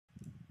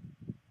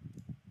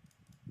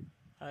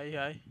හයි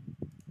හයි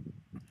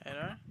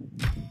එනවා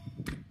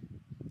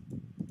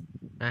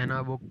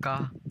ඇහෙනවා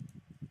බොක්කා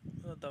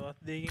තවත්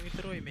දෙකින්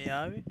විතරයි මේ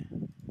ආවේ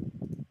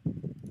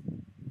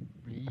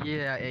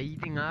ඊයේ ඇයි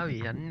ඉතින්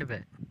ආවේ යන්න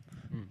බෑ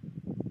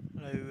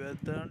ලයිව්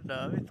එකක් දාන්න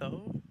ආවේ තව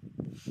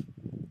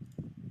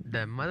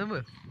දැම්මද උඹ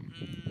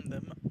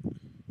දැම්ම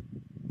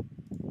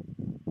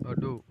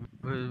ඔඩු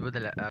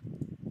බදල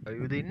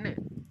අයුද ඉන්නේ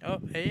ඔව්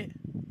ඒ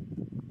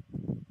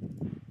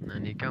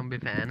නිකන්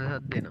උඹේ ෆෑන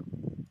සද්ද එනවා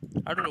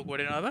අඩු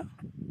ලොකුවට එනවද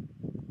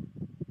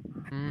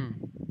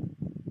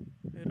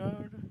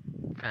එරාට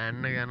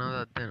ෆෑන් එක යනවා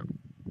සද්ද එනවා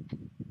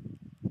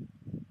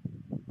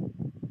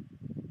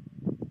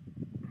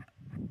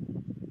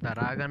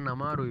දරා ගන්න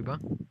අමාරුයි බං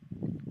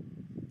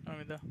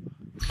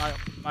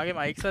මගේ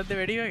මයික් සද්ද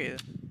වැඩි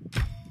වගේද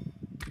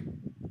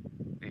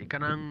ඒක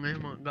නම්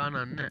එහෙම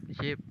ගානන්න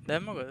ෂේප්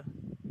දැම්මකද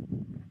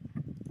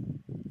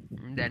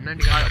දැන්න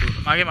ටිකක් අඩු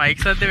මගේ මයික්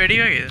සද්ද වැඩි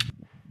වගේද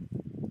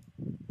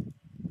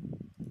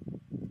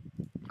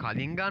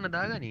කලින් ගාන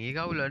දාගන්න ඒ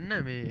කවුලන්න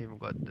මේ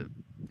මොකක්ද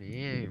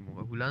මේ මොක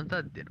හුලන්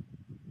සද්දෙන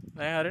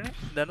නෑ හරිනේ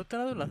දැනුත්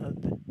යනද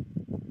ලසද්ද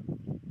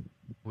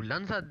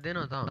හුල්ලන්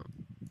සද්දෙනවා තාම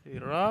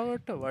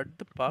ඉරාවට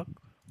වඩ්ඩ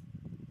පක්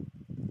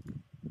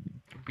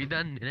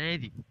පිදන්න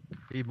නෑති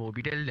ඒ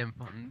මෝබිටෙල් දැම්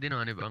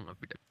පන්දෙනවානේ බං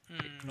අපිට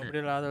අපට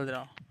රාදල්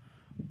දෙනවා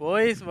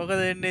බොයිස් මොක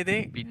දෙන්න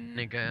ඉතින්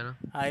පින්න එක යන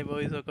හයි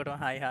බොයිස් ඔක්කොට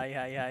හයි හයි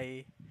හයි හයි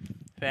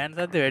ෆෑන්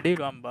සද්ද වැඩි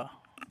ලම්බා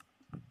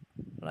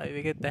ලයිව්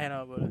එකෙත්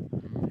ඇහෙනවා බොල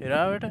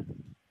ඉරාවට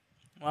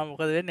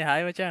මොකද වෙන්නේ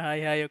හයි මචං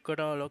හයි හයි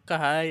ඔක්කොටම ලොක්ක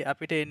හයි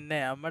අපිට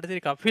එන්නේ අම්මට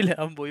ඉතින් කපිල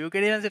බොයු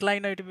කෙලියන් සෙට්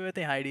ලයින් එකට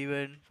පිටේ හයි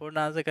ඩීවන්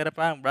ෆෝන් ආන්සර්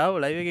කරපන්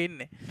බ්‍රාවෝ ලයිව් එකේ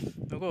ඉන්නේ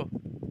මොකෝ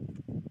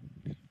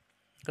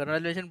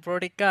congratulations pro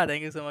ටිකා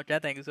thank you so much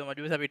thank you so much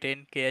අපි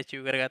 10k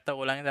achieve කරගත්තා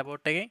ඔයගොල්ලන්ගේ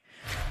support එකෙන්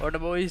ඔන්න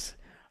boys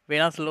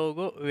වෙනස්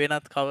logo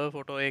වෙනත් cover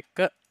photo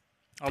එක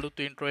අලුත්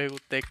intro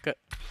එකකුත් එක්ක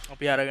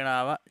අපි අරගෙන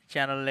ආවා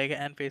channel එක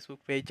and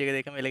Facebook page එක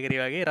දෙකම එලකිරි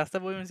වගේ රස්ත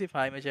boys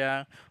 5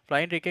 මචං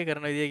flying trick එක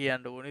කරන විදිය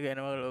කියන්න ඕනේ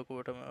එනවා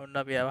ලෝකෝටම ඔන්න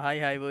අපි ආවා hi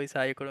hi boys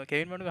hi කොළම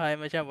Kevin මොනවා hi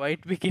මචං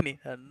white bikini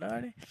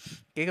දන්නවනේ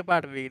ඒක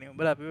පාට bikini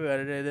උඹලා අපි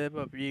වැඩේ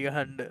PUBG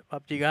ගහන්න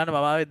PUBG ගහන්න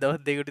මම ආවේ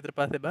දවස් දෙකකට විතර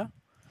පස්සේ බා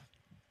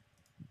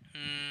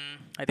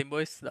ඉතින්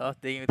බොයිස් දවස්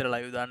දෙකකින් විතර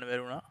ලයිව් දාන්න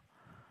බැරි වුණා.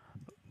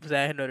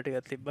 සෑහෙන වල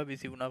ටිකක් තිබ්බා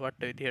බිසි වුණා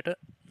පට්ට විදියට.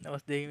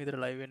 දවස් දෙකකින් විතර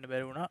ලයිව් වෙන්න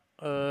බැරි වුණා.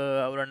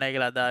 අවුලක් නැහැ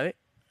කියලා අදාවේ.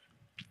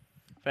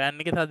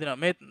 ෆෑන් එකේ හදිනවා.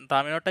 මේ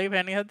තාමිනොට්ටගේ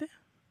ෆෑන් එක හද්ද?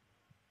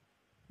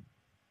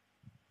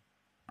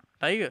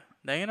 ටයිගර්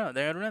දැන් එනවා.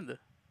 දැන් අරු නැද්ද?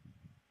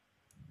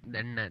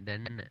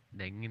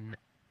 දැන් ඉන්න.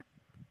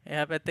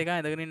 එහා පැත්තේ කා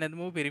ඉඳගෙන ඉන්නේ නැද්ද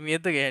මෝ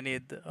පිරිමියෙක්ද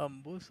ගෑණියෙක්ද?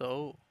 අම්බෝ සව්.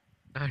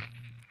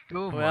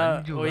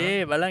 ඔය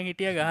බලන්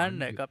හිටිය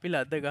ගහන්න කපිල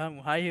අද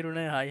ගහමු හයි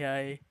හිරුනේ හයි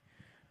හයි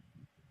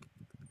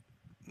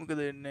මොකද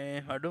වෙන්නේ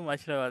අඩු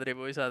මච්චර ආදරේ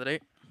බොයිස් ආදරේ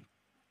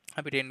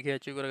අපි 10k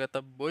achieve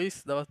කරගත්තා බොයිස්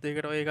දවස්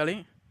දෙකකට ඔය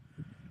කලින්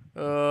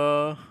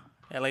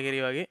එලගිරි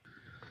වගේ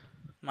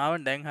මාව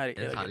දැන් හරි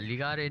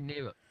සල්ලිකාරෙන්නේ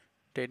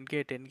 10k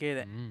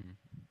දැන්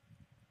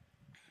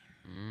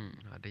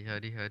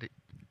හරි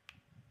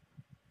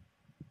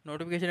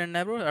notification එන්නේ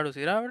නැහැ bro අඩු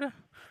සිරාවට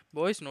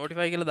බොයිස්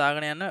notify කියලා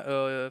දාගෙන යන්න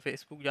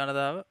Facebook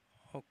ජනතාව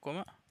ඔක්කොම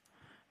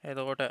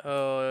එතකොට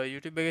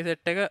YouTube එකේ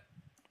සෙට් එක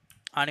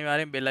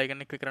අනිවාර්යෙන් bell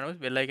icon එක click කරනවා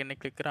bell icon එක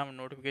click කරාම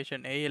notification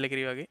එයි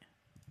එලකිරි වගේ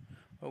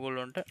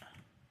ඔයගොල්ලන්ට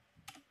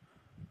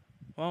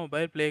මම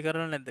mobile play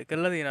කරලා නැද්ද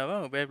කරලා තියෙනවා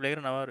mobile play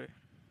කරන අමාරුයි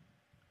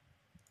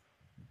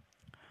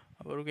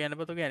අපරු කියන්න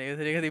පොතෝ කියන්නේ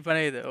anniversary එක තිබ්බ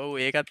නේද ඔව්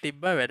ඒකත්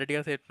තිබ්බා වැඩ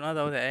ටික සෙට් වුණා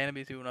තව ඇයෙන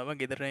බිසි වුණා මම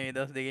ගෙදර මේ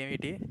දවස් දෙකේම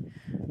හිටියේ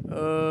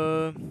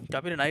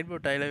අපිට night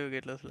boat I love you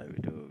getless live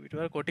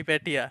විතර කොටි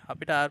පැටියා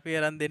අපිට RP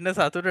අරන් දෙන්න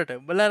සතුටට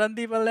උඹලා අරන්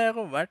දීපල්ලා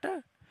යකෝ මට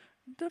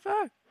the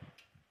fuck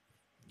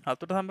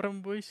හතුට සම්බරම්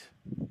boys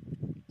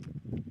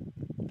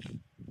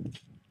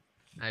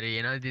හරි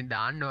එනවා ඉතින්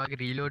දාන්න වගේ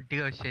රීලෝඩ්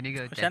ටික ෂෙනික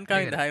ෂන්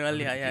කාවින්ද හයි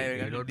මල්ලි හයි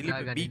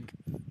හයි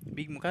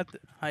බිග් මොකක්ද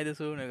හයිද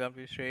සෝන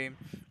කම්පි ස්ට්‍රීම්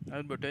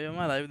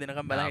බොටම ලයිව්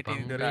දෙනකම් බලන්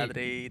හිටින්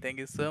රාත්‍රී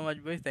thank you so much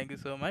boys thank you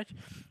so much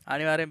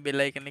අනිවාර්යෙන්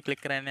bell icon එක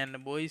click කරන්න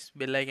යන්න boys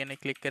bell icon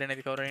එක click කරගෙන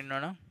ඉතින් කවුරු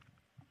ඉන්නවනම්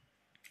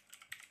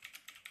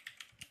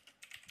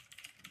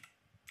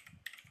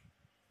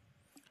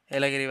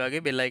එලගිරි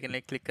වගේ bell icon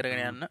එක click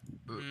කරගෙන යන්න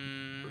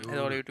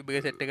එතකොට YouTube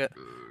එකේ set එක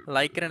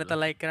like කරන්න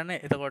නැත්නම් like කරන්න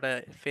එතකොට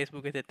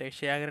Facebook එකේ set එක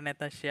share කරන්න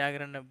නැත්නම් share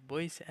කරන්න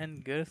boys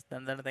and girls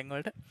දන්න තැන්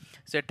වලට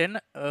set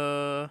වෙන්න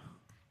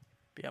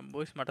පියම්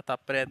boys මට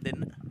තප්පරයක්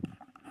දෙන්න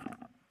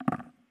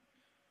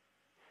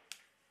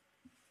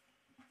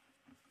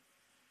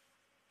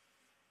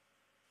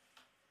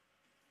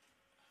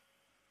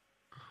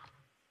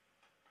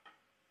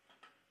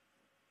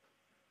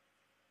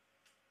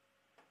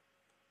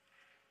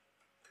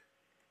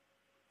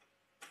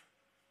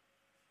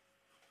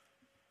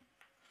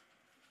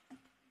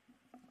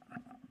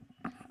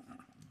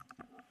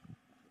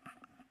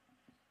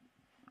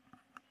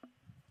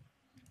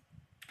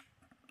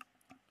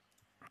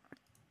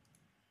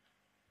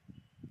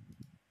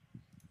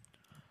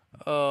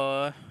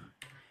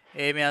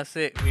ඒ මේ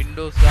අස්සේ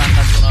Windows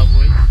ගන්නත් වුණා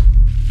boys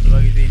ඒ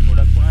වගේ සීන්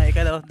ගොඩක් වුණා ඒක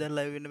දවස් දැන්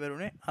live වෙන්න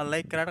බැරුනේ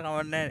අන්ලයික් කරාට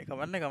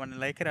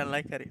කමන්නේ like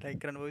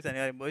කරන්න boys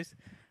අනිවාර්යෙන් boys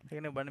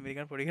ඒකනේ බන්න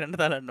මිරිකන් පොඩි කරන්න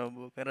තාලන්න ඔබ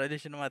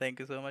congratulations මා thank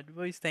you so much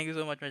boys thank you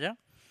so much මචං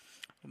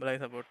උඹලගේ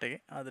support එකේ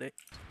ආදරේ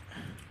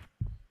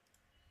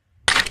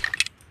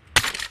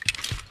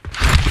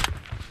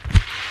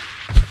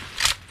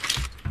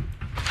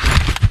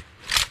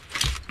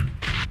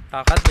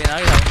තාකත්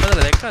වෙනාගේ සවුන්ඩ් හදලා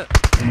දැක්කද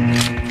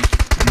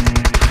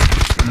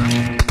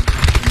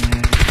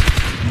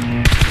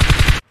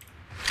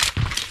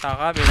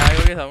තාකා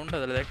වෙනාගේ සවුන්ඩ්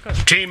හදලා දැක්කද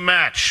Team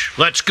match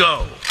let's go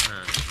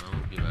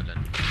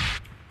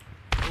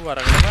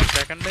වරකට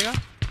second එක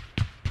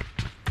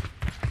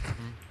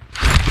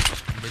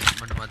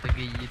මට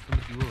මතකයි ඊතුම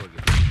කිව්වා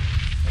වගේ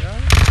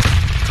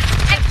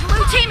The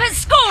blue team has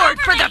scored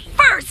for the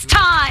first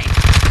time.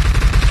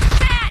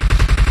 Set.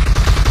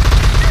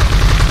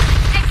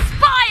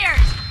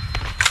 Expired.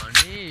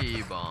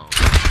 අනේ බං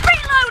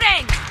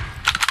Reloading.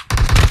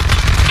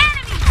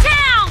 Enemy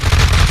down.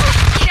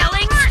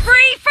 Killing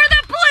spree for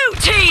the blue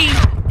team.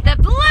 The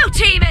blue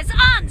team is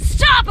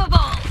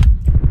unstoppable.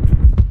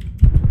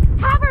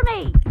 Cover me.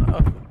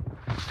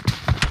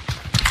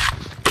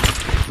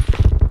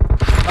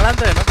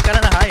 බලන්න එනොත්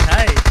කරන හයි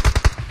හයි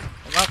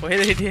මම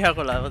කොහෙද හිටියා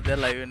කොලා දැන්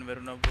ලයිව් වෙන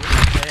බරුණා බෝ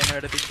එහෙන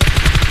වැඩ තිබ්බා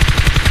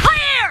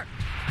Clear.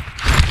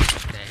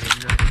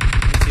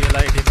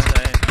 ඉතිලා හිටියම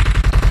දැන්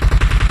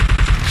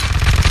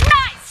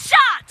Nice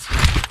shot.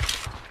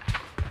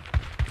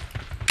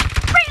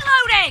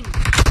 Reloading.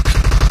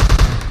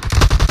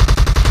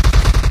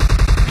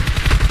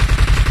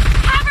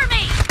 Cover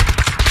me.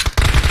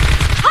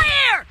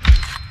 Clear.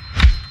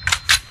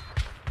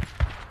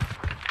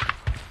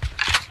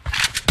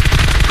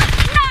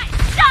 Nice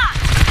shot.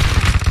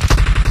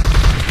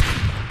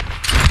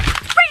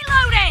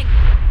 Reloading.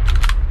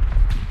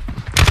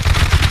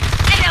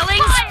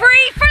 Killing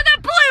spree for the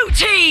blue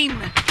team.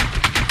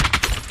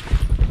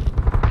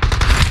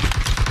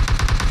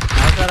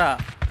 ආසරා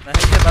මම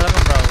බලමු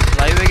බ්‍රෝ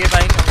ලයිව් එකේ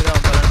පයින් අපි ගමු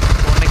බලන්න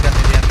ෆෝන් එක ගන්න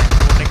දෙයක් නෑ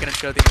ෆෝන් එක කනෙක්ට්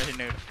කරලා තියෙන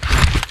මැෂින් එකට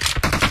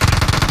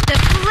The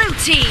blue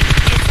team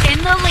is in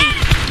the lead.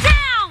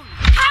 Down.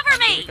 Cover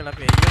me. ඒකලා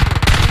අපි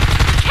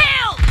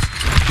Kill.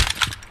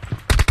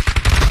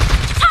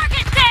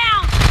 Target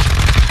down.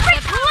 The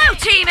blue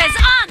team is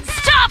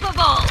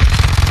unstoppable.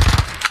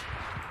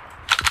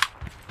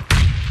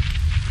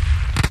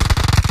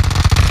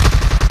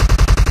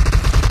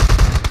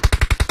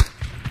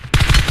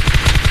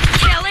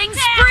 Killing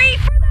spree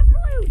for the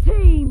blue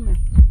team.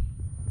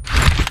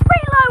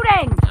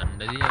 Reloading. යන්න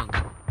දියන්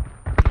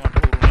මට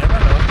උරුමයක්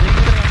බලවත්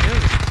දෙයක්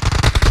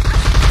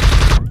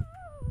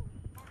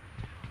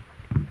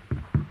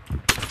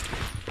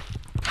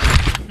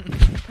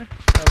විතර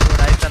අපෝ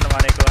නයිස් අන්න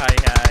මනේකෝ hi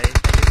hi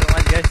thank you so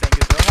much guys thank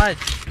you so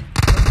much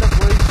what the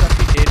boys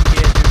අපි 10k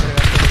achieve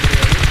කරගත්තා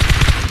වගේ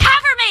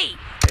Cover me.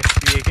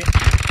 FP එකේ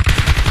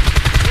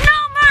No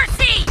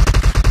mercy.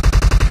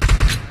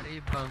 හරි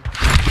බං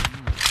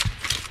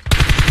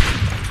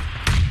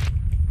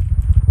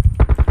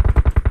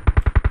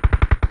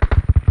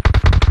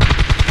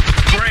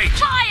great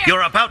Fire.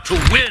 you're about to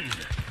win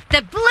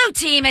The blue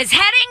team is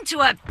heading to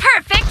a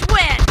perfect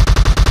win.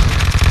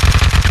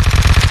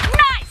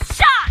 Nice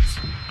shot.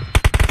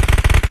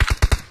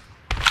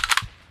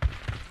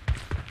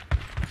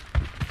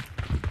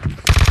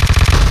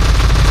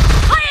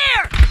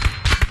 Clear.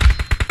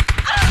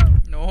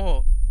 no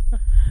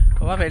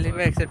ඔබ ෆෙලින්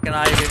එක accept කරන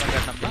ආයෙ මම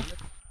ගන්නම් බා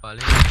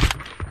පලේ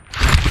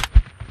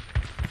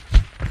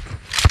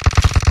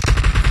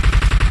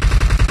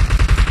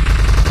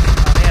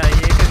අනේ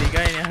අයියේ එක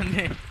දිගයි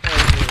යන්නේ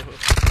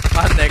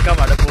මම දැක්ක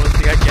මඩ පෝස්ට්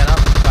ටිකක් යනවා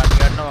කන්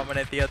ගන්නවා මම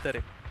නැති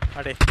අතරේ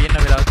මට කියන්න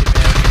වෙලාව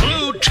තිබුණේ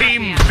blue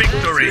team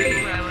victory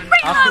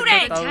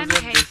Reloading.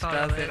 1000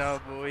 stars era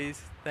boys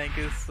thank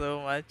you so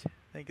much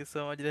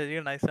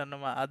nice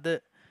අන්නම අද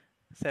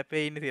සැපේ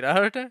ඉන්න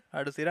සිරාවට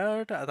අඩු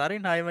සිරාවට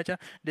අතරින් හායි මචං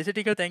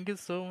ඩෙසිටිකල් thank you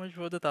so much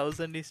for the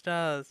 1000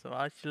 stars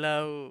much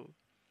love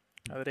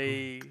අවරේ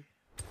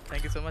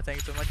thank you so much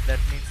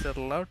that means a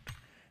lot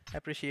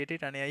appreciate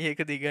it අනේ අයියේ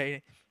එක දිගයි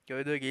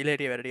කොයිද ගිහලා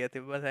හිටියේ වැඩ ටිකක්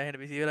තිබ්බා සෑහෙන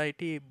බිසි වෙලා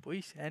හිටියේ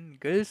boys and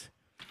girls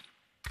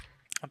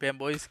අපේ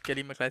boys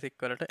කෙලින්ම classic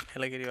වලට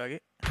එළගිරි වගේ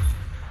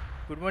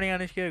good morning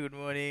අනිෂ්කා good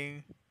morning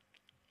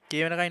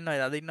කියවෙනකන්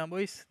ඉන්නවා අද ඉන්නවා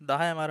boys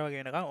 10 මාර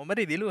වගේ වෙනකන්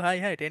ඔමරි දිලු hi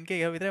 10k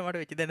ගහ විතර මට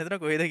වෙච්ච දැන් නතර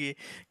කොහෙද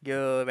ගියේ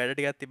වැඩ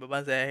ටිකක් තිබ්බ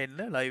බං සෑහෙන්න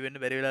live වෙන්න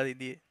බැරි වෙලා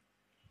ඉඳී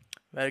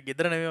වැඩ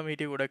ගෙදර නෙමෙයි මම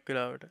හිටියේ ගොඩක්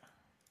වෙලාවට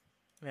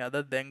මේ අද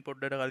දැන්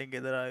පොඩ්ඩට කලින්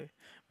ගෙදර ආවේ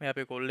මේ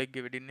අපේ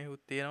කොල්ලෙක්ගේ වෙඩින්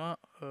එකකුත් තියෙනවා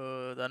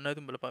දන්නවද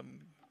උඹලා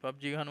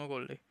PUBG ගහනවා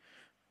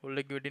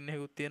කොල්ලෙක්ගේ වෙඩින්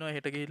එකකුත් තියෙනවා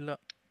හෙට ගිහිල්ලා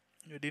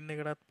වෙඩින්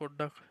එකටත්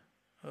පොඩ්ඩක්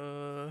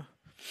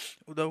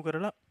උදව්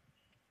කරලා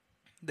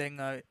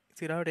දැන් ආවේ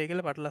සිරාවට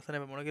ඒකල පට ලස්සන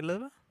මොන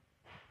කෙල්ලද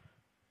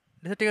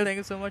Nestical, thank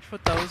you so much for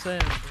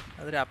 1000.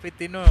 අද අපිත්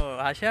ඉන්නවා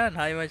ආශාන්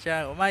hi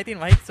මචං. ඔමයි ඉතින්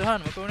මහිත්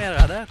සොහන් මොකෝනේ අර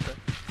හදාගත්ත.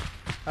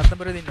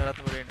 රත්නපුරේ ඉන්නවා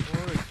රත්නපුරේ.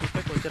 ඕ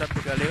එක්ක කොච්චර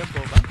අපිට 11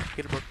 පොබන්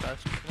කිර්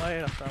පොඩ්කාස්ට්. මම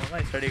රත්නම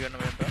ස්ටඩි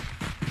කරනවා මම.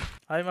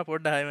 hi මම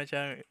පොඩ්ඩ hi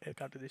මචං.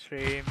 come to the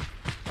stream.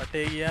 මට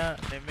ගියා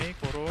නෙමෙයි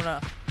කොරෝනා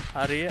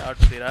හරිය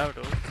අඩු දිරාවට.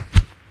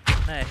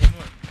 නෑ එහෙම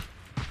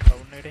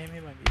කවුන් එකට එහෙම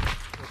මං ගියේ.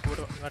 ඔක්කොට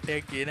මට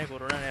ගියේ නෑ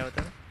කොරෝනා නැවත.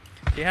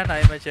 එහෙනම්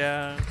hi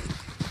මචං.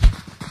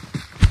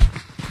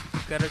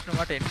 කරට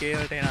මට 10k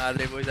වලට එන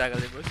ආදරේ බොයිස්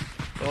ආගලේ බොයිස්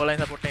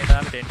ඕන්ලයින් සපෝට් එකෙන්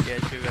තමයි 10k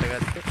achieve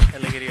කරගත්තේ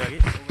එළගිරි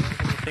වගේ ඕගොල්ලෝ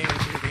සපෝට් එකෙන්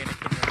විසිරි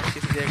කෙනෙක් ඉන්නවා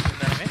කිසි දෙයක්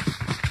නෑ මේ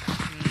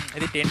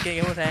ඉතින් 10k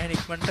ගෙම සෑහෙන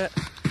ඉක්මනට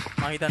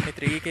මම හිතන්නේ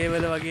 3k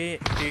වල වගේ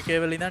 3k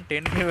වල ඉඳන්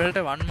 10k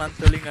වලට 1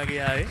 month වලින්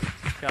වගේ ආවේ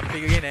ජම්ප්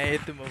එකේ නෑ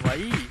ඒත්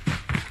මොවයි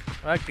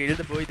ඔයා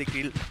කිල්ද බොයිද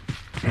කිල්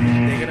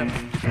දෙකම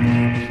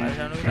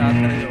අයිසනුගේ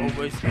තාත්තනේ ඕ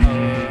බොයිස්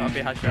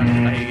අපේ හෂාන්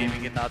තමයි ගේමින්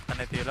එකේ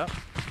තාත්තා නැති වෙලා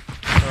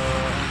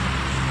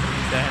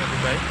සෑහෙන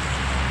දුකයි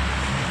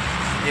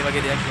ඒ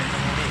වගේ දෙයක් වෙන්න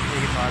ඕනේ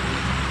ඒකේ පාඩුව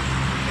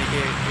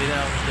මේකේ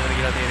වේදනාව උත්තර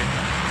කියලා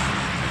තේරෙන්නේ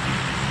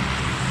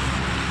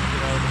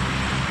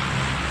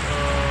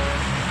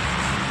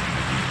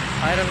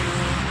ආයරවලු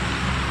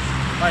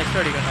මම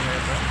ස්ටඩි කරනවා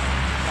මේක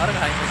අර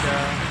ගහයි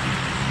මචං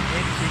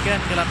මේ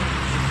චිකන් කියලා අපි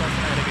ඩිස්කස්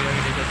කරන එක කියලා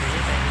ඩිස්කස්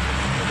කරේ thank you so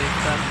much for the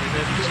start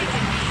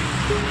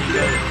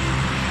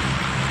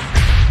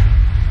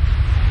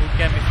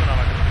Webcam ඉස්සුනා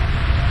මට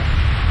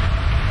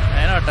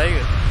එනවා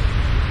Tiger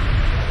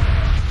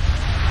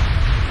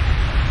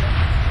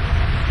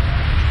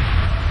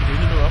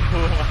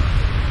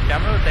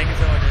camera thank you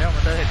so much yeah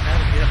මට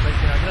හෙට්නර් කියලා ප්‍රයිස්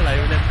දෙනවා කියලා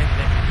live එකෙන්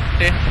මේ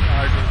 10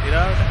 R2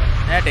 දිරාවට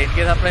නෑ 10k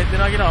සර්ප්‍රයිස්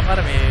දෙනවා කියනවා මම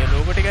අර මේ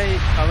logo ටිකයි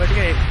cover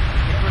ටිකයි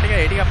intro ටිකයි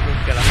ඒ ටික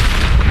අප්ලෝඩ් කළා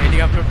ඒ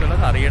ටික අප්ලෝඩ් කළා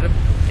හරියට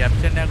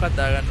caption එකක්වත්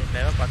දාගන්න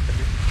ඕනේ නෑ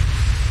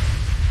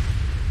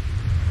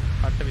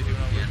පට්ට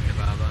විදිහුණා කියන්නේ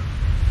බාබා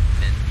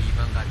දැන්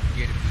දීපන්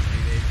කට්ටියට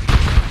පිළිවෙයි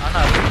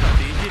අනා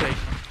DG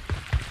right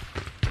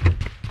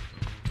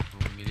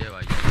මිලිය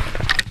වයි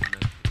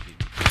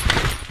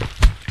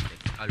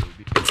අලු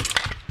බිට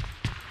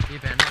මේ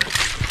පැන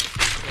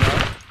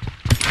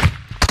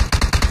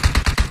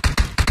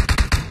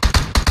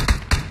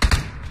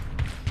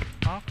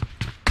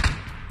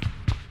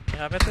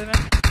यहाँ पे तो मैं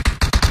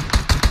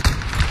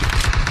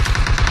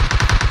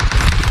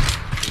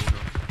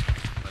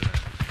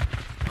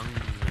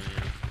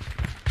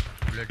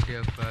बुलेट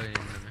का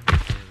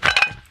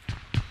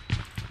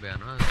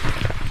बयान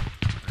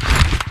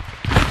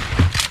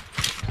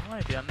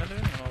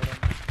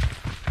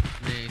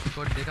මේ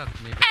ස්කොට් දෙකක්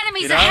මේ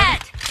Enemies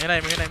ahead!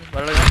 එනයි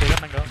බලලා ගන්න දෙකක්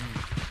නම් ගාව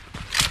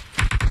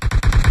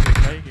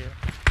ඒකයි කිය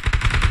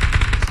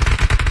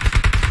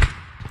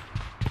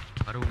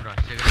අර උන්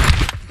රෂ් එක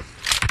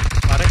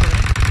අර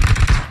කරේ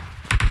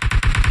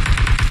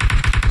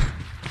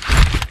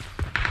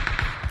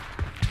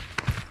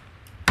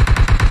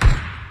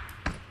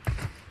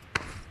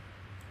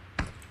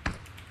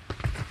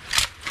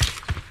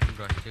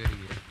රෂ් එක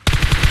ගියා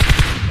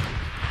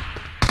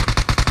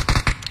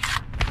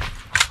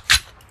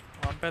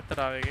පැත්තට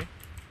ආවේගේ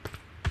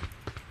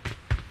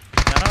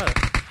යනවද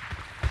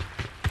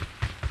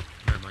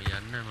මම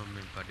යන්නේ මම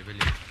මේ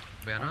පඩිපෙලි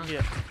බයනවා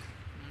ගියා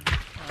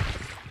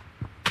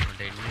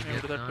මට එන්නේ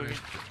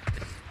කියලා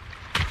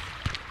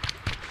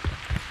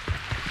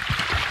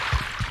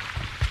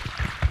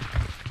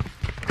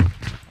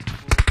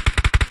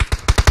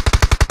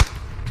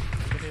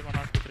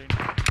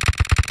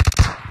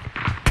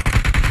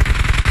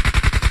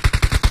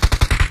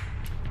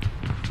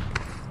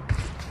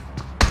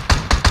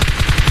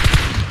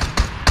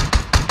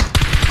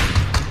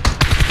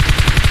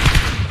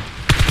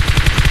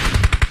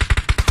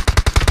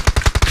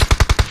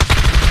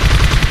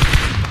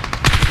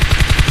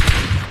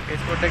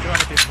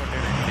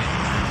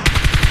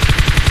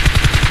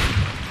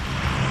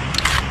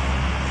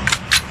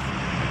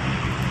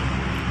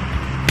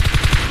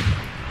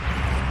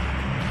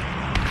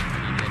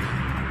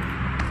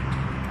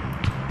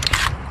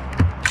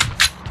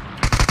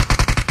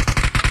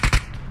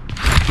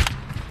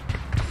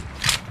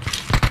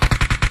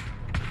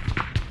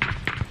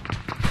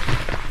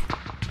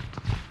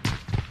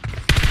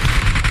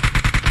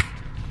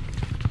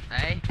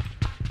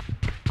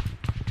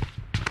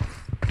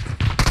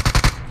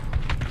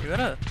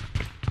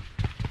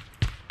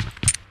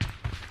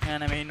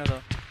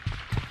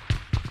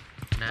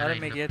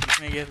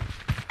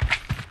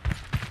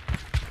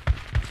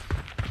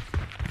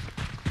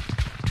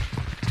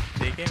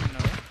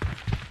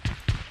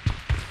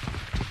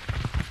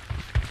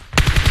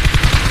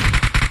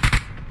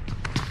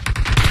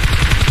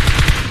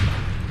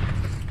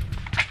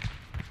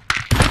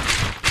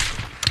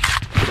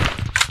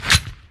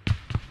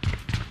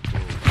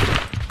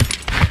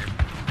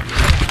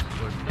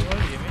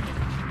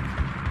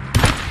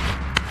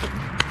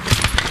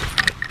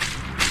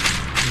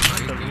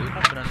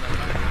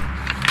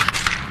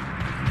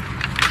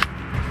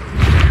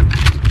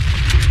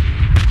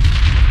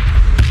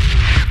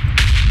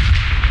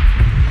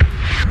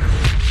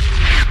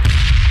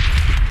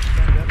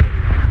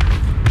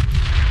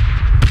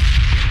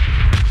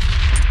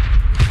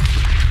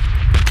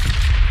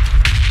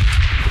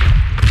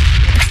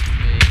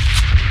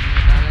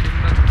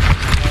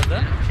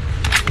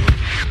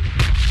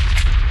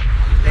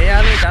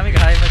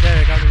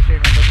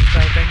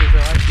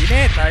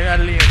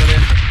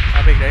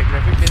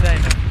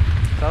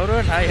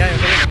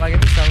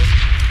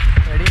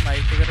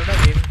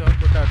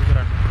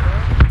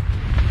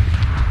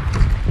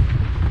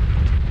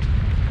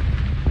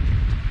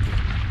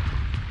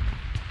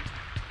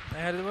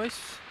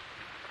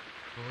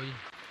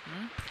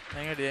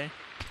ඇඟටිය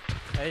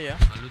ඇයි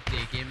අලුත්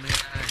ඒකෙම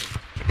ගහන්නේ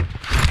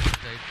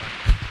සයිඩ්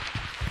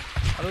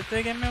පාර්ට් අලුත්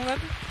එකෙන් මේ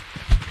මොකද්ද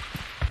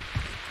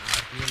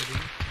ආර්පීඑල්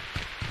දෙන්නේ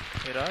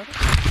එරාර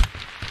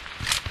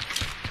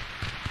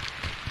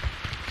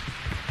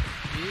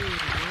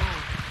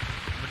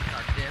ඔබට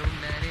සද්ද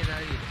ඇහුන්නේ නැහැ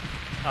නේද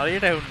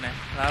හරියට ඇහුන්නේ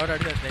නැහැ රාවට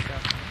අඩි දෙකක්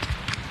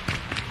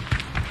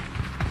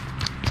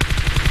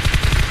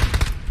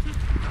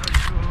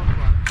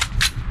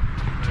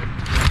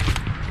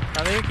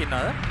තවේක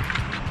ඉන්නවද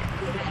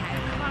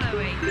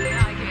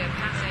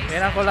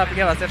එහෙනම් කොල්ල අපි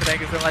ගියා වස්තට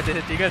thank you so much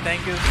ටික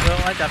thank you so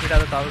much අපිට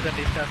අද 1000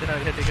 distance වෙන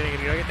විදිහට ටික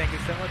ඉරියෝගේ thank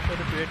you so much for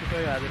the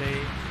 25 ආදරේ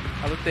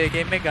අලුත් ඒ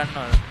ගේම් එක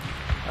ගන්නවද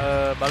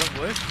බලමු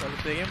boys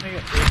අලුත් ඒ ගේම් එක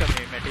ඒක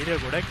මේ මැටීරියල්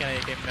ගොඩක් යන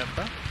ඒ ගේම් එක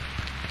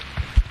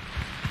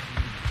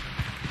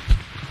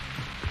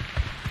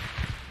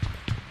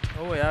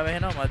ඔව් එයා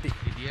වෙනවා මදි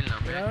ඉඩියල්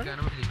නම්බරයක්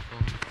ගන්නකොට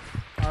ඩිස්කවුන්ට්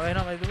ආව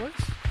වෙනවා මයිද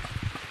boys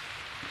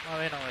ආව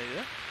වෙනවා මයිද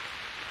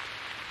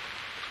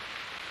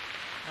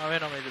ආව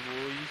වෙනවා මයිද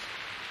boys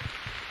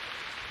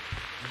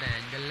මට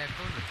ඇන්ගල් එකක්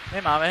ඕනද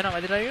මේ මාව වෙනවා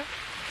මයිද ටයිගර්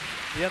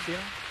දියක්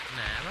තියෙනවා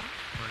නෑ බං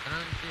මට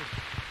නම්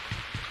තියෙන්නේ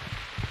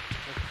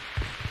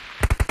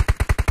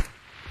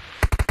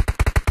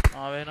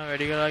ආව වෙනවා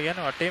වැඩි කරලා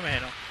කියන්නේ වටේම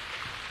එනවා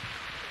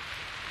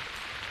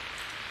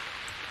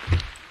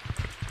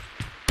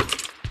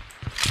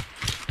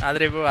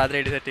ආදරේ බෝ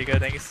ආදරේ ඩිසෙට් එක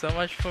thank you so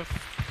much for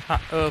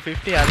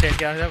 50 ආදරේ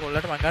කියනවා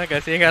කොල්ලට මං ගන්න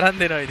ගැසේ කරන්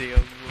දෙනවා ඉතින්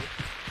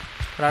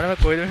රාණම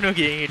කොයිද වෙනව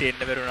ගියෙන්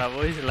හිටින්න බැරුණා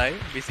boys live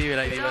busy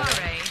වෙලා ඉතින්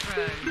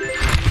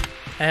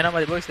එහෙනම්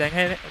මයි boys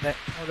දැන්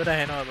හොඳට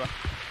ඇහෙනවා බා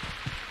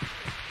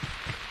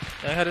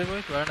දැන් හරිද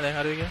boys බලන්න දැන්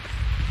හරිද කියලා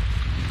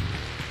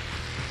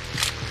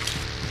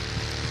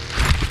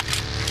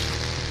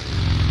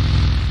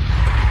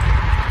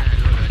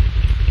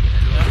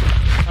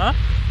Huh?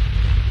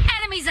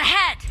 Enemies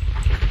ahead!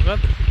 What?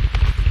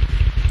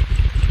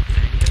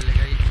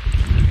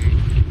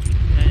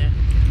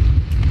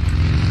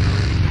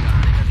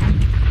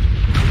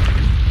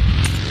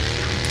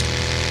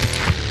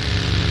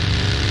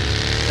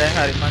 දැන්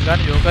හරි මං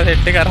ගන්න ජෝකර්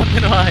හෙට් එක අරන්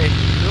දෙනවා ඒ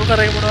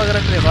ජෝකර් එක මොනවා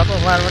කරන්නේ බබා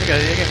මාර මට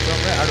ගහේ එකෙන්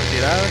කොහොමද අඩු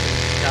තිරාවට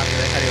යාම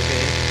දැන් හරි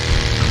ඔකේ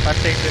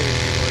පට්ටෙක් දෙවි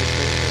බොයිස්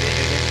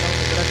මේකෙන් තමයි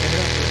විතරක්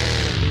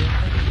නෙමෙයි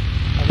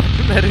අද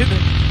බැරිද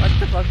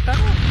පට්ට පට්ටා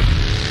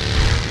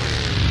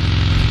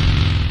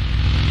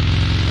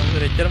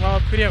සමුදේ එච්චරම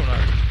අප්‍රිය වුණා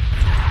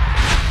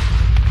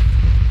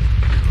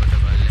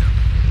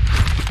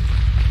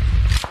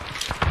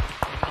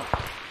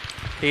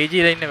TG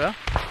ලා ඉන්නේ බා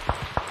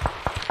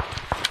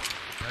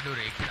අඩු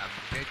රේක්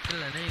අප්ඩේට්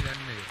කරලා නේ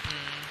ගන්න එක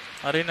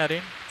අරින්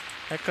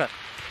හැක්ක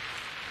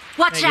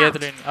Watch out!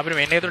 අපිට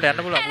මෙන්න ඒකට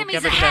යන්න පුළුවන් බුක්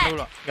කැම්ප් එකට යන්න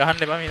පුළුවන්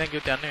ගහන්න එපා මම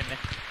කිව්ත් යන්න වෙන්නේ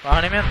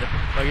වාහනේ මෙන්ද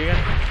වගේ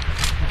ගන්න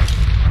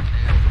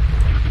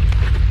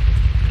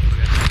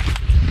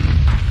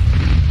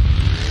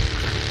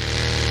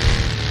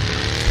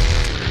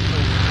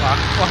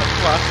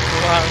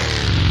wow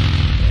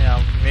yeah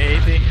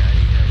amazing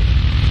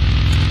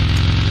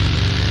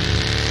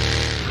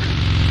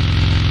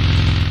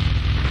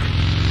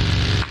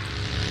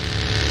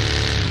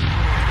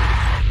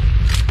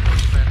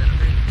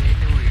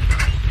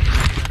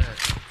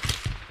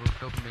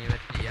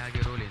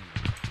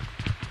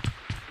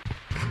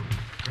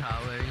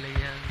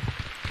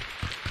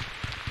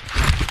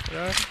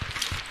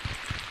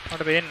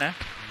මට වෙන්නේ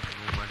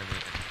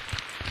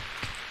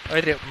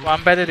ඔය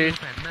වම් පැත්තේ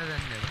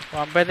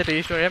වම් පැත්තේ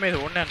රීස්ටෝර් එක මේ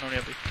ඕන්න යන්න ඕනේ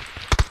අපි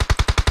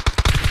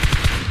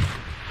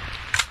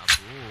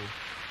අපෝ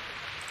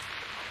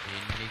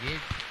එන්නේ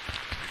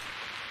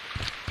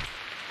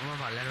ඔම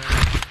බලන්න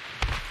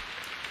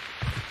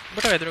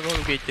ඔබට වැදුන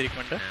කොහොමද කීච්ච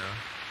ඉක්මනට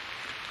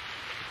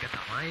ඒක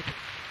තමයි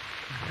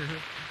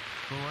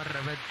කොහොම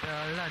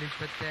රබත්තාල අනිත්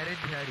පැත්තේ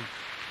ඇරෙද්දි හරි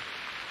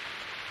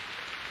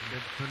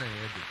දෙතුන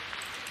යදි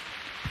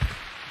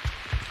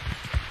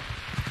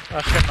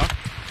අස්කනවා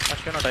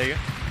ටයිගර්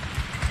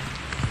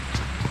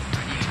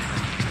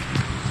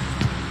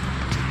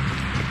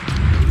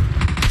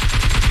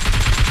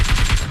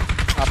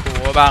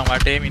අපෝ බං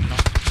වටේම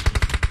ඉන්නවා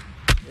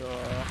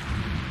යෝ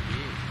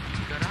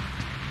කරා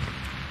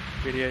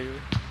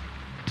පිරියයෝ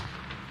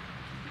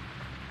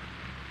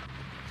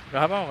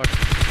ගහපන් වට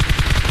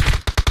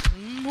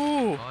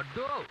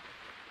ඔඩෝ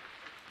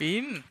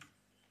පින්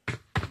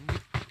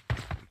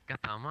එක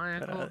තමයි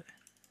අකෝ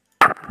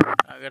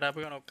අගට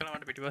අපි නොක් කළා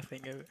මට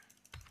පිටිපස්සෙන් ගියා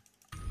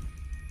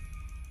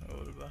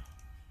ඕල් බා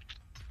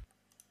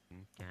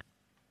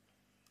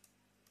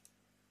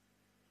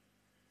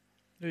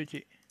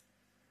දුචි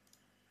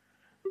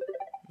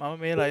මම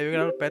මේ ලයිව්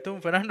එකට පැතුම්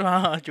ෆර්නන්ඩෝ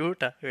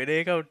චූටා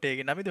වැඩේ කවුට්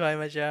එකේ නමිද වයි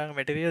මචං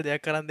මැටීරියල්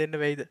දෙයක් කරන් දෙන්න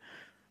වෙයිද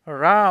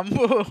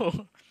රාම්බෝ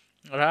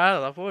රා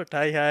සපෝට්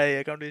හයි හයි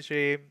account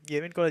stream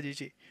gaming college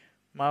ජීචි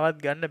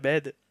මාවත් ගන්න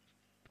බෑද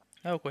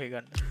ඔව් කොහෙ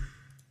ගන්න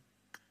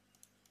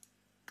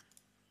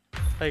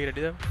හයි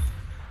රෙඩිද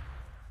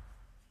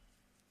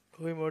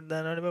කොයි මොඩ්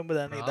දානවනේ බඹ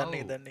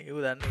දන්නේ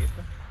ඌ දන්නේ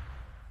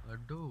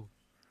අඩෝ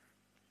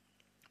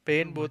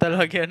පේන් බෝතල්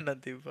වගේ යන්නත්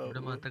තිබ්බා උඩ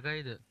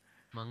මතකයිද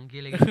මං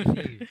කියලා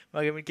කිව්වේ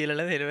මගේ මේ කියලා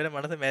නැද හෙන වෙන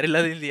මනස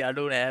මැරිලා දින්දි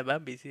අඩෝ නෑ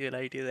බං බිසි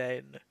වෙලා හිටියද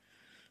ඇයන්න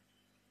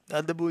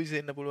අද බොයිස්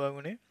එන්න පුළුවන්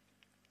උනේ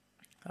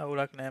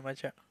අවුලක් නෑ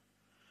මචං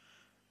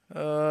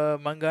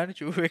මං ගානේ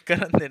චූ එක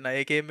කරන් දෙන්න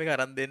ඒ ගේම් එක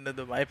අරන් දෙන්න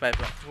දුමයි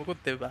පයිපා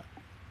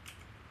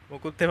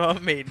මොකුත් එපා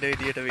මේ ඉන්න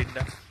විදියට වෙන්න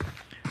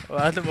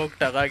ඔයාට මොක්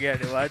ටකා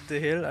කියන්නේ what the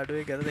hell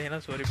අඩුවේ ගතද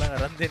එහෙනම් sorry මං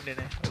අරන් දෙන්නේ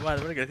නෑ ඔබ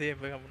අරගෙන ගසේ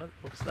එම්බ ගමුණා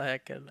බොක්ස් 10ක්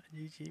කරලා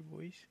GG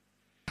boys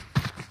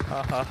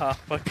ආහා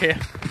පකේ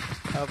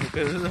බුකද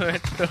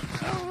වැට්ටෝ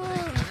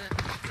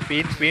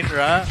පින්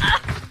රා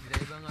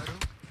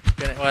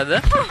ඔයාද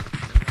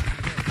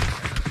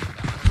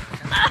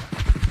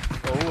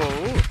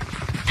ඔව්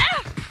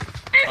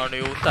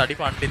අනේ උන් තඩි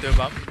පණ්ඩිත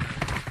බම්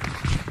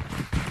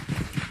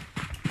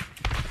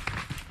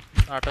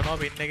ආටනවා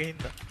පින් එකේ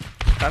හින්දා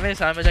රමේෂ්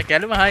සාමචා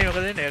කැලුම හයි මොකද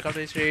එන්නේ welcome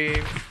to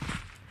stream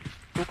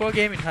කුකෝ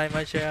ගේමින් හයි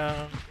මචං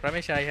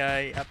රමේෂ්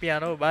හයි අපි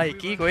යනවා බයි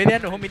කී කොහෙද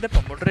යන්නේ ඔහොම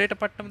ඉඳපන් මොඩරේටර්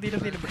පට්ටම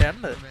දීලා තියෙන බට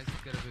යන්නද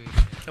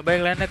ඔබේ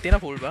ගලන්න තියෙන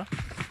ෆුල් බා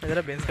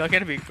එතන බෙන්ස් කා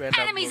කියන big fan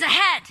Enemies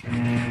ahead!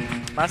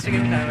 Master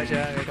gaming හයි මචං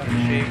welcome to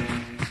stream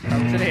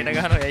අවුසර එන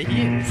ගහනවා ඇයි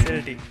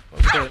SLT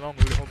ඔක්කොම මම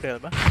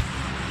ඔක්කොම බා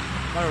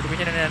මම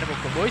ඔඩිමිෂන් එකේ යන්න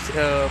මොකද බොයිස්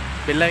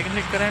බෙල් අයිකන්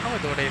ක්ලික් කරනවා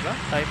එතකොට ඒක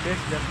ටයිම්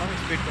බේස් දැන් මම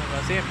ස්පීඩ්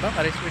කරනවා සේම් බා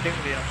අර ස්පීඩ්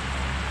එකම දෙනවා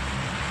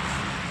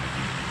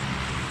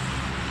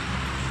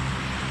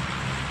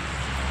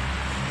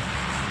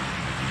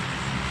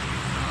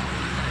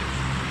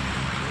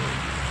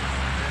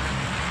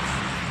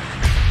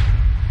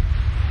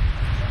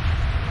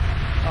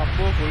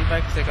අම්බෝ ෆුල්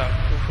මැක්ස් එකක්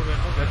කුක්කු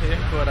වෙන්න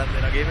ගහේ කොරන්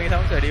දෙනවා ගේම් එකේ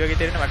සවුන්ඩ් වැඩි වගේ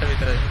තේරෙන මට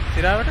විතරයි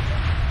සිරාවට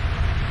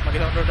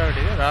මගේ සවුන්ඩ් වලට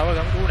වැඩි රාව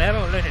ගම කු නෑ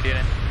මම ඔන්ලයින් හිටියේ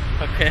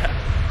නෑ okay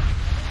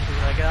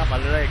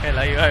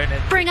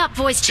Bring up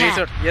voice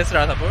chat. Yes,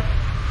 Ra support.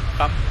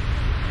 Come.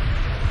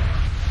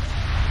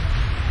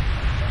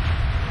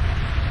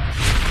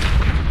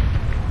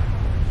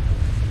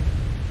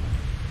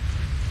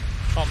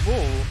 Combo.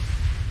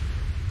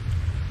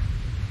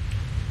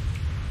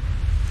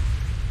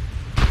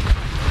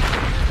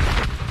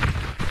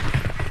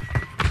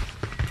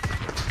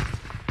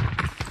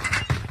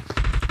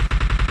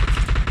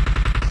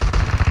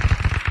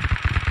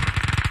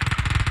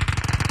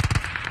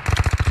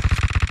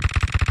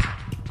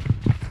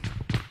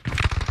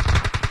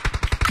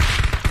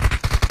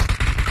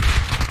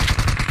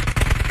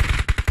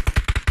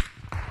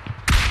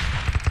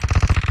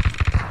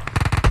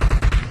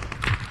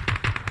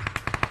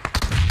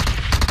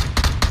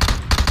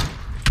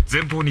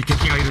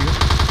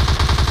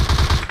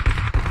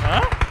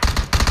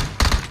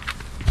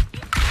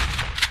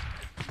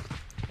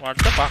 What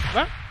the fuck,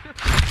 man?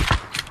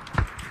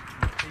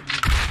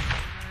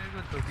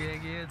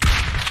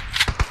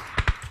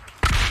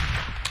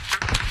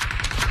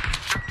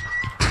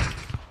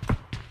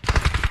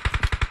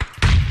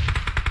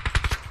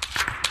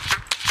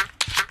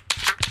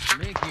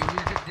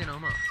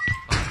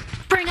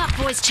 Bring up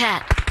voice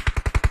chat.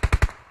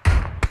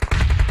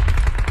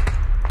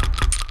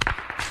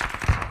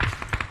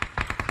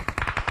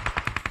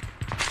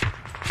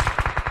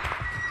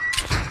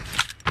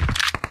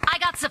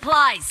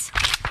 Supplies.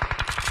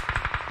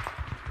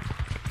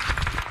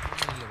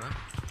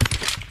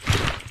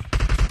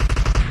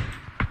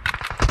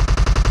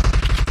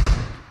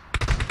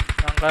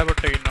 Nangkai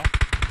botte inno.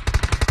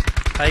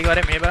 Sai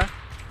gare me ba.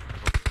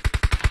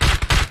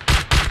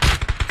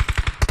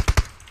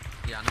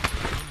 Yanna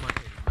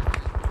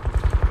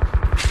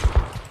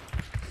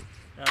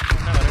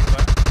gare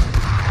ba.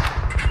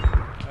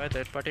 Ay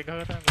third party ka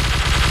gata.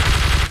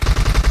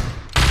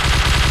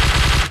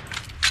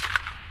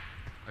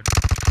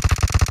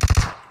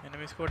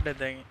 Enemy squad dead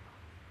देंगे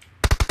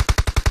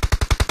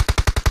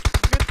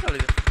get चले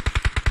जा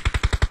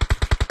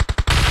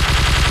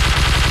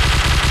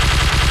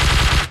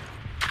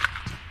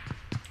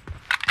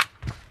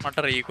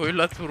मटर ये कोई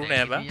लत शुरू नहीं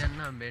है बा नहीं है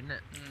ना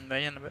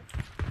बे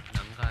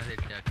नंगा सेट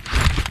क्या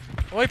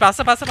ओए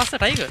पास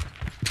टाइगर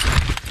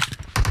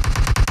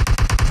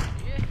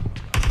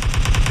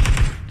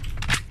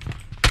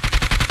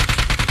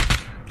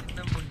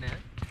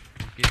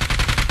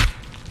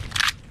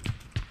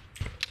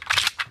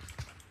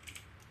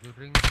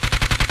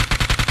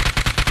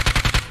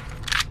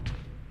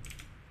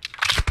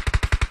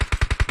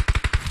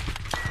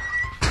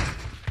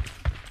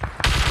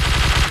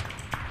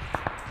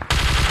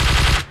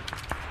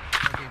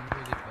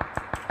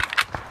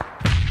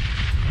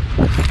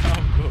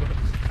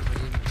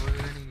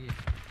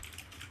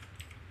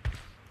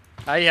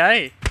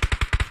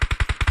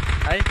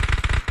Hai.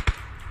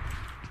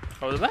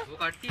 කවුද බා? ඔය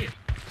කට්ටිය.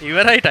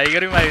 ඉවරයි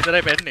ටයිගර් මම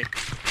විතරයි පැන්නේ.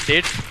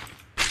 ඩේට්.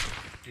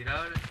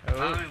 ඉරාවල.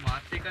 ආ මේ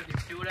මාත් එක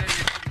 50 උඩයි.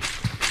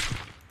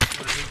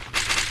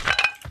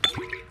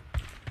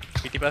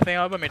 පිටිපස්සෙන්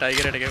ආව මේ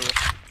ටයිගර් එකට ගෙවුවා.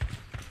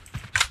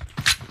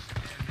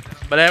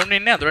 බලයන්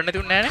ඉන්නේ අඳුරන්නේ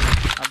නැති උන්නේ නැහනේ.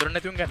 අඳුරන්නේ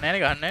නැති උන්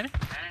නැහනේ ගහන්නේ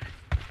නැහනේ.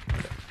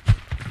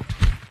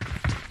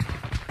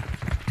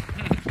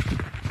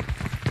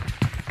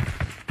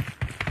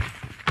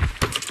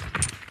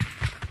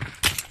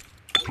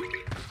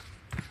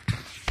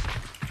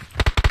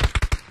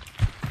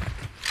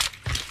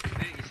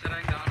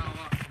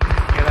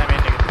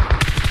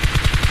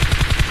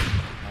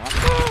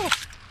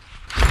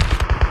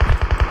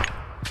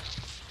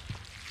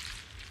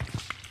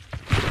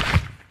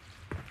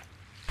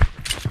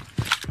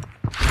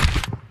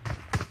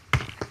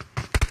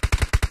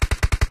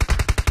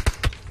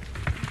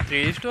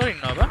 restore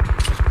ඉන්නවා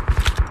බා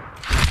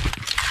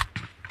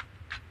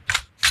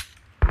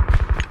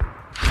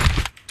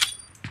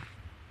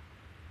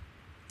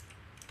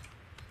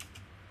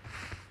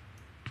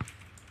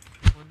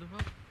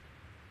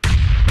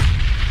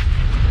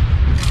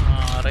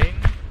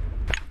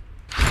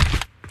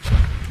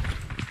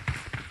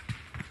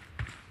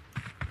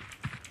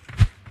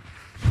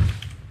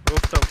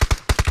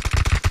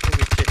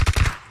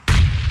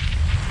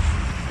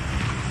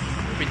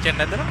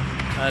නැදන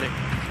හරි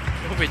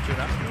ඔක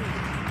පිච්චුණා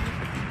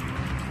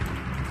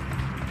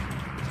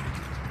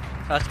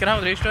සර්ච්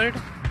කරාම රීස්ටෝරේට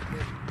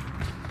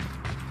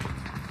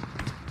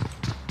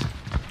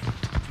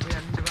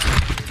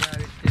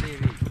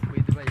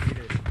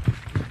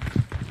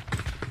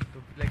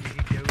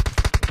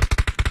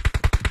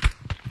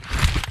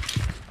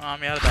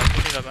මෙයාලා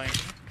දක්වන්නේ ලබයි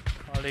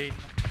ඔලේ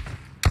ඉන්න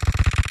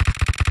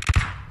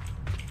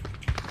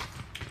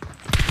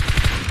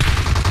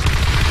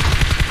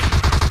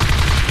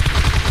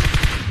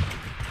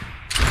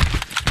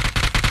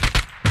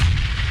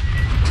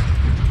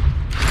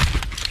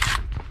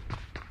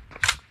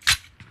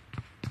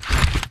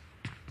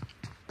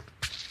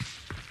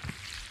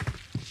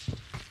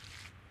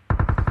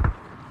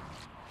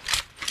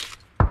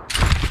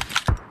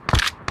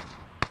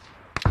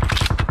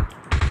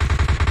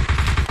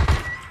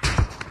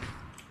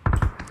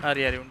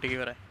හරි හරි උන්ට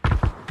ඉවරයි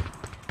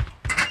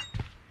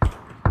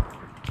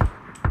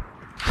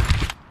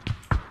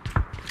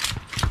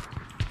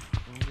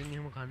උන්ගෙන්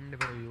එහෙම කන්න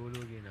එපා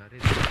යෝලෝ කියන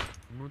හරිද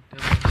උනුත්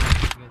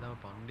තම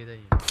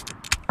පණ්ඩිතයි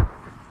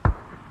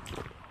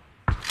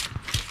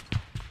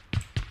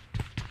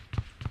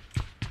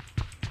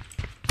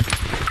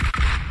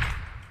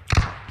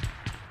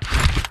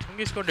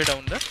උන්ගේ ස්කෝඩ් ඩේටා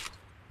උන්ද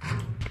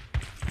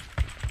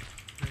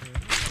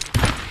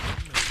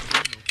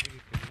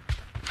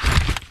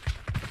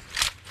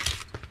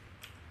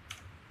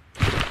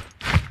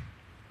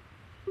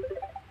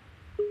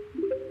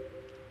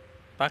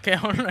pakai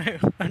online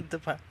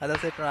අද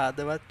සෙට් වුණා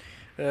අදවත්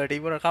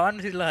ටීම් වල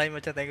කවන්න සිල්ලා හයි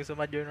මචං thank you so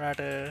much join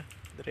වුණාට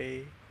දරේ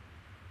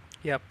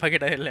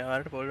යප්පකට එල්ල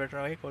වලට පොල්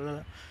වැටෙනවා වගේ කොල්ල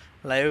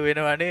ලයිව්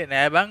වෙනවනේ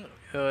නෑ බං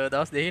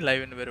දවස් දෙකකින්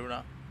ලයිව් වෙන්න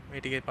බැරුණා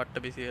මේ ටිකේ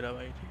පට්ට බිසි වෙලා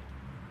වයි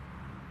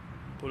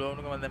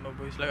පුළුවන්කම දැන් මම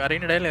බොයිස්ලා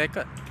අරින්න ඩයිල්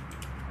දැක්කා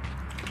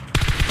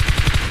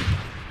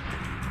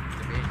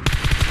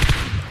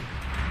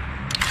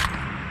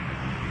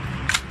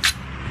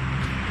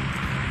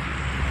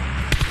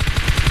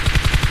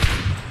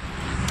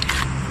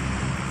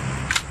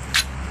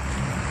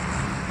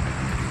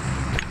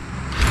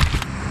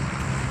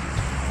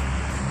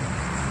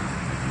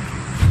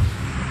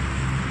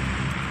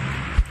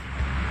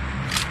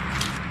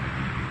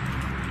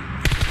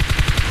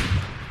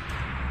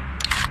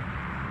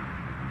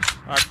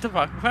What the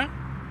fuck, man?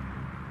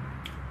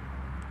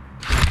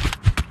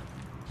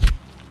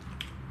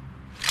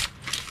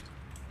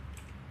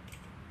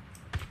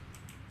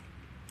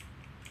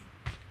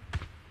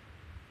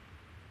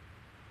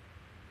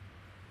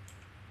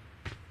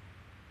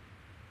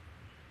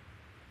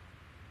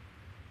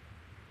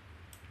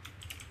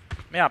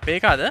 මේ අපේ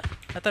එකද?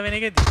 නැත්නම් වෙන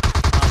එකේද?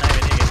 නෑ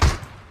වෙන එකේ.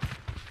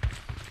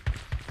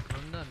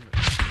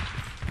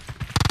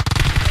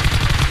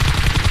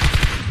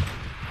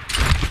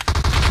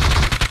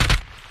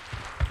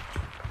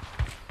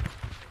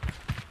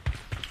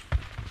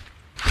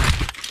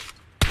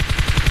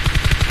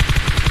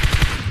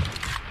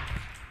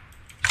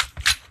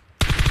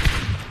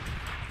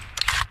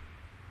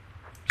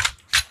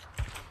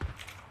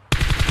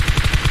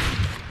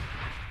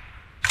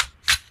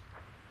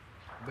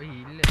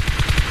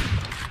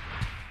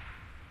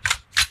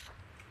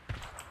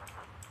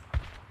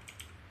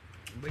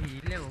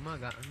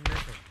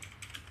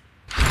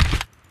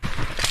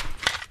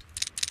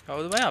 Kau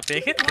tu banyak apa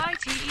ya?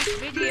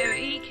 YTE video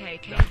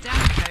EKK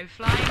Danko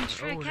flying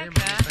trick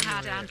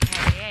had and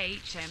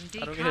KHMD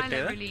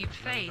Kyler relieved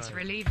face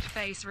relieved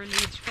face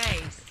relieved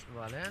face.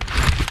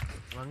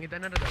 Wangi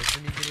tanah ada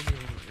daun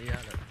ni ya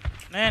lah.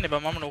 Nah ni bang,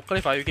 mama nak kali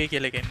 5K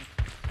kira kan.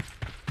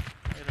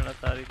 Ini nak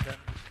tarik kan.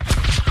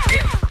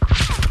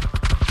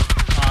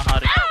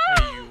 Hari.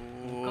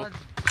 Ayo.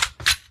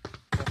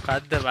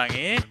 Kada bang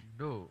eh.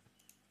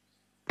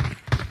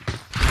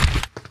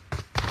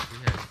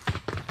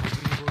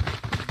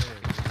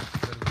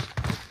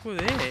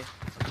 කුදේ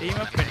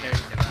රීමක් වෙන්නේ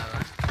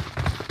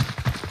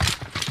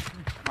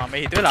මම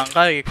හිතුවේ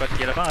ලංකාවේ එකක්වත්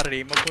කියලා බං අර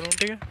රීමක් වුණුන්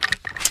ටික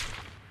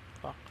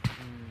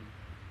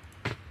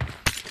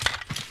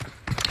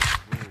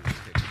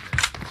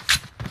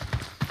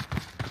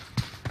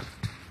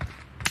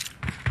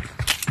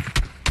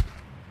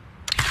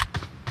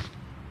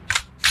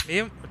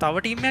මේ තව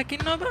ටීම් එකක්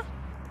ඉන්නවා බං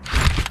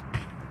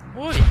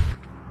ඕයි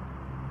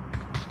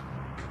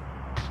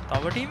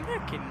තව ටීම්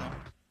එකක් ඉන්නවා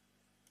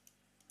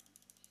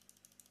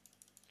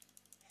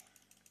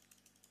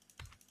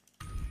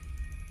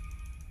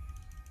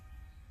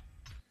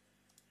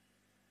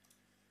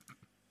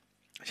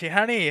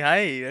Shihani,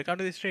 hi, welcome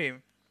to the stream.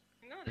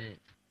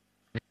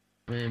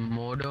 මේ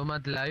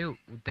මෝඩෝමත් ලයිව්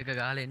උත් එක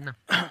ගහලා එන්න.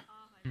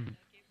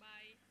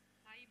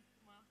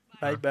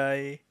 Bye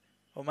bye.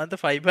 ඔමන්ට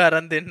ෆයිබර්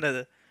අරන් දෙන්නද?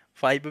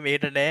 ෆයිබර්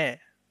මේට නෑ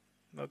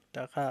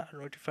මොක්ටකා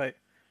නොටිෆයි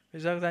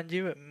විසක්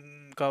සංජීව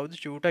කවුද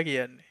චූට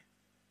කියන්නේ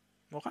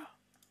මොකා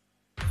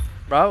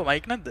බ්‍රාව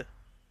මයික් නද්ද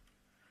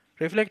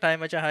රිෆලෙක්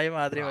ටයිම හය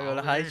මාදරය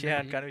වල හයි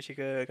ශයන් කනුෂික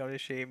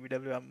කමශේ මිඩ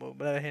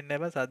බල හෙන්න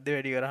බ සද්ද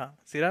වැඩි කරහ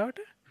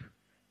සිරාවට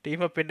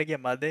ටීම පෙන්ඩ කිය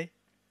මදයි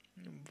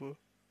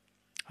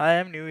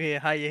හයම් නිවේ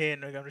හයි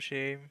එහෙන්න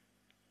කනුශේම්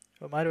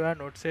මරවා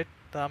නොට්සෙට්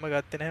තාම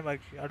ගත්තන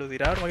අඩු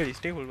දිරාට මගේ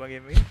ලිස්ටේ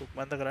හුල්මගේම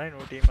කුක්මන්ත කරයි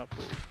නොටීම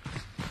අපෝ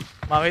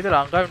මහිත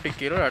ලංකාව ටි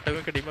කියල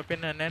රටක ඩීම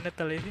පෙන්න්න නැන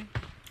තලෙසි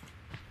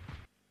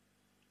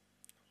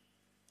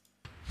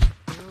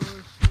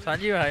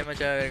සංජීව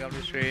හයමචාකම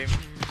ශ්‍රේම්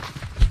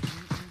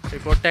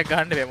රිපොට්ටක්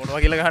ගන්න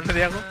මොනවා කියල ගන්න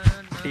දෙයක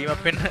ටීම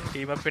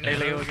පෙන්න්න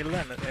එලව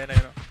කියල්ලන්න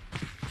නනවා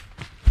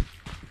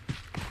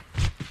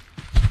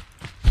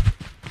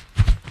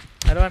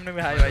අරවන්න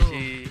මේ හයි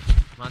වයිශී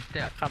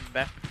මත්තයක්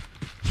කම්බැක්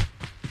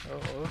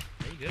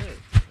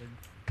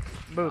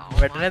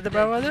වැඩ නැත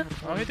බවද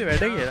මහිත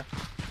වැඩ කියලා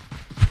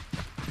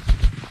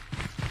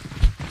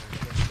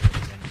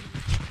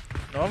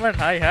නොමන්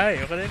හයි හයි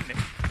යොක දෙන්නේ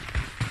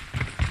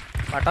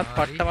මටත්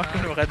පට්ටමක්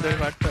මොකද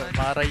මට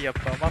මාරයි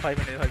අප්පා මා 5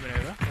 මිනිත් 5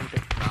 මිනිත්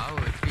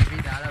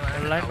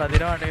ඔන්ලයින්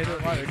බදිනවා නේද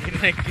මම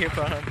වෙඩින්න එකේ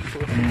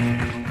පාරම්පෝ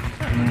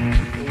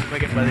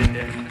ඌමගෙන්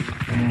බදින්නේ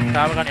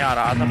තාම කන්නේ ආ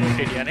රාතපොට්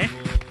හිටියනේ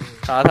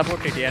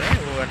රාතපොට් හිටියනේ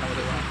ඌ ගන්නවද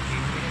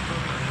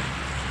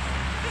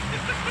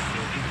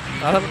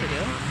රාතපොට්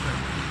හිටියා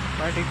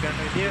මම ටික ගන්න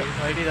විදිය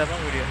වයිඩි දාපන්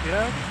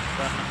වීඩියෝ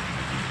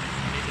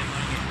ඉතින්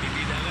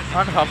ගන්න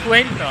අන්න හපු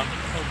වෙන්නවා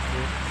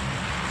ඔක්කො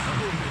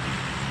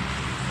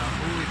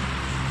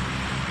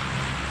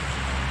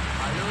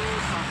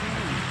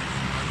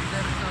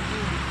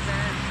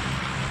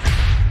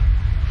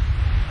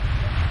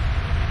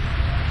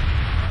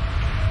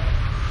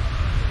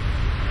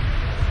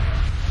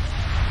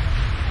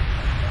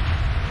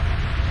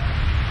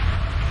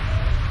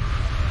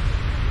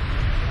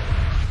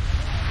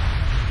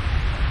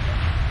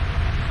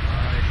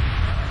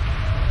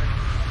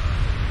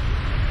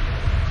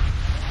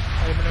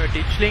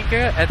ලින්ක්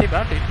එක ඇති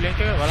බා ටිච් ලින්ක්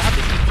එක බලන්න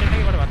ඩිස්ක්‍රිප්ෂන්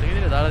එකේ මට මතක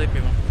විදිහට දාලා දෙන්න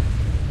මම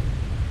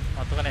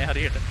මතක නැහැ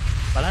හරියට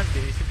බලන්න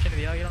ඩිස්ක්‍රිප්ෂන් එකේ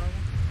තියාගෙන යනවා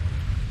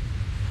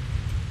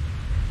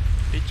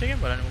ටිච් එකෙන්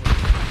බලන්න මොකද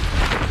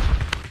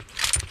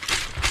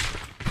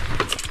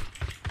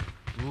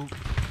ඌ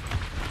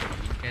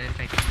ඉන්ටර්නෙට්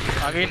එකේ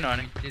ළඟ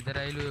ඉන්නවනේ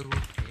විතරයිලු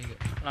ඒක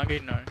ළඟ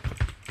ඉන්නවනේ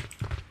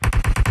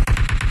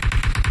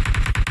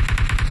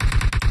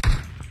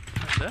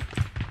හරිද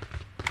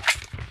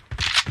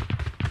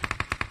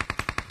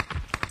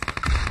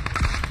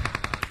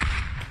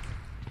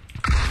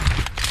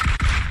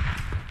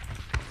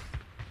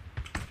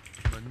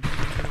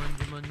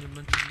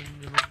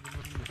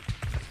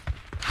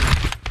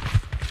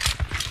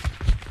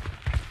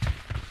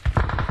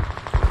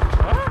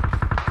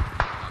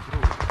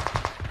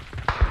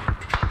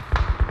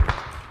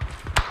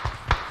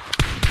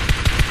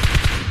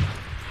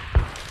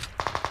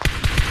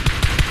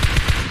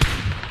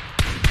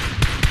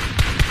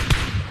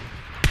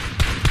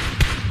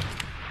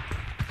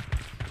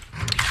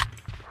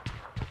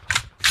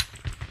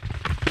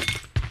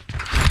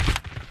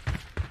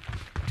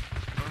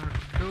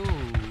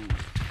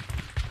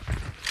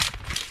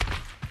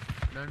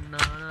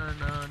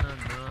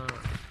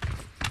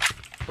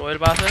රොයල්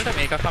පාස් වලට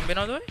මේකක් හම්බ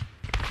වෙනවද ඔය?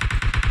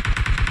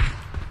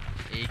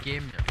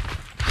 ඒකේම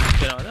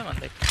වෙනවද මම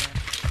දැක්කේ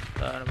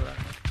දාන්න බලන්න.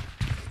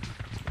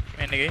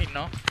 මෙන්න එකේ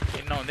ඉන්නවා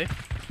හොඳේ.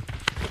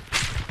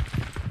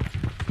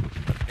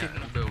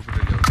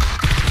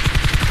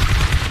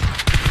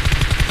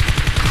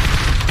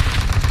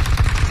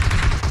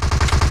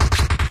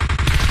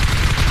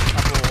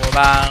 අපෝ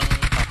බං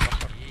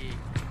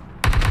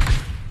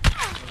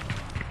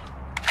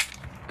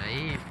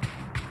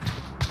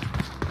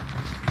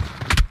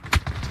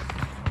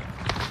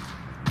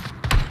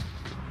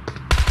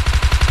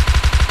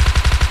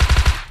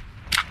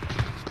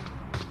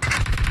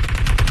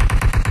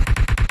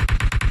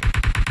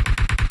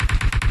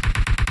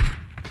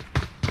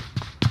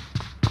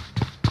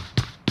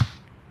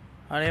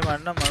අනේ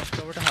මන්නම්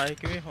මස්කවට හයි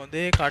කිව්වේ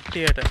හොඳේ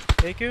කට්ටියට.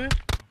 ඒ කිව්වේ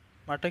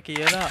මට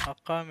කියලා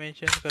අක්කා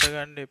මෙන්ෂන්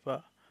කරගන්න එපා.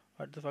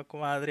 what the fuck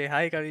මාදරේ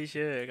high කවිෂ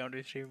welcome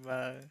to stream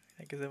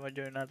thank you so much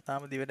join us.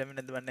 තාම දිවෙ දෙමින්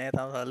නැද්ද මන්නේ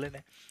තාම සල්ලේ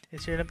නැහැ.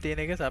 Instagram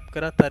තියෙන එක සබ්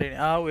කරත් හරිනේ.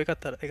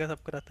 ඒකත් හරි. ඒක සබ්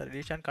කරත් හරි.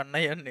 ඩිෂන්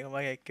කන්නයි යන්නේ.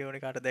 මගේ එක්කේ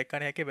ඕනේ කාට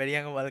දැක්කනේ හැකේ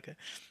බැරියන් වලක.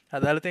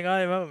 අදාළතෙන්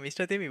ආවේ මම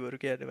මිස්ටර් තෙමි බොරු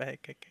කියන්නේ බෑ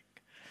එක්ක.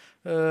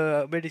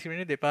 ඔබේ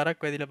ඩිස්ක්‍රිප්ෂන් දෙපාරක්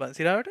වැදිලා බං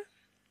සිරාවට.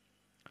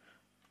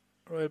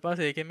 රොයල් පාස්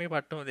ඒකෙන් මේක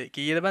පට්ට හොඳේ.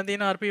 කීයද බං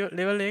තියෙන RP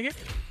ලෙවල් එකේ?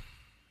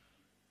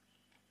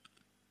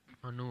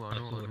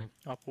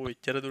 90 අපෝ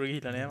එච්චර දුර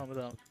ගිහිල්ලා නෑ මම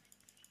තාම.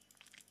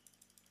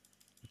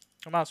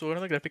 මම 80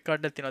 වෙනද ග්‍රැෆික්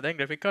කාඩ් එකක් තියෙනවා. දැන්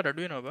ග්‍රැෆික් කාඩ්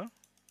අඩු වෙනවා බං.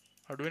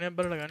 අඩු වෙන එක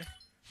බලලා ගන්නේ.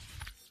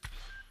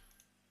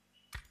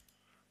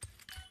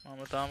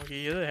 මම තාම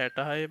කීයද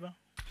 66 බං.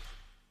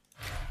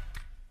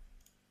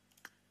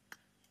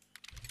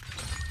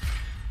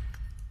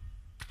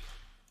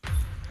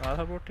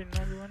 සපෝට්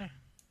ඉන්නවා කිව්වනේ.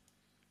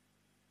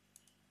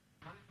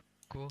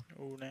 කෝ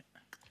ඌ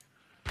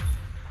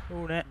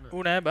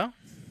නෑ බං.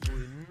 ඌ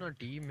ඉන්න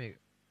ටීම් එක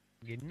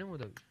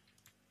ගෙන්නමුද අපි?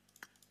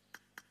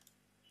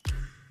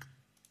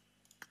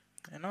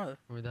 එනවද?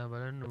 උදා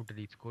බලන්න උට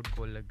ඩිස්කෝඩ්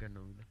කෝල් එකක් ගන්න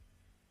උදා.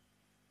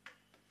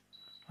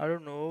 I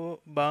don't know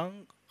බං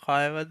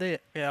කයවද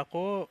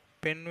යකෝ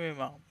පෙන්නුවේ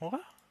මං මොකක්?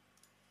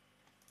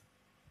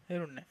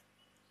 හේරුන්නේ.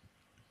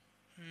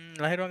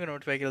 ලහිරුවන්ගේ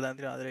නෝටිෆයි කියලා දාන්න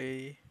තියෙනවා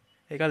ආදරේ.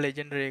 ඒක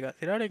ලෙජෙන්ඩරි එක.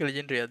 ඉතින් ඒක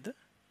ලෙජෙන්ඩරියක්ද?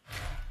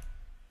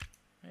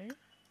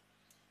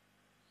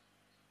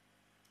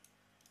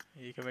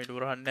 ඒක මේ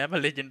දුරහන් නෑ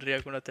බල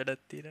ලෙජෙන්ඩරියක් වුණත්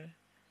වැඩක් තියෙනවා.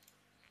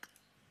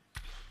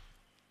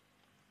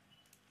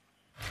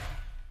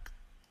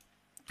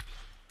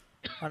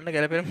 අන්න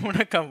ගැලපෙන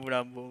මොනක් හම්බුණා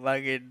අම්බෝ.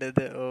 වාගේ එද්දද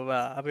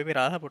ඕවා අපි මේ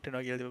රාස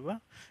පොට්ටනවා කියලා තිබ්බා.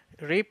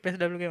 Rape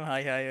SW game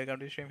hi welcome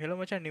to stream. Hello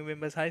machan new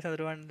members hi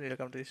Sandruwan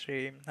welcome to the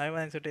stream. Hi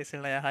man so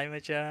tesla hi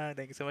machan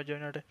thank you so much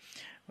join us.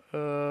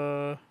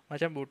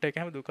 machan boot එක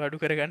හැම දුක අඩු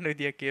කරගන්න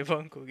විදියක්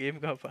කියපන්කෝ game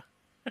ගහපන්.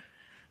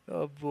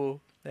 අබ්බෝ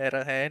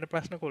දැන් හැන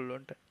ප්‍රශ්න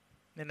කොල්ලොන්ට.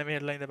 මෙන්න මේ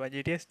headline තමයි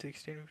GTS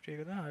 1650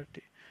 එක තමයි RT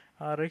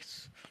RX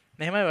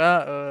මෙහෙමයි ඔයා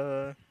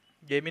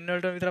ගේමින්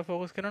වලට විතර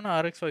ફોකස් කරනවා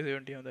RX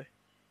 570 හොඳයි.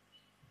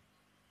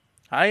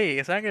 hi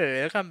එසංග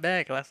welcome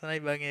back ලස්සනයි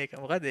බං ඒක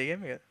මොකක්ද ඒ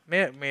ගේම් එක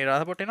මේ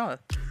රාස පොට්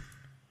එනවද?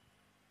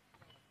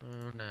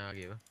 නෑ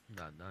වගේ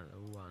දාන්න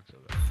ඌ ආන්සර්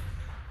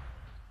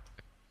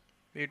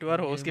ඊටවර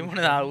හෝස් ගේ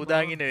මොනද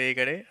ආවුදාගෙන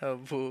වේකඩේ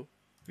අබ්බෝ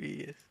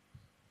PS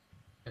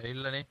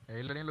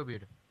ඇවිල්ලානේ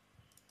ලොබියට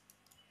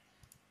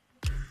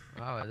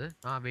ආවද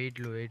වෙයිට්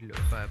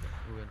ලෝ පාප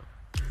ඌ වෙනවා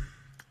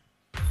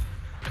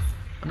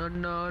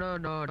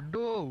නෝ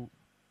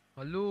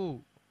හලෝ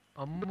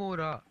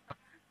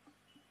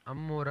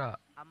අම්මෝ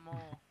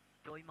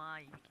join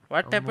my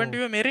what happened to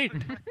your merit?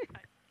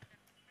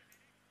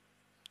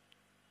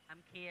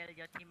 I'm kill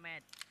your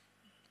teammate.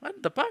 what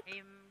the fuck?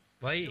 Him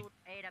Why? shoot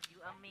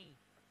AW on me.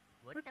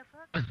 What the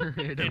fuck?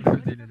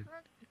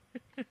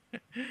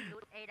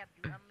 Shoot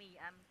AW on me.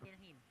 I'm kill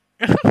him.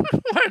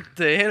 what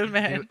the hell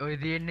man? ඔය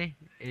තියෙන්නේ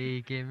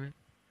ඒකේම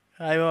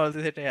hi all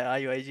this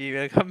IYG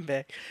welcome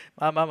back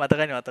මම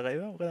මතකයි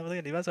මොකද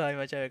මතකයි නිවාස hi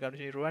මචං welcome to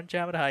stream Ruwan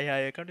Chamara hi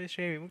welcome to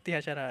stream විමුක්ති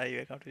හෂර hi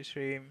welcome to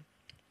stream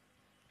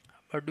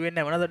අඩු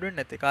වෙන්නේ මොනවද අඩු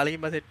වෙන්නේ නැත්තේ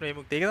කාලෙකින් පස්සේ එන්න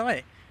විමුක්ති ඒක තමයි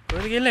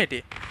කොහෙද ගිහලා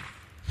හිටියේ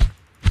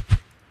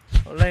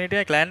ඔන්ලයින්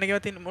හිටියේ ක්ලෑන්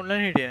එකේවත් ඉන්න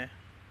ඔන්ලයින් හිටියේ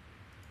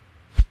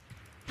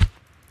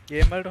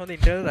ගේම් වලට හොඳ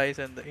Intel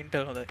Ryzen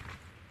Intel හොඳයි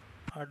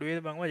අඩු වේද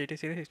බං GT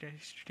series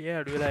 1660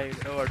 අඩු වෙලා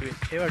ඔව් අඩු වේ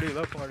ඒ අඩු වේ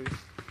බක් අඩු වේ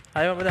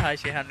hi මමද hi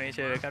ෂේහන් මේ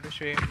ෂේ welcome to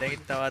stream දැන්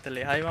ඉතින්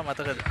තවාතලේ hi මම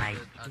මතකද Hi.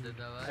 අද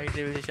දවස් hi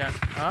division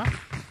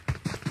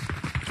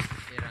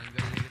ඒ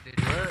රංගල් එක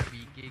තේරුවා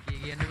BKK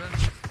කියන්නේ බං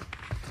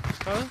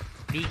ඔව්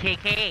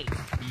BKK.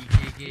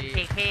 BKK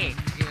BKK.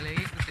 කියලා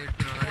එක සෙට්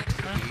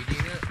කරනවා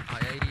වීඩියෝ එක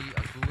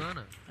 6.80 ගාන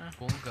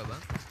කොංක බං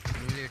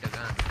සිමුලේටර්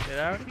ගාන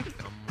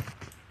එරාවට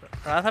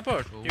අම්මෝ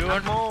support you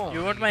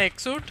want my X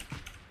suit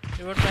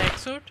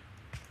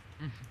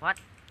What?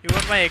 you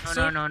want my X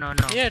suit No.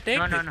 yeah take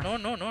No, it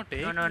no. no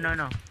take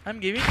No. I'm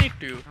giving it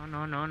to you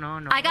No.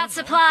 I got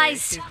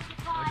supplies.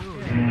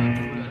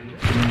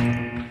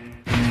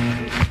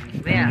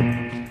 Where?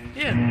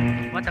 yeah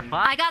What the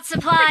fuck? I got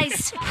supplies.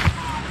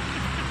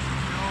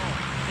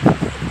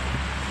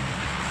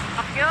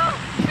 Fuck you.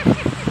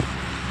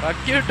 fuck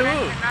you too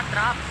Not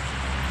drop.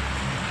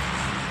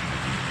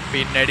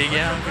 pin ready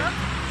gaya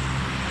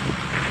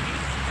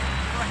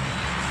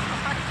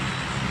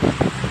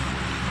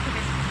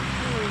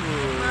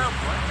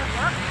What the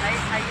fuck?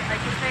 I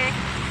could say.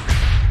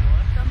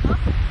 What the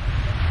fuck?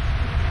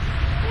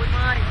 Oh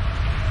my.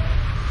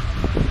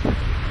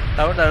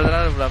 tahu dah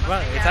berapa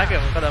esake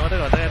මොකද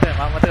මතකද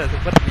මම මතකයි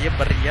super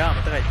බරියා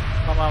මතකයි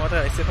මම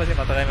මතකයි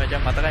ඉස්සෙල්ලා මතකයි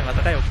මචං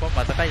මතකයි ඔක්කොම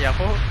මතකයි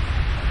යකෝ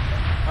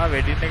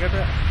වෙඩින් එකට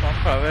මම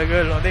ෆ්ලවර්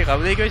ගර්ල් හොඳේ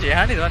කවුද ඒක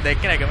ෂේහානේ මම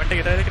දැක්කේ නැහැ කමෙන්ට්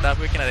එකට ඒක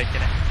දාපු එක නෑ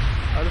දැක්කේ නැහැ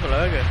අවුද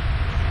flower girl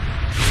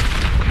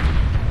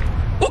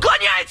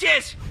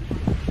Уклоняйтесь!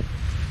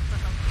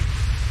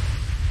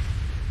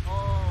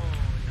 Oh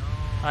no.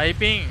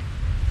 hyping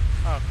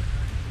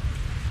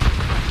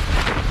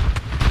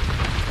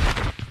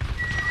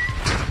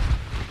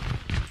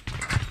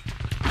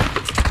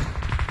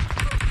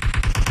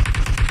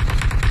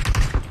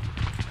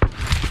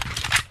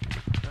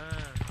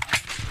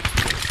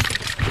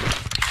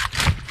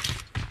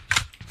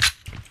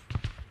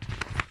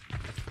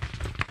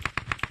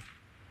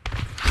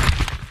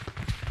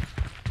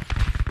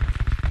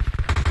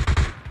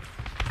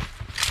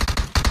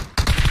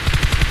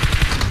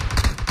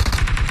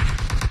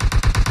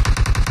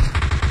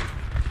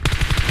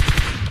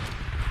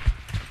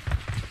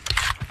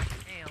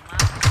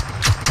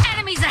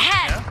Enemies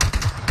ahead.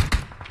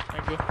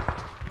 thank you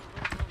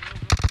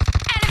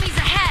Enemies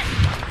ahead.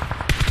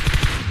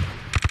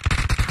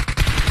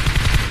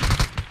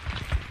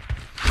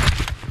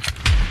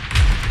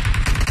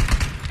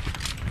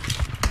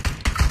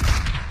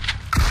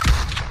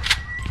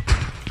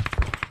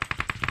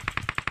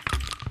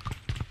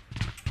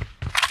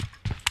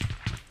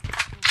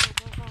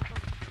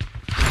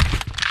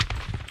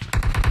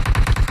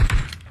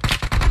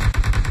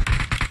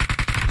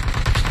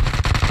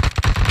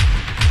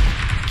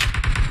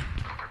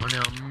 අනේ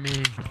අම්මේ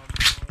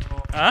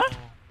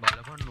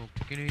බලපන්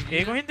නොක්කින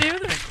ඒ කොහෙන්ද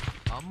ඒවද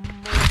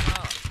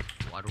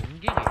අම්මෝ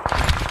වරුන්ගේ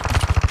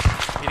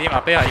ඉතින්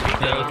අපේ IP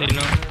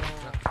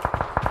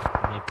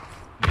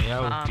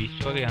මෙයා පිස්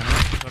වගේ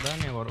යනවා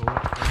කඩන්නේ වර ඕ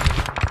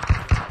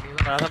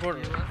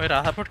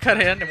රාසපෝට්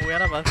කරේ යන්නේ මූ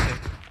යන පස්සේ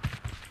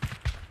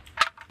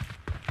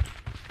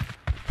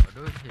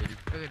අඩෝ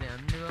හෙල්ප් එකට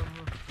යන්නේ වම්ම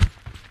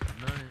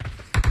නෝනේ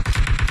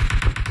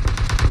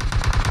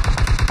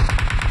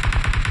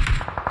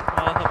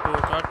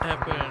රාසපෝට් what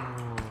happened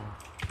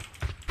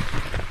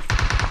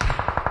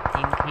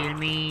kill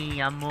me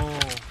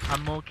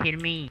ammo kill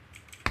me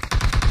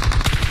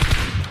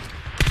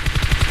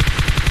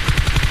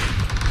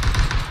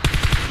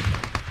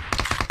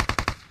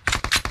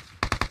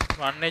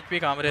 1 HP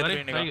කාමරේ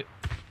ඇතුලේ ඉන්න එක.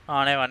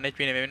 නෑ 1 HP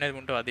නෙමෙයි වෙන්නේ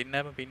මුන්ට වදින්න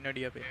අප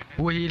පින්නඩිය අපේ.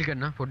 ඌ හීල්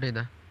කරන්න පොඩ්ඩේ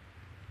ඉඳා.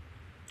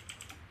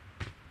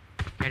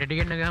 කැරටි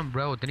ගන්න ගහම්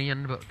බ්‍රෝ ඔතන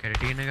යන්න බා.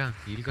 කැරටි ගන්න ගහම්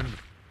හීල් කරන්න.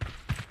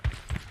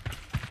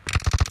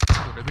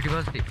 උඩ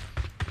පිටිපස්සේ.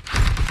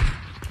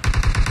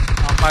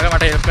 අම්මාගේ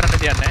මට හෙල්ප් කරන්න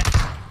තියන්නේ.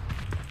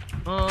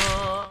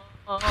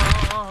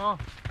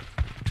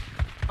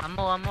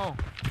 ammo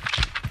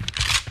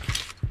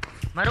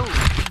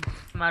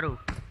maru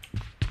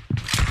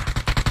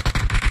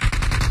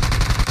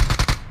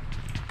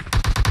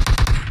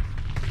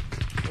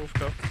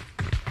Ufto.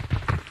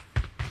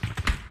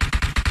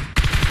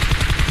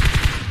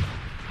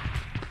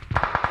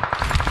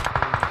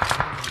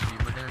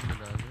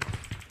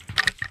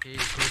 Hey,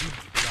 sorry,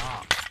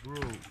 bro.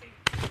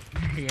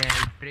 yeah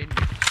friend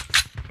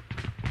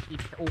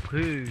it's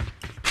okay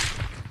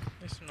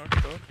It's not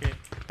okay.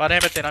 පාරේ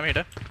පැත්තේ නම් හිට.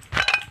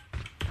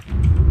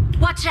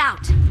 Watch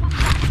out!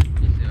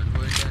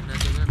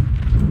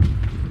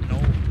 No.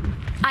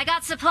 I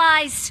got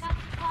supplies!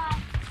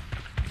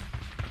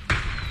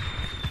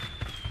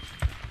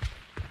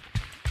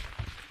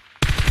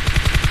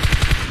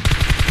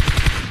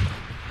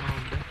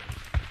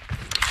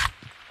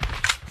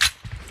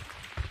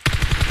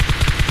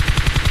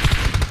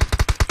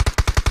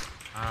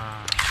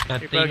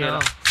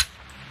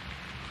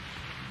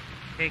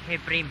 KK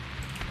Prim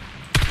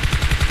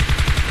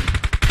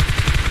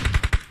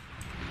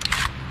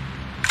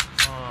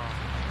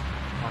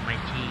oh my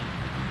G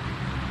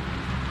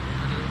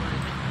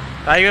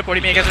තායිගේ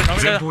පොඩි මේක ඇතුලේ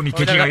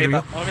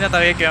නොමිලා. නොමිලා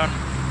තව එකක් යවන්න.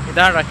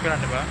 ඉදාන රෂ්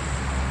කරන්න බා.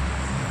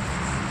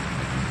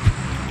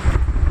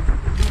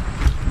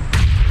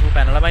 ඌ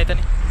පැනලා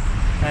බයිතනේ.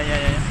 අය.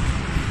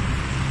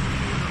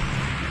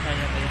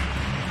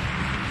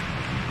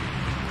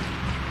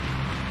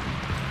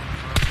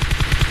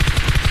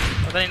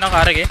 ඔතන ඉන්න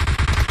කාර් එකේ.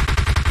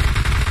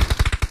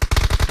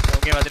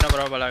 ඕකේ වදිනවා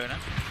බරව බලාගෙන.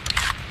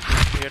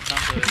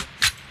 Vietnam server.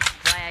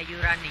 why are you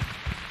running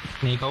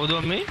මේ කවුද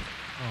මේ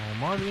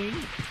මාගේ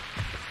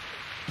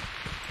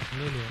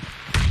නේ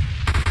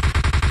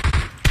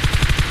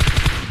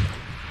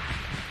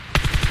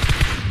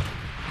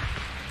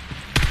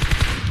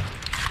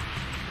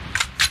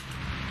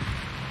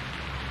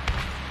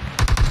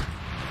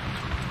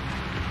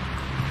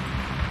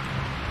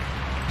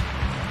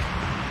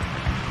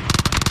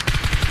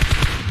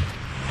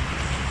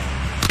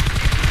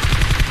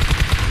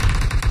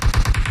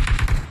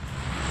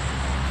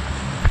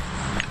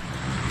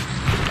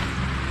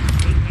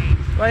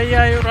Why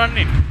are you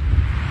running?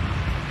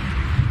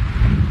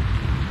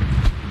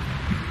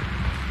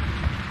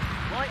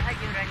 why are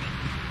you running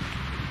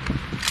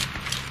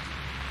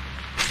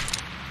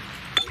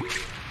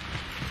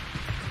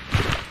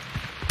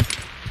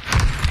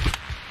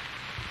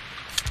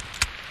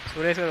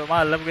Suresh මම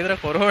අල්ලපු ගෙදර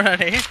කොරෝනා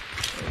නේ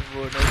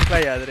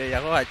නොටිෆයි ආදරේ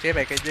යකෝ අච්චේ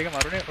පැකේජ් එක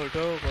මරුනේ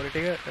ඔටෝ ක්වොලිටි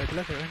එක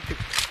ඇතුළේ 720p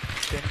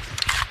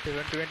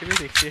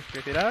 60 fps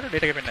විතර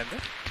ඩේටා එක පෙන්නන්නද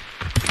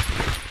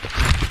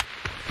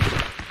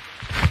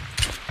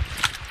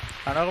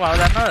අනක මම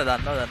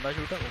දන්නවා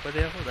ෂූටර් මොකද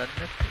යකෝ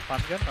දන්නේ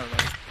ෆන්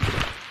කරනවා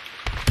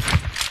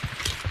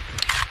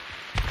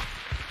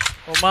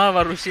ඔමා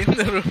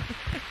වරුසින්දරු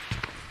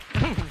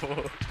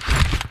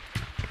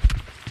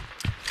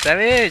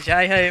Savage,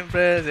 hi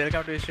Empress,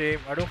 welcome to the stream.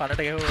 අඩෝ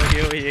කනට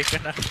ගැහුවා ඒක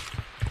නා.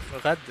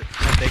 මොකද්ද?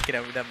 මම දැක්කේ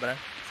නෑ දැන් බලන්න.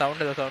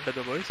 sound එක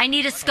boys. I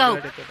need a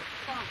scope.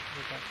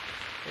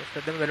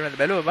 ඒකද බැලුවද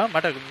බැලුවා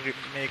මට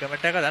මේ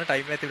කමෙන්ට් එක දාන්න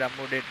ටයිම් එක තිබ්බ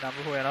අම්මෝ ඩේට්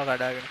නම්බර් හොයනවා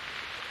කඩාගෙන.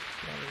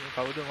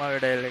 කවුද මාගේ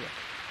ඩයල් එක?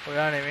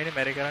 ඔයා නෙමෙයිනේ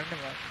මැරි කරන්නේ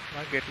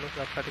මම get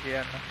loss අප්පට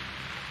කියන්න.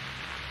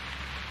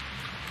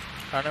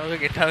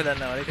 අනෝගේ ගෙටාව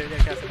දන්නවා. ඒක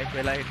දෙයක් අසනෙක්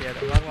වෙලා හිටියද.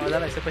 මම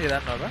ආදාලා ඉස්සෙල්ලා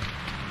දන්නවා බා.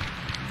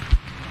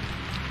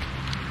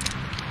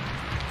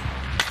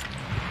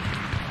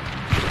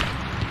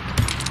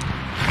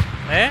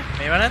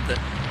 මේව නැද්ද?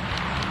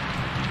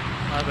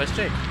 බෙස්ට්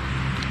එක.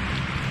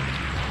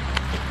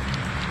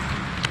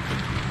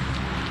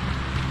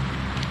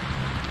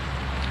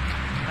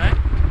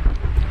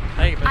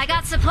 I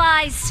got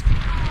supplies.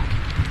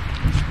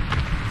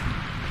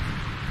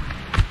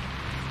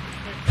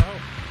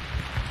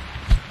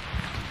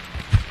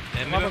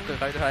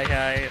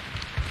 Hi.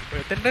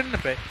 Tenden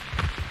apa?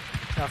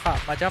 Yaka,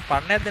 macam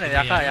panen deh.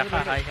 Yaka.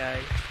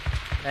 Hi.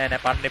 Nè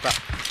panen pak.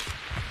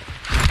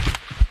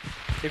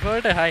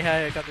 Default hi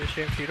kan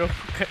stream zero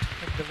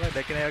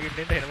දැකේ නෑ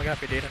වගේ ඉන්න එනම ගහ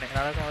පිටේට නේ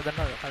නාලා කොහොමද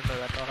දන්නවද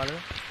කලද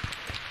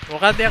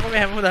මොකක්ද යකෝ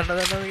මේ හැමෝම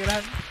දන්නවද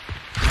කියලා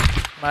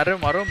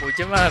මරු මුජ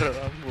මාරු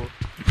අම්බෝ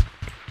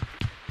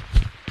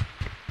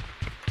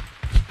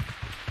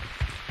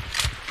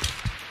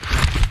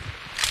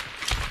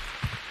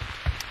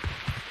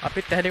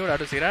අපිත් ඇහැලිකුට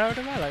අඩු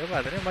සිරාවටම ළඟ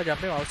පාදනේ මම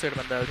ජම්පේ මවුස් එකට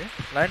මම දාලා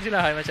තියෙනවා ලයින්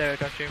සිලා හයි මචං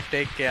වෙල්කම් ස්ට්‍රීම්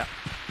ටේක් කෙයා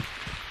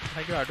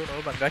හයි අඩු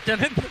නෝ බං ගච්ඡා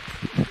නේද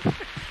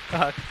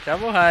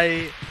චමෝ හයි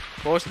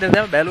පෝස්ට් දෙක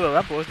දැන්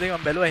බැලුවා පෝස්ට් දෙක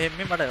මම බැලුවා එහෙම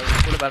මට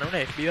උඩ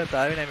බලන්නේ FB එකත්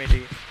ආවේ නැහැ මේ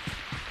ටික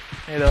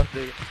මේ දවස්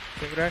දෙක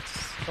congrats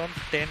from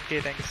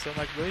 10k thank you so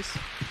much boys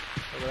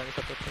ඔයගොල්ලන්ගේ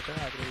support එක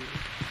ආදරේ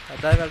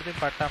අදා ගල්පේ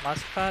පට්ටා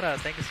මස්කාරා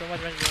thank you so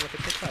much man ඔයගොල්ලෝ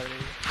පිටත්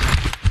ආදරේ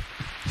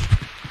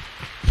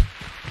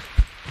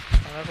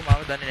අනක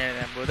මම දන්නේ නැහැ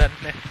නෑ බෝ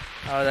දන්නේ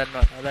ආව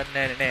දන්නවා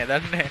දන්නේ නැහැ නේ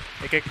දන්නේ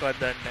එකෙක්වත්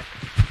දන්නේ නැහැ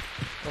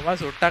කොහොම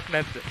සුට්ටක්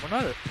නැද්ද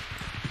මොනවද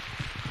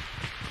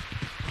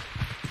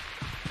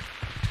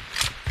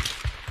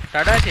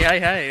ටඩාචි හයි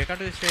හයි welcome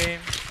to the stream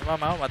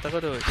මම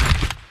මතකද ඔය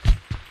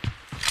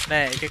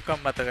නෑ එකෙක්වත්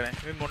මතක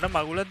නැහැ මේ මොන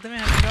මගුලක්ද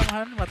මේ හැමෝම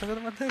අහන්නේ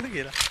මතකද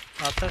කියලා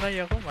මතකයි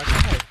යකෝ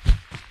මතකයි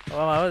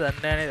මම දන්නේ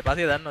නැහැ නේද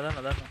පස්සේ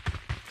දන්නවා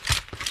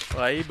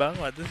වයි බං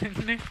වද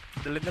දෙන්නේ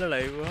ඉඳලා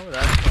ලයිව් වහම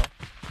දන්නවා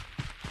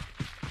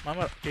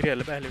මම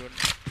කිරියල්ල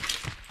පැහැලිවුණා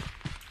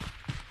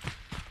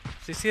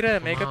සිසිර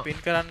මේක පින්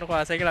කරන්නකෝ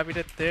ආසයි කියලා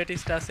අපිට 30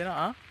 stars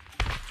එනවා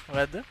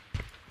මොකද්ද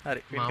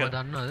හරි පින් කරා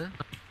දන්නවද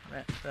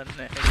නෑ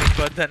දන්නේ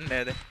එකෙක්වත්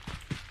දන්නේ නැහැ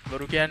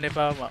බොරු කියන්න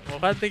එපා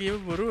මොකද්ද කියපු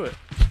බොරුව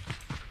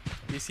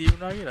PC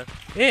වුණා කියලා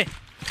ඒ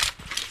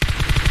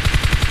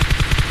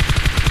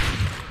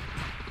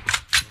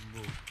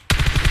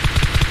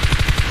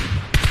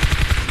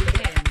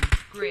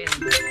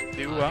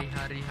දිව්වා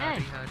හරි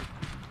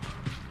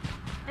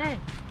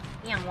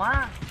Yang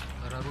wah.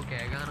 අරගු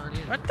කෑ ගන්නවා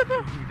නේද what the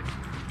fuck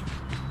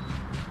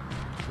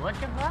What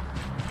the fuck?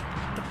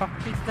 the fuck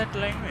is that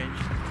language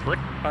What?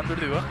 පන්දුර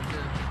දිව්වා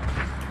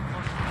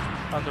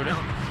පන්දුර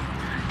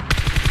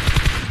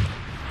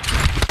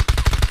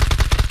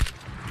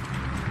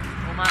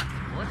Oma,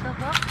 what the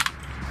fuck?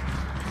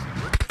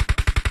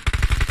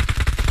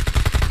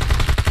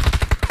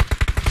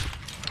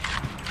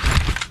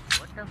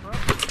 What the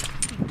fuck?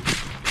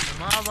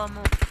 Oma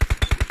awamu.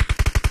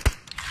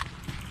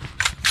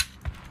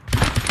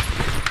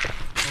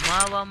 Oma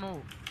awamu.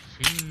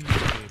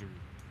 Shinderu.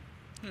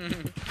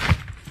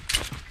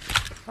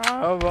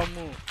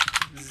 ආවමු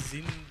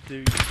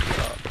zindagi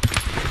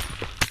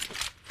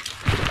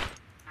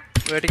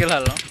vertical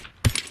හල්ලා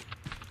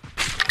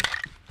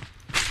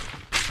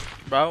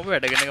බාව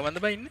වැඩගෙන එක මන්ද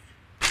බයින්නේ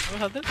ඔය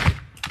හද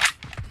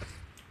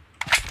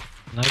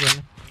නෑ ගන්න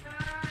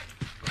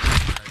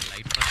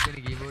ලයිට් පස් වෙන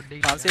කීබෝඩ්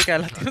එකේ කාන්සේ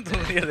කැලලා තියෙන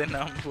තුනිය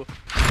දෙන්න අම්පෝ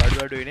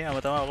බඩු වෙන්නේ අම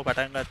තමයි ඔක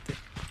පටන් ගත්තේ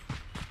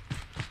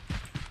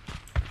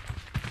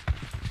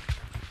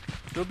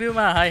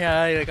රුබියුමා හයි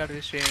හයි welcome to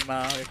the stream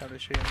welcome to the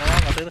stream මම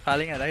මතකද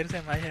කාලෙන්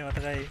අරහිරසෙන් මයි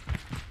මතකයි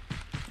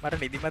මට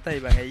නිදිමතයි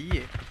බං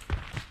අයියේ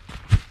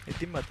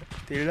නිදිමත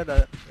තේරිලා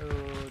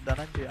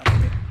දනංජය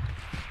අම්මේ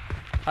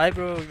hi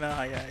bro මම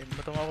හයි හයි මම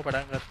තමයි ඔක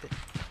පටන් ගත්තේ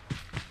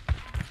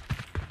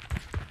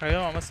හරි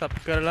මම සබ්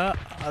කරලා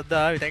අද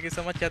ආවි thank you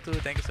so much යතු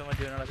thank you so much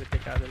වෙනවා අපිට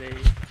එක ආදරේ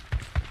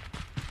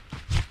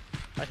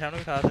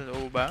අශානුගේ සාසල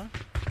ඔව් බං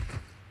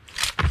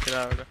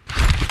ඉස්සරහට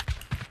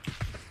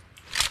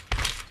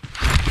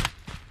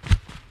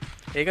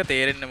ඒක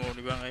තේරෙන්න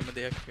ඕනි බං අයිම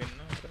දෙයක් වෙන්න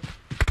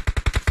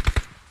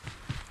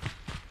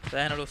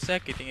සෑහෙන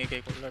ලොස්සයක් ඉතින් ඒක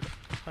ඒකොල්ලට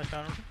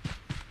අශානුට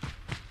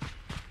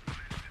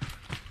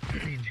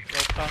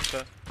ලොක්කාංක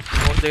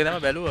පෝස් දෙක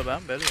තමයි බැලුවා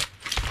බං බැලුවා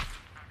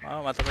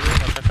මම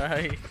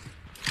මතකයි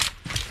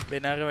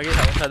වෙනාගේ වගේ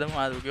සවුන්ඩ් හදමු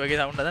ආ උගේ වගේ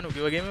සවුන්ඩ් හදන්න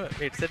උගේ වගේම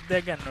හෙඩ්සෙට්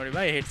දෙයක් ගන්න ඕනේ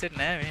බං හෙඩ්සෙට්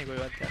නෑ මේ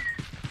කොයිවත් ගන්න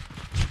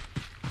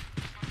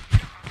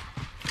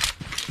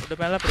උඩ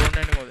පැනලා ප්‍රෝන්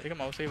වෙන්නේ මොකද ඒක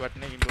මවුස් එකේ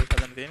බටන් එකකින් බෝස්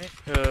හදන්න තියෙන්නේ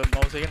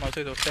මවුස් එකේ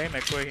සොෆ්ට්වෙයාර් එකේ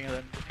මැක්‍රෝ එකකින්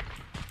හදන්න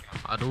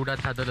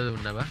අරුඩත් හදලා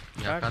දුන්නා බා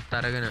යකත්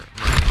අරගෙන මම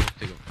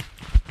මවුස් එක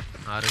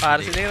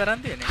පාර්සි දෙක තරම්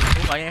තියෙන්නේ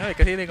ඌ මගෙන් අහුවා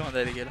 102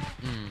 හොඳයිද කියලා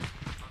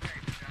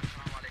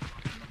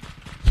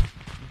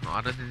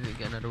අර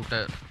ගැන රුට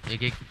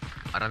එකෙක්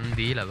අරන්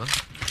දීලා බං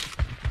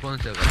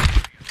ස්පොන්සර් කරා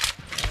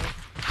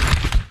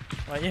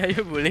මයි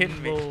අයියෝ බුලෙන්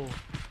මේ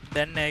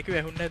දැන් නෑ කිව්ව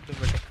ඇහුන්නේ නැද්ද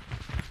උඹට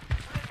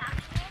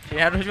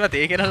එයාට විශ්වත්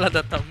ඒ කෙනල්ලා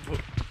දත් අම්බෝ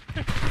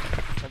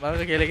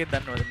මොකක්ද කියලා එකෙක්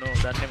දන්නවද නෝ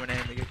දන්නේම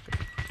නෑ මේකෙක්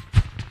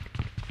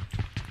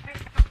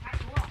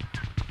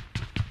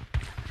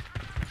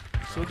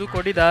සුදු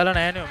කොඩි දාලා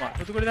නෑනේ මම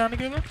සුදු කොඩි දාන්න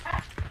කිව්වම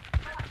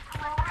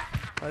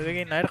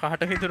අදගෙන් නෑර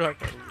කහට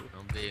විතරක්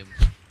ඔබේ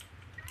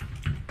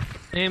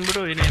නේම්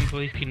බ්‍රෝ එනේ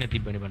M4 ස්කින්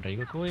තිබ්බනේ බන්ට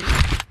ඒක කොයි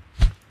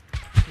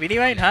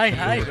විනිවයින් හයි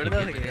හයි ගොඩ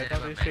දවසක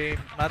තමයි ස්ට්‍රීම්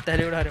මාත්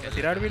ඇහැලියට හරිම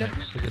සිරාඩ පිට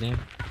ඒකනේ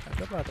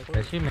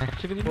ඇසි මැච්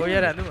එක තිබ්බා කොයි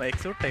අර අඳුම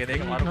එක්සූට් එක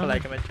දෙක මාරු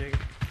කලයික මැච් එක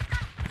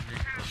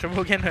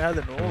ශුභෝ කියන යාද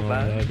නෝ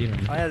බා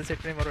ආයෙත්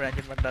සෙට් මේ මරු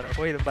රැන්ජන් මන්දාර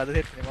කොයිද බද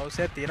සෙට් මේ මවුස්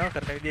එක තියනවා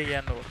කරන විදිය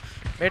කියන්නකෝ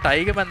මේ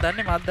ටයිග මන්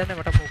දන්නේ මත් දන්නේ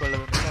මට මූ කරලා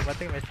දුන්නා මත්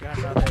එක මැච්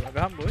ගහන්න ආවා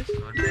ගහම් බොයිස්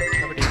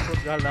අපි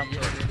ඩිස්කෝඩ් ගහලා දාමු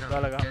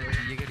ගහලා ගහමු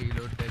ඊයක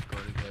රීලෝඩ් එකක්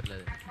කෝල්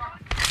කරලා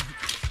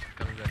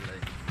කම් කරලා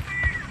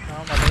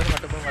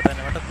මට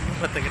මතන්නේ මට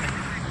මතක නෑ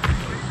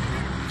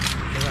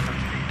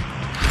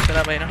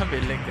ඉතලා බයිනවා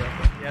බෙල් එක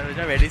ගාලා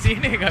යාළුවා වැඩි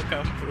සීන් එකක්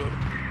අම්ප්‍රෝ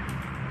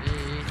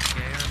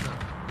කෑ ගන්නවා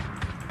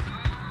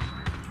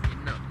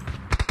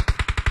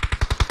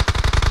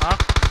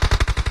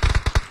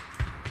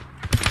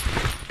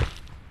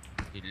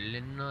ඉන්න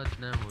එල්ලෙන්නවත්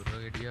නෑ මුර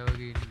ගෙඩියා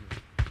වගේ ඉන්නේ.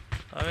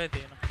 ආවේ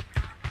තියෙනවා.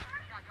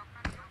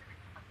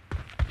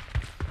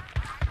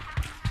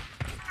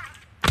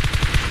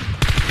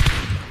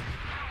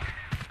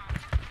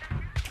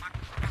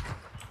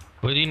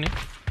 කොහෙද ඉන්නේ?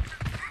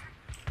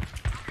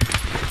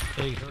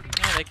 ඒයි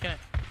නෑ දැක්කේ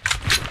නෑ.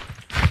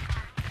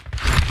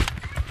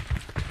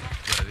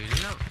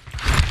 ගවිල්ලා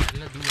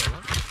එල්ල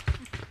දුවවා.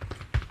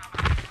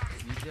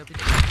 ඉතින් අපි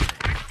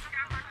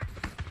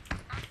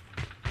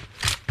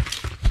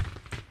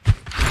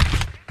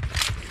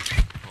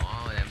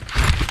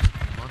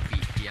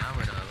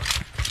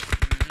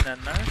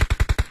නන්න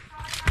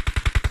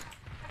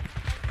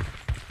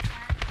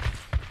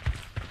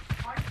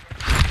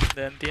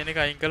දැන් තියෙන එක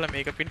අයින් කරලා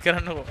මේක පින්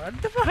කරන්නකෝ අන්න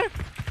පහක්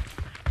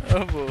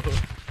ඔබෝ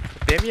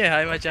දෙමිය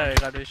හයි මචං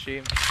කඩු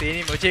ස්ට්‍රීම්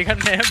තේනි මොචේ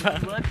ගන්න නෑ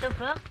බං What the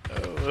fuck?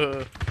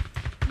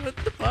 what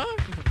the fuck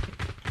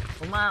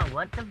Uma,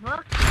 what the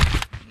fuck?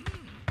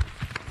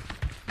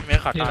 මේ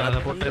ඒ කටාන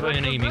සපෝට් එක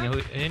එන්නේ මින්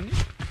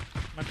එන්නේ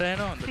මට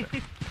එනවා හොඳට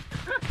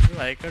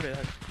ලයික් කරේ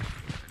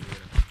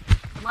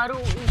Maru,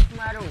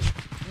 maru.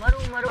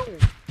 Maru, maru.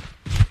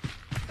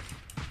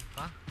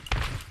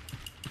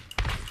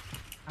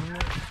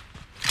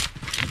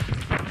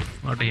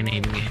 මට එන්නේ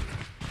මින්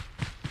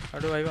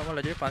අඩු අයිවා මම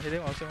ලජේ 500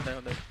 දෙක අවශ්‍යම නැහැ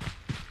හොඳයි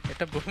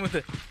එට බොමුද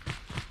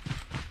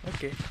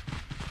ඕකේ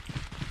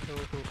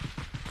ඕහෝ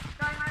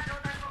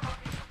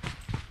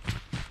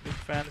බිග්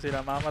ෆෑන්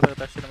සිලා මාමා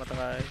තක්ෂණ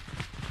මතකයි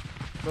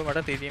ඔබ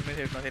මට TDM එකේ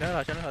සෙට්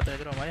නැතිලා රචන 7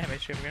 විතර මම හැම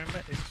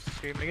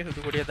ස්ට්‍රීම් එකේ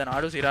සුදු කොටියක් දාන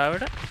ආඩු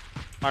සිරාවට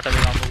මට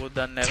මේක මොකුත්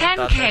දන්නේ නැහැ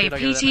 10k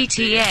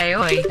PTTA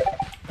oi.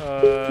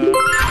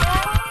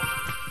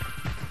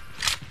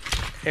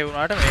 ඒ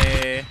වුණාට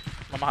මේ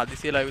මම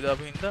හදිසිය ලයිව්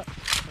දාපු හින්දා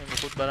මේ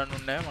මොකුත් බලන්න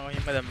උන්නේ නැහැ මම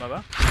හිම්ම දැම්මා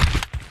බා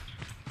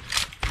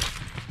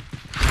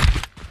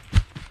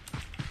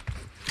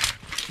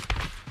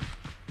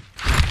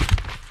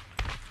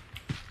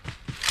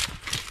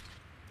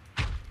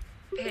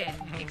Pin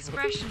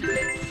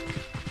expressionless.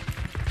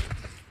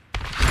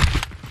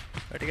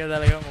 ටික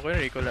දාලා ගම මොකද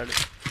රිකෝල් අඩු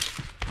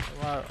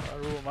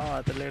අරු මම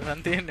අතලේ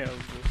රන් තියන්නේ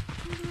ඔබ්බෝ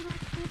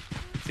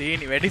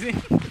සීනි වැඩි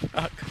සීනි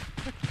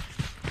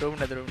රූම්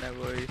නෑ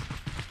බොයිස්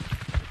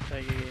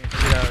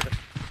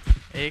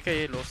ඒක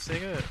ඒ ලොස්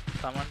එක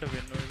Tamanට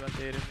වෙන්න ඕන එක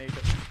තේරෙන්නේ ඒක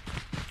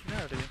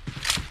නේද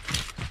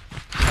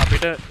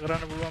අපිට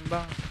කරන්න පුළුවන්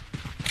බං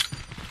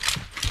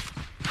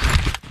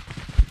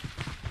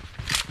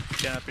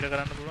දැන් අපිට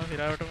කරන්න පුළුවන්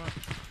ඉරාවටම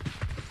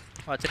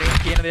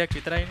වචනයෙන් කියන දෙයක්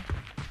විතරයිනේ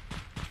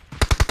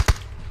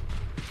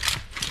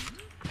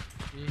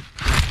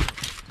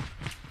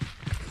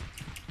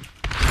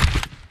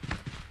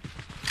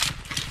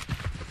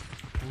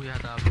ඌයා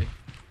දාපේ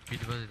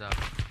පිටිපස්සේ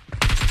දාපේ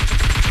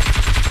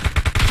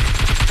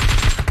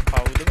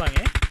කවුද බං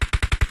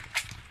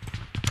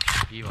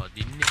ඊවා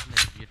දින්නේ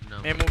නෑ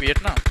වියට්නාම් මේ මූ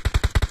වියට්නාම්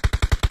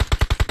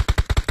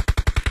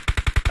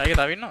තාගේ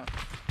තව ඉන්නවා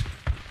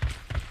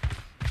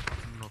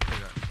නොක්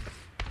එක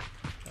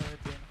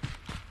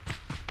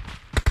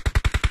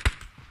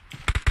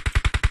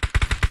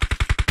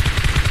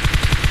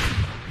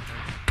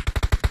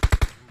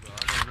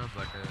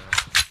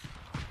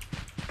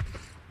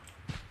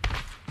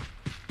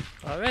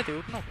ආවේ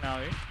තියුත් නොක්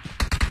නාවේ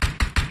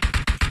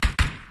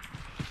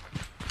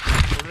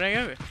උඩරේ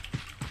ගාවේ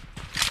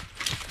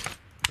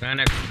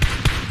ගානක්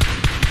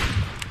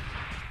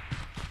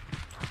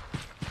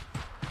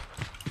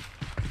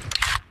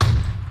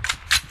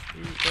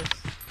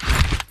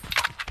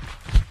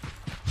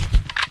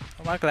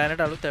මම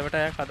ක්ලයන්ට් අලුත් එවට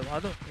අයක් හදමු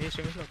හදමු මේ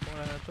ස්ට්‍රීම් එක ඔක්කොම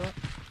නැතුව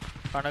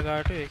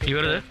කනගාටු ඒක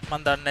ඉවරද මම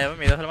දන්නේ නැහැ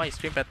මේ දවස්වල මම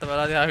ස්ට්‍රීම් පැත්ත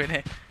බලාදී ආවේ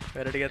නේ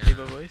වැඩ ටිකක්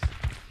තිබ්බ බොයිස්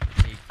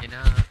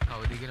එක්කෙනා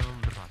කවුද කියලා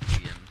මම පස්සේ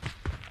කියන්න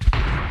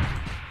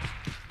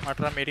මට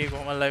නම් මේටි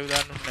කොහමද ලයිව්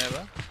දාන්න උන්නේ නැහැ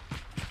බා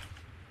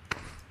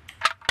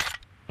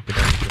අපිට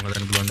කොහොමද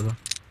දාන්න පුළුවන්ද බා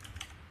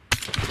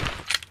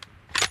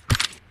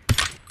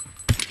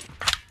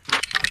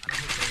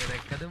ඒක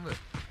දැක්කද උඹ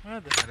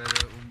මොනවද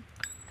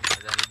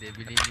අර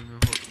දෙබිලි ඉන්න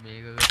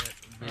මේක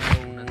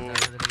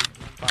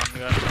පාන්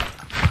ගන්න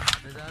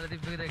අද දාලා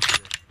තිබ්බ එක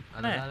දැක්කද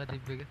අද දාලා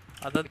තිබ්බ එක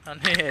අද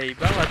අනේ ඇයි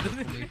බා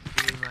වද්දනේ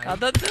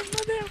අදත්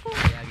දැම්මද යකෝ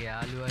එයාගේ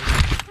යාළුවයි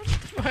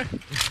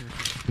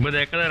උඹ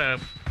දැක්කද අර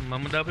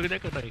මම දාපු එක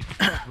දැක්කද හරි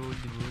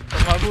බූන්දි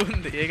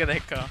මබුන්ද ඒක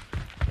දැක්කා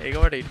ඒක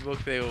මට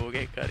ඉන්බොක්ස් එකේ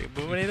ඕකේ හරි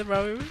බුම නේද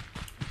ප්‍රාවි මම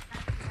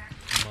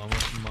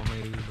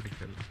ඒක පිටි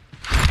කරලා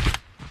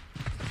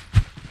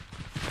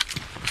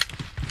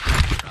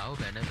රාව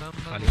බැනකම්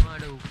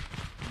බලමාඩ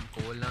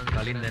කෝල්ලාන්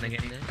කලින්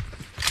දැනගෙන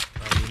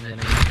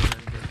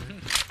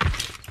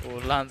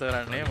ඕල්ලාන්ත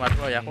කරන්නේ මට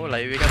යකෝ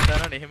ලයිව් එකක්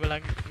දානවා එහෙම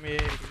ලඟ මේ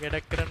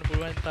වැඩක් කරන්න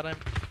පුළුවන් තරම්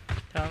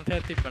chance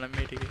එකක් තිබ්බනම්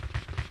මේ ටිකේ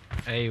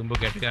ඇයි උඹ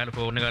ගැට ගන්න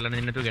ෆෝන් එක ගාලා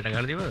ඉන්නේ නැතුව ගැට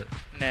ගාලා තිබ්බද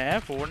නෑ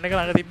ෆෝන් එක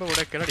ළඟ තිබ්බ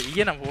ගොඩක් කරලා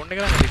ඊයේ නම් ෆෝන් එක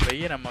ළඟ තිබ්බ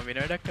ඊයේ නම් මම වෙන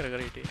වැඩක් කර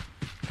හිටියේ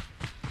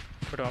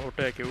අපිට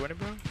ෆොටෝ එක කිව්වනේ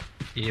බ්‍රෝ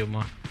ඒ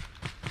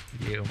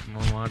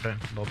මාට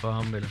බබා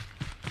හම්බෙලා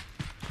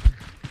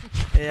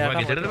ඒ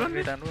ගෙදරද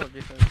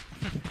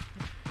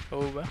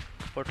ඔව් බා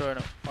ෆොටෝ එන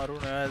මරු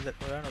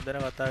ඔයා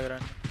නොදැන කතා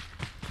කරන්නේ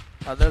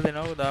අද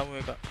දෙනවා දාමු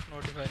එක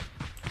නොටිෆයි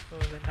so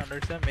then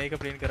 100% මේක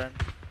print කරන්න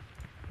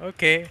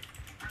ඕකේ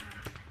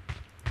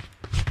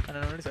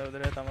අනනෝනි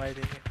සහෝදරයා තමයි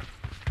දෙන්නේ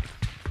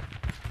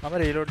මම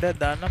රීලෝඩ් එකක්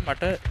දාන්නම්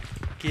මට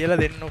කියලා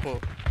දෙන්නකෝ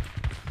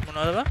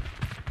මොනවද බා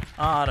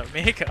අර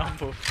මේක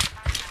අම්බෝ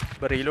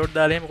ඔබ රීලෝඩ්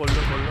දාලා එහෙම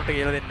කොල්ලොන්ට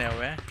කියලා දෙන්නේ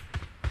නැහැ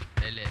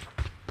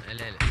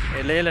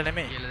ඔය එල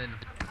නෙමෙයි කියලා දෙන්න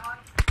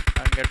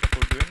අංගට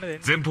පොඩ්ඩු වෙන්න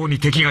දෙන්න 前方に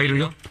敵がいる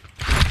よ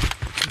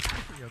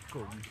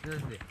යක්කෝ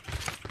විශ්වාසද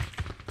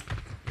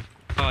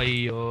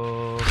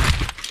අයියෝ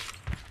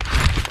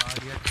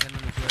පාරියක් යන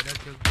මුතු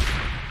වැඩක්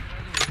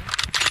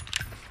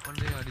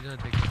ඔන්නේ අඩිදා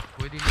දෙක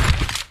කොයිද ඉන්නේ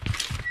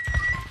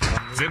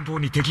前方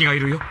に敵が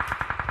いるよ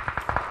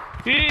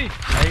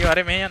අයියෝ අර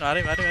මේ යනවා අර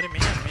මේ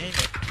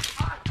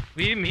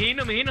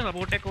යනවා මෙහින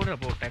සපෝට් එකක් ඕන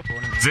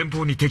前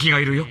方に敵が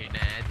いるよ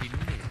නෑ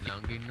තින්නේ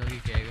ළඟ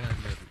ඉන්නෝගේ කෑ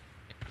ගහන්න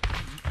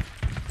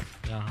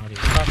යා හරි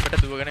අපිට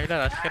දුවගෙන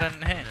ඉවිලා රෂ් කරන්න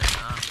නැහැ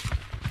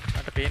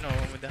මට පේනවා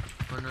ඕමද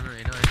ඔන්න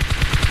එනවා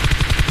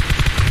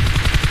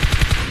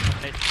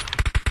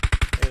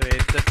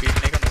රේස් ද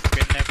ස්පීඩ් එක නොක්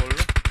වෙන්නේ නැහැ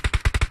කොල්ලෝ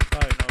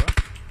පා වෙනවා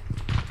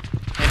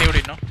එනේ උඩ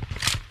ඉන්නවා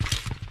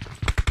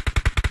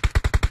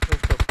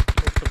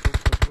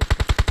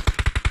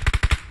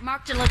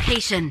Marked a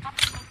location.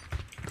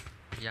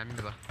 යන්න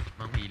බා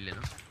මං හීල්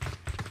වෙනවා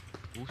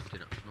බූස්ට්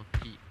වෙනවා නොක්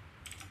කී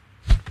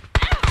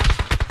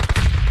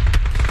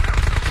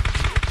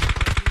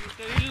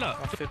ඉල්ල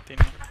අපිට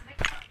තියෙනවා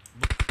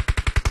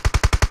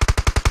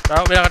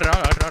බ්‍රාවෝ බෙයාකට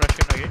රෂ්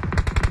කරනවා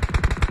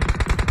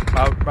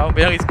බ්‍රාවෝ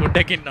බෙයාගේ ස්කෝඩ්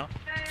එකක් ඉන්නවා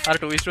අර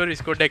 2 ස්ටෝරි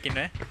ස්කෝඩ් එකක්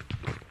ඉන්නවා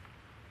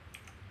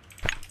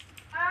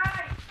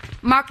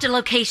Marked a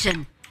location.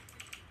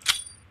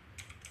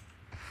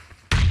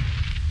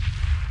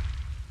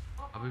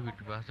 අපි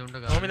පිටිපස්ස උන්ට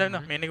ඕමි දැන්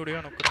මේනේ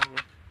කුඩිය නොක්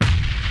කරනවා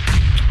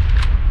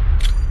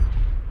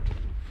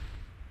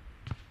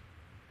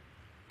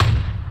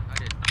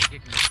හරි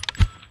එකෙක් නෝ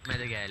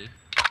මැද ගෑල්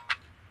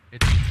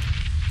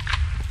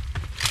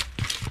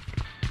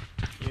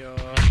යෝ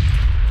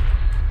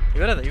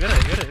ඉවරද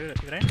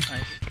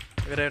නයිස්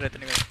ඉවර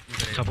එතන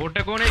සපෝට්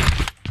එක ඕනේ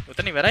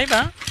උතන ඉවරයි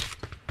බා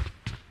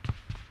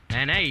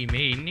නෑ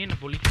මේ ඉන්නේ නේ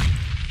පොලිස්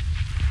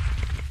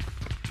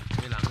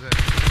මේ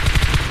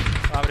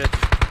ළඟ ආවරේ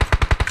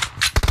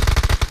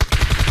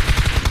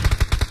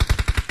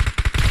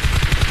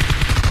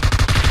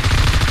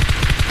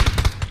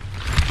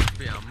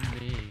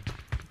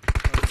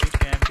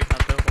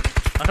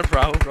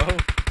Bravo.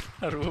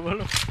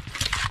 Rubalo.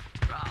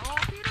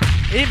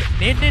 Hey,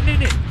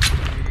 nee.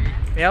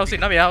 Warehouse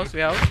inna warehouse.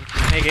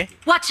 Nege.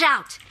 Watch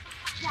out!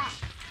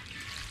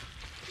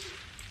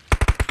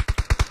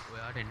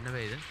 ඔයාට එන්න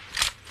වෙයිද?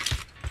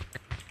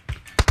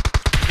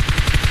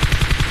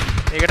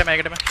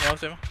 මේකටම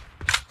warehouse එම.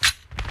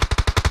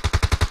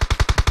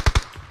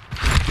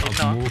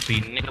 අම්මෝ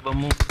පින් එක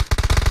බම්මු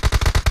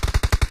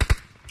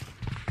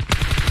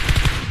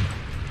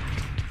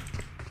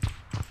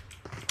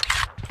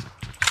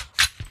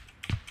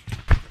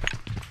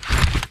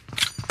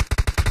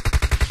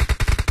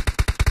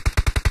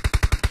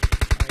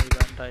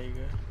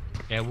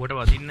ඇව්වට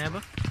වදින්න නෑ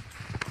බා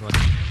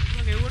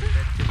වදින්න ගෙව්වට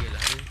පැත්ත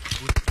කියලා හරි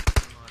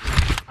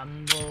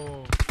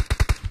අම්බෝ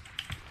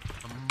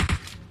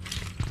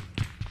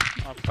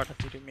අපට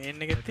සිට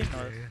මේන් එකෙත්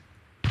ඉන්නවද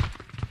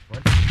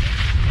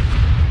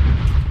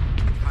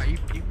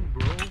hype him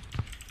bro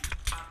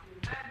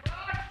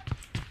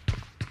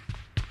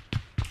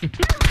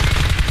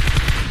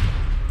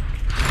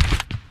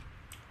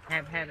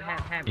have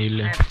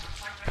ඉල්ල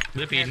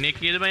මේ පින් එක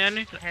කීයද බා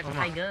යන්නේ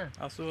tiger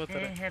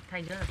 84 have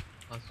tiger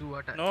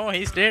 88 No,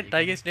 he's dead.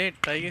 Tiger is dead.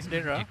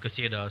 Ra.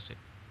 116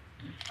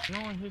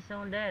 no he's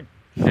not dead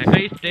Tiger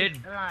is dead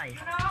alive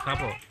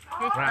Kapo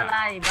he's Ra.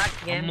 alive but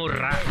game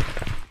Amurra.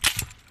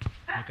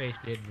 Tiger is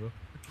dead bro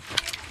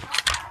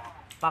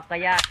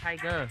pakaya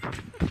tiger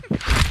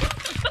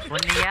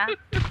Bonia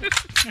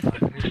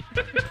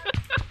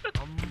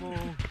අම්මෝ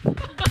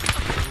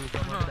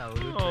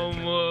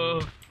අම්මෝ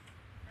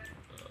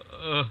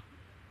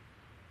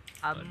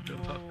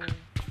අම්මෝ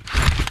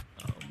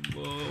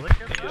what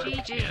the fuck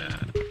GG.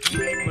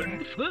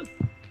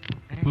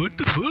 What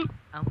the fuck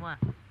amma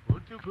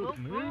what the fuck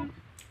man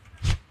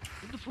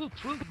What the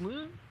fuck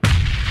man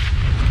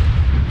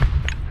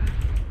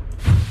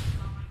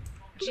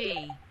G.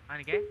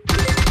 anike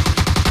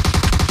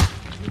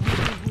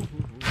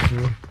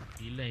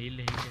ඉල්ල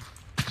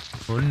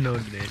ඔන්න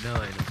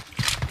එනවා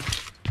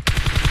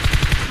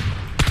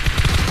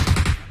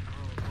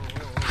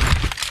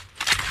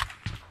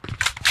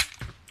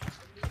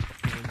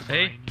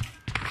hey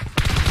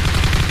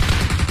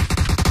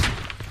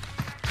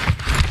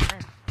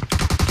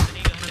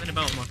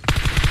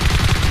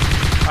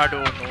I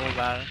don't know,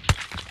 man.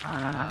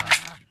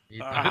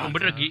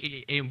 උඹට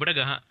උඹට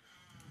ගහ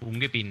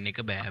උන්ගේ පින් එක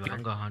බෑ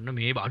බං ගහන්න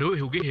මේ බඩෝ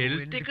උගේ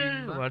හෙල්ත් එක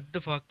what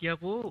the fuck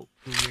යකෝ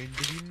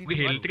උගේ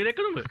හෙල්ත් එක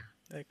දැක්කද උඹ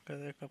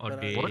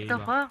අඩේ what the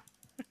fuck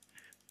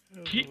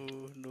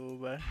No,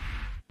 man.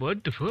 what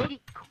the fuck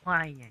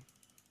quiet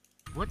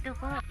what the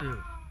fuck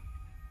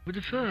what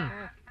the fuck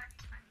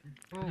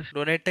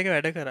Donate එක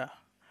වැඩ කරා.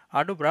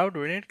 අඩු බ්‍රව්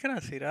ඩොනේට් කරා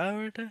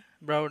සිරාවට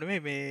බ්‍රව්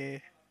නෙමෙයි මේ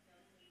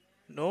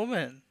No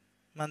man.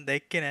 මන්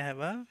දැක්කේ නැහැ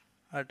බා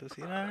අටු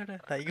සිනාට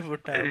ටයිගර්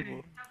පොට්ට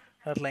ආපෝ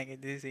අරලයින්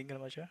ඉදි සිංගල්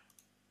මචං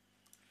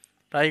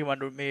ටයිගර්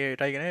මන් මේ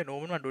ටයිගර් නේ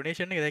නෝමන් මන්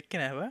ඩොනේෂන් එක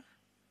දැක්කේ නැහැ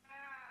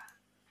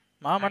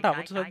බා මට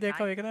අමුතු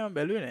සද්දයක් ආව ඒක තමයි මම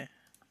බැලුවේ නෑ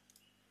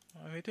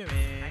මම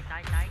හිතුවේ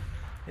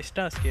මේ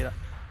ස්ටාර්ස් කියලා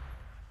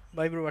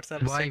bye bro what's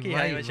up Seki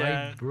hi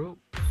මචං bro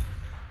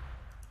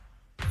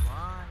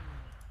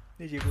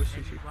DJ Bush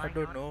I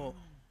don't know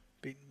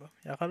pin ba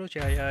යකලෝ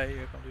චයි hi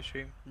welcome to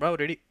stream bro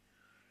ready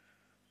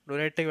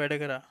donate එක වැඩ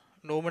කරා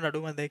නෝමන් අඩු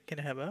මම දැක්කේ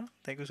නැහැ බා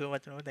thank you so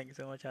much no thank you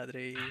so much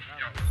ආදරේ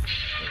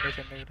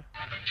donation එකට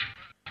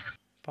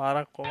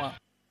පාරක් comma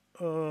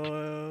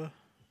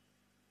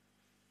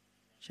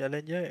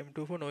Challenger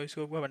M24 noise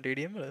scope ගමන්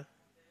TDM වල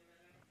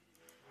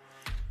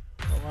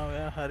කොමා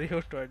ඔයා හරි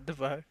හොට් what the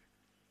fuck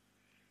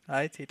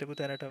ආයිත් හිටපු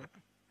තැනටම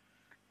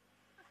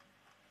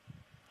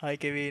hi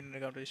Kevin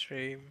welcome to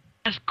stream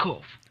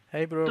Maskov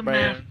hey bro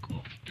Brian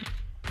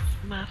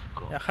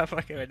Maskov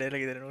යකපරක වැඩේල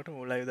ගෙදරනකොට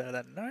මූල අයු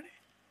දාලා දන්නවනේ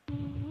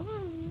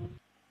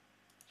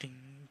tin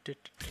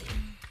ටිට්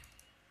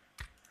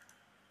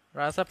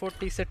Rasaport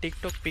is a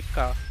TikTok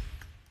picker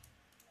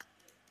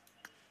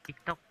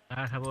TikTok.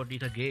 Rasaport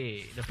is a gay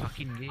the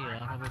fucking gay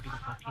Rasaport is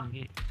a fucking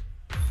gay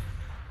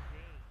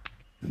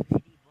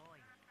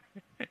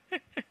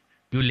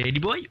you lady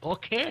boy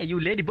okay you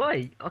lady boy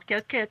okay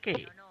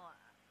No,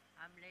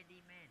 I'm lady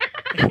man.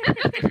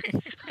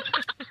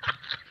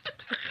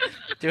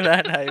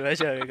 චුලාන් hi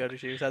වශා වේකරු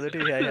Shiva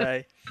සතුටුයි hi hi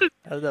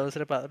අද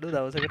දවසට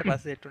දවසකට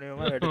පස්සේ එට්ටුනේ මම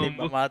වැඩ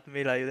තිබ්බා මාත්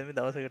මේ ලයිව් දෙමි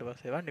දවසකට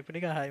පස්සේ වන්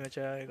නිපුණිකා hi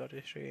මචා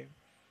වේකරු ස්ට්‍රීම්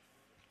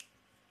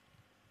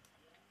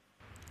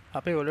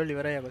අපේ ඔලොල්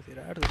ඉවරයි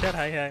අපසිරාට තුෂාර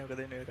hi hi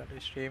මොකද එන්නේ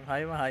වේකරු ස්ට්‍රීම්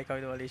hi මා hi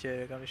කවිද වලීෂේ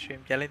වේකරු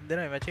ස්ට්‍රීම් චැලෙන්ජ්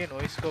දෙනවා මේ මැචේ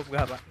නොයිස් ස්කෝප්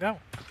ගහපන් ගමු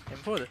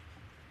M4ද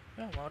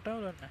මට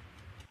ඕලන්න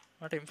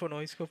මට M4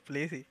 noise scope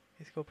ලේසි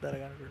ස්කෝප්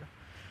දාලා ගන්න පුළුවන්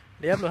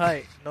Diablo hi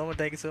no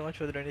thank you so much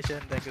for the donation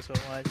thank you so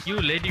much you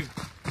lady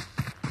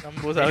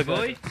Nambo Lady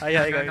boy. hi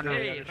hi guys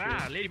hey Ra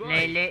lady boy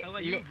how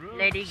are you bro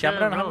Lady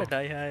Shamran girl. Ahmed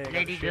hi hi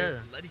Lady girl.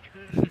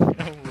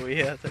 oh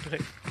yeah that's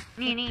right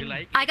you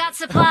like I got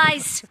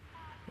supplies.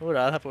 oh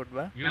Radha Port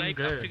ba you like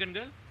girl. African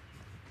girl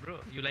bro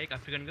you like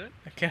African girl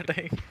kata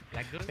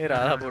black girl A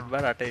Radha Port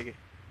ba rate එක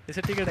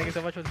ඉතින් ටික thank you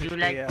so much for the You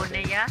like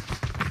Ponaya?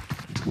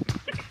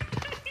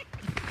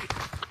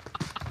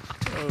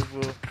 oh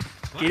bro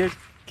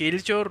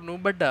Kilchor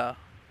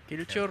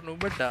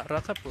Nubada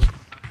Radha Port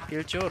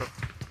Kilchor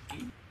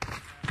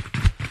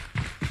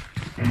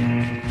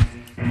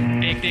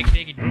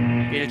take it bro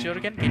Kilchor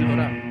can kill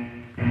hora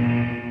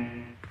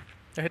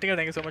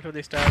thank you so much for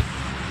the stars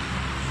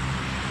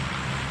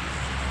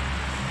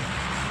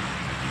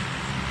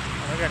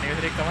Aga news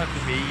එක කමක්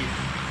වෙයි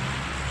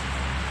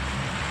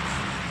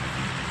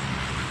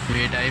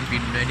මේ time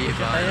පින් වැඩි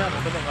එපා අයියා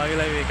මොකද මගේ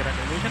ලයිව් එක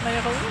කරන්නේ ලූෂන්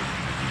අයියා කවුද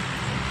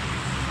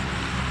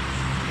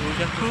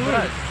ලූෂන්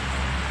පුරාජ්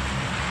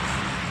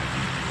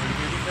ඔලි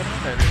මීටින්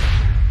කරනවද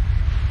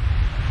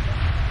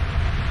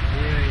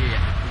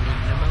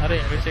අර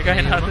ඉංග්‍රීසි එක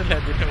එන හතර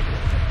ලැබෙන්න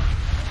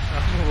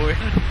අම්මෝ ඔය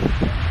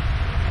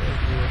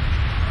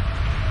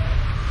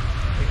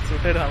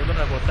එක්සුටර් හවුදන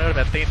පොත්තකට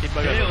පැත්තකින්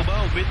තිබ්බා ඒ ගාව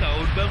ඔබේ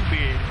සවුන්ඩ් බං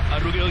මේ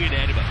අරුගේ වගේ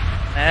නෑනේ බං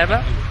නෑ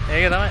බා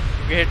ඒක තමයි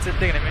උගේ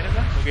හෙඩ්සෙට් එක නෙමෙයි නේද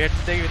උගේ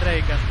හෙඩ්සෙට් එක විතරයි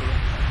ඒක ගන්න පුළුවන්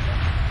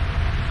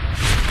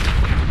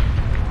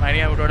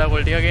මයිනියා උඩ වඩා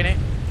quality එකනේ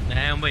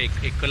නෑ උඹ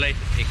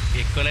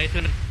එක්වලයිස්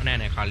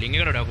නෑ කලින්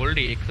එකට වඩා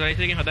quality එක්වලයිස්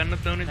එකෙන්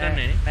හදන්නත් ඕනේ දන්නේ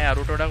නෑනේ නෑ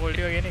අරුට වඩා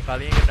quality එකනේ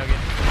කලින් එකට වගේ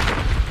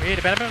මේ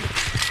පැන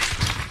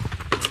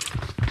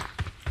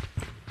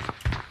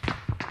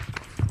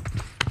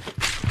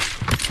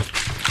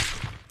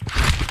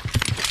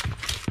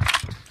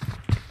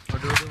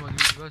ඔඩෝඩෝ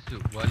මගේ වස්තු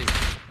වලි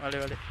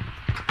වලේ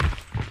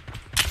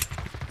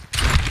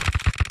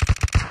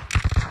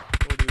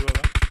ඕඩි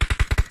වවා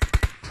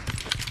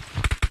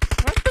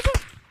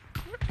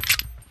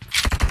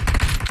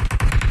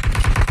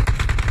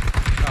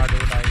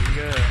ආඩෝ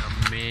ටයිගර්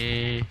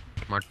මේ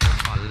මට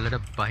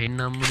පල්ලට පහින්න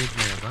හම්බුනේ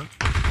නෑ බං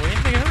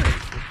කොහෙන්ද ගහන්නේ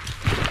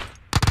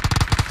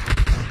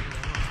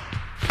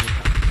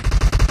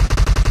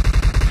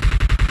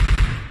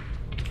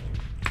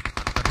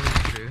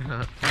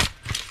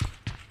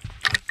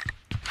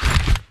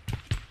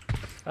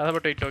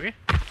That's it, okay?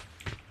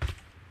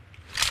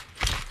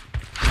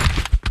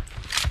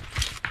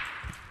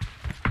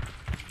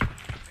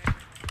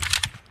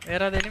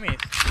 Where are the enemies?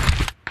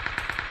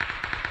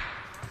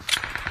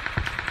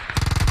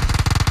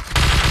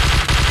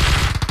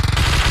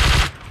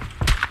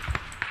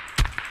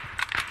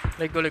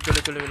 Let go.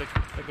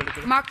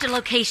 Marked a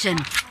location.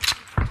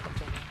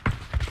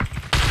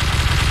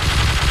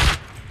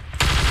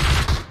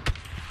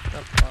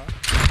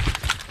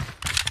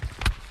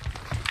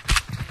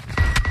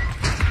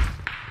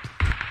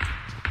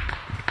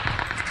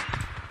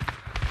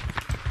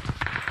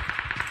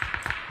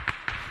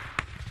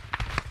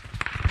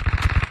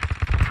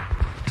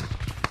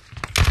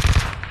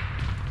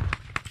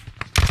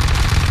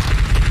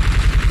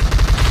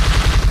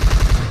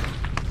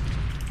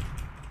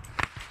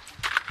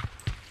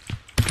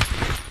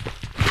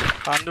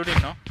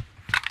 Kandurin no?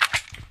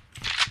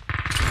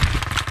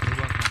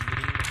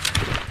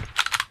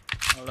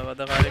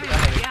 වද කාලේ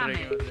ගන්න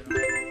විතරේ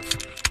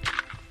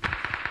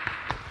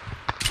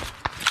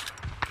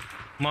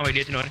මම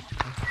වැඩි තිනවනේ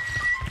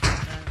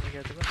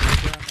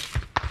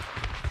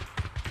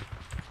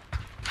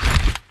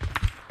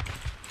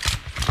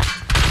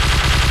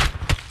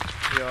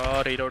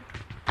යා රීලෝඩ්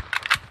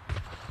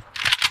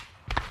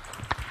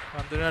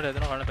වන්දුනා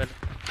රෙදන කන බැල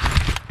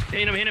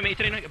එන මෙහෙන මේ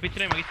ඉතරේ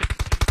පිටරේ මගේ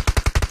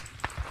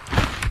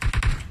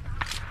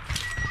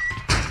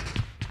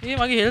ඒ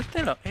මගේ හෙල්ත්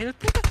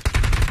එක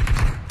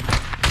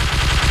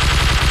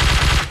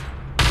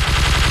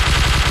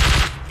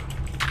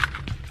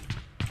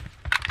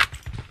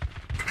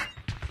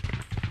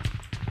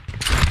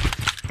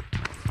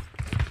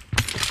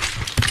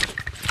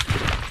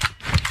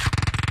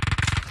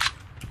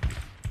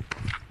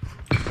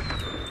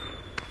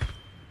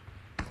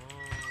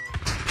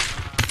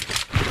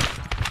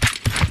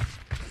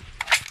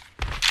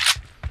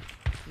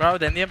Bravo,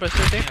 then the press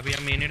अभी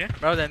हम मेन है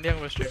Bravo, then the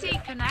press See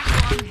connect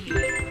one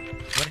here.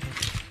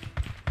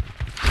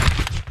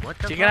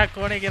 Chicken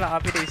kone ke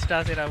aapite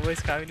stars era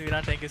voice Kavin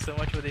Viran, thank you so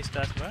much for the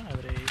stars bro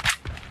adre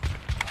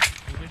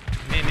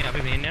मैं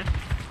अभी main है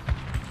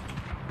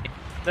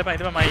depa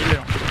idwa mai illo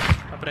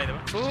apra idwa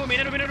ओ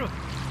main रो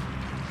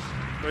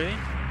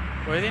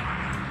koi din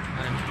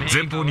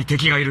前方に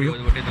敵がいるよ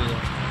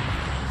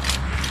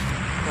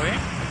koi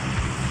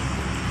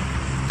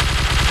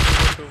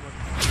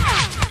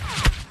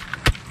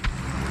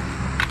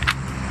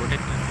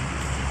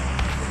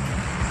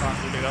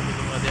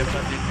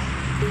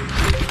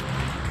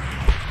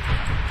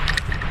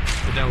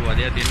udah huwa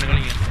dia din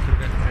kali ya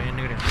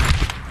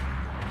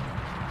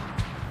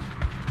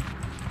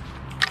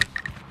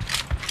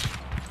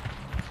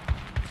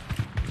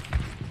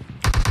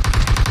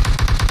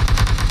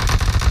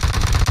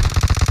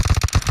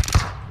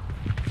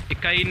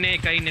train ne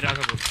එකයි ඉන්නේ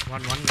රාසපුර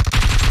 1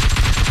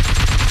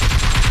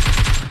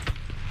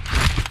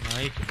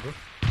 nice bro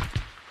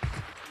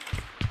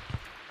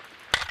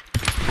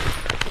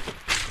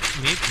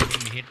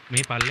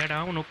මේ පල්ලයට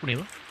ආවම නොක්කු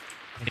නේව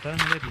ඒක තරම්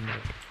හොඳයි තින්නේ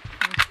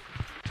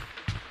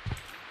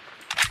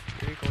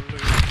ඒ කොල්ලෝ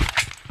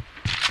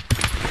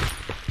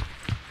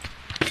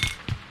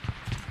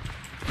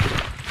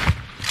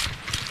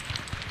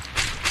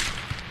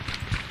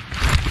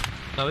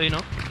තව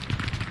ඉනෝ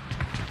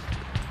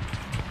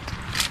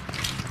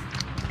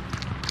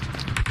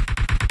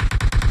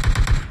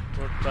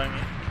good time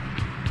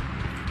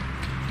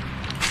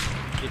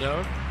get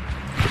out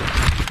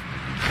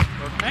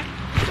good man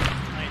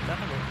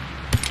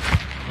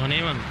no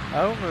name man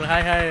oh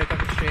hi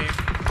come to stream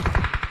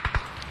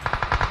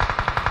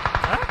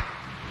huh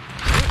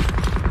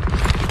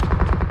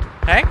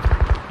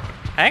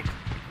hack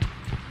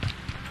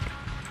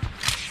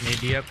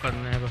media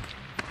करना है बा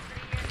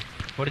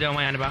उड़ जाओ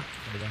मैं आने बा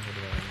उड़ जाओ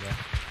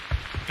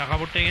काका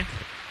बुट्टेंगे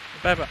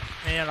पापा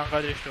मैं यहाँ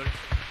लंका दे story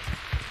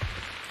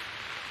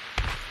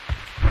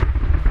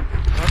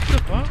what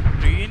the fuck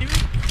really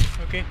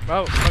okay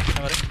wow fuck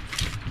हमारे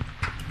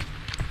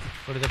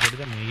उड़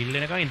जा मैं हिल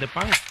लेने का इंदर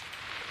पांग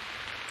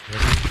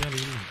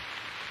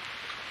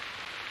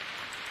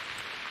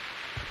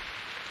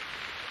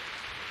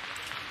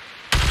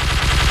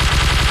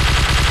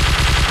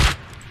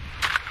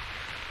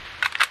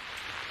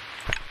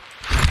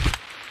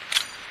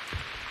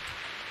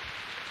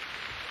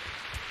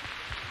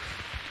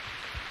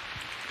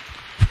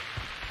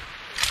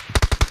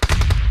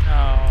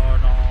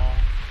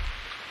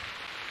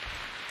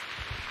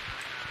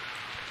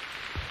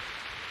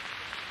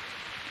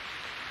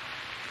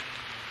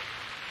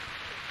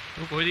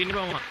कोई दिन नहीं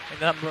पाऊंगा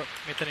इधर bro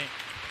इतने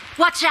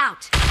Watch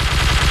out!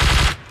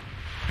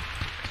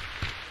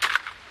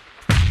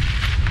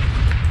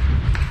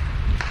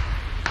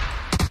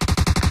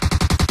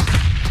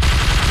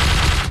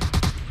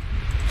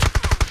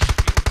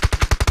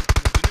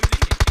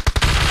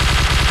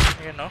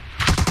 you know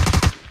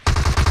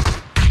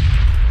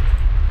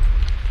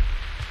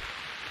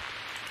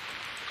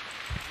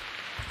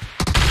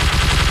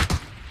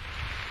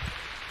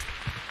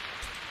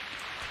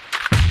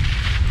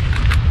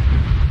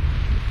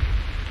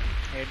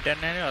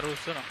Danane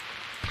arusuno.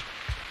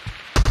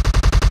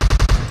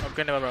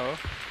 Okay ne bravo.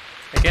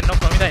 Again no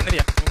komida inna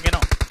dia. Unge no.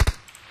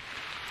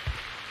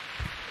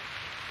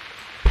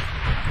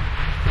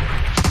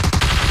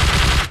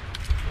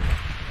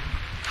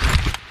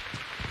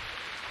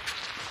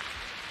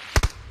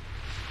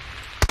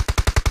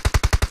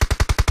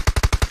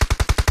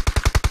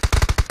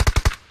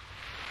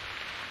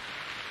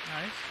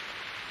 Nice.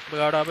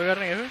 Bagada abe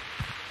karne ke?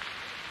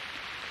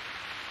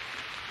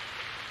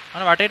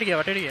 Ana वाटेट गया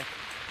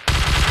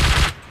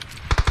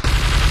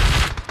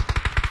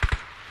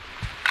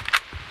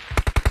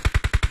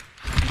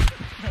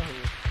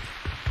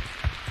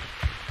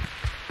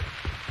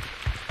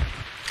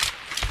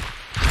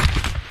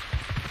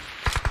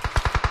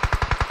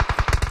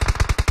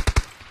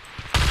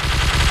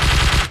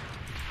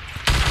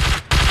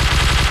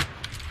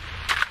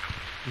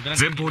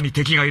前方に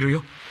敵がいる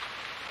よ。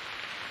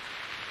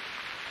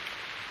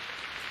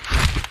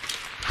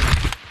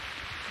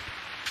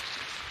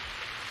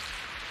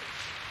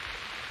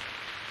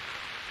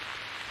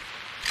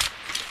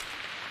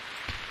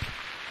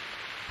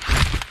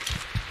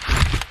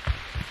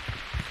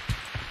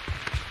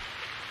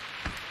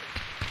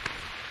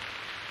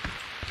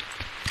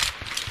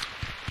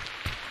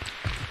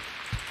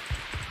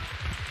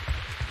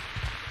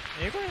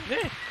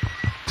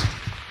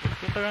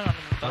ගන්න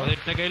තව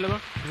සෙට් එක ගිහලා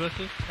බං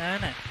ඊවස්සේ නෑ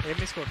නෑ එම්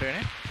ස්කෝට්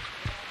එකනේ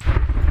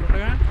ස්කෝට්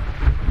එක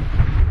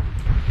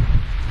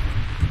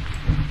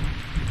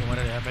කොහමද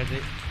හැබැයි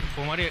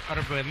කොහමද අර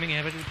ප්‍රොග්‍රෑමින්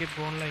හැබැයි කිප්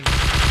ඔන්ලයින්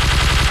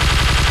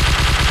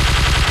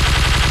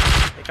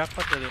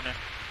එකක්වත් දෙන්නේ නෑ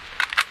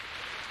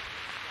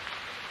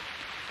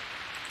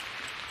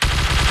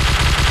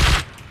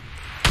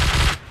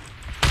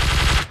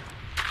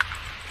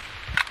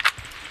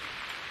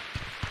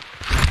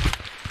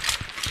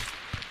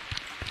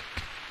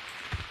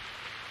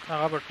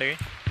Motherboard එකේ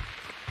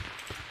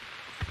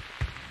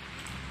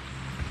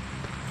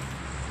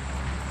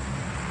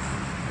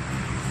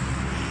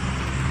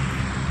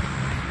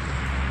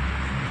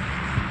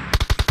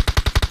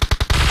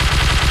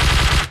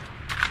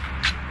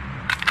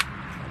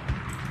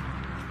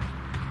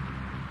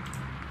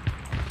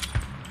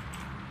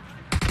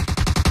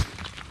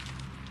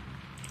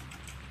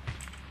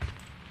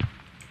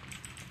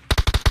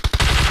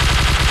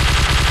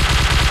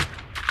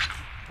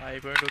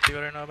අයිබෝඩ් උත්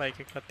ඉවරනවා බයික්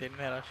එකක්වත්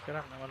එන්නේ රෂ්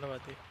කරන්න මල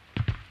වදී.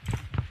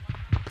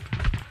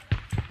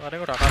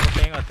 වරේක රකාපොට්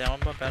එකෙන් අත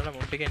යමම් බම් පැනලා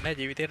මුට් එකෙන් නෑ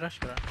ජීවිතේ රෂ්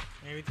කරන්න.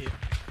 මේ විදියට.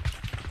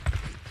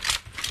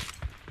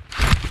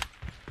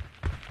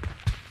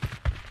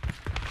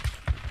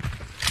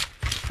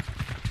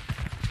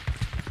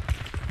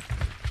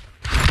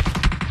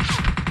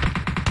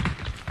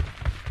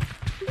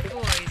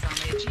 Boys on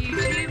its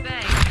YouTube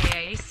aka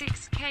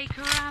 6k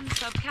Karam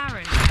sub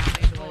Karen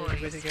family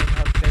boys.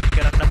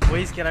 කරන්න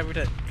බොයිස් කියලා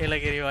අපිට එල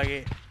ගෙරි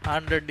වගේ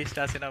 100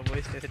 stars එනවා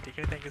බොයිස් දෙස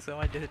ටිකේ thank you so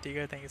much දෙස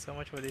ටිකේ thank you so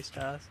much for the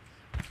stars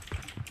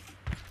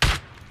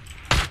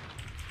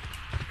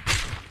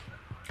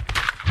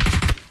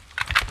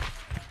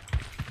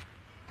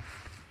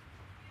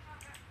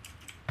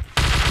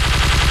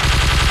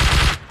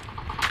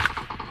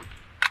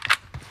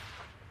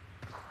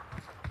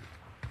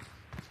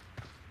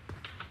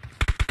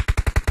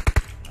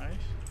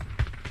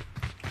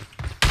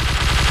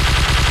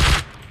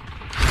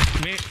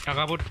මේ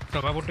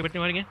ටකාපොට්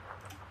පිටින් වරින්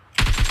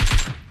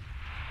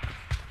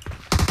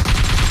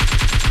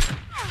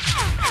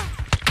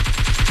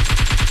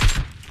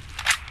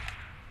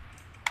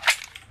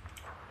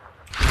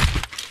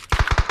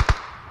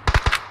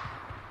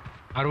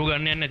අරු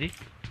ගන්න යන්නේ නැති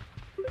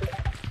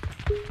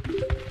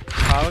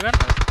ආව ගන්න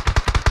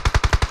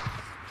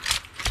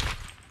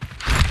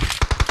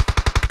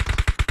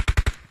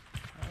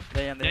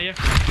දැන් යන්න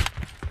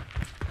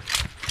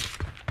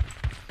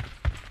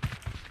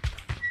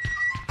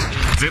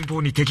前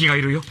方に敵が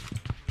いるよ。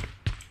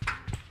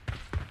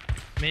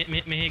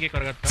මෙහෙගේ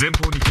කරගත්තා.前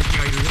方に敵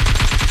がいるよ。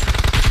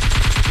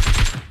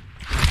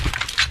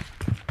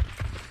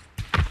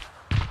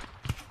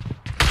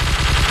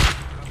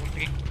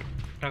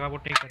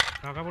ටකාපොට් එක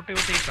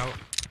ආව.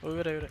 ඔය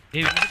ඉවර ඉවර.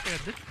 ඒ විදිහට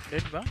එකක්ද?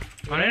 ඩෙඩ් බා.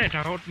 අනේ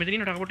ටකාපොට් මෙතන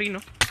ඉන්න ටකාපොට්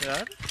ඉන්නවා.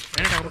 යාර්.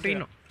 නෑ ටකාපොට්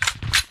ඉන්නවා.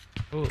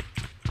 ඔව්.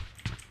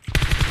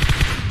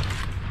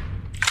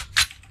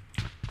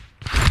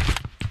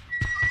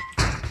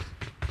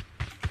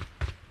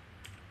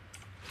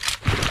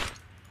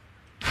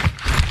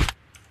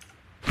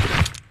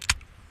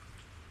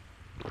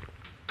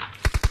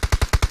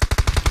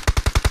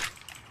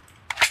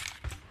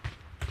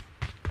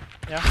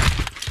 Ja.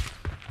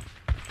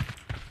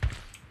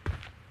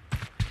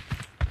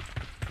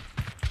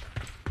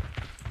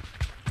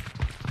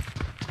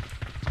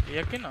 ¿Y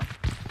aquí no?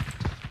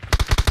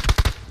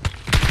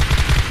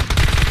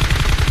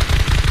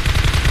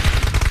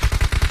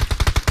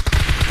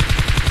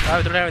 Ah,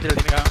 betul dah, betul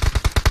ini kan.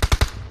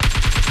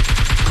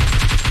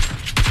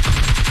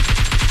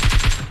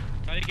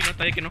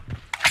 Tadi que no.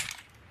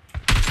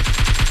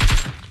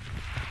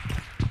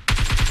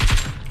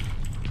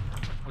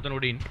 Otan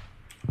odin.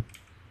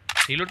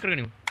 Reload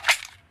කරගනිමු.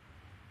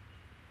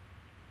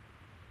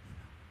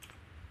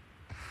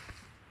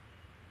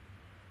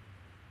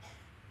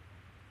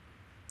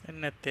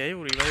 එන්නේ නැත්තේ ඇයි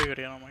උරි වගේ කර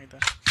යනවා මම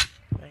හිතා.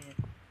 දැන්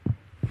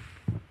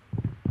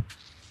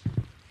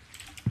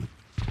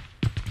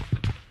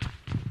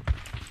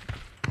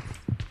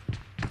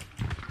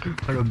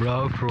අර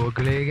බ්‍රාව් ප්‍රෝ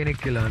කලේ කෙනෙක්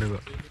කියලා නේ.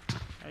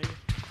 ඇයි?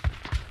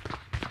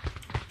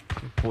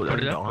 පොඩ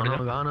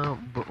ගාන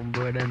උඹ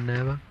වැඩක්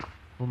නැහැ බා.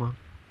 කොහොම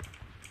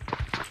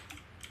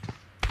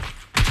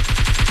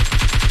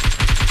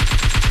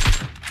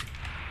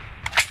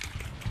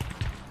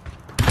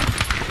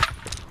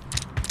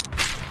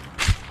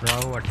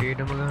බ්‍රාව්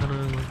වටේටම ගහනවා.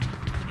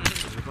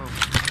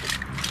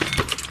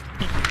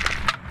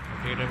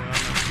 වටේටම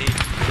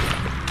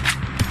ගන්නවා.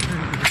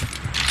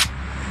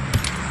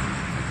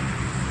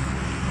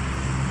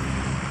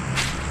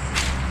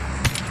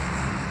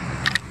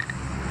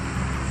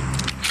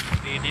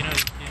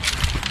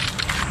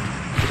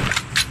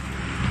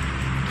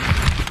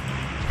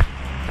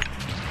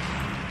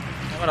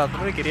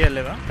 රත්නපුරේ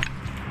කිරියල්ලේ බං.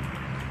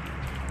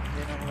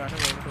 එනම ගන්න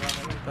බොරු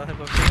ගන්න ඊට පස්සේ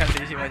කොපි ගන්න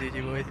ජීජි මාජි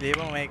බොයිස්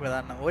ලේබම මම ඒක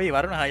දාන්න. ඔයි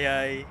වරුණ හයි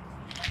හයි.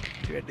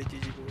 වැඩි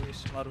ජීජි බොයිස්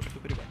මාරු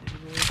සුපිරි බං ජීජි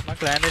බොයිස්. මම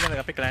ක්ලෑන් එකේ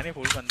අපේ ක්ලෑන් එක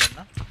ෆුල් බන් දෙන්න.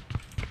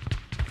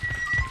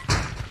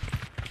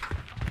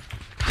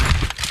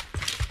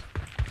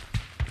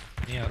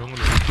 මේ අරුම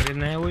ලූට් කරේ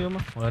නැහැ ඔයම.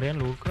 වරයන්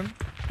ලූට් කරන්න.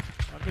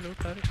 අපි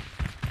ලූට් හරි.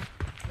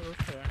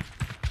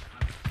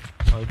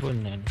 iPhone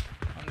නෑ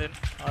අන්දෙන්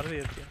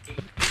හරි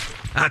තියෙනවා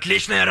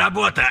Отличная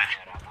работа!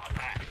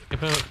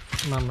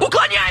 මම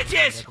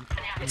Уклоняйтесь!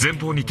 前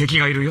方に敵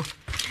がいるよ。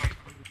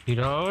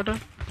 ඉරාට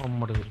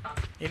අම්මට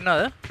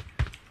ඉන්නවද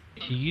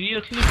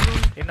සීරියස්ලි බ්‍රෝ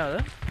ඉන්නවද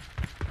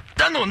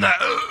Да ну на...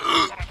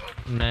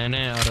 නෑ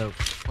නෑ අර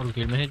ඔල්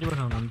කිල් මෙහෙජ්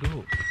වල නන්දු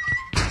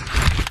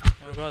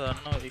ඔයගොල්ලෝ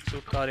දන්නවා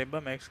එක්සූට් කාර් එබ්බ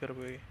මැක්ස්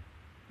කරපු එකේ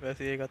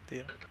වැසි එකක්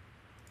තියෙනවා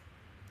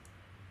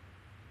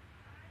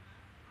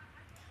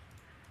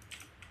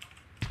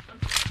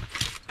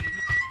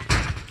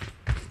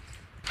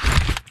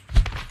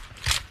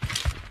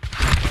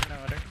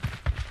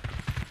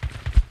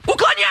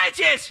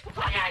Уклоняйтесь!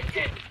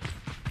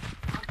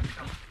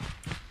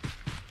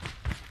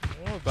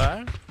 ඕ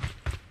බෑ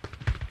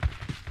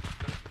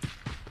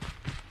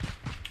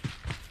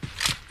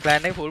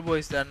ප්ලෑන් එක ෆුල්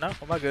බොයිස් දාන්න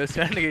ඔම ගර්ල්ස්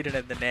ගන්න ගිහින්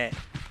නැද්ද නෑ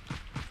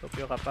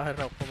කොපිය කපා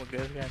හරින ඔක්කොම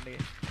ගර්ල්ස් ගන්න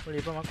ගිහින්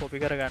ඔලිප මම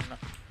කොපි කරගන්න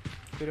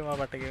පිරුම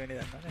පට ගෙවෙන්නේ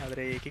දන්නවනේ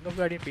අද ඒ කිං ඔෆ්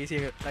ගාඩියන්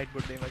PC එක ලයිට්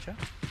බෝඩ් දෙයි මචං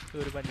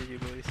සූරි පංජජී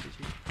බොයිස්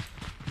චි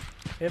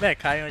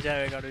එබැයි කයි මචං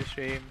ඒ ගඩු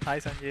ස්ට්‍රීම්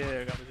හයි සංජය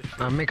ගඩු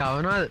මම මේ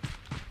කවනවාද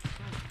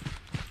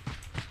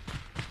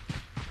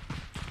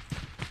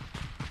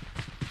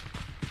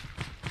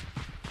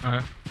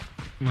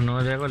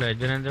මොනවදයක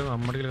ලැජ්ජනදක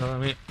අම්මට කියලා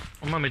මේ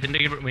ඔම්ම මෙතෙන්ට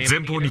前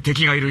方に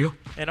敵がいるよ。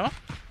 එනවා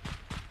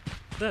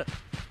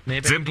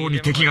මේ 前方に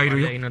敵がい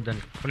るよ。 ඉන්නොත් දන්න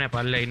ඕනේ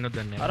පල්ලා ඉන්නොත්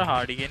දන්නේ අර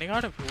හාඩි කියන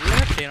එකට ෆුල්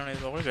එකක් තියෙනවනේ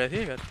ඒක ගැසි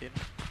එකක්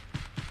තියෙනවා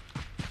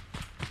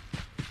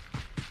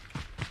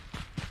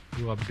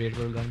ඌ අප්ඩේට්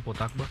කරලා ගන්න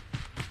පොතක් බා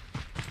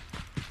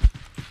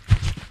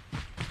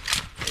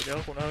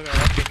ඒක කොනල්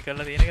ගාවක් පින්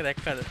කරලා තියෙන එක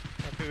දැක්කද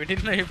අපි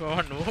වෙඩින්න ඒ පව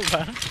නෝ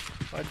බා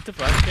what the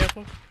fuck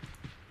යකෝ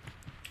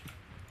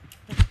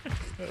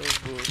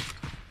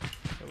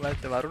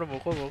ඔබත් වරුණ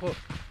මොකෝ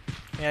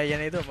මේ අයියා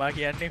නේද මා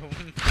කියන්නේ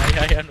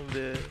අයියා යනුද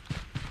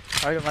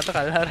ආයෙ මට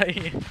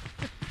කල්හරයි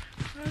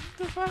what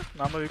the fuck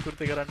නම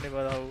විකෘති කරන්න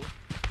එපා දාව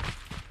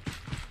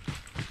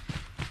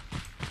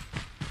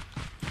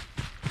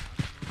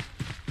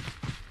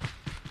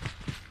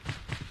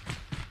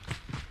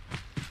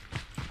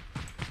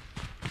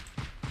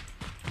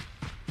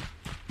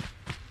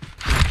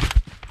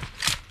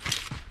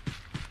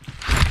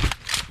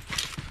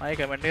මම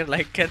කමෙන්ට් එකට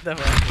ලයික් එකක්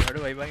දාපන් වඩ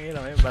වයිබන් එක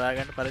ළමයි බලා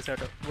ගන්න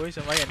පරිසරට බොයිස්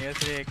මගේ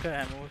ඇනිවර්සරි එක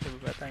හැමෝම සුබ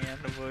පැතන්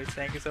යන්න boys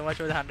thank you so much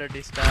for the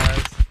 100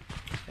 stars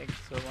thank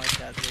you so much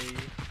Adri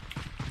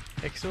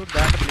exude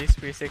down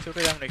please exude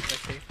down next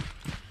match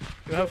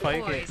you have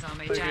 5k Boys on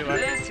my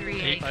anniversary,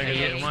 aka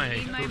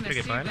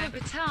Super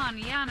Baton,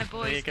 Yana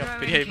boys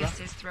throwing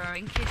kisses,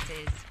 throwing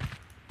kisses.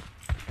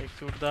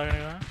 exude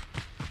දාගෙන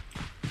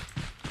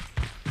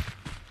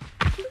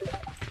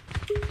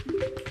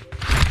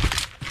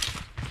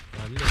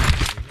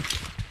ගන්න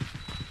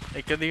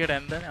එක දිගට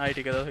ඇන්දනේ ආයි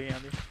ටික දවසක්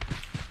යන්නේ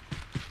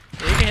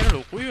ඒක එහෙම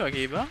ලොකුයි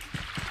වගේ බා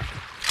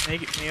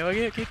මේ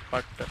වගේ එකක්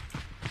පට්ට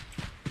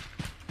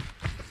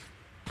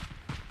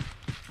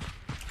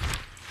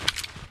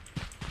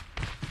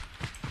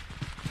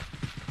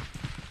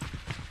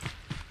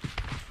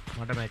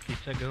මට මැච්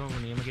එකක් ගමු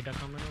නියම කිටක්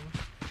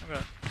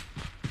හම්බෙනවා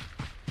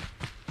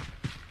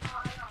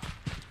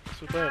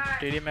සුපර්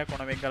ටීඩී මැක්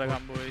කොන මේක ගාලා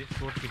ගම්බෝයි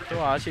ස්පෝර්ට් කිට්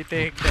તો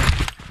ආශිතේක්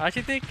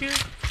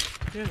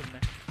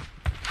තේරුන්නේ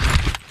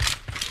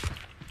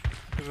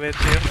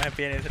birthday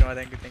happy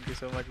anniversary thank you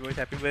so much boys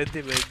happy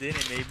birthday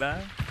නේ මේ බා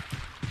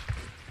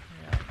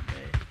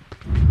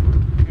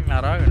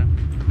නරාගෙන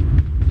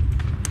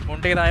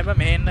මොන්ට එක දායපා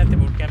මෙහෙන්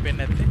නැත්තේ බුට් කැම්ප් එක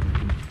නැත්තේ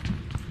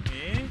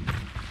මේ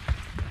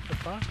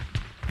අප්පා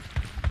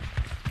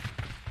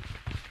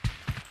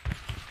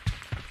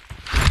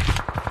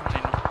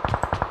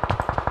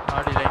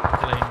ආඩි ලයින්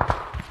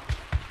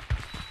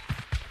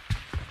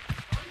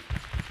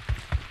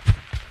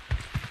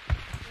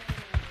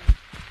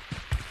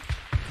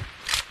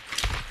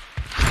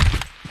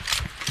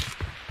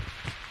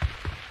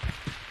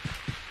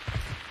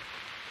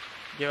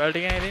ගෙවල්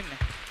ටික නේද ඉන්නේ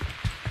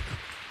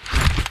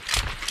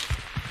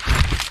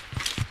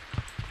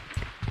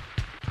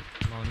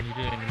මම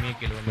නිරේ එනිමේ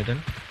කියලා මෙතන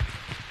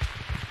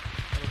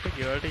ඔක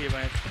ගෙවල් ටික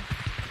ගෙවන්නේ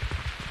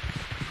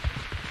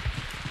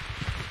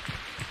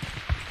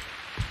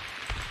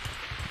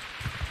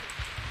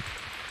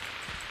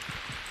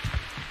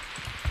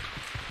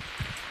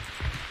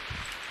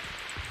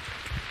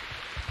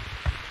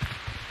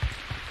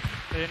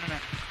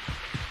එන්නේ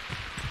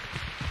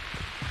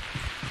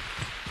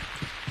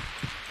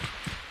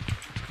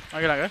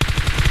මගේ ළඟ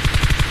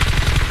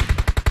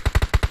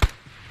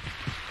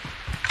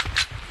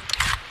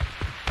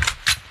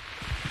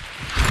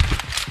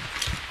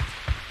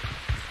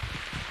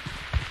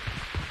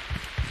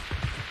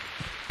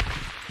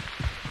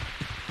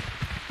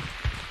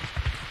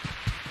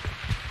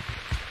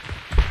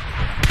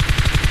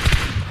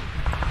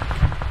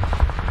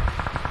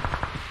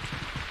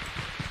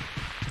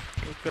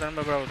කරන්න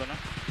බබා උතන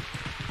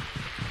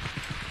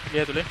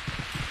ගිය තුලේ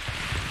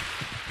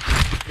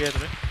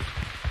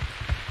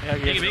එයා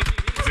ගිය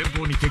前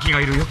方に敵が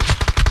いるよ。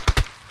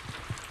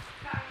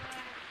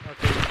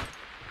 okay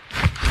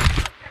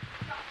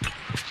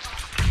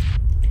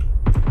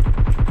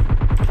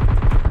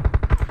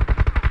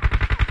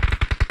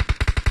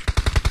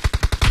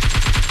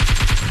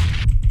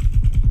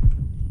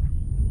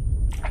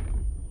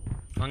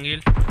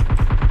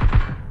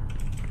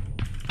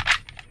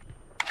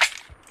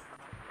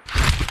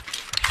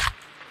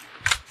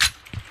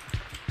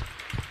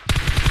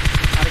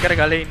අනිකර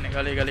ගලේ ඉන්නේ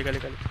ගලේ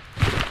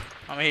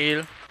මම හීල්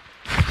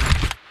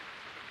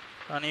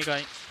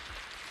අනිකයි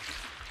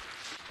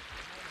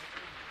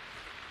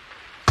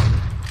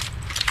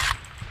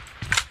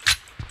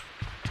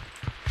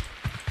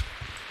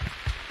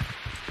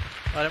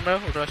ආරම් බ්‍රෝ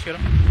උඩරස්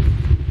කරමු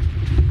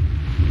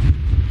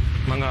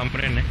මං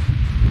අම්පරන්නේ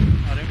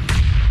ආරම්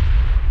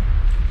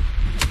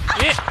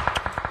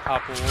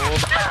අපෝ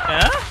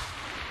ඈ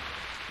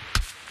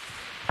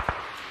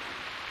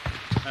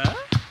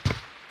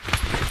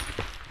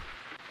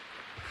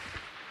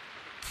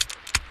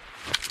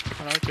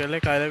අනේ කෙල්ල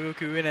කයිලව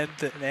කිව්වේ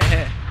නැද්ද නෑ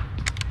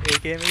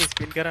ඒකේ මේ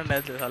ස්පින් කරන්නේ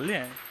නැද්ද සල්ලි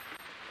ඈ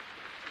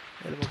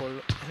එළම කොල්ල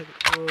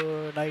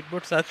නයිට්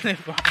බෝට් සත්නේ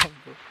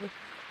පාම්බෝ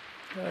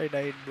හයි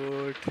නයිට්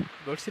බෝට්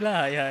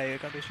ගොඩ්සිලා හයි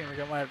කන්ඩිෂන්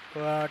එක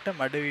මට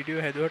මඩ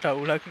වීඩියෝ හැදුවට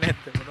අවුලක්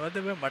නැද්ද මොනවද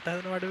බෑ මට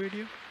හදන මඩ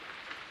වීඩියෝ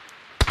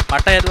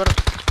මට හැදුවට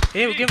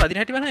ඒ උගේ වදින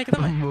හැටි බලන්න ඒක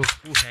තමයි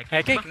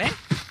හැකෙක් නේ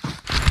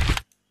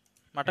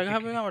මට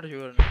ගහපු එක මට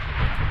ෂුවර් නේ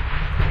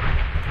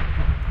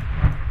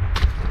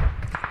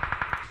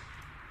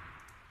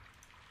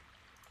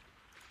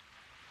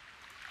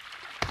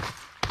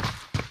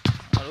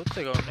අලුත්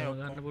එක වන්නේ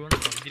ගන්න පුළුවන්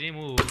ඉතින්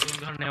මෝ උතුම්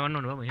ගන්න යවන්න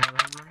ඕනේ බා මෙහෙම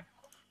ගන්න ඕනේ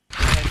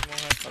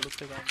මොකක්ද අලුත්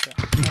එක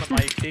ගන්න අර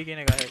මයික් ටී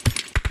කියන එක හයි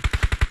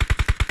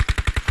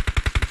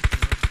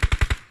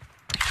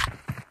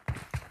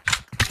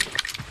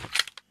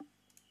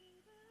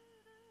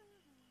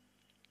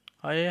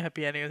Hi,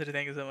 happy anniversary.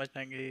 Thank you so much,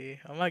 Nangi.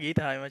 Amma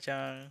Geeta, hi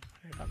machan.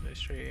 Welcome to the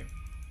stream.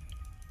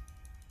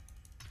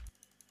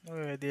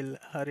 Oh, Dil,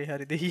 hari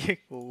දෙයියෙක්.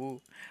 Oh.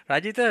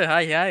 Rajita,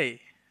 hi.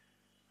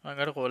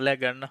 මම අර කෝල්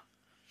එකක් ගන්න.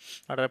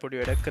 අර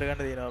පොඩි වැඩක්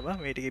කරගන්න දෙනවා බා.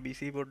 මේ ටිකේ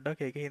බිසි පොඩ්ඩක්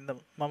ඒකේ හින්දා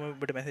මම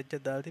ඔබට මැසේජ්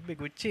එකක් දාලා තිබ්බේ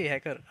ගුච්චි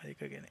හැකර් ඒක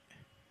කියන්නේ.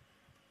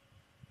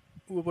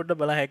 ඌ පොඩ්ඩක්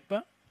බලලා හැක්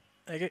බා.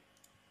 ඒකේ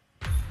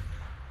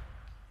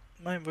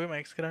මම බොයි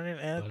මැක්ස් කරන්නේ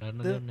නෑ.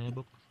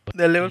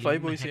 දැන් level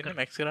 5 බොයිස් ඉන්නේ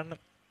මැක්ස් කරන්න.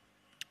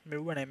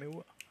 මෙව්වා නෑ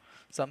මෙව්වා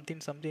something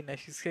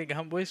 6k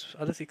ගහම් බොයිස්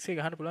අද 6k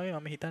ගහන්න පුළුවන්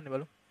මම හිතන්නේ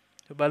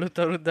බලුත්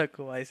අවුරුද්දක්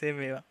කොහොම අයිසේ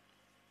මේවා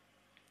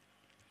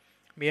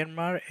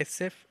Myanmar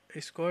SF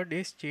squad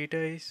is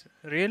cheater is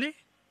really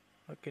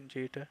fucking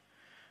cheater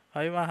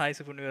hi ma hi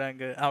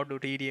සුපුණුරංග outdo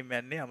TDM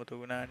යන්නේ අමතු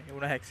වුණානේ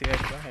උණ හැක්ස්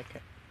එකක් ගියා හැක්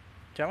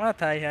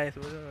චමත් hi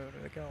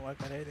සුපුණුරංග මම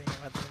කරේ ඉතින්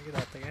මම තමයි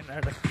තාත්තගෙන්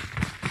නඩ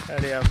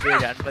හරි අපේ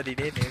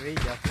ජන්මදිනේ නෙවෙයි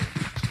අපේ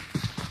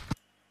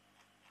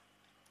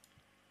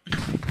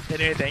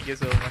anyway thank you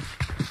so much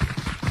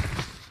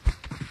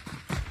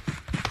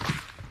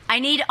I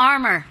need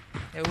armor.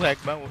 Uhak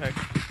bang, uhak.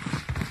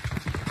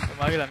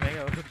 Kemari lah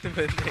mereka untuk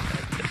benda.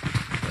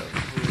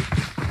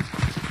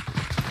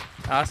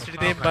 Astrid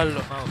deh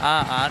ballo.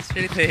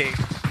 Astrid deh.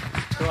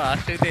 तो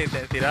Astrid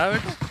deh तिरा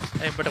बेटा.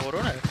 बटा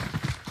करो ना.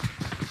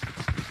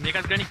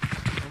 මේකත් ගනි.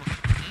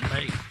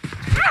 බයි.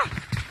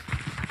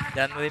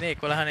 ජන්මදිනේ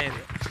 11 නේද?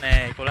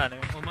 නෑ 11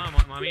 නෙවෙයි. ඔව් මම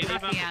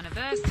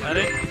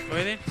අरे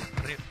කොහෙද?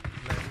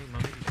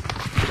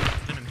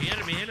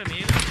 මම මෙහෙර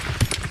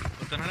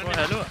ඔතන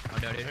hello.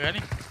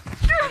 ගනි.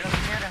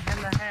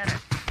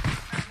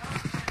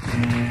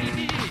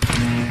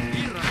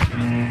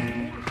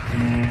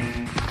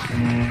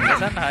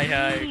 Hi.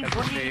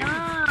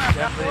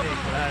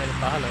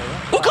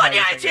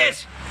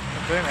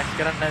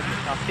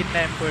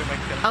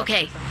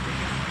 Okay.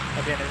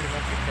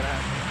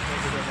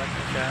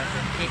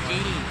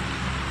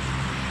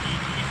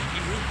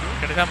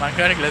 Kita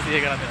makan kelas dia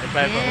kan.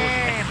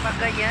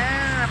 Pakainya,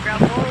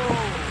 bravo.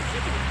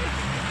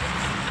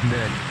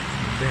 Ben.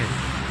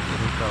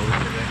 Kau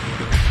dengan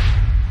itu.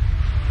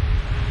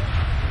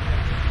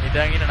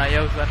 Idangin naya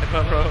usman apa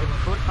bro?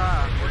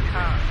 Kurta.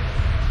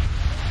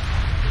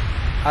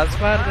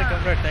 Asfar the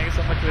comrade, thank you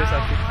so much for your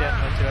subscription.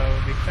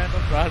 Big fan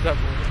of Raza.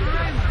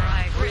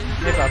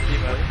 Hey Papi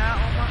mal.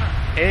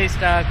 Hey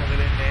Star, come in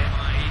there.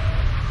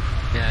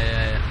 Ya.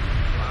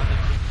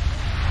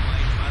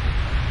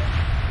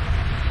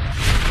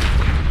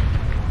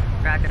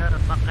 Brother,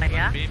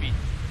 pakainya. baby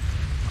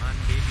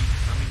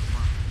coming.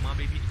 Ma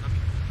baby is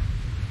coming.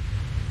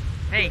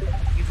 Hey,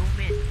 you go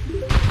mid.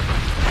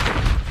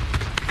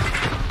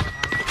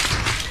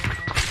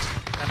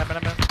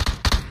 Mana.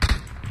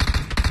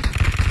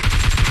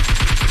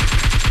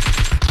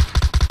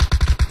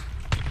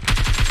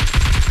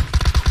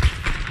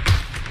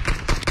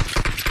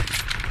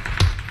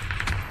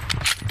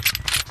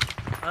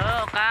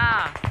 Oh, ka.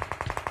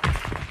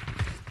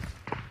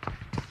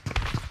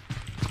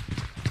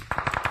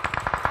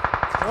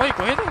 Oi,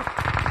 correndo.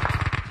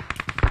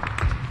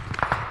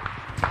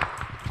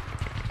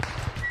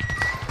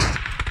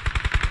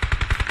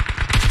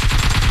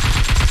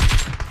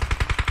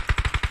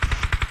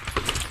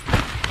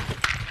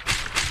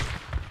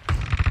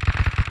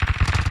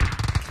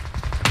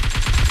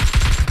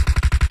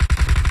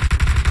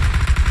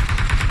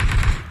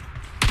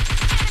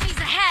 Enemies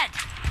ahead.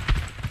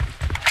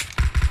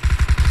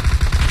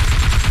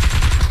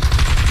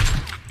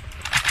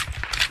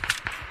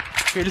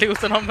 Kill le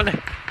gusta nombre.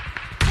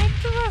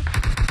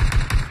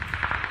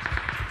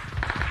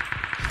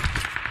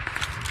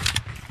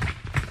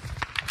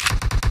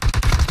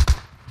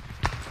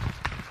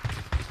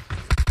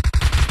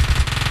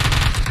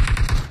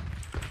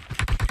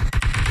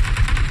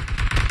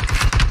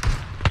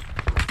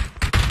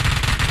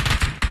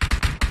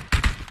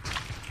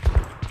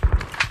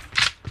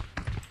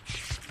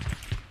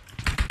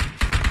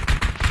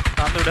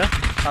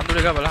 සඳුර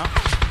එක බලන්න.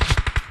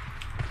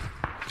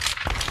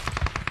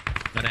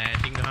 මම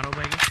ඇටින් ගහනවා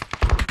බයිගේ.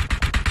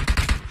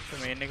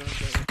 මේන් එක නුත්.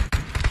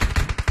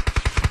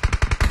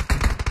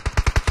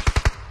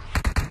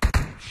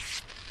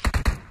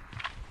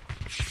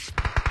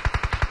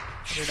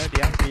 එනවා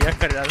දියන් කීයක්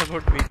කරලා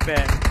පොඩ් big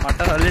බෑන්. මට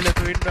හල්ලෙල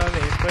තුවින්නවා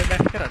මේ එප්පල්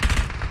බෑක් කරන්න.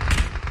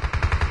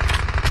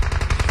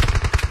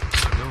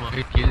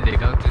 මගේ කිල්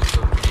දෙකක්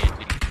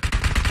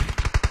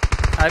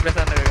ආයි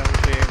බසන්න එක ගමු.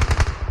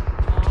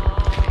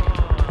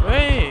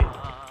 ඔයි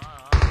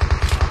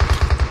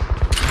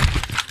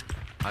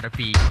අර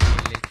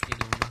පීල්ලෙක්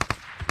දුන්නා.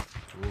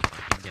 ඕ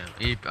පටිඥා.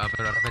 ඒ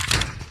අපර අර පැත්ත.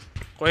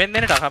 කොහෙන්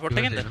දෙන්නේ ටකා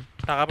පොට්ටකින්ද?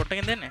 ටකා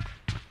පොට්ටකින් දෙන්නේ.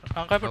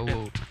 අංකයි පොට්ටේ.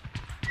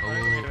 ඔව්.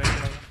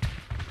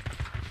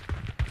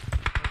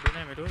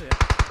 දුන්නේ මෙතෝද?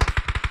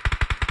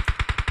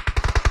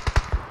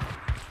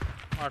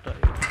 ආට.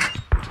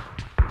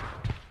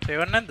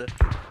 සේවන් නැද්ද?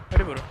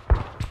 හරි බරු.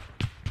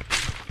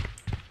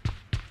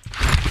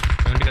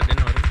 මම ටිකක්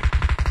දෙන්න වරු.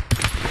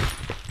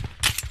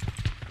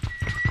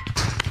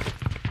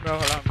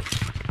 ගහලා.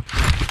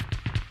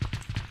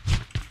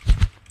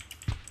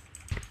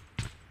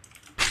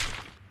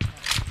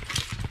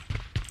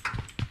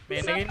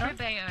 මේන් එකේ ඉන්නවා.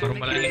 Baru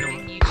malah ini dong.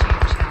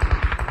 YouTube channel.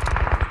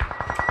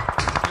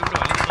 Ini udah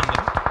balik kan?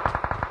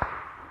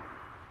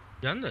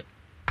 Jangan.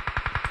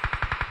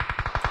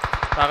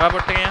 ටකා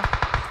පොට්ටකින්.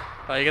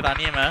 ඒක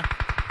තනියම.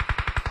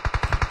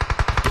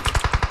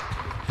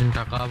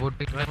 ටකා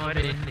බොට් එක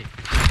තමයි එන්නේ.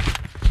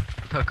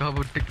 ටකා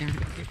බොට් එකකින්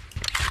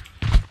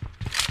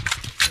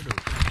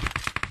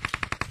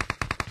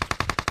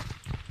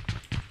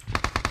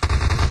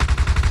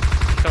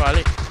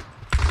සවාලේ.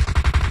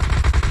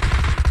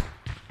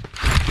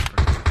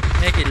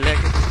 මේ කිල්ල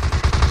එක.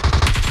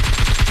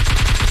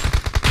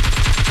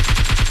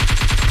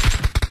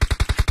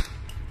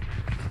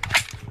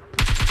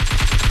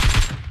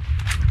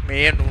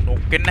 මේ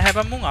නොක්කෙන්න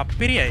හැබැයි මුන්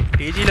අප්පිරියයි.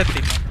 ටීජීලත්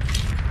ඉන්නවා.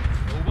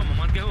 ඔව්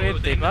මමත් ගහුවා.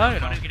 ඒත් එපා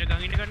වෙනවා. කිට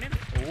ගහගෙන ඉන්න කන්නේ.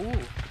 ඕ.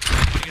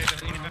 කිට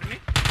ගහගෙන ඉන්න කන්නේ.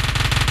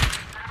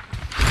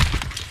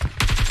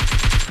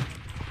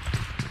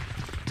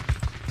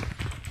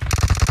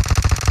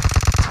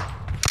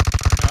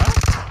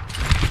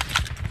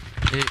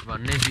 ඒ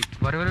වන්නේ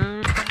වර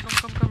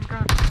කම්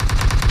රා.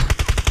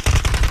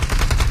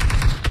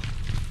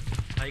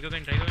 ටයිගර්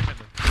ගන්න.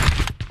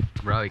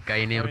 බ්‍රෝ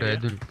එකයි නේ උට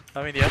ඇදුනේ.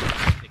 තමයි දියා.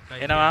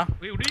 එනවා.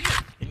 ඔය උඩ ඉන්න.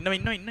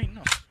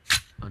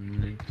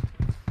 අන්නේ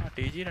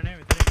ටීජී නේ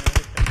මෙතන ඉන්නවා.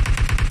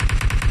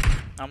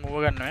 නම්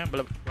ඌව ගන්නවා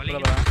බල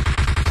බලන්න.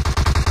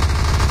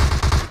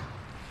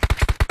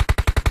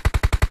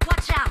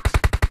 Watch out!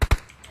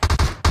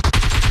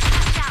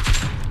 Watch out!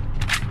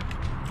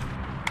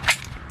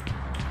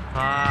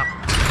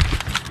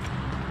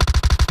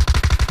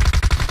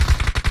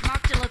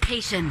 Mark the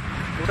location.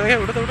 උඩ.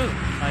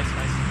 නයිස්.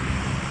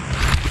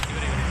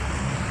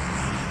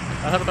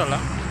 අහකට අල්ල.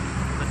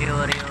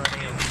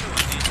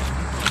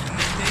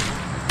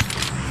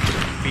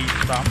 බීම්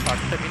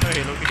පට්ට මින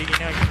හෙලෝ කිඩි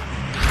කියන එක.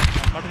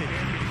 අම්මට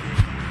දෙන්නේ.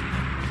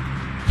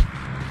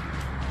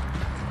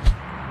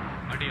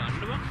 අඩේ යන්න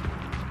බං.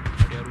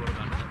 අඩේ අර වර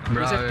ගන්න.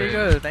 Reset එක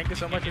thank you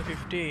so much for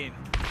 15.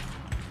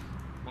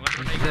 මොකක්ද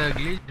it's a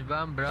glitch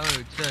bam bro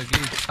it's a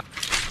glitch.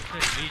 It's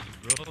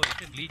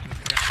a glitch.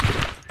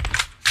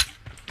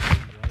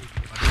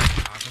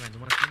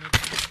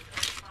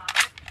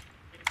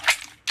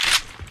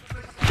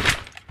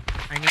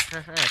 I need to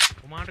search.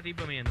 කොමාට තිබ්බ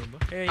මේ අඳුඹ.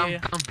 ඒ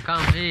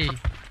come hey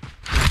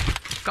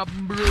come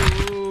bro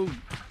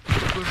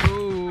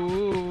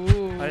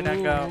හරි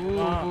නංගා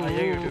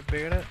අයියා YouTube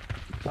එකට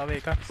තව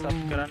එකක් sub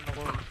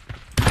කරන්නකෝ.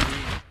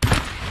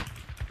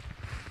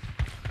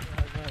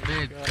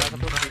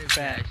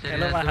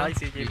 Hello my hi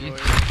CJ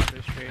boy.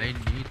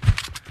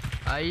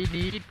 I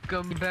need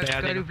come back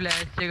කරු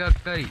flash එකක්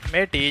කරි.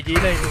 මේ TG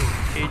ලා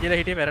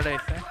හිටියේ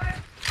පැරඩයිස් ඈ.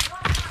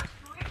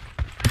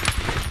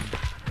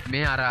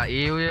 මේ අර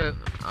ඒ ඔය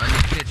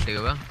අනිත් සෙට් එක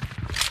බං.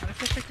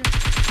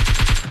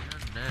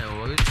 නෑ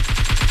ඔය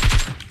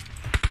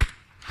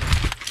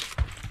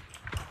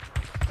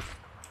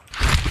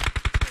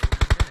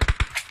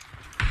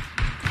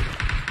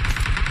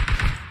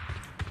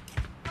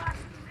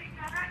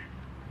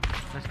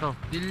Let's go.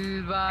 दिल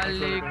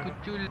वाले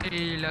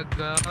कुचले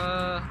लगा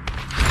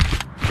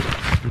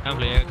Nah,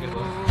 play එක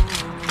කිව්වා.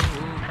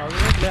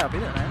 කවුරුත් play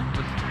අපිද නෑ.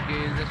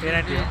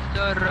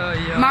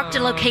 Mark the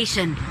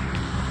location.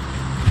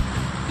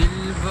 दिल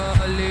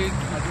वाले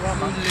අදුවා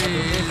මම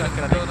कुचले ලක්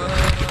කරලා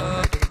लगा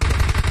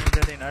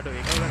ඉඳලා දෙන අඩෝ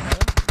ඒක ගන්නද?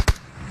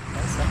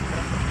 මම සබ්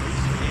කරා.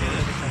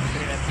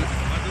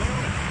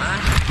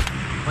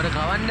 මට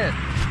කවන්න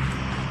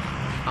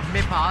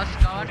අම්මේ පාස්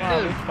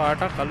කවන්න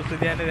පාටක් අලුත්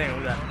දෙයන්නේ දැන් උ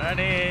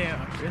දන්නවනේ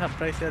අපි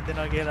සර්ප්‍රයිස් එකක්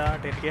දෙනවා කියලා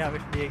 10k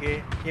HFD එකේ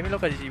යමි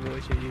ලොකජී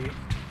බෝෂී.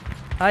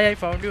 Hi, I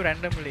found you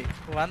randomly.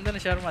 Vandana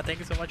Sharma, thank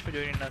you so much for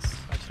joining us.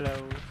 Much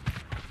love.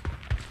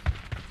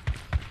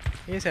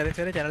 ये सारे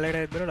channel එකට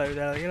එද්දන live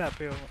දාලා කියලා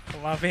අපේ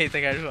මම හිත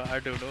ගැඩුවා. I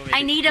don't know.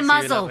 I need a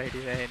muzzle.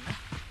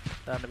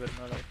 දාන්න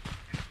බැරිනවා live.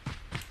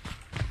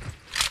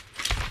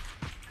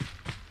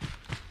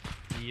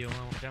 ඊයෝ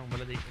මම දැන්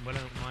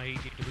උඹලා මයි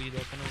ටිකේ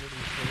දාන්න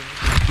ඕනේ.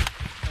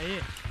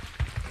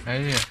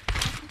 ඇයි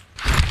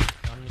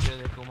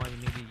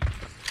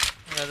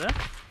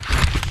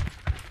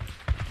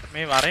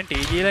මේ වරෙන්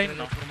TG ලා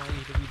ඉන්නවා.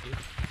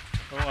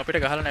 ඔව් අපිට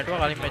ගහලා නැටුවා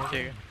කලින් මැච්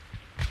එක.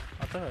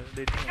 අත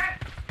දෙන්න.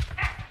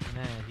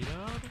 නෑ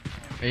දිරා.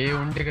 ඒ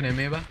උන්ට එක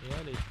නෙමෙයි බා.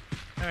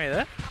 නෙමෙයිද?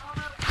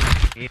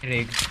 ඒ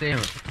රෙක්ස්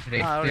එහෙම.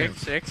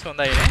 රෙක්ස්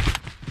හොඳයි නේ.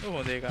 ඔව්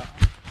හොඳ එක.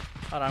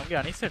 අර අම්ගේ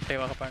අනිත් සෙට් එක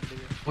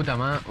වකපන්නේ. ඌ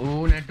තමා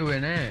ඌ නැටුවේ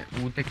නෑ.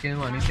 ඌත් එක්ක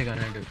එනවා අනිත් එක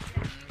නැටුවේ.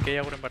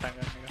 කේයකුරෙන් පටන්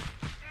ගන්න එක.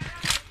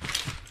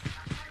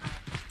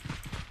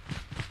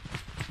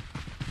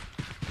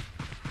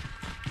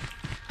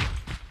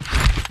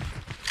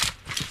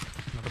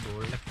 මට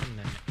බෝල් එකක්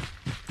නැහැ.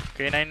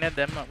 K9 එක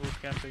දැම්මා බූට්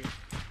කැම්ප් එකේ.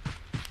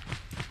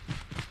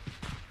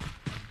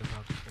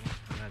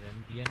 දැන්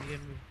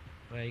කියන්නේ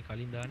ඔයයි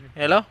කලින් දාන්නේ.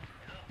 Hello.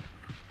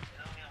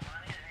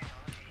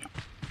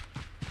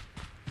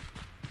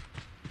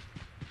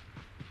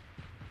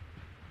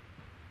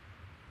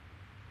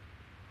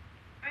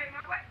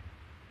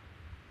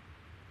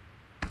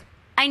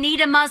 I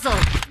need a muzzle.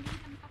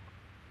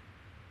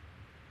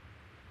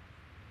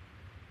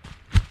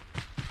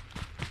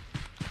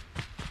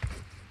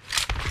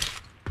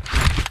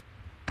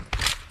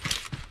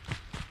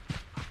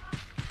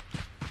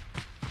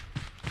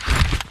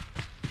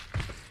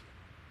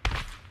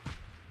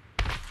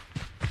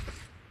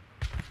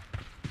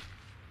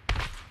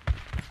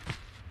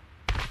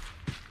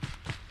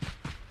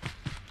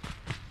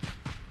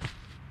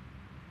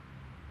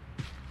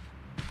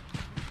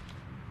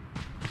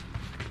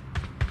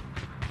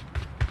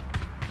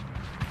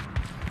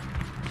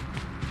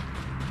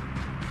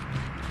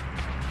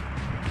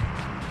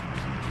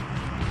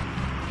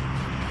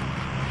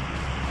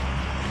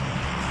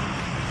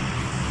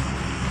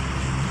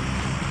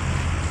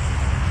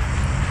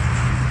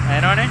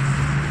 එනවනේ.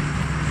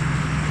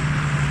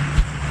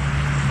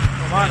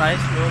 ඔබා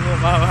නයිස් ලෝගෝ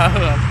බා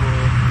අපෝ.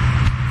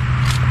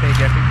 අපේ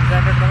graphic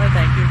designer තමයි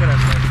thank you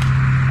කරන්නේ.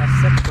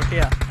 අස්සත්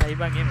කොටියා. අයි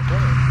බං එමු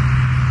කොහොමද?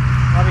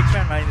 මා big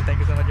fan නයිද thank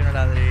you so much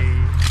ජනලාදේ.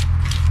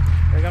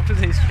 Welcome to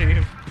the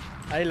stream.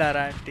 Hi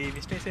Lara auntie.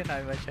 Mr. say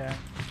hi bacha.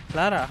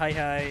 Lara hi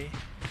hi.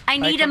 I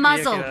need a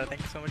muzzle.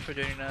 Thank you so much for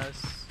joining us.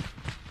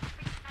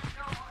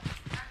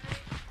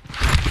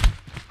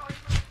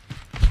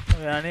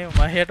 यानी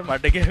माहिया तो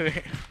मट गए हुए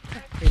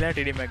इला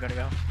TD mag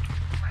गणगा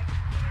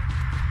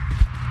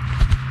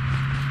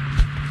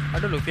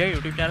अड लुफिया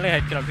YouTube channel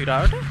hack करा फिर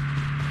आवट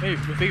मैं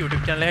लुफिया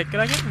YouTube चैनल हैक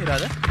करा के फिर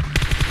आदा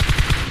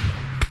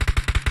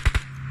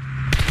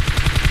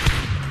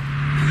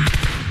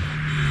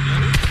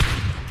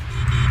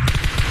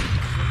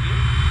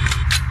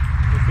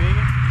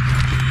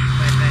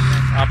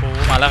आप वो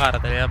माला खा रहा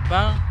था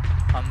अब्बा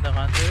अंदर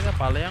खाने का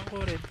पालयं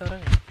को रहता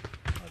रहा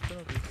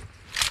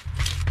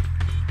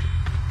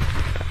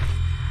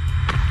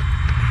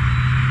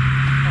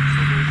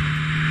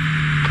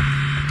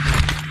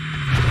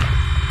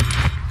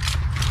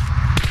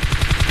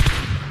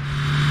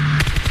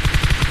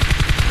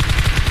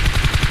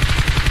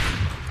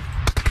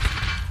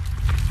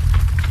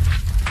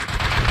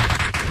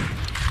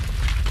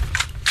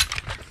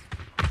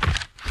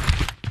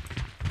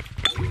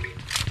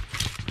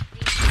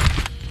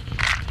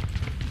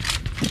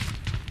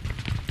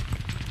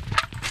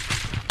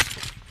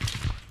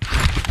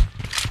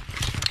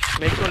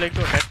Let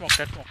go, dead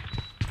smoke.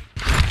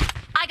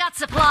 I got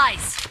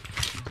supplies.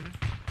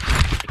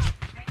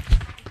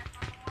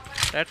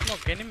 Dead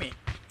smoke, enemy.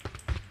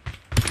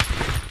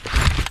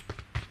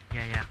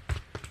 Yeah.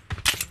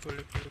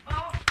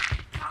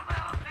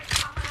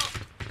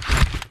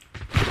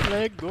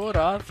 Let go,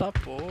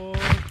 support.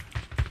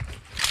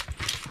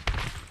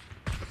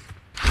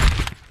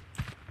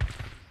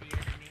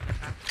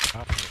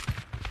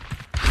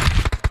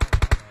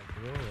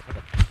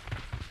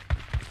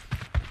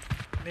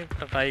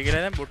 Aguirre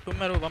ने बुट्टू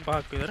में रूपम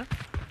पाक किधर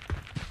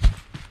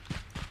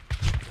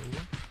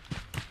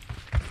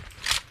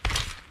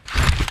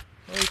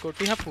ओए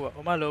कोटी हप हुआ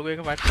ओमा लोगो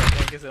एक बात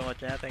थैंक यू सो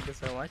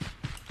मच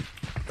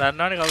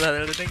तरना ने कब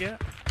हदर देते क्या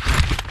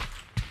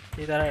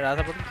इधर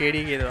राधा पुट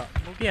केडी के दवा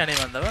मुकी आने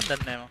बंदा बन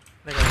दन्ने में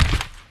देखो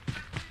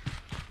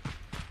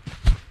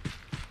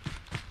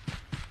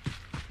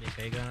ये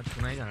कई गाना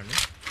सुनाई गाना ने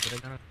तेरा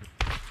गाना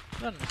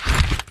दन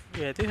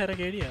ये ऐसे सारा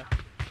केडी है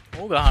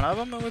वो गाना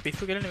बम मैं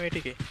पिस्सू के लिए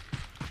वेटी के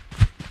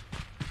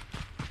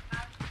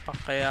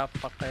Pakaya.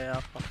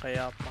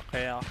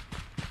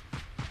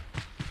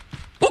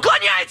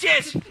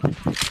 Уклоняйтесь!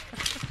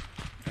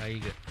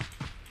 Aguirre.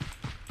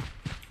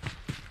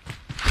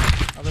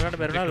 අදකට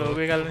බැරලා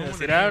ලෝගෝ එකල්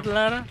සිරාට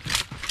ලාර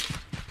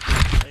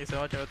ඒ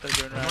සමච උත්තර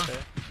ජොන්නාට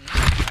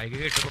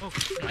Aguirre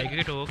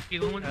talk की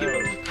කොහොමද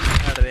කියන්නේ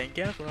අර දැන්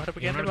කියන කුණාරප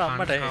කියන්නේ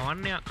අම්මට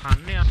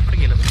කන්නේ අප්පට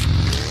කියලා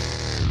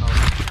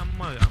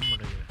අම්මට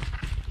කියලා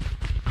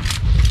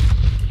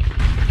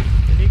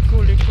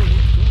ලික්කෝ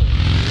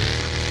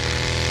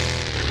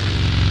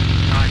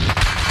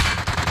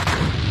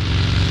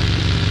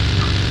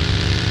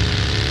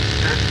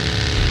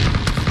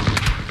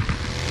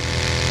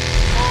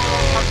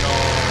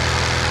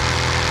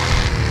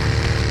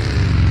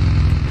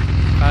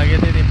आगे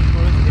दे दे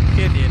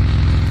के दिए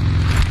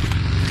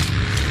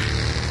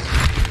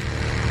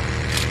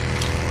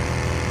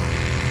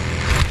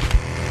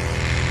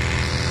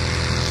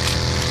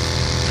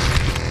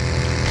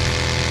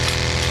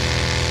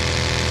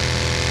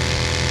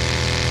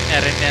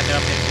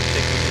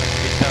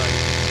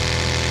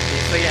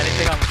ලස්සයි අනිත්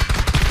එකම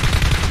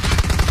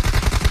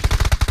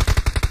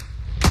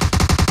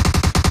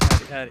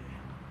හරි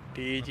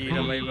TG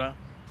ළමයි බා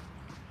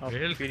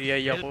අපේ පිරියයි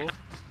යකෝ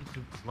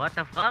What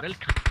the fuck?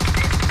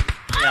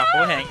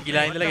 යකෝ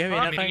හැංගිලා ඉඳලා ගෙහ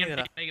වෙනකන්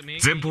ඉඳලා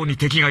前方に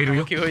敵がいる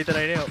よ කිව්ව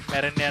විතරයි නේ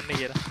මැරෙන්න යන්නේ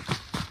කියලා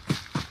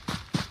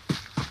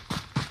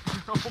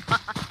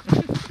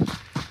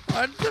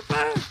what the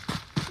fuck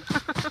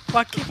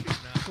fucking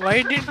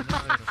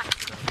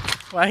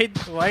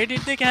why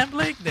did they camp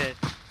like that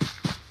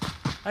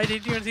I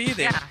didn't even see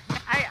them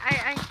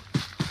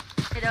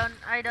Yeah,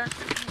 I don't.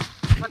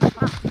 What the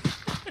fuck?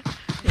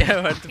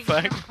 yeah what the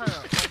fuck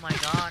Oh my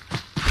god.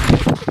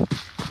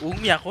 උන්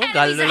යකෝ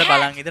ගල් වල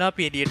බලන් ඉඳලා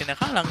අපි එළියට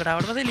එනකන් ළඟට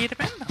ආවට පස්සේ එළියට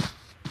පැන්නා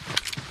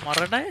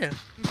මරණය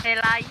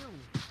Hell are you?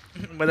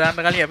 උඹ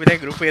දාන්න කලින් අපි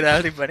දැන් ගෲප් එකේ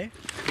දාලා තිබ්බනේ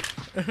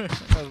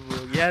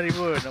අబ్బෝ ගියා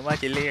රිපෝට් නම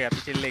චෙල් එකේ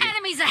අපි චෙල් එකේ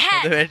Enemies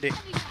ahead! හොඳ වැඩේ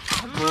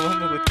අబ్బෝ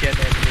මොකුත්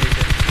කියන්නේ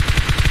නැහැ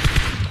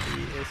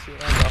PS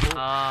බහුව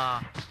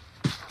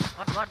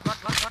What?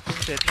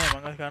 සෙට් නෑ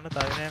මම ගන්න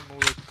තව නෑ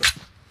මූව් එක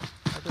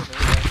අද නෝ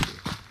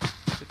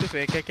itu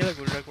fake එක කියලා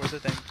good luck for the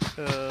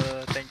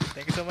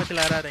thank you so much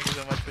Lara thank you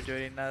so much for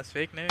joining us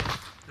fake නේ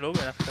logo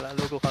වෙනස් කළා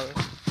logo cover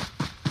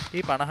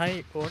ඊ 50යි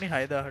ඕනි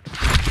 6000ට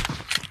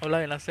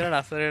ඔලා වෙනස්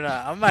කරලා ලස්සනට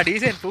අම්මා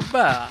decent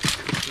පුබ්බා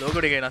logo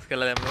ටික වෙනස්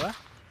කරලා දැම්මවා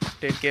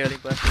 10k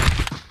වලින්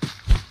පස්සේ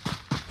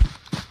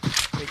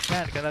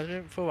Webcam කනල්ලා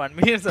for 1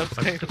 million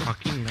subscribers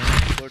fucking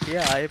man කොටිය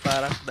ආයේ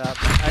පාරක්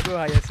දාපන් අඩෝ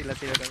ආයෙ සිලා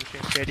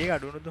කමිෂන් වැඩි එක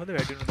අඩුනොත් හොඳ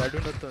වැඩිුණොත්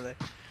අඩුනොත් හොඳයි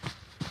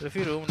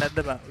ලුෆි රූම් නැද්ද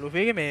බං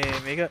ලුෆිගේ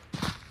මේක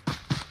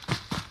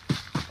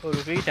ඔව්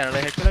ලුෆිගේ channel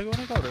එක හැක් කරලා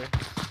ගෝනේ කවුද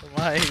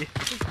මමයි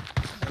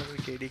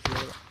KD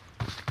කියලා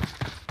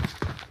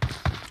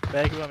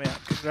බෑග් වම යා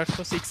congrats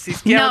for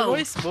 6k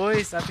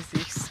boys අපි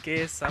 6k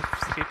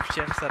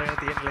subscriptions අරගෙන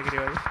තියෙන ලගිරි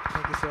වගේ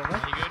thank you so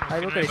much I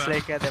work is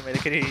like that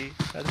මෙලකරි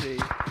අදේ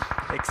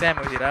exam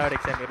ඉදිරියට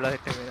exam ඉරලා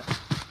හිටේ මේක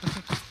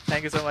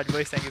thank you so much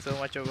boys thank you so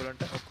much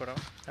ඔයගොල්ලන්ට ඔක්කොම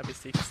අපි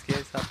 6k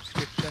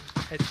subscription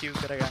achieve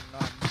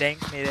කරගන්නවා දැන්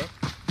මේ දැන්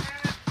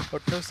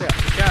ඔට්ටෝසේ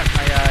අනිකා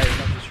අයයි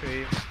මම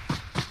stream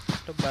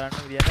ට බලන්න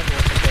විදියට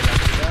බෝට් එක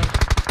ළඟට දාන්න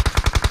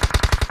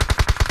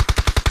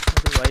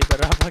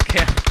වයිබර් අපක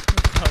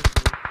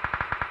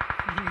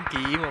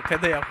කී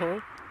මොකද යකෝ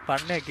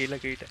පන්නේ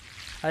කියලා කීට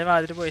අය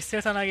මාදිට බෝ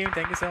SL සනා gaming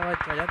thank you so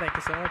much මචං thank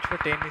you so much for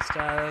 10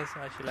 stars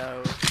මාෂිලා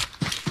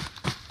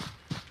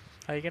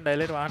අයිකෙන්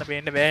ඩයිලර් වහන්න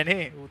පේන්න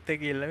බෑනේ උත් එක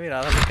ගිල්ල මේ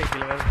රාසපුත් එක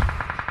ගිල්ල වල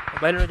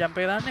මොබයිල් වල ජම්ප්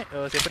එක දාන්නේ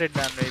සෙපරේට්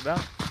දාන්න වෙයි බා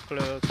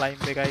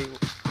ක්ලයිම්බ් එකයි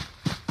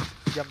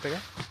ජම්ප් එක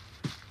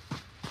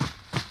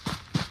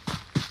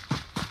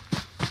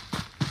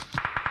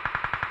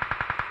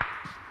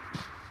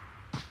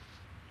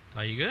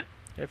අයිග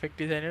එෆෙක්ට්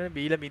ඩිසයින් එක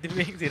බීලා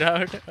මිදිපෙන්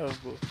සිරාවට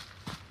ඔව්බෝ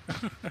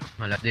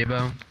මල දේ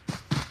බං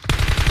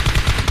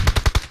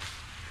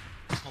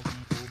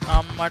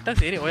අම්මට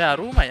සිරි ඔය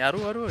අරුමයි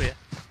අරු ඔය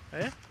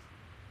ඈ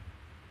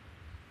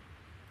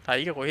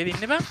ටයිග කොහෙද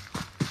ඉන්නේ බං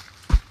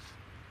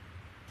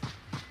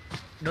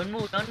Don't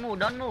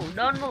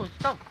move,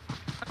 stop.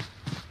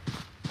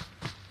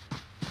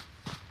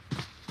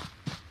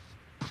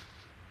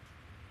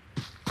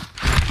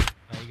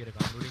 අයිගර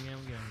කම්බුලින්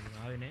යමු කියන්නේ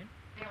ආවේ නෑ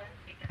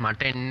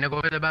මට එන්න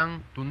කොහෙද බං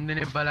 3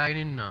 දිනක්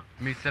බලාගෙන ඉන්න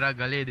මිස්සරක්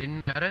ගලේ දෙන්න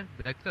අර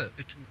දැක්ක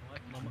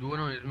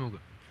දුවනවා එස්මුග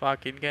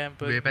fucking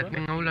campus මේ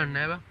පැත්තෙන් අවුලන්නේ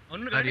නෑ බං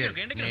ඔන්න හරියට.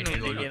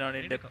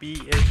 කියනවනේ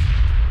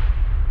PS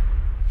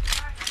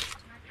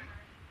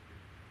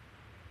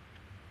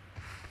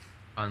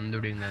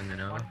අන්දුඩින්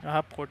ගන්නවා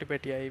ආප් කොටි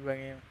පෙටියයි බං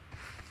එහෙම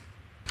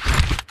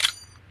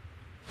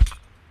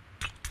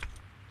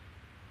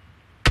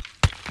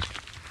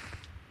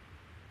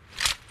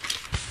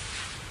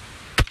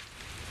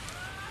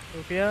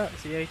රුපියා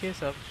 100k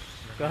sub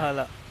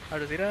ගහලා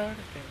අර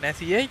සිරාට නෑ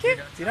 100k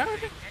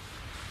සිරාට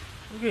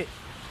උගේ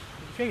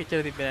රුපියා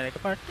කිච්චර තිබ්බේ නෑ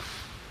එකපාරට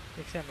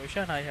එක්සම්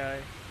විෂන් හයි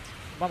හයි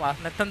මම මාස්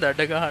නැත්තම්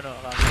දඩ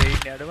ගහනවා මම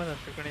ඉන්නේ අඩම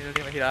සබ්ස්ක්‍රයිබ් කරන ඉඳලා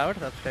තියෙන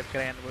හිරාවට සබ්ස්ක්‍රයිබ්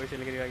කරගෙන යන්න බොයිස්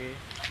එලගිරි වගේ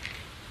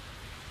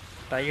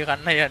ටයිගර්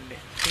කන්න යන්නේ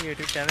මේ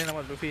YouTube channel නම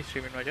ලුෆි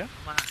ස්ට්‍රීමින් වජා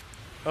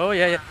oh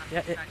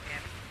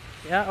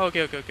yeah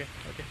okay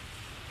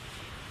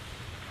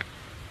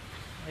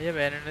අයියා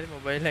බෑනේ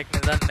මොබයිල් හැක්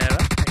නේද නෑව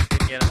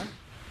එක්ස්පීරියන්ස් කියනවා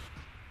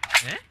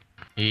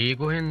ඒ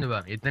කොහෙන්ද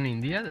බං එතන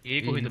ඉන්දියාද ඒ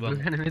කොහෙන්ද බං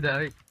නේ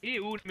දායි ඒ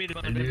ඌට මේ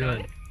බං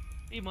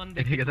ඒ මන්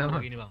දෙක ඒක තමයි.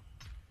 ගිනේ බං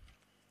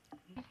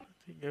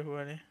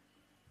ගහුවනේ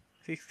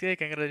 6k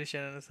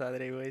congratulations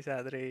සාදරේ වයි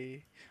සාදරේ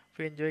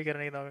අපි enjoy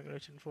කරන එක තමයි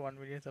congratulations for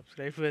 1 million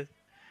subscribers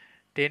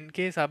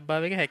 10k sub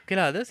ආව එක හැක්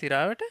වෙලාද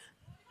සිරාවට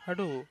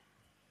අඩු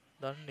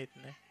දන්නෙත්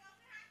නෑ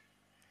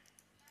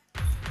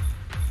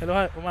hello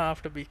hi uma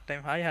after big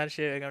time hi harsh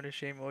welcome to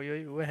stream oi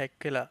ඌ හැක්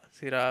වෙලා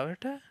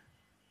සිරාවට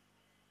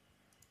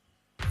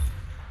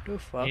to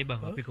fuck ඒ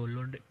බං අපි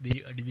කොල්ලොන්ට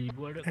අඩි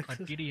දීපුවාට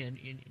කට්ටියට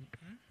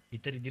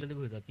ඉතර ඉදිරියද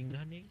කොහෙද අතින්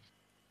ගහන්නේ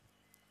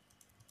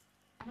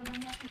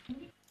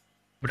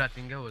උඩ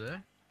අතින් ගහුවද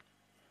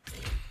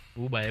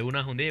ඌ බය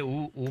වුණා හොඳේ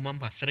ඌ මම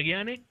පස්සට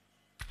ගියානේ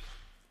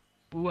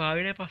ඌ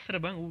ආවේ නෑ පස්සට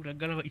බං ඌ රක්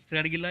ගාලා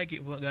ඉස්සරහට ගිහලා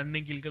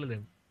ගන්නෙන් කිල් කළා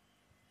දැන්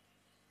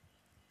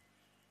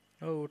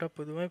ඔව් ඌට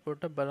පුදුමයි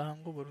පොට්ට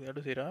බලහංකෝ බොරු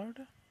අඩු සිරාවට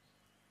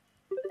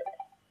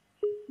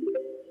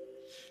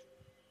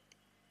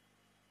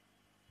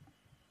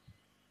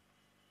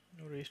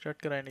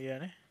රීස්ටාර්ට් කරන්න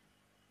ගියානේ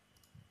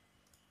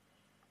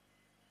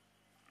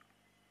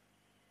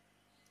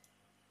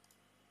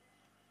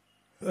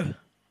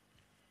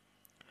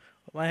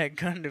මම හැක්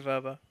ගන්න එපා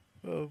බා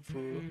ඔව්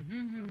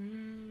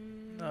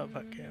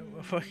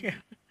නෑ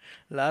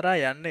ලාරා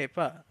යන්න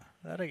එපා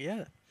ලාරා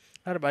ගියාද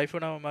Alright, bye for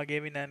now, my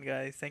gaming and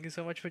guys. Thank you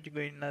so much for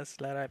joining us,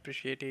 Lara. I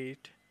appreciate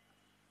it.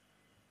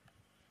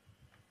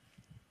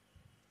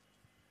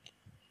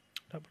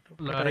 Hi,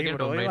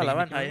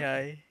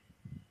 hi.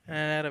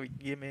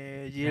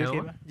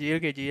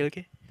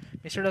 GLK.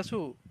 Mr.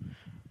 Dasu.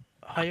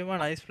 Hi, man.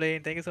 Nice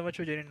playing. Thank you so much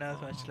for joining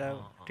us. Much love.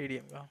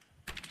 TDM.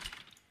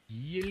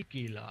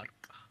 GLK ලාර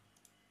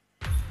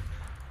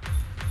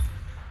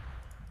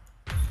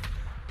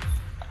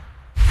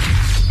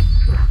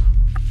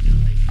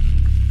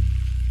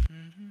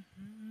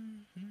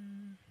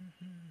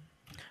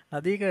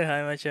Nadeeka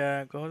හයි මචා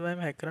කොහොමද මම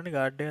හැක් කරන්නේ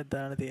guard එකක්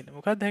දාන්න තියෙන්නේ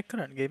මොකක්ද හැක්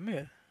කරන්නේ ගේම් එක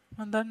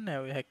මම දන්නේ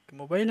නැහැ ඔය හැක්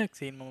මොබයිල් හැක්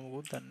සීන් මම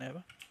මොකුත් දන්නේ නැහැ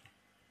බා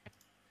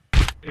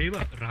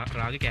ඒවා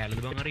රාගේ කෑල්ලද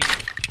බං අර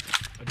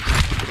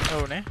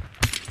ඔව් නේ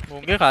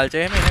මුන්ගේ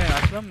කල්චර් එහෙම එන්නේ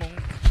නැත්නම් මුන්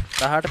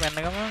 18ට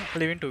පැන්න ගම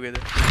living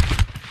together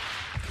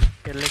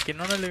කෙල්ලෙක්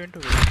ඉන්නවනේ living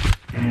together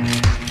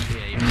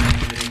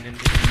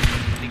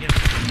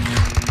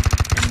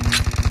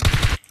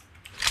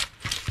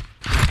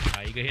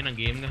ආයික එහෙනම්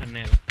ගේම් ගහන්න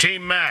නැහැ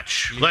Team match,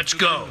 let's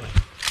go.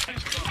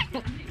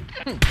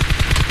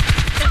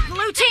 The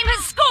blue team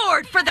has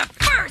scored for the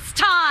first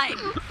time.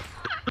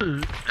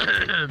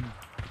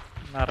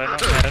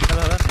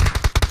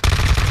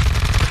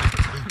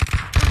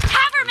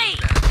 Cover me.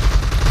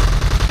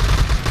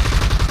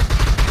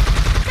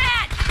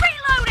 Dad,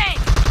 reloading.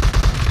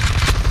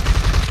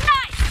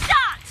 Nice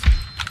shot.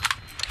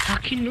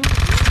 fucking no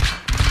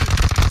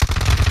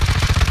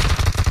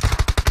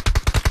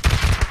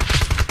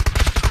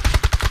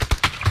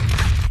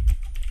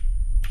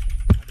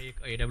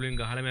AW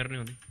ගහලා මැරෙන්නේ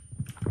හොඳයි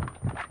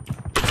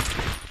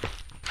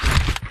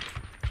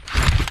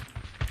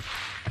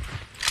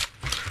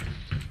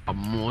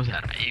අම්මෝ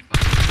සරයි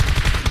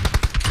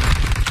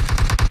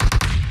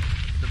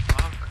The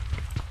fuck?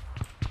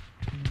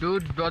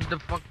 Dude, what the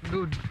fuck,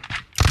 dude?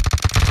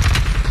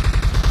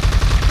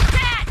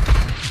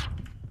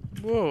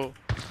 Whoa.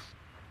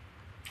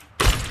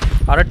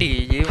 අර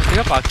TG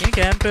උන්ටික පකින්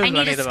camp එක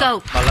ගන්න නේද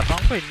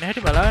බලපංකෝ ඉන්න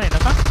හැටි බලාගෙන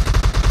එනකම්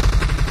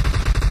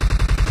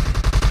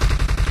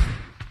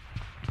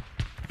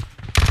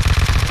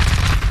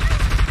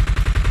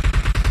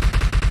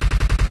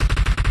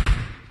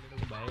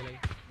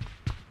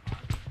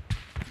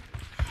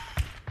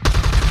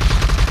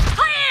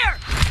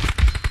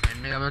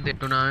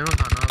දෙට්ටුනාම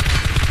කනවා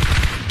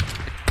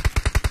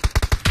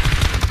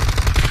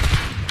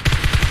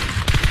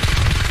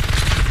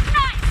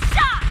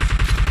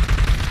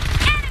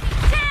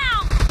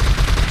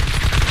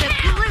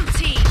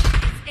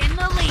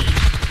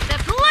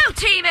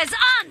Team is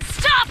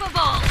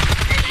unstoppable!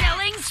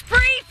 Killing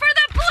spree for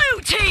the blue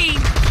team!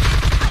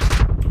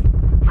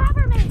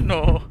 Cover me!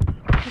 No.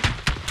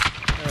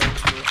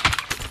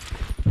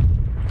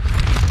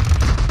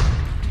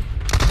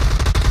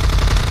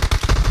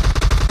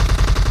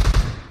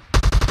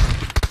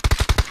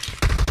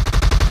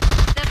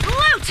 The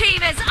blue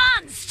team is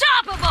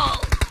unstoppable!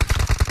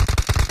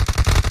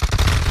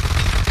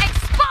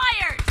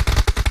 Expired!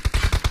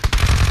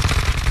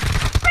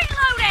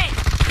 Reloading!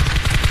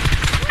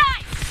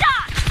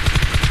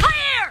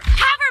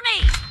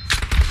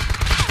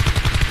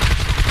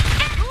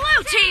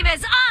 Team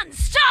is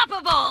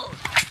unstoppable!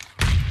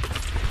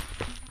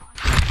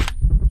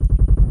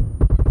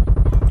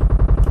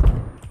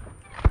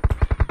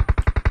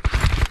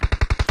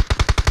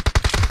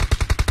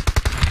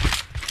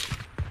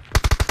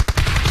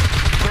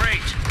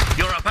 Great!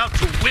 You're about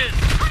to win!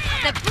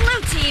 The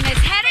blue team is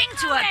heading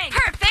to a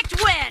perfect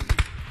win!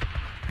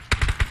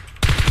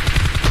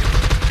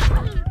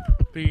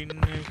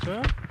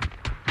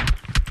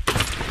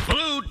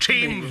 Blue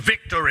team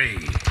victory!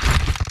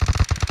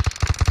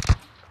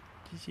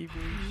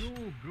 no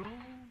bro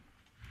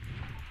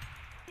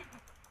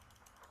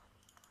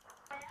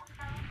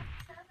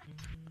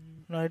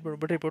right bro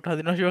but report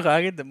හදිනවා show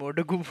කාගෙන්ද මොඩ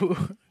කුපු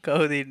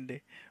කවුද ඉන්නේ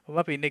ඔබ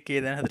පින් එකේ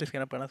දැන් 40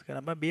 කන 50 කන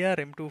මම BR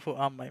M24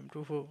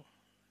 M24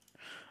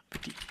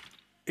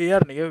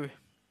 AR නේ ගවේ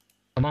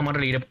ඔමා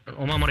මට ලීඩ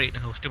ඔමා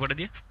මට හොස්ට් එකට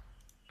දිය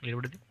ලීඩ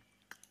කොට දිය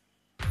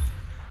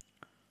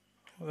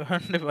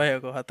ගන්න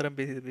බයකෝ හතරම්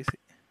පිසි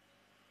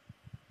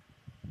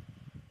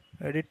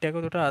එඩිට් එක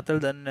උඩට අතල්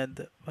දන්නේ නැද්ද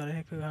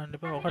පරේක ගන්න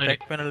එපා ඔක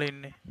ටැග් පැනල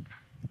ඉන්නේ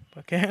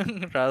පකෙන්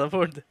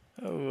රාදෆෝඩ්ද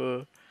ඔව්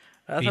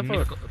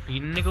රාදෆෝඩ්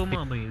පින් එක උම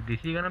 200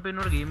 ගණන්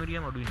පෙන්නනකොට ගේම්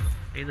එරියාම අඩු වෙනවා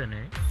ඒද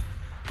නැහැ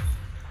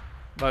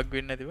බග්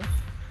වෙන්නේ නැතිව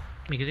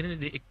මේක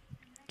තියෙන්නේ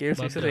කේල්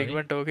සික්ස්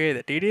රෙග්මන්ට් ඕකේද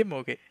TDM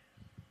ඕකේ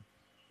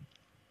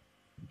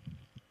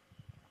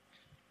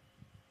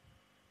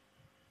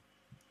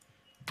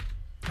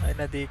අය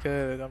Nadeeka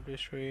welcome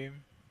to stream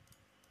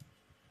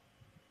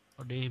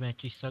ඔඩේ match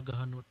 20ක්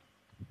ගහන්න ඕන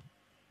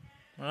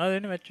මොනවද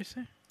වෙන්නේ මැච්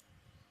එකේ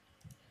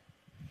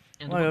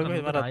මම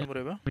යෝගේ මරත්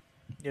මුරේ බා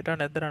යට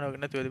නැද්ද නනවක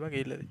නැතුවද බා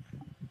ගිහිල්ලාද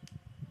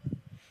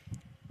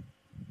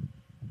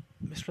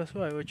Mr. So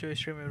I watch your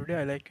stream every day.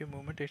 I like your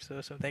movement. It's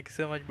awesome. Thank you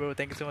so much, bro.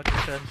 Thank you so much,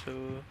 Mr. So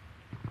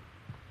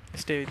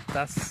stay with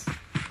us.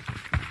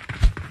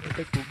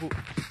 Okay, Kubu.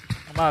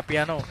 Ama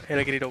piano.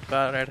 Elegiri roka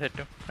right set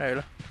to.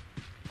 Right.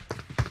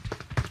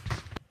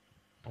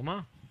 Oma.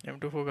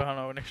 M24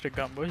 ගහනවා next එක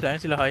ගම් boys. දැන්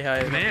සිලා hi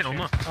hi. මේ ඔම.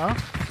 ආ.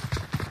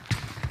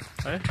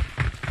 අය.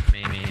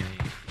 මේ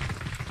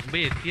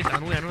උඹේ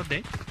 90 යනවද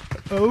දැන්?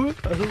 ඔව්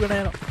 80 ගණන්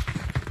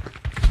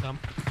යනවා.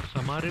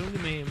 සමහරවුන්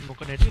මේ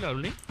මොක නැතිලා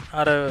අල්ලන්නේ?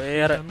 අර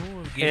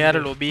ඒ අර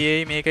lobby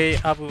එකේ මේකේ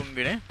ආපු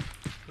උන්ගනේ.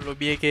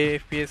 lobby එකේ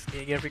FPS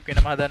graphic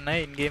වෙනම හදන්න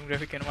නැහැ, in game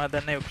graphic වෙනම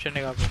හදන්න නැහැ option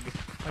එක ආපු උන්ගේ.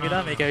 මගේ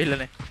තාම මේක ඇවිල්ලා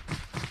නැහැ.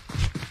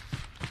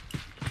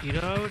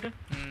 ඉරාවට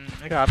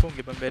මේක ආපු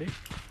උන්ගේ බම්බරි.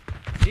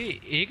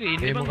 ඒක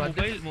ඉන්නේ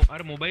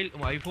මොබයිල්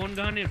iPhone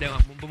ගහන්නේ දැන්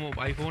උඹ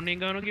iPhone එකෙන්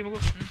ගහනවා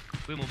කියමුකෝ.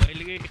 ඔය මොබයිල්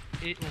එකේ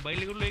ඒ මොබයිල්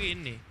එකවල ඒක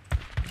එන්නේ.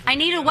 I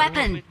need a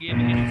weapon. ඒ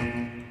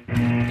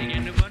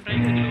කියන්නේ ගන්න try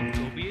කරලා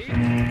lobby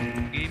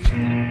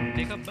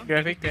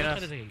graphic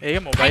වෙනස්. ඒක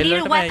මොබයිල්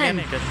වලටම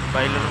යන්නේ.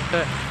 මොබයිල් වලට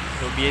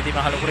lobby එකේදී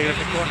මහ ලොකු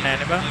graphic ඕනේ නැහැ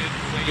නේ බං.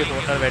 ඒක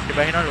total වැටි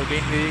බහිනවා lobby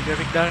එකේ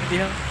graphic දාගෙන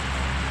තියහම.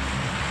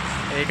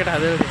 ඒකට හදලා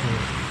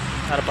දෙන්නේ.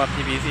 අර PUBG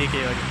PC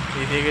එකේ වගේ.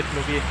 PC එකේ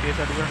lobby FPS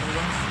අඩු කරන්න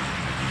පුළුවන්.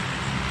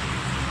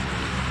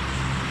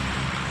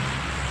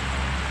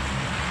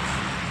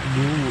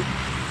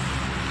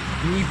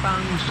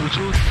 Nipang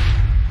susu.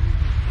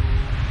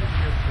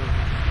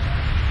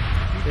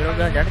 Pero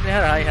gan jadi nih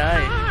hai.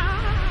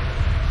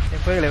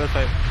 Yang paling level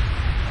 5.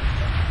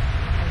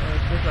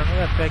 Terus aku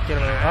nggak pakai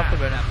apa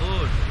benar?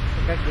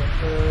 Kan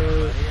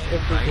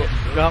itu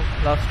gam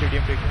last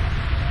stadium break.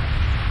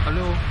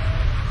 Halo.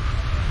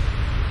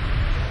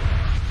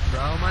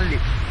 Bravo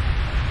Malik.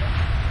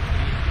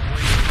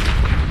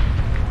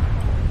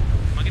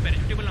 මගේ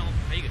පැරිටිබල් නම්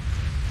අයිග.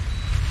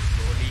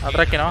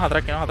 හතරක් එනවා.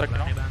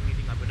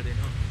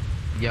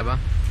 ගියා බං.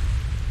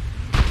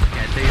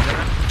 කැත ඉතර.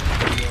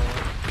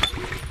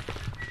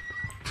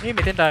 මේ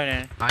මෙතෙන්ට ආවේ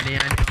නෑනේ. අනේ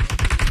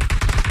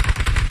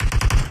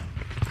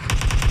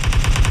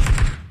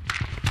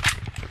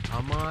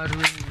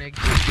අමාරුවෙන්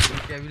නැග්ගේ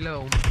ඒක ඇවිල්ලා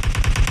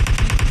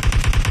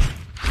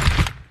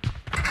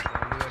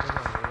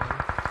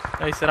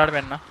ඒ ඉස්සරහට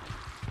පැන්න.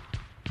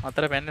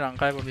 අතර පැන්නේ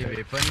ලංකාවේ පොඩි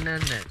වෙපන්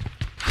නැහැ.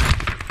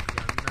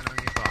 යන්න නම්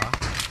එපා.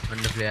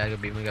 අන්න ප්ලේයර් එක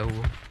බීම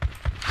ගැහුවා.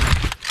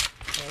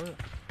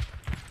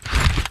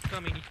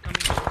 coming.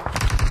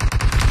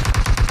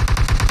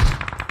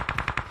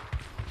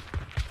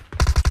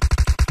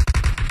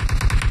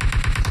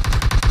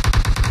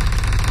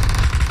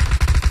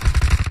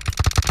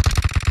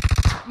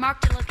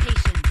 Marked a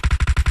location.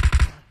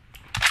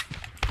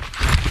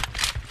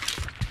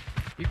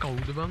 ඒ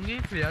කවුද බං ඒ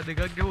ප්ලේයර් දෙකක්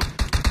ගැහුවා.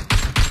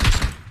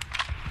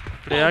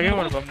 ප්ලේයර්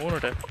ගැහුවා බං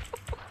මූණට.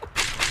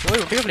 ඔය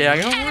උටික ප්ලේයර්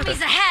ගැහුවා මූණට.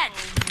 Enemies ahead.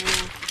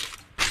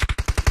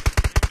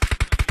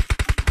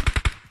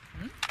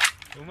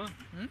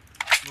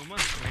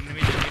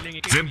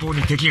前方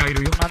に敵がい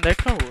るよ。 මම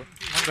දැක්කව. මම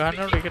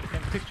ගහනකොට ඒක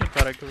M16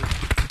 කරක් කිව්වා.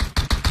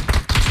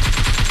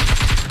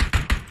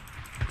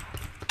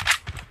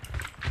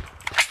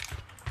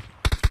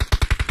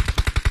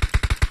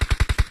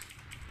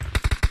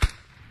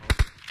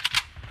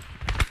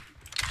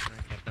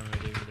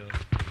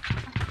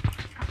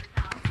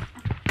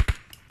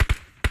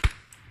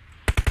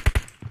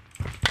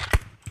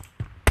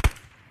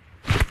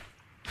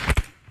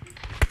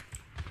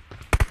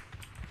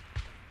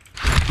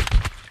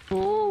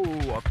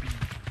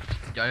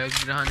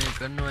 ජයග්‍රහණය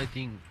කරනවා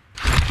ඉතින්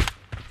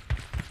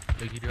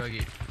දෙකිට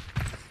වගේ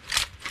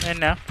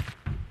එන්න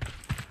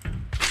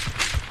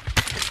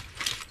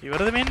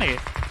ඉවරද මෙන්න එක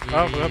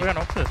ආ ගොඩක්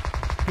ගන්න ඔක්කොද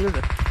කිල්ද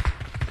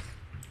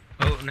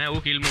ඔව් නෑ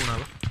ඌ කිල්ම වුණා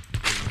බා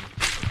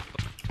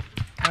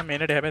මම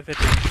මෙන්නට හැබැයි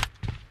සෙට්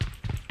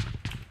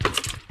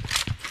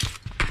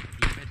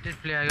මෙතෙත්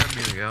ප්ලේයර් එකක්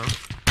බිම ගාව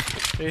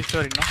ඒ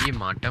story no e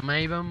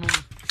මටමයි බම්මු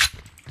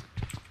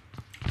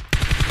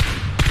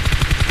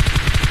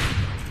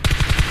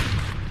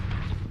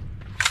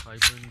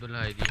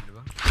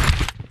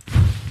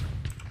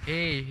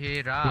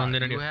Hey Ra,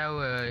 you have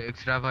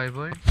extra 5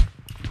 point?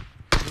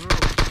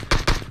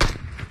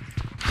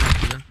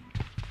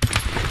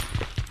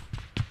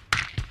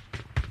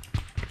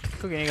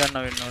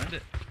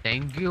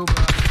 Thank you,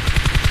 bro.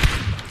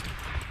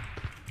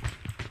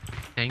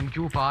 Thank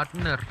you,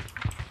 partner.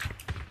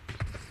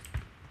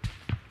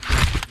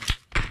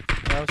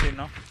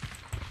 No.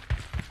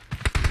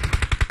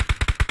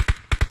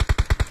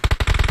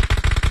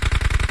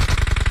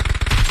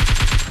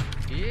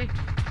 Hey.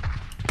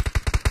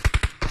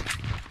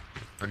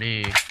 Honey.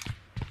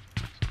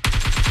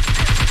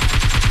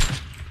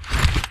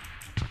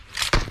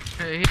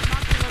 Hey.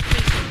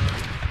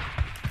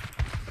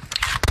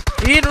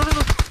 No.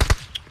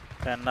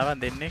 Kannawan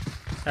denne.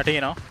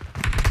 Natiginawa.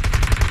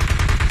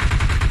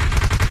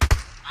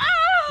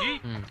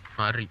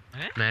 Hari.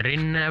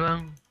 Marin na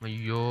bang?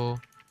 Ayyo.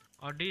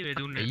 අඩේ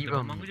වෙදුන්නේ නැද්ද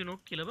මං කිව්වේ නොක්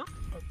කියලා බං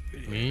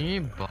මේ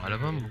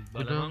බලපන්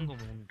බලපන්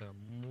කොමුන්ට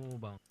මෝ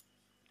බං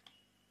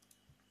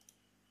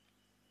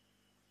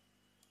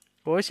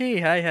Koshi,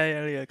 hi,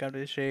 welcome to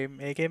the stream.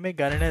 AK में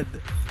गन है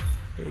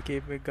AK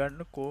में गन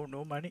को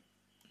no money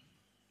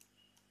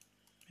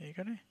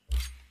ඒකනේ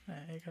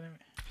නෑ ඒක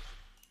නෙමෙයි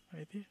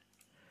මේ තියෙන්නේ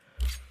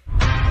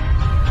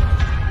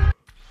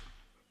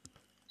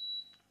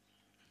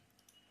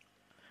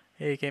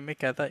ඒකෙන් මේ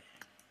කැතයි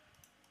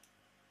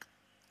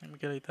එමෙ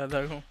කියලා හිතා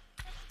දාගමු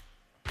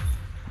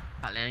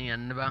ඵලයන්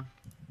යන්න බං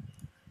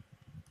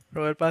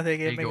රොයල් පාස්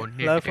එකේ මේ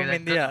love from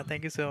India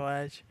thank you so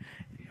much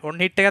on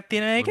hit එකක්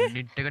තියෙනවා ඒකේ on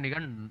hit එක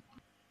නිකන්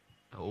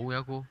ඔව්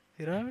යකෝ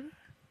ඉරාවට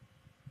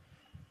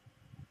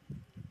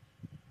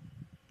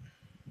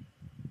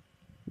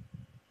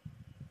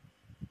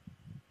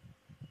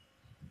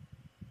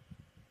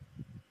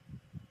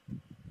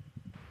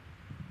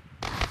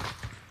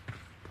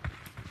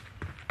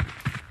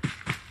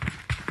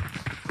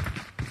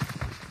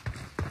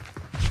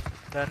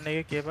Dan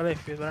එක කියපල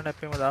FPS බලන්න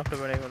අපේ මොකද ආෆ්ටර්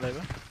බලයි කොල්ලයි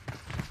බා.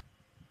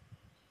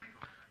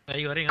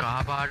 අයි වරින්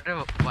කහ පාට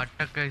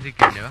වට්ටක් කයිසි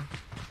කියනවා.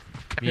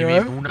 මේ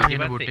මූණ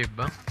තියෙන බොටෙක්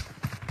බං.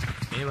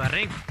 මේ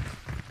වරින්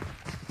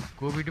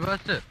කෝ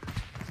පිටිපස්ස.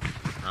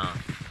 ආ.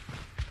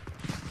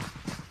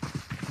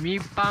 මේ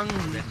පං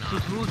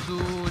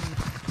සුසුසුන්.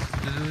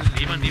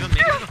 දීමන් මේක මම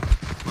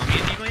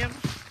මේ දීම යන්න.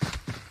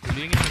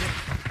 එළුවෙන් ඉන්න.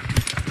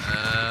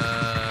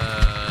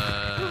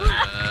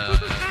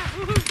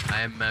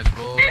 I am a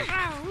go.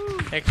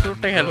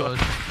 Exoot එක hello.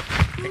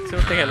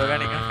 Exoot එක hello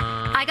ගන්න එක.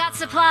 I got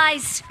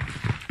supplies.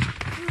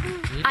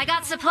 I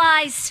got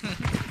supplies.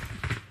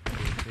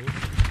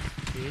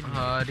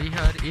 හරි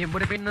හරි. ඒ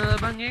මොඩ පෙන්නද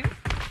බං ඒක?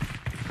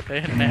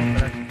 පෙන්නේ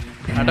නැහැ.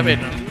 අට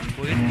පෙන්නනවා.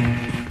 කොහෙද?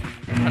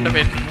 අට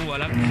පෙන්න. මූ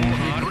වලක් මූ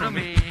හාර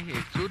මේ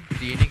එක්සුත්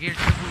තියෙන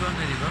එකට පුළුවන්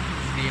නේද බං?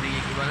 තියෙන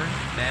එක බලන්න.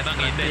 බෑ බං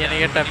එන්න. තියෙන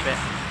එකට බෑ.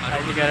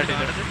 අයිති කරට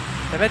ඉන්න.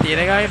 හැබැයි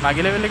තියෙන එකයි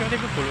මගේ level එකම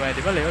තිබ්බ පුළුවන්.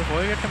 ඉතින් බා level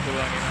 4 එකටම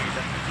පුළුවන් ඒක මම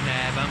හිතන්නේ.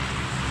 නෑ බං.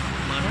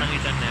 මම නම්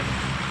හිතන්නේ නෑ බං.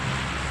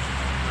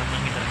 මම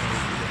නම් හිතන්නේ නෑ.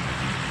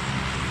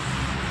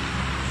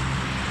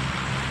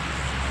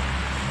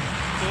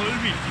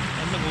 Golby.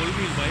 අන්න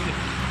Golby බයිද?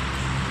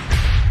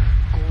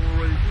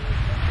 Golby.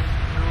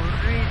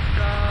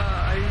 Norita,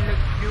 I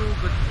love you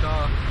gutta.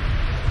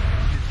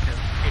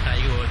 A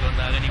Tiger ඕසොන්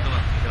දාගෙන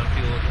ඉන්නවා. ඊට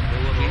පස්සේ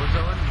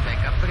ඕසොන්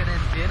බෑකප් එක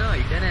දැන් තියෙනවා.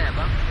 ඉඩ නෑ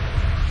බං.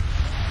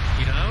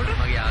 ඉරාවට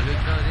මගේ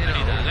යාළුවෙක් තමයි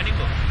තියෙනවා.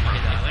 දාගනිකෝ.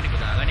 මගේ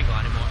දාගනිකෝ.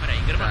 අනේ මොකක්ද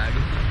අයින් කරපන්.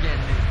 යාළුවෙක්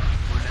කියන්නේ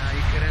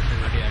මොනයි කරන්නේ?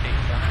 අඩේ.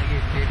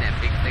 තාගේ තියෙන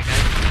ඇපෙක්ස් එකයි.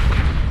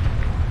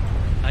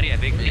 හරි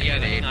ඇපෙක්ස් එකයි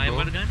ආයෙ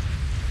මර ගන්න.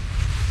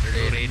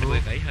 රේඩ්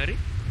එකයි හරි.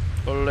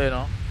 කොල්ල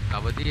එනවා.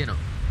 කව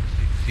තියෙනවා.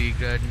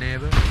 Secret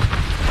neighbor.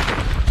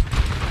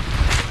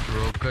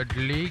 Rocket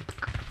League.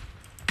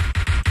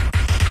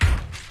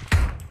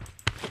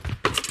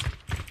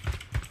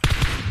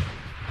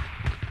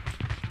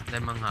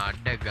 දැන් මං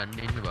හાર્ඩ් එක ගන්න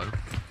ඉන්න බලමු.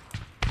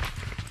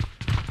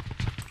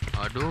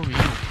 අඩෝ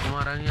මේ ඔක්කොම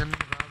අරන් යන්න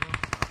බාබා.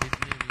 අපිත්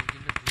මේ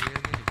මේකින්න ක්ලියර්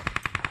කෙනෙක්.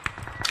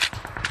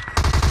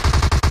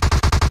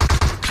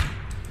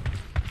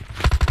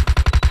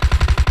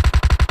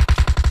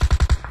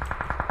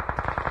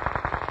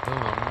 ඔව්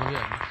මම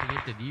මේ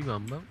අනිත් දී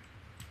බම්බම්.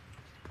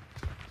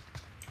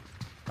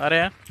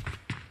 අරය.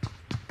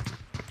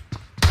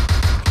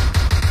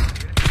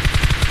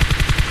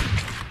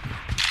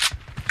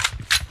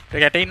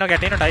 ගැටේ ඉන්නවා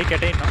ඩයි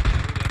ගැටේ ඉන්නවා.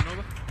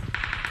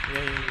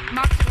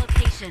 Mark the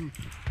location.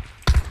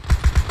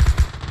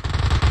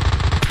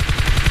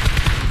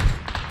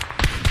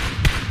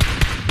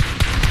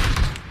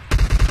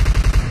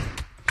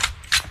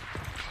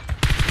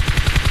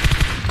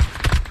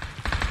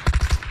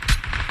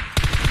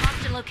 Mark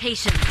the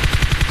location.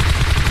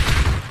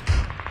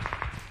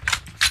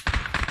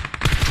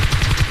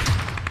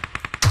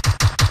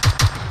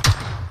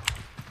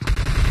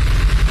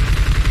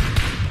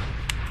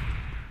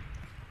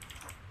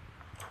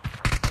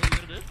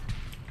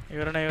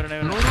 ඉවරනේ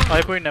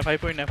 5 point නෑ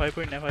 5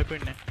 point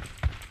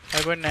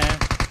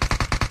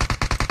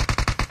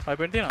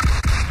තියෙනවා.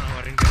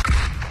 වරින්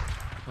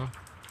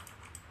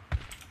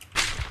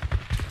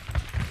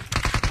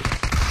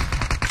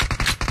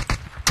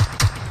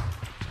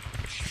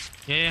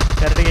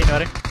කැරට එකේ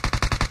ඉන්නවරේ.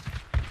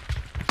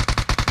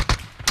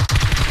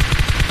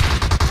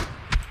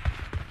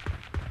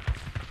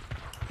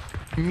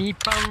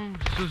 මීපං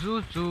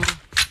සුසුසු.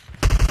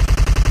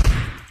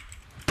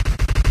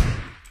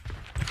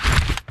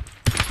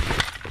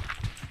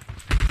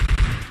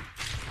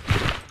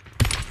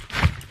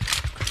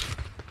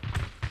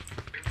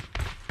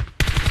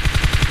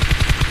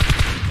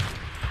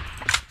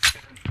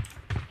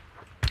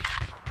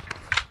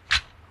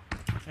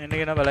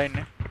 එන්නගෙන බලා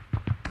ඉන්නේ.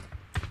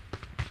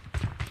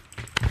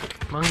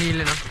 මං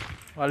ගිහිල්ලා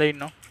වලේ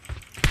ඉන්නවා.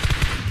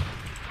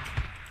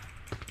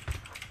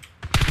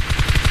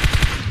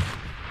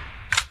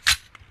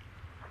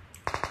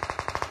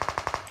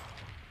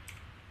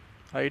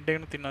 හයිඩ්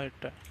එකන තියනවා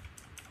හිට.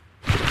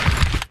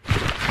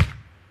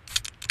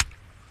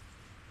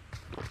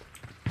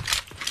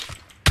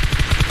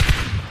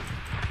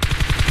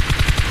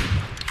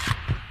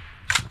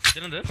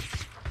 එතනද?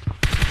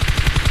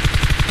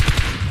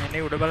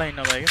 එන්නේ උඩ බලා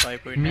ඉන්නවා බයිගේ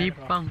 5 point.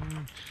 මීපං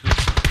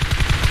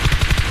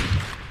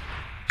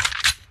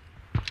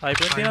 5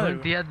 point තියනවද?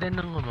 30ක්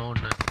දෙන්නම ඕන.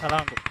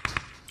 හරාංකෝ.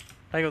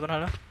 අයික උතන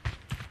හරා.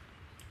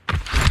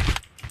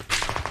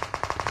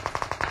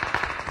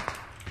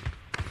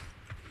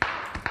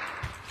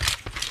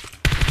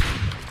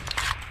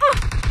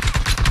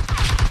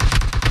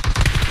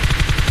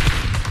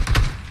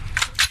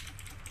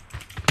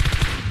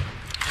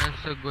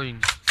 Corsair going.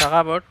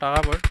 Taka bot.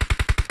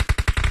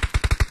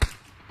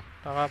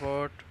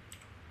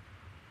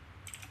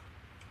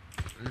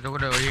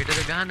 එතකොට ඔය හිටට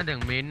ගහන්න දැන්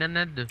මේන් යන්නේ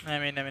නැද්ද?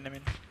 නෑ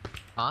මෙන්න.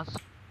 ආස්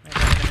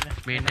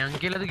මේන් යන්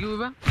කියලාද කිව්වේ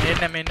බං?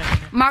 මෙන්න.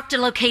 Marked a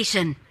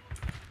location.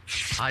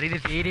 හරිද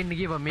තේරෙන්නේ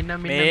කියපන් මෙන්න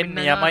මෙන්න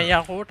යමයි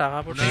යකෝ Taka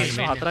bot එකේ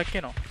ඉන්න හතරක්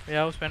එනවා.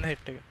 එයාවුස් පැන්න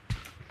හෙට් එක.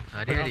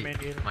 හරි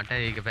මට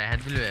ඒක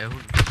පැහැදිලිව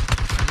ඇහුණා.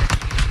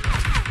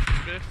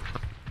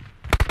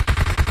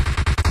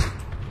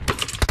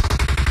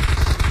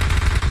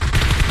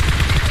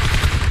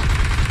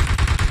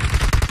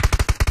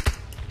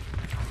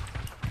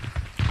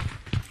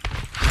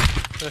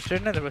 First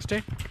aid නැද first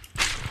aid?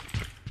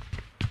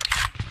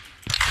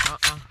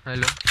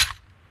 hello.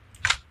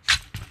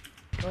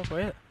 ඔව්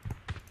කොහෙද?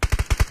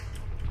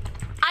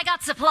 I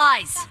got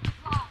supplies.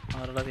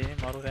 මාරලා තියෙන්නේ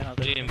මාරු දැන්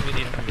අතේ. MP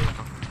තියෙනවා.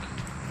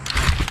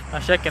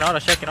 රෂයක්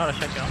එනවා.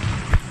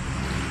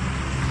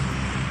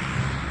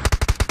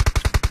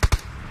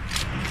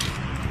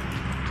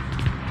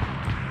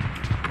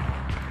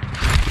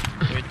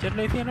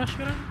 වෙච්චර්ලේ තියෙන රෂ්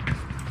කරන්නේ.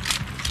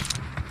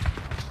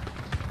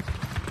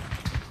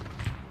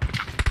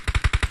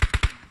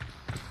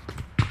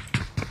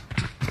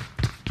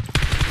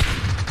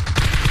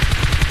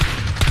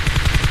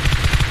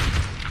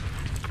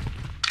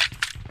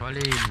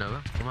 වලේ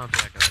ඉන්නවා කොහොම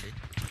අපිට වලේ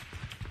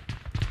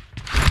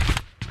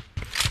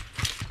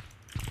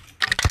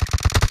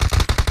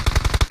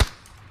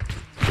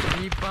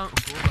දීපා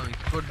කොහොම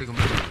ස්කොඩ් එකම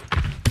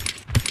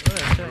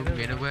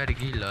වෙන කොහරි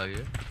ගිහිල්ලා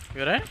ආගේ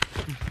ඉවරයි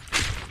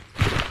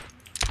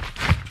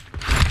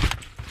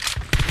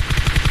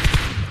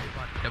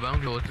බං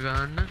ක්ලෝස්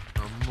ගන්න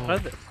අම්මෝ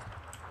මොකද්ද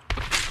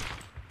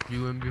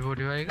UMP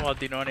 45 එක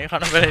වදිනවනේ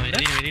කන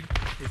බැලෙන්න මෙදින්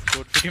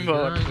ස්කොට් එකකින්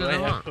බවට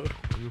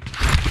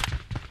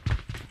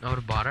අවර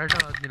බාරට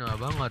වදිනවා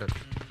බං අර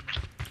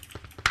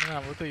නෑ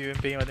අමුතු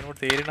UMP එකෙන් වදිනකොට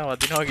තේරෙනවා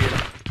වදිනවා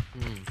කියලා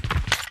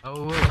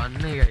ඔව්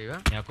අන්න ඒකයි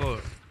වා යකෝ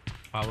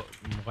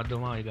මොකද්ද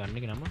මම ඒ ගන්න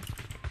එක නම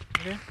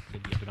ඕකේ අපි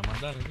නමක්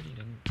දාලා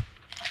ඉන්නේ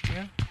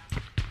ඈ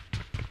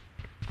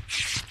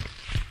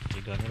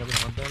ඒ ගන්න එක අපි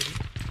නමක් දාලා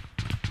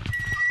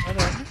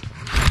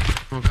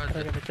මොකක්ද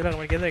මෙච්චර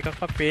මම කියද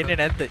එකක්වත් පේන්නේ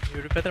නැද්ද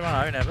YouTube පැත්තට මම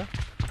ආවේ නෑ බං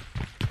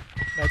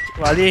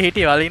වලියේ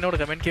හිටියේ වලියේ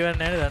ඉන්නකොට කමෙන්ට් කියවන්නේ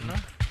නැහැ නේද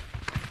දන්නවා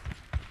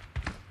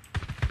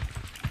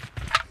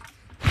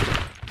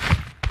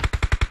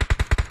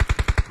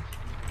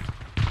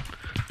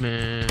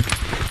මේ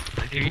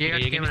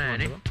ඒකම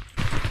නෑනේ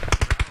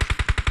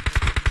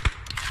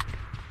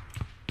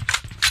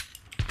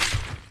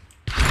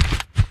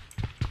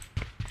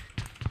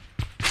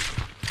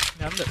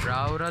යම්ද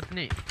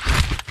රාවරත්නේ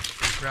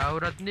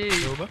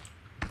ඔබ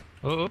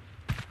ඕ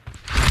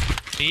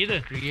ඊද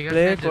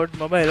play code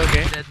mobile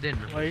okay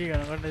දෙන්න වයි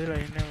ගණන් දෙලා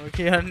ඉන්නේ ඔය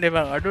කියන්නේ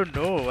බං I don't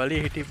know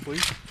වලියේ හිටියේ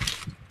පොයි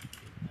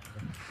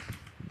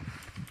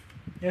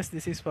yes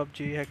this is PUBG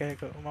hack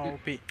uma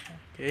OP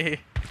okay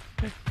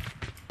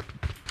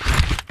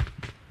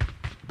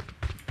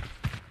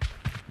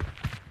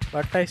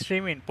what I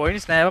streaming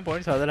points නෑ බං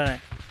points හදලා නෑ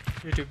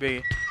YouTube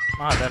එකේ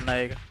මම හදන්න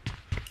ඒක මම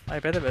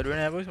පැත්ත බැලුවේ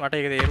නෑ boys මට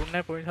ඒක තේරුන්නේ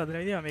නෑ points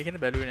හදලා ඉතින් මම මේකෙන්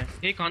බැලුවේ නෑ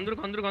ඒ කඳුරු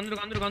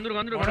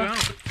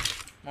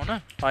මොන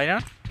fine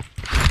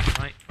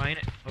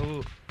fine oh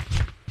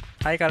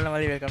hi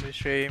Kallamali welcome to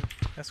stream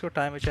let's go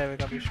time which I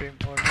welcome to stream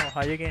oh no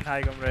hi again hi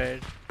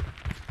comrade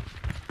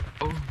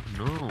oh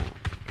no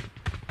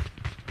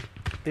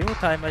Timu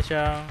hi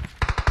Machan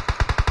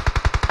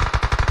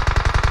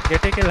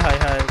get a kill hi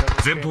welcome to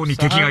stream 前方に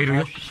敵がいる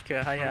よ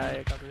hi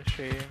welcome to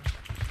stream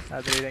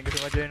Adri thank you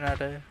so much join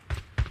nata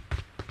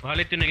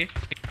වලෙත් ඉන්නගේ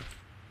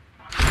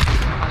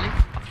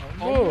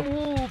oh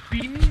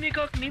පින් එකක්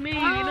නෙමෙයි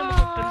වෙන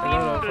මොකක්ද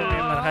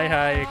තියෙන්නේ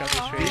hi welcome to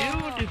stream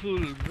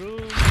beautiful bro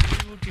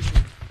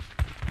beautiful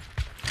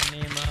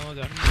අනේ මාව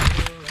ගන්න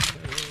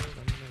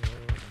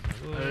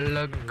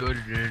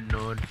ලග්ගොඩ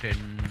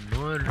නොටෙන්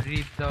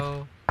නොරිතෝ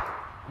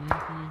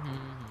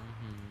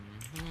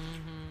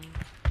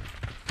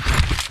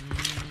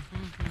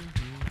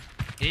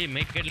ඒ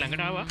මේක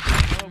ළඟට ආවා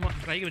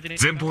try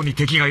前方に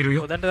敵がいる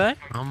よ හොදන්නද දැන්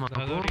ආම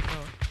අකෝ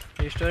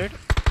restore it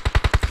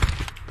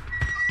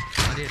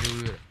හරි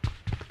රුවේ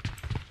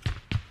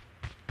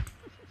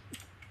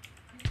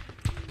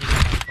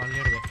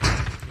පල්ලයට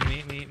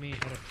මේ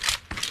අර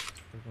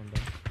කොහොමද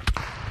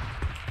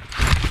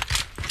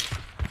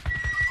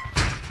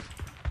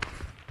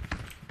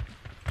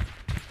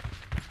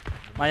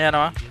මම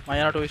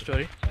යනවා to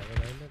story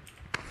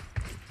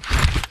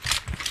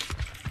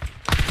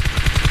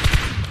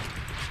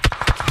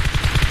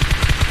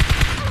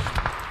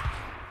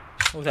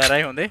ඔව්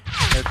සරයි හොඳේ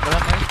ඒත්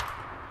බලන්න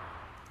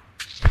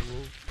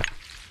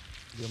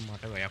දැන්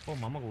මට යකෝ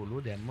මම ගොළුව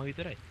දැම්ම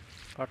විතරයි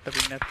කට්ට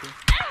පින් නැත්තු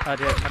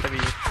හරි මට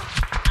වී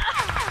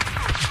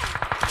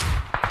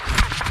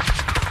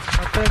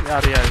මට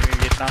හරි මේ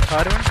වියට්නාම්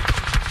කාර්යවනේ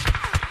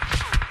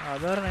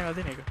ආධාරණයි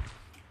වදින එක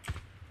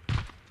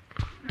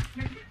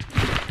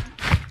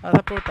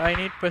support I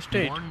need first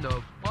aid what the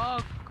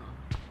fuck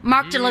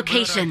Marked a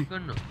location.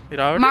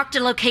 Marked a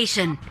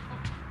location.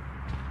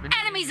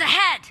 Enemies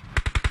ahead.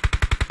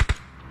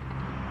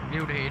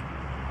 mute hit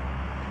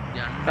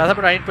Rasa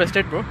put right pressed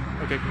it, bro.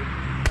 Okay, good.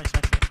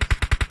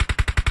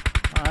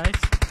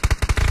 Nice.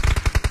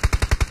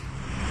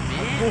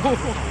 Oh,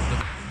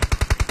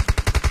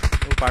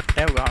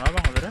 patte gana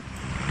ba hondara.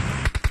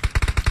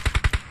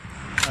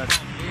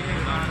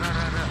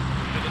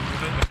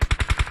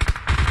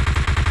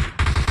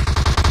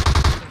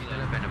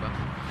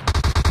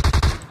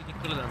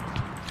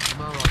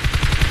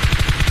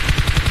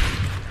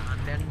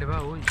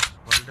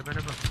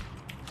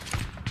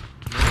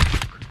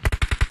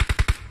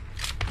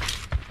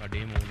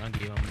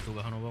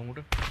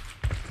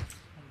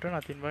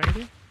 Nothing by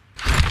it.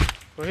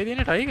 Go ahead in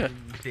a tiger.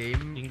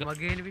 Same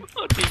again.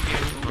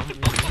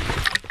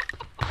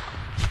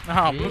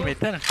 Nah, blue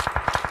metal.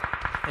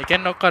 I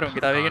can knock her.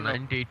 Get away.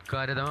 98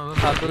 car.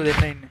 After the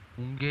 9.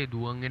 Unge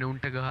doing an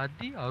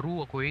untagahati,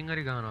 Aru, a coing a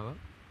riganava.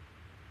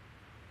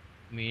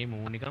 මේ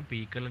මූනිකම්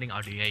peak කරලා ඉතින්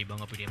අඩේයි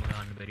බං අපිට එම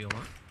ගන්න බැරි වම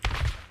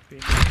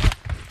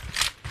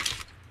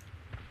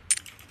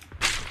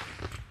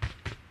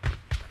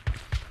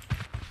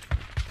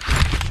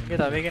මේ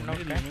තව එකෙන් නොක්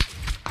නෑ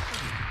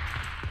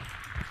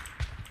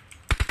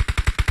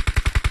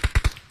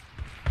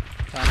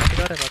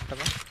සානටිකාට ගත්තා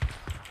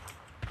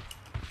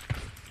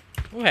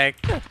බං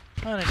හැක්ක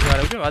අනේ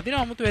ඉතින් වදින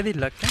අමුතු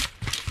වෙදිල්ලක් ඈ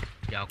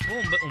යකෝ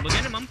උඹ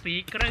ගැන මම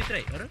පීක් කරා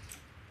විතරයි අර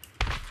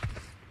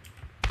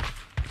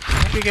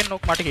Can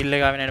knock Mati kill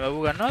එක ආවේ නැහැ නේ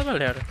බබු ගන්නවද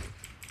බලලා යාර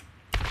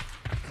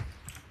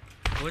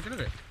කොහෙටද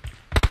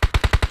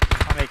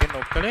මම එකෙන්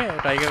knock කළේ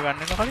ටයිගර්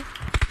ගන්න එක කලින්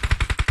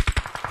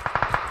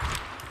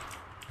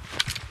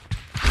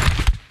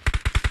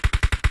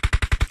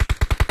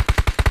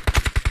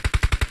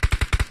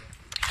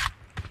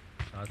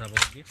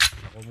ආතපොක්ගේ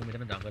අකොමු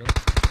මෙතන දඟලන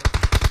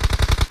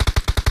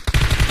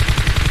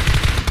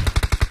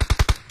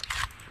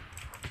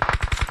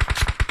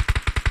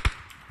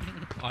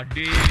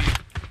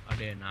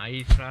අඩේ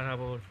nice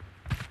Rakoon.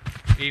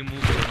 ඒ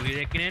මූ කරේ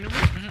දැක්කේ නෑ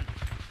නේ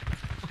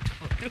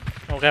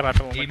ඕකේ මට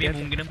මොකද මේ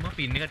මුංගිනම් මම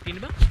පින් එකක් තියෙන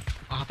බං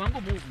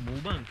අහපන්කෝ මූ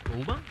බං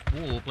ඔව් බං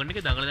මූ ඕපන්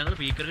එකේ දඟල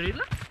පීක් කර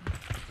ඉන්න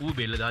ඌ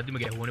බෙල්ල දාද්දිම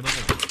ගැහුවනේ බං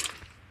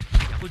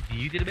යකෝ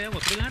ජීවිතේට බෑ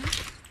අපිට ගන්න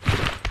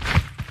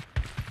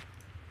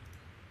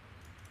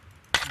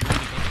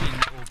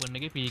ඕපන්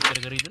එකේ පීක්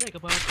කර ඉඳලා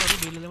එකපාරට අපි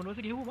බෙල්ල දැම්මම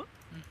පස්සේ ගැහුවා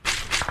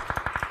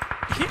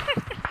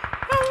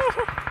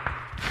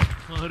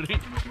බං හරි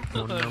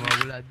මොන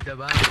මගුල අද්ද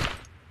බං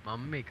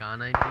මම මේ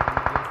කානයින්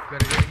ටික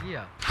කරගෙන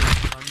ගියා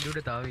පන්දුට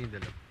තාම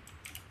ඉඳලා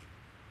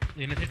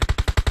එන්නද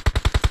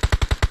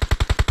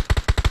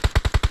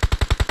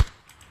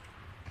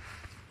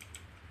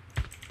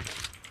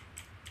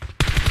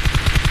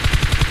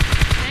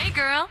Hey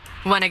girl,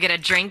 wanna get a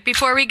drink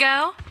before we go?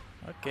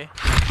 Okay.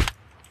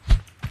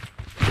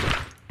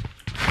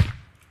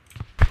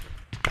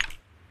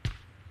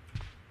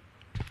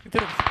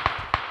 ඉතින්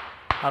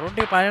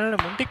අරුන්ගේ පයිනල්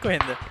මුන්ටික්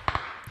කොහෙන්ද?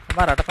 මම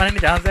රට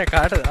පනින්න chance එකක්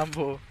කාටද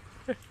අම්බෝ.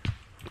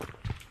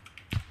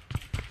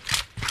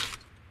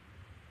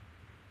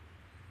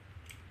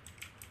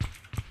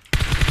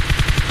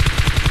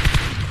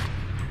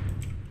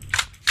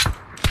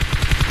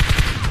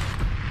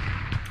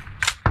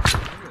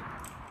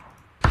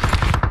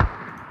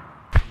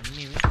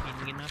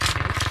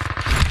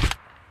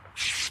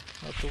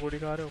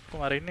 කාරේ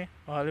ඔක්කොම අරින්නේ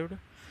පහලෙට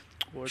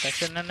බෝල්ට්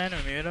ඇක්ෂන් නැහැ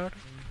නේ මේ වෙලාවට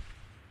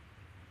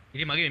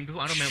ඉතින් මගේ M2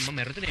 අර මම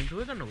මැරෙතන M2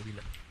 ගන්නකො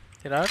කියලා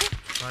එලාට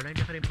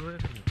කාඩයින් හරි M2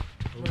 කරමු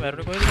ඔය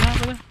මැරුණේ කොහෙද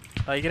නේද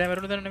ටයිගර්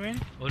මැරුණේ දැන් නෙමෙයි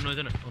ඔන්න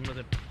ඔතන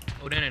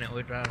ඔය නෑ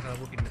ඔය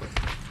ට්‍රාන්ස්පෝර්ට් ඉන්න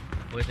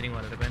ඔය තනින්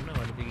වලට පැන්න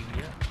වලට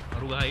ගියා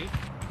අරු ගහයි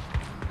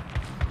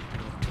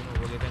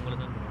ඔය තැන් වල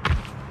දැන්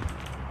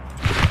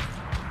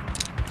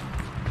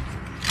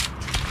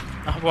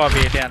අහපුවා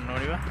අපිට යන්න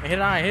ඕනේ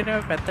වා එහෙම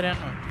පැත්තට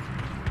යන්න ඕනේ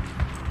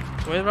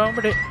ඔය බ්‍රවුන්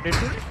බඩේ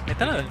ඩෙඩ්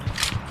මෙතනද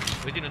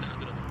ඔය දින නෑ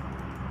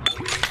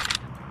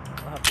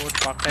පොට්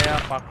පකය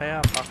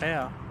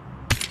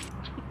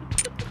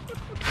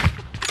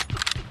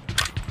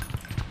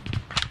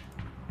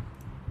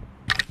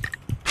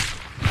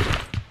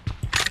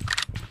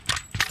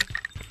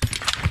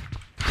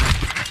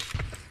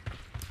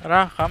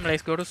Ra, come,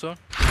 let's go to zone.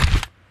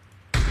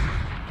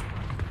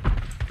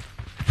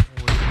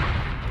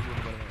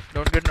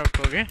 Don't get knocked,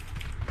 okay?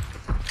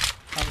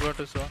 I'm going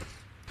to zone.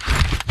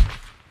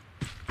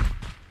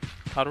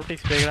 Haruti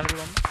spray gun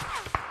පුළුවන්.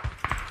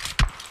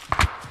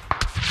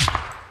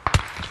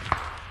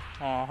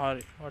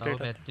 හරි.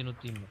 වටේට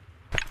පැත්තිනුත් ඉන්න.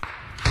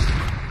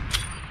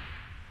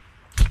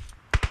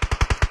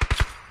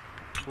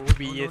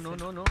 BS.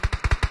 No.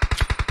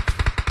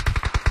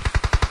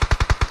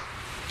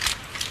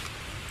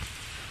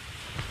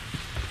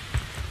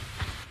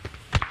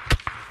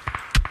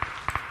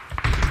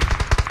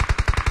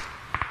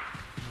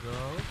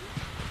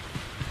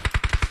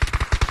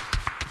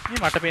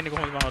 මට පේන්නේ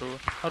කොහොමද මාරුව?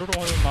 අරුට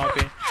කොහොමද මාව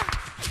පේන්නේ?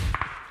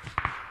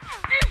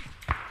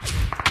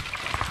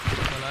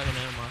 බලාගෙන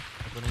යන්න මා.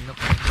 ඔතන ඉන්න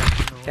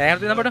කෑ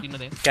ගන්න දෙන්න බඩ.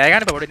 කෑ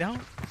ගන්න බඩ ඉතින්.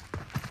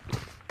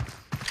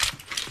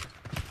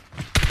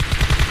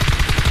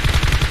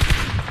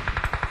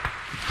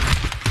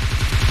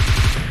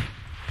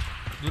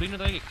 දුරින්න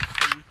තව එකෙක්.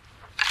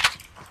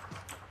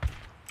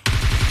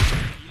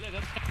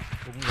 ඊළඟ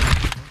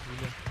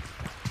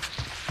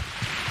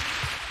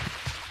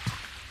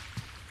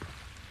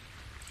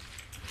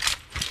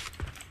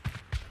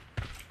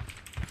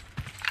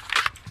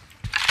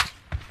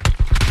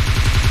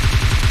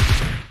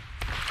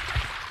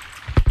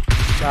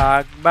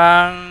Bag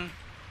bang.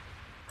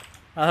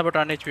 I have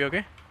about 1 HP,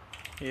 okay?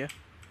 Here.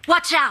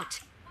 Watch out!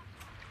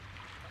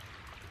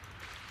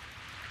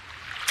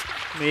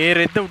 මේ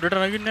රෙද්ද උඩට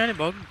නගින්නේ නැහනේ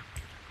බග්.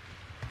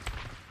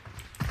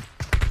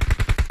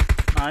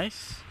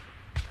 Nice.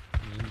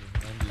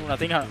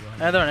 Nothing.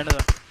 Nada.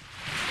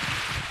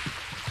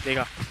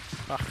 देखा.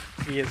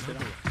 Yes.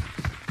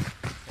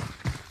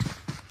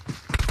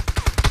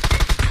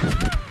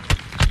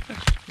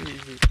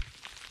 Easy.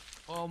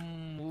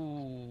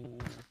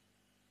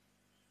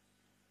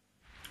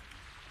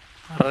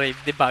 අර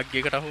ඉද්දි බග්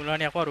එකට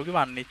අහුණානේ අකෝ අරුගේ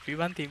 1 HP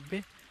වන්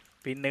තිබ්බේ.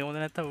 පින් එක මොකද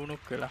නැත්තම්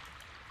වුණුක් වෙලා.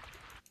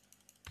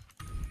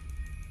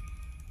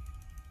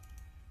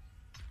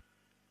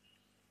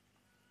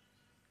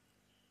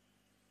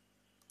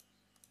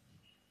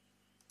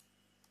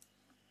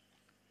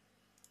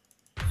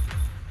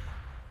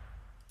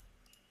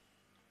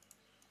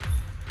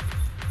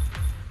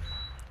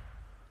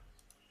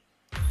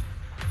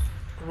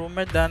 रूम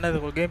में जाना है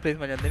तो गेम प्लेस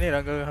में जाते नहीं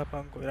रंग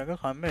हपम को रंग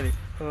खाम में रे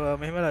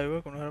मैं लाइव को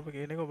कुनहर पे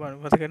कहने को बान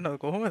मत करना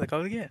को मैं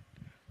कल गया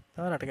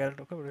तारा टकर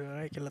टोका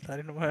बड़े के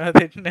तारी नो मार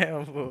देने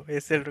अब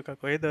एसएल टोका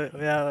कोई तो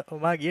या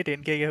ओमा गिए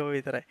 10k के हो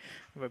इधर है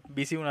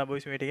बीसी उना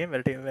बॉयस मीटिंग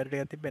में वेल्टे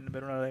आती बेन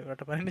बेरुना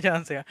रट पर नहीं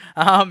चांस है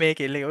हां मैं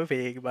खेलने को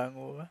फेक बांग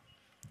होगा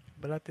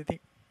बलाते थी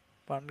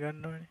पान गन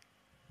नो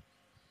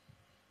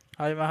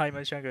हाय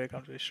मैं Shankar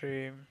welcome to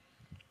stream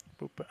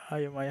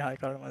hi मैं हाय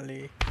कर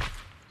मल्ली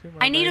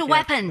I need a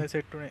weapon.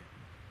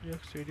 You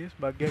serious?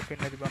 Buggy can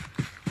not be.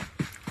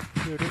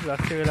 You did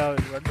last year.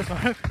 What the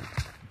fuck?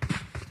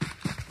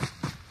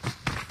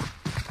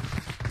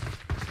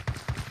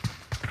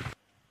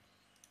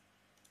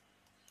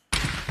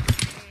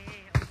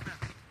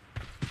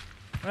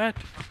 What?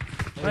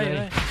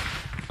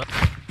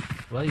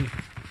 Why?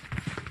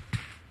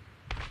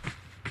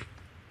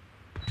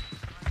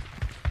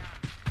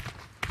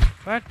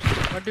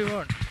 What do you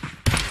want?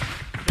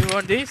 Do you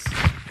want this?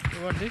 You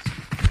want this?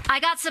 I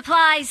got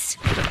supplies.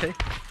 Okay.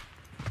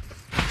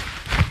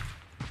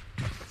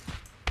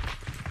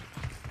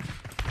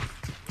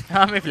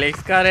 हाँ मैं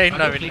flex कर रहा है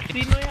इतना भी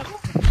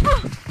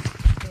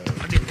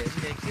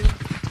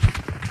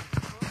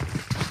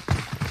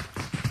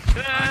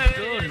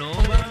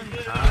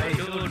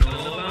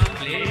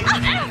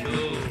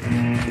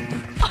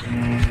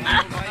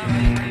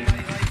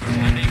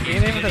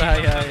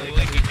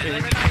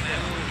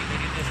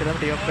Selam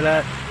dia pula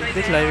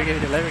this live ke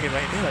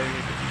baik ni live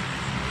ke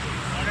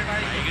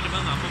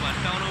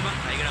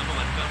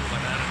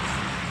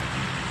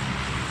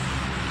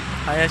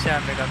Hai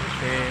Shyam ne kamu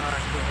stream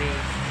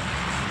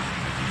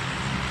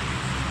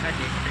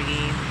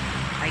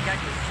I got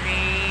to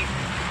stream.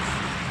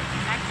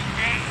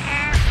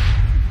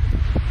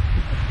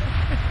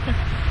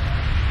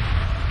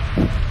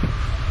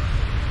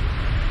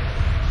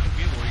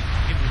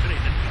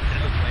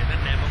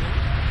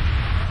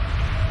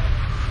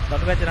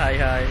 Baru baca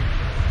hai.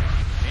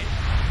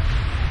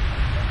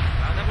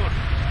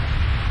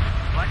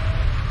 What?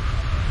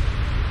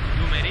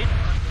 You married?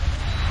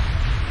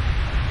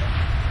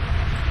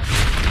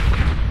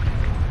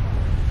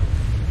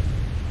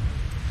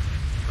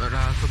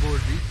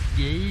 Rakoon this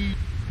gay.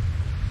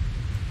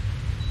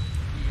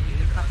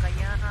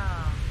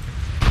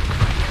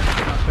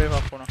 අපේ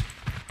වපුණ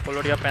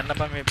කොල්ලෝ ටිකක්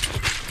පැන්නපන් මේ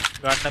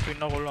ගන්න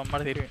පින්න කොල්ලෝ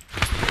අම්මට තිරුවේ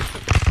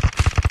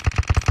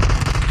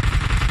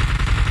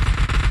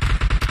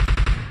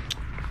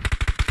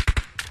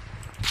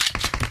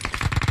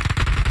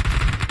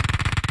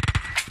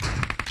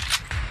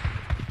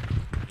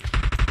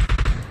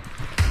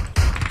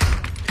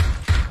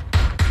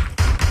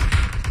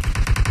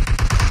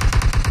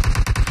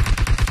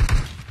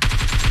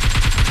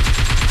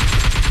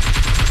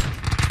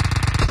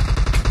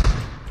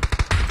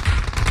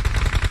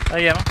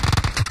Ahí ya, ¿no?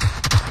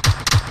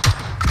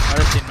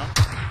 Ahora sí, ¿no?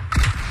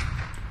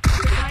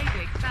 Hi,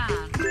 big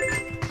fan.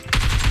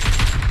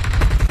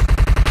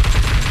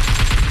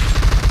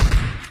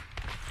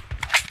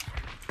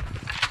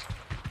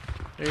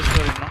 Esto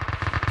es, ¿no?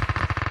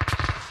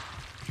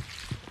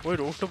 Uy,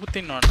 rooftop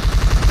putin no.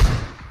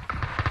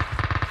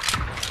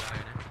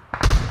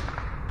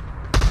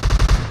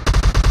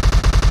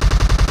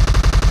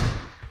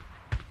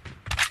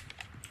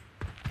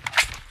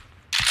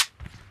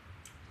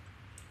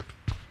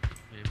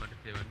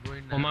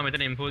 Oma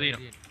මෙතන M4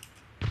 දිනවා.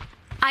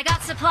 I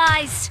got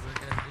supplies.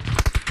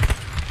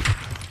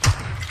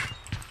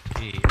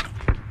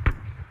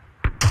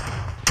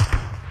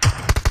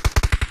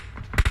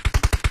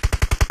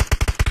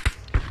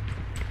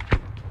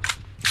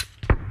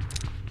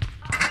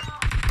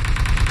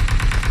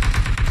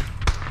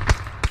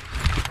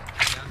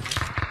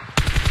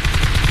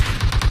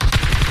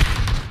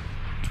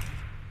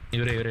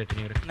 ඉවරයි.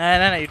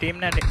 නෑ ටීම්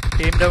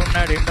ඩවුන්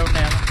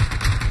නෑ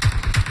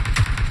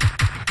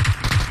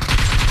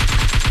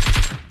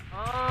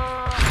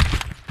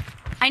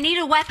I need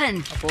a weapon.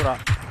 Apura.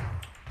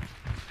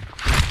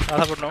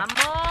 Ada pun no.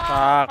 Ambo.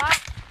 Fuck.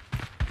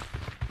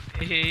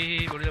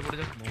 පොඩි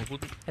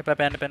මොකුත් එපා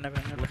පැන්න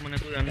මොකුත්ම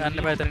නැතුව යන්න යන්න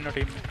බෑ එතනින්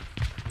ටීම්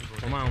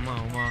ඔමා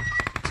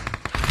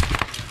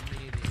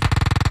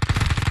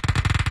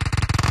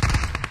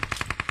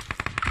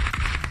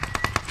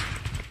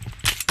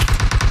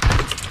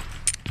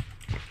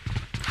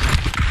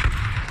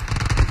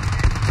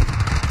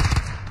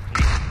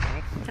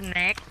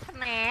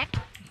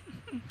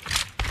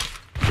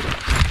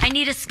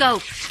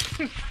scope.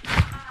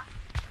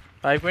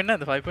 5 point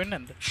නැද්ද 5 point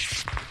නැද්ද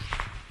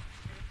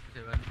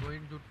 7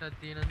 point දුට්ටක්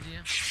තියෙනද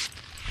දියා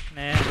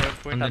නෑ 7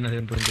 point අන්න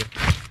 7 point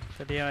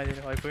සතියමයි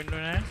 5 point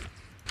නෑ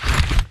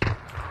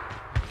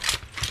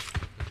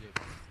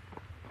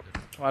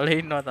වලේ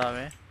ඉන්නවා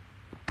තාමේ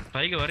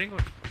ටයිගර් වරෙන්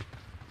කොට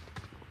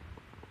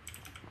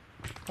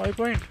 5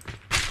 point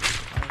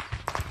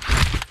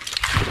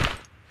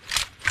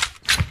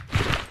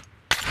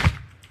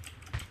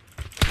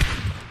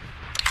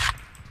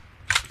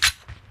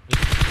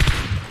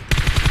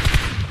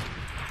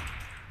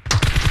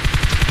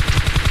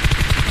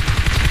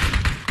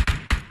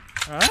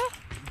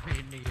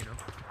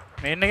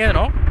मेन के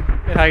नो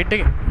ये साइड के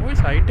वो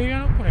साइड के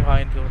नो कोने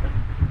खाइन तो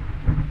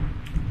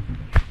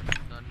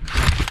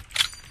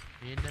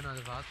මේන් යනවාද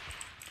ෆාස්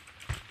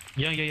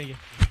යා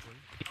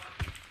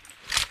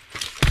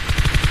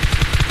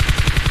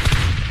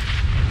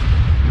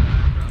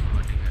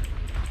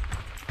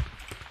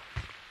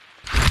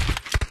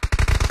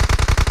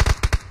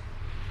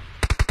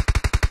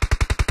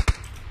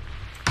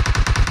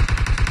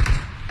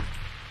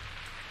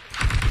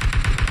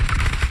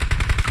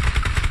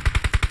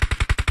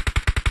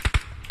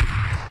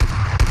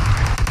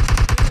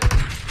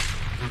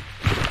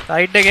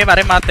साइड के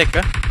बारे मात एक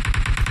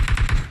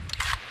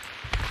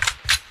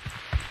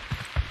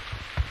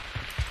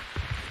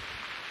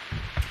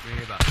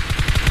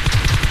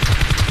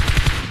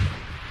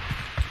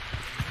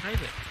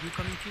you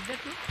coming to that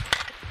too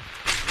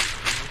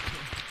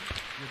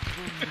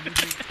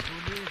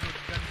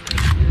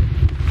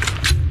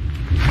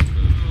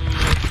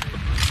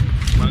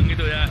මං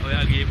හිතුවා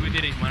ඔයා ගේපු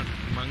විදිහට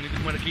මං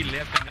හිතුවා මට කිල්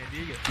එකක් ගන්න ඇති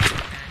ඒක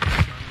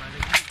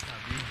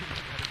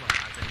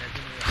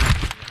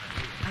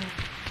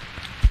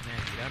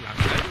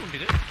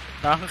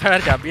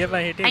නාංකාර ජබිය පහ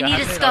හිටියේ I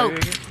need a scope.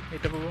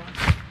 හිටපුවා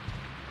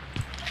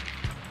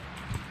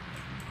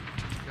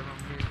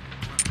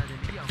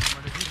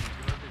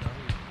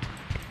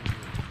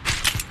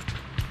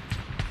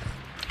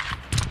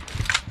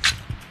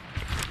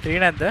Three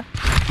නැද්ද?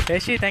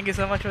 Heshi, thank you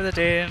so much for the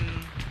 10.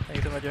 Thank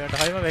you so much.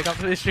 Hi, welcome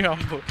to the stream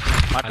අම්බෝ.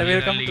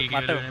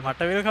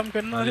 මට welcome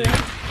කරනවාද?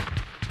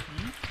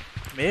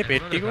 මේ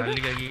පෙට්ටි කොට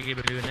ගල්ලිගගේ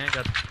බැලුවේ නෑ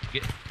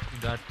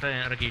ගත්ත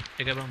අර කිට්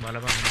එක බං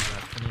බලපන්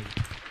ලස්සනයි.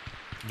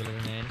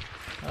 බලගෙන නෑනේ.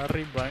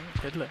 හරි බං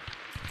එట్లా.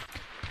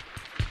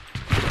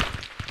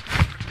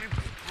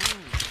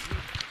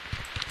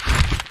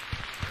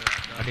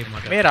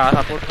 මේ රා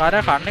සපෝට්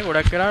කාර්යය කන්නේ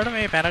ගොඩක් වෙලාවට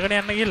මේ පැනගෙන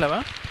යන්න ගිහලා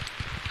බං.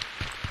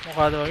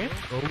 මොකද වගේ?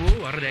 ඔව්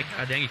අර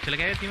දැන් ඉස්සල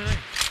ගෑවේ තියෙනවා.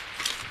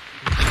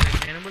 ඉස්සල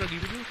දැන් බල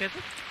ගිවිදු කැත.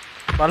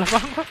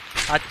 බලපන්කෝ.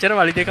 අච්චර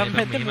වලි දෙකක්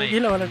නැද්ද මම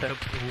ගිහලා වලට.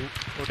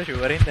 උට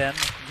ෂුවරින් දැන්.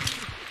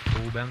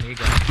 ඔව් බං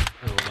ඒක.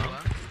 ඔව්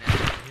බං.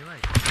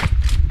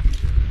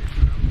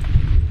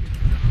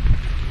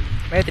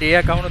 මේ 3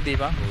 එක කවුණු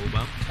දීපන්. ඔව්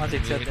බං. මම 6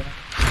 එකක් දෙනවා.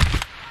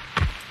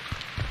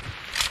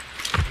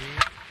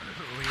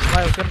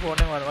 මම උකන් ෆෝන්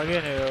එක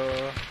වගේ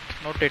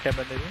නෝට් 8 එකක්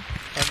බඳින්න.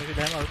 අනිත්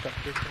දැන් අලුත්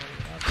අප්ඩේට්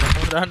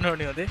දාන්න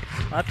ඕනේ නේද?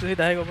 මාත්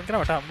 10 ඕපන්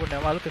කරා මට හම්බුනේ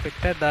නැහැ. අලුත්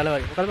ඉෆෙක්ට් එකක් දාලා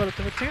වගේ. මොකද බලුත්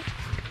ඉෆෙක්ට් එක?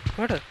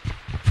 කොහට?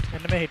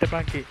 එන්න මේ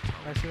හිටපන් කී.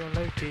 නැසි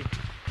ඔන්ලයින් කී.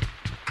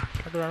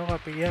 අද රණු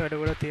අපි ගියා වැඩ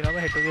ගොඩක්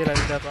තියෙනවා. හෙට උදේ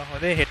රවි දාපන්.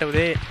 හොඳේ හෙට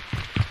උදේ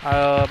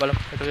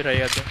බලමු. හෙට උදේ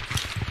රවි අද.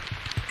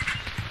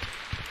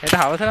 හෙට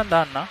හවස නම්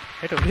දාන්න.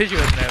 හෙට උදේ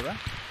ජීවත් නෑ බා.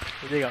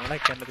 උදේ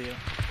ගමනක් යන්න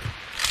තියෙනවා.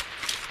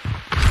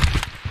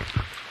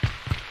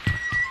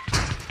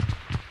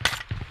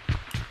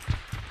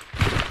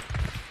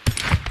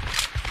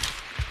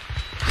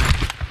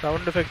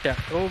 Sound effect ya.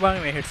 Oh bang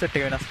me headset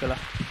එක වෙනස්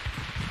කළා.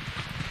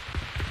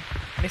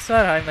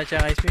 Nisar hi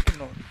මචං I speak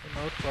no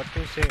not what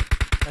to say.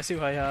 Massive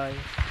hi hi.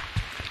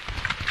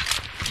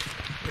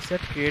 Is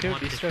that creative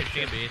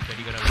distraction? Base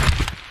වැඩි කරලා.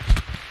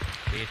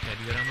 බේස්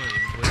වැඩි කරාම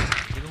ඉන්පොයිස්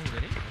එක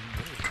උඩනේ.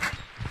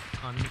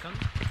 අනිකන්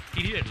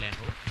කිරි වෙట్లా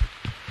නෝ.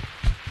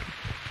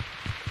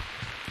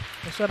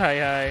 Nisar hi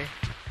hi.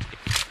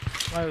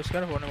 मैं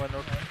उसका फोन में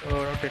नोट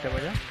डेटा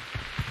बजा.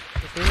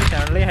 तो ये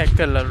चैनल ही हैक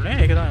කරලා ලුනේ.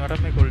 ඒක තමයි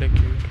මට මේ කොල්ඩ් එක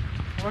කිව්වේ.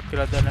 මොකක්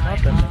කියලා දන්නේ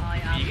නැවත මම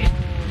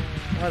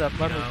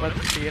අප්පා උපත්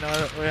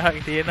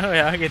තියනවා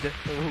ඔයාගේද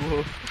ඔව්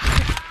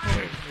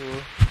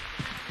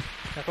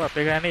අප්පා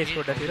අපේ ගානේ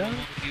ස්කෝඩ් ඇතිලා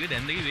කිව්වේ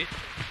දැන්ද කිව්වේ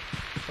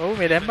ඔව්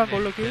මේ දැන් මම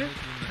කොල්ලෝ කිව්වේ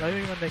ලයිව්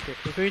එක මම දැක්කේ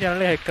උසුයි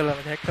channel එක හැක්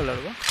කළා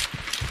ලුවා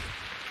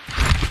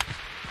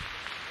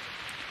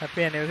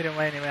happy anniversary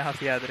මම නේ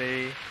හසි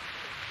ආදරේ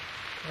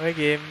ඔය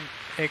ගේම්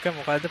එක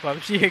මොකද්ද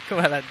PUBG එක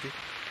බලද්දි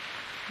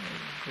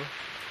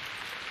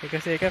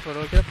එකසේ එක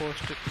ෆලෝ කරලා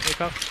පෝස්ට්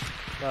එකක්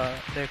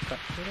දැක්කා.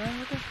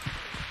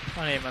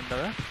 අනේ මන්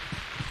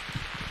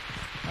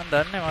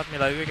දන්නේ මත් මේ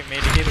ලයිව් එකේ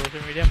මේ ටිකේ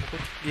සෝෂල් මීඩියා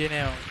මුකුත් ගියේ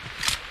නෑ මම.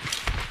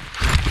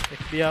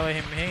 FB ආව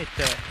එහෙම මෙහෙම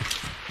ඉච්චරයි.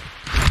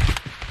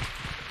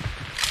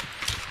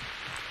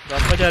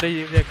 ගම්පචාරී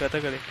ජීවිතයක් ගත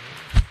කළේ.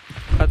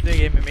 මොකද්ද මේ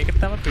ගේම් මේකට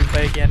තමයි ෆ්‍රී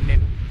ෆයර් කියන්නේ.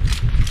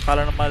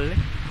 කලන මල්ලේ.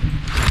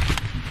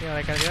 ඒවා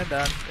එක දින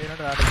දාන්න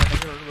ඒනට දාන්න බෑ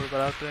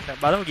බලාපොරොත්තු වෙන්න.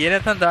 බලමු ගියේ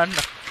නැත්නම් දාන්න.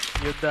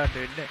 යුද්ධාට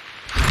වෙන්නේ.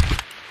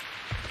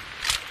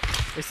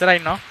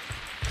 ඉස්සරහින් ඉන්නවා.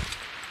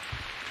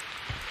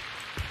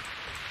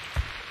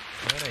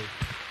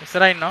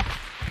 ඉස්සරහින් ඉන්නවා.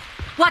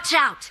 Watch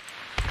out!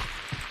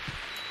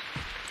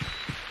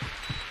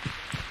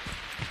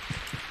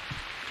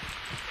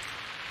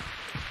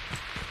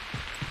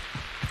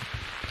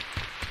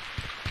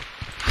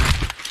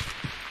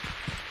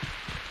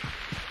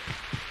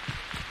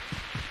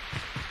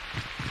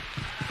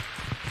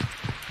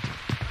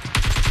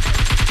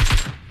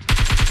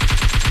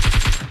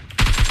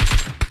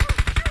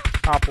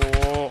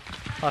 අපෝ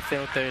පස්සේ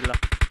උත්තෙවිලා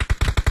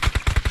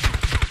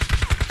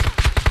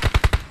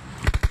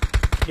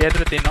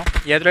ගෙදර තින්නවා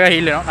ගෙදර ගා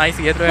හීල් වෙනවා නයිස්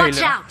ගෙදර ගා හීල්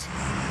Watch වෙනවා out!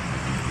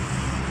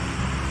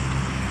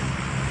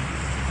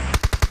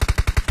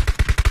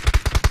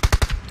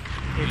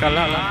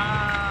 ඒකල්ලා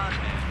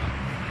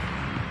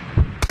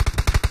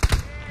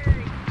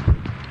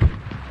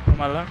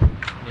මල්ලා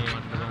මේ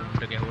වන්න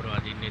උන්ට ගැහුවර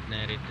වදින්නෙත්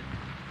නෑ රෙද්ද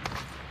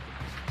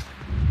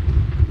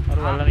අර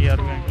වල්ලා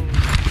ගියාරු ගන්නේ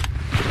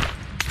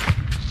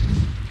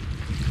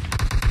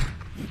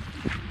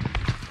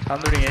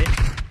හඳුරින් එයි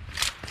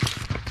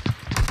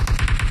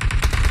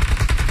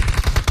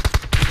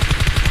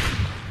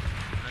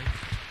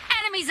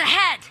Enemies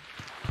ahead!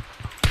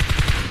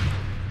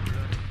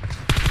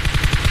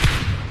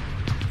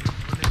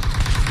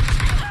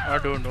 I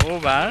don't know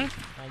man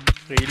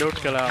reload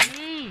කළා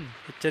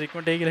එච්චර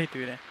ඉක්මනට ඒ කියලා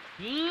හිතුවේ නෑ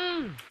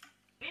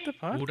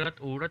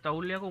ඌට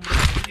තවුල්ලයක්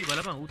උඹට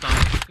බලපන් ඌ තාම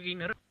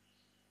ඉන්න අර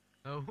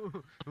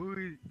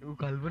ඌ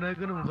කල්පනා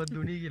කරන මොකක්ද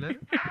උනේ කියලා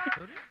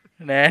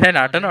නෑ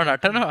නටනවා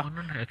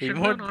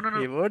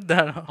ඉමෝට්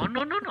දානවා ඔන්න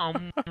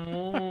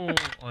අම්මෝ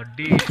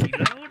අඩේ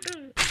ඉරවට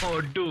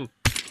ඔඩ්ඩු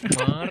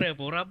මාරය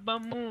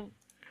පොරබ්බම්මු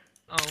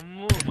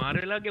අම්මෝ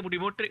මාරලාගේ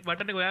මුඩි මොට්ටේ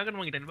බටන් එක හොයාගෙන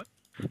මං හිටන්නේ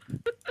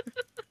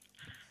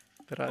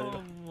බා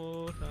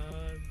අම්මෝ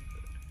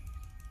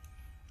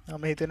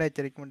මම හිතුවේ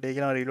එච්චර ඉක්මනට ඒ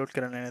කියලා රීලෝඩ්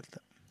කරන්නේ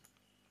නැත්තම්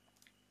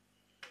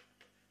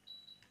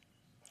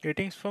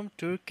greetings from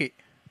Turkey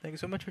thank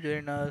you so much for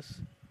joining us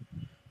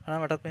අනා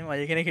මටත් මෙහෙම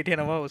අය කෙනෙක්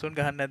හිටියනවා ඔසොන්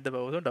ගහන්න නැද්ද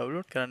බා ඔසොන්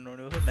ඩවුන්ලෝඩ් කරන්න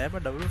ඕනේ ඔසොන් නෑ මම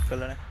ඩවුන්ලෝඩ්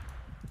කළා නෑ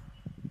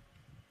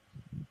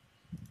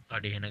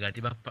අඩේ එන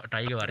ගති බා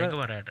ටයිගර් වරේක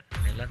වරයට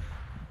නෙලන්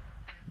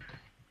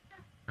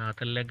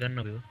ආතල්ලයක්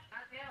ගන්න බියෝ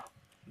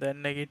දැන්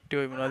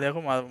නැගිට්ටි ඔය මොනවද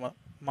යකෝ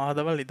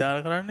මහදවල්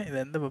නිදාන කරන්නේ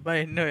දැන්ද බබා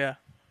එන්නේ ඔයා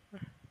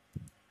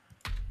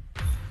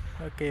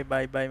okay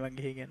bye bye මං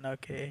ගිහින්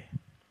okay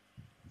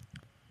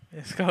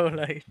let's go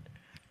light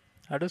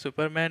අඩු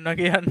සුපර්මෑන්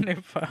වගේ යන්න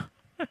එපා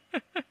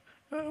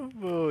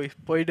boy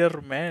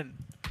Spider-Man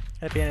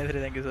happy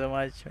anniversary thank you so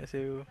much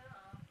massive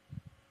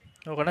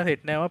ඔකන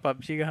set නෑම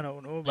PUBG ගහන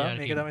ඕනෝ බා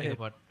මේක තමයි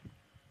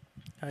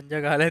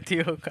අංජා ගහලා ඇති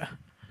ඕක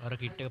අර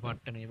කිට් එක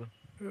පට්ට නේ බා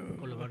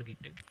කොල්ල පාට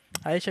කිට් එක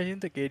අය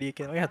ශෂින්ත KD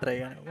කියන වගේ හතරයි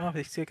ගන්න මම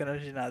 6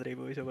 කනර්ෂන් ආදරේ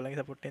boys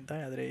ඔයගොල්ලන්ගේ සපෝට් එකෙන්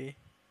තමයි ආදරේ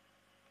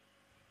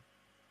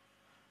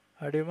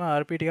අඩේම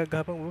RP ටිකක්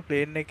ගහපන් ඔබ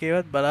ප්ලේන්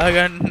එකේවත් බලා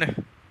ගන්න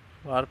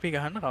RP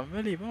ගහන්න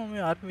කම්මැලි මම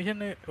මේ RP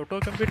මිෂන් ඔටෝ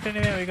කම්පියුටර්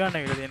නේ මේ ගන්න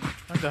කියලා දෙන්නේ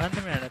මම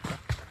ගහන්න මේ නැත්තම්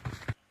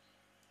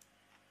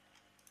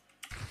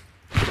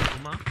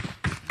මම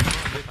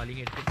ඔය කලින්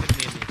හෙඩ්සෙට් එක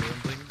මේ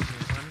 7.1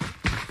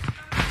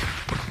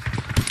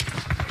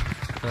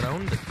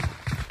 සරවුන්ඩ්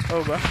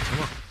ඔව් බා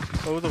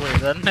කවුද ඔය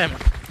දන්නේ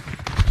නැහැ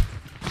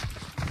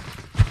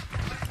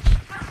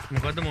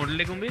මොකද්ද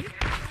මොඩල් එක උඹේ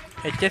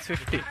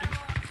HS50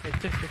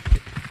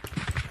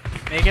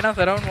 මේකේ නම්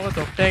සරවුන්ඩ් මොකද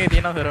software එකේ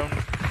තියෙනවා සරවුන්ඩ්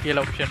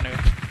කියලා ඔප්ෂන් එක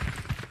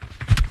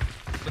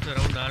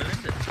සරවුන්ඩ් දාලා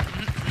නැද්ද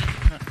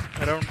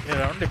around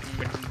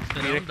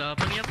සරවුන්ඩ්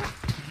දාපන් යපෝ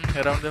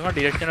around දෙනවා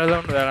directional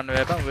sound හොයාගන්න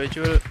බෑ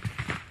virtual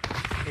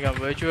නිකන්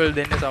virtual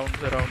දෙන්නේ sound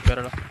surround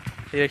කරලා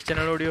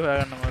directional audio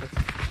හොයාගන්න මාරු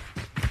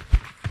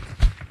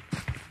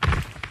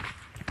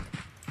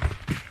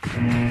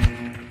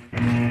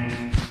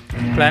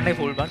plan එක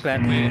full බං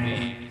plan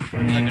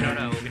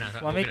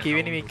මම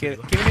කිවිනි මේක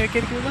කිවිනි මේක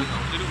කිව්වා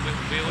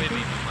ඔය ඔය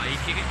මේ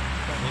මයික් එකේ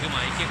ඔගේ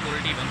මයික් එකේ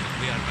quality බං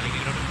ඔය අර කලින්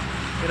එකට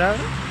ඉරාද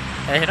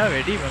එහෙනම්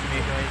වැඩි මම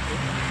මේක මයික්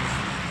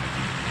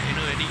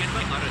එහෙනම් වැඩි කියන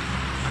බං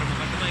අර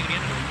මොකක්ද මම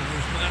කියන්නේ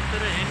උස්ම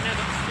ගන්නතර එන්නේ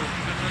බං ස්ටොප්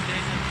කරනවා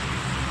දෙන්නේ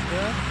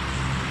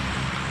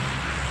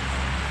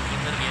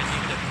ඉතින් කියන්නේ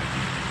ඉතින්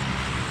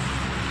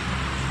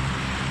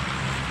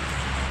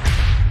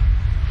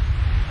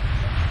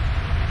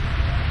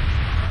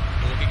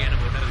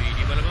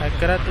හැක්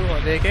කරා තු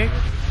හොඳ එකෙක්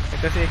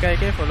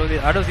 101 ෆොලෝ දී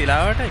අඩෝ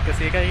සිලාවට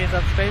 101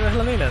 සබ්ස්ක්‍රයිබර්ස්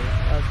ලා දෙයිලාද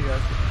ආසි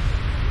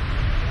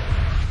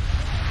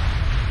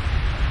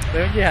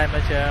රෙන්ජි හයි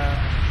මචං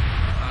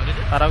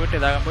අරකට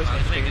දාගන්න පොයි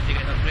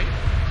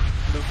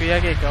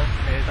ලුපියාගේ account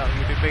මේ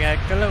YouTube එක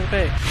හැක් කරලා උට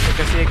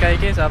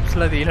 101 සබ්ස්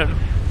ලා දීලාලු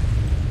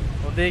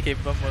හොඳ එකෙක්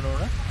බම්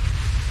මොනෝන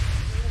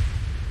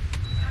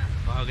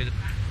වාගෙද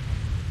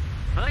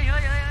හයි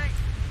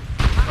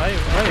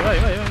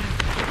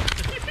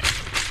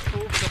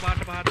ඕක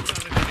පාට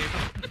කරගෙන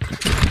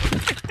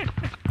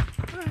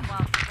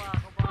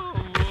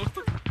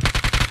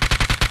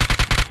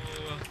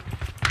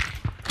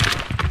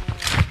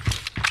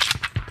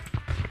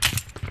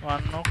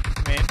one knock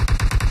main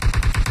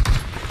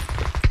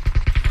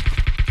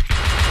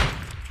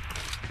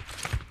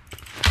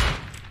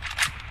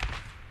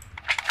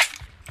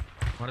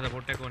මරද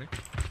පොට් එක ඕනේ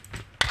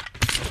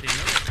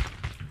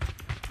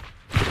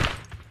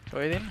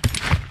ඔය දෙන්න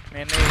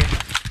main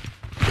එකේ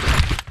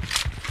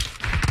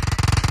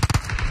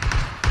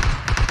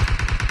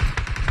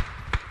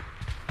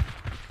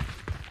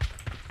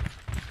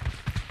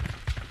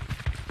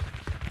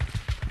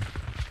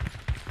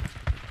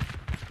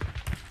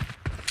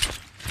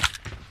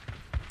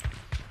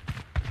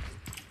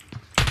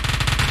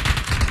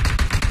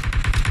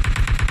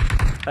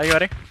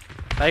Aguirre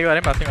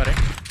passing Aguirre.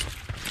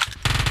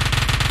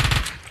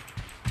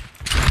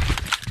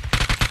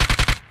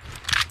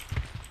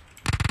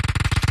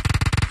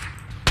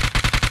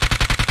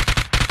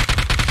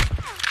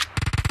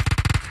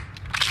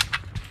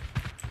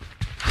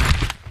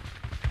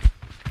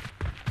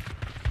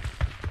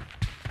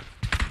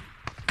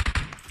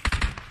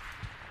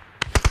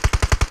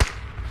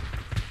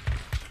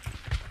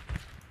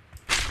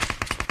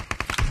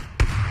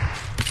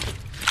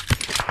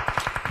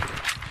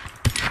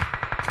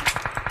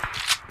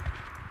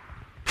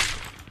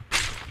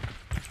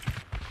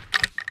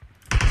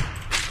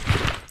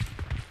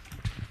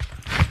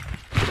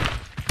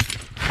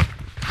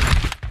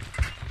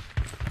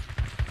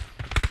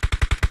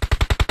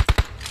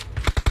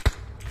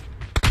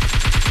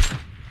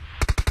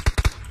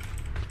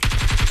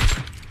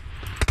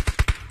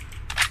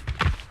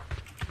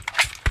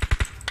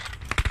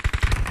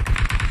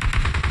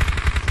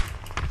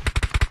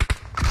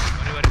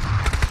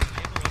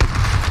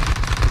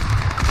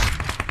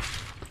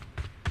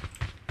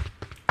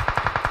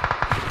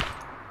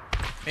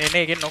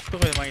 Ini again knock to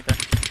koy mangita.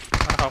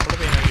 Mana hapula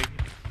pena again.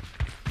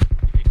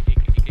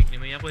 एक ने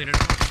मैं यहाँ पर इन्हें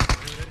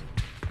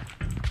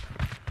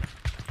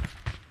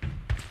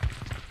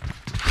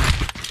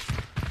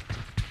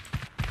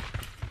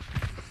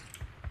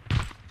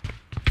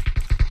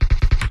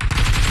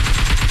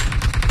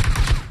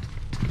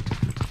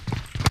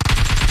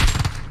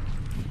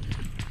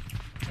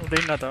उधर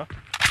ही ना था.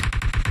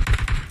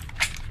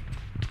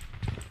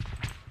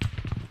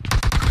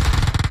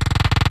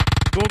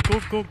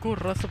 Go,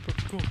 rush up,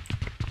 go.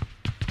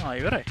 Ah,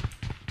 you're right.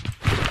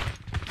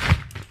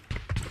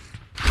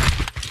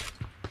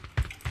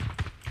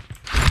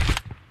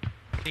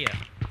 Yeah.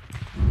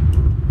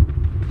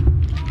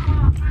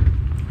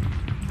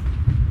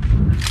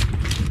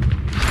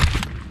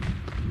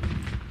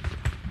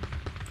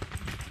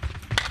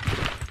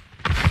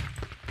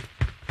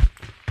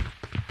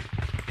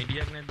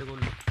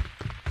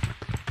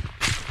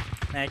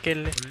 I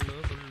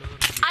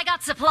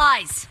got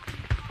supplies.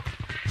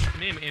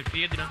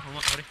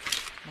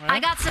 I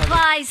got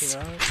supplies.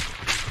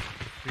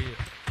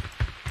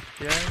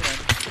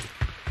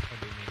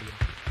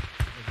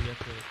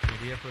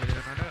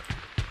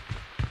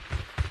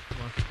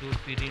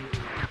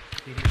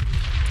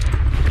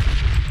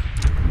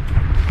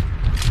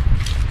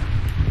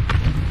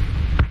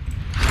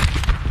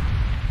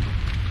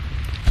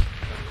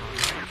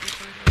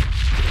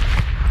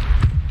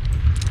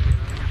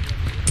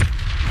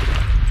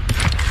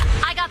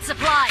 I got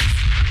supplies.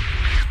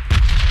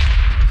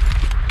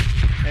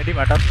 Ready,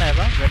 matas na hai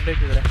ba? Vendor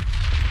kidhar hai?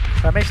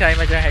 Ramesh, hi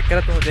maja hack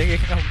kara tu dekhe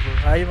kam.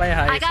 Hi my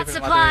hi. I got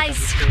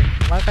supplies.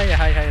 Mata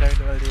hi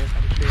Ravind wal diya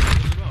samste.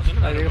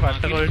 Adi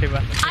fatta quality ba.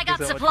 I got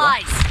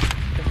supplies.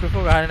 Tempo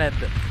gahane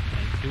nadda.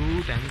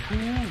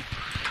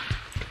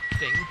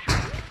 Thank you.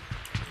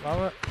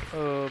 Mama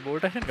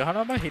bolt action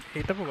gahana ba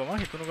hitapu gama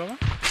hitunu gama.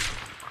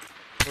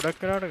 Godak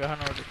karata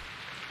gahana wadi.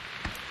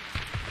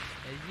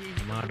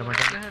 මාට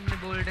මට ගහන්න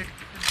bold එක.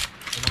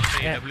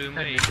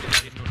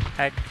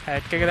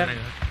 hack එක දැන්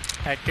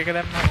hack එක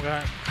දැම්මම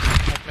ගහන්න.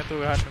 hack නැතුව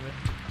ගහන්න බෑ.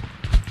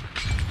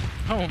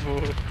 අම්බෝ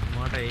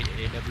මාට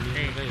AWM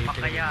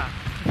එක අයියා.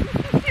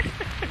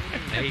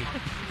 Hey.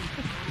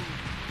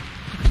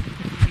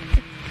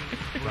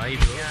 Right,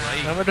 bro.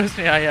 Right. Number 2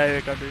 से आया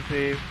है कभी से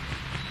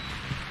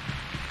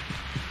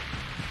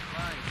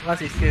बस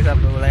इसके हिसाब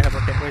से बोला है हम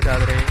टेम्पो ही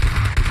साथ रहे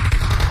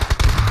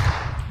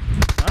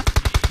हाँ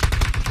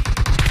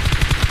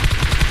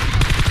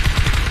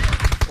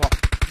वाह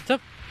जब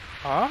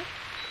हाँ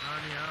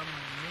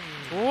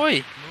ओए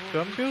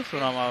कंप्यूटर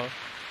सुना माव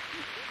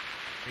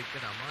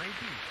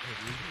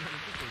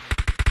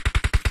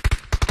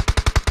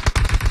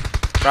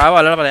Bravo,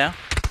 allora palea.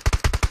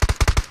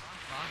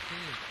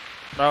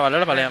 Bravo,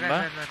 allora palea, ba.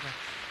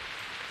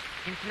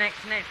 Snack.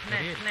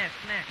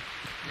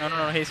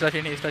 No, he's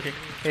touching.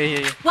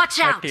 Hey. Watch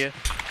out. Here.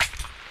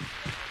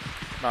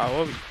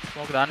 Bravo,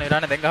 smoke daan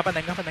irane denga apa.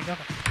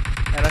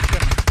 Eras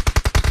kena.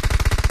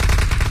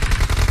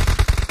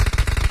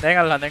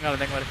 Dengal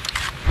mari.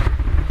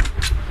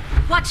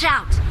 Watch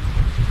out.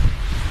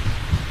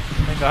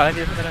 Dengal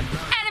dia sebenarnya.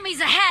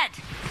 Enemies ahead.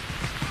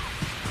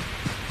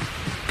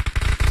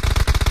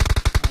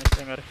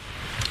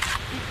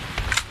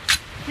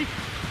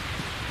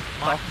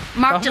 Nice.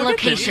 Marked a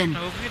location.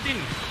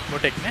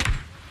 Motek ne?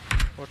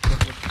 What?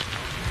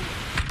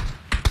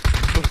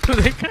 Tu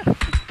dekha?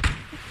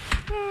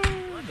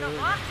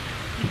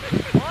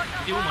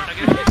 Tiu mata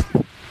ke?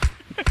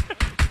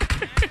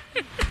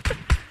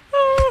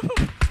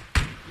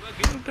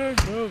 Don't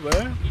know,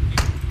 man.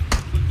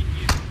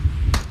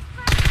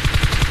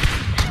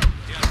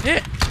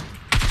 Yeah.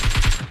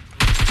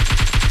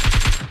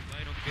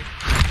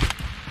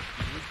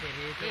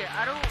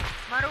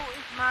 Maru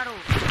is Maru.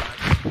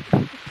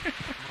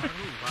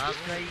 भाग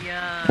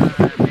गया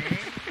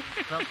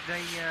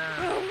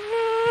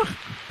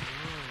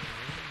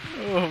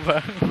Oh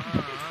bang.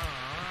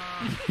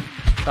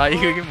 Tahi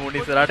क्योंकि मुनी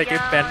सराटे के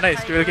pen ना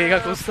steel के का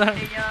कुछ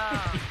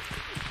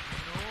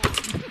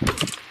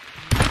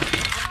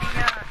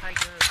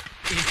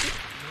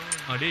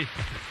අඩේ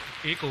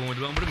ඒ කොහොමද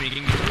බං උඹට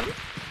මේකෙන් ගිහින්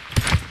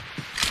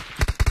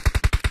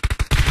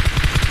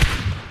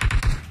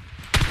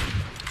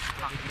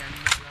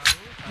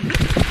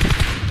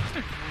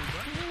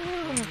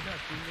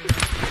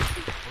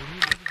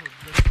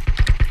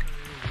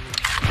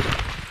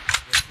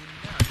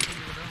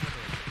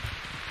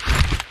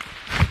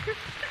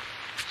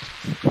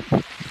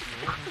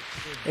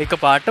එක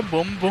පාට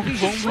බොම්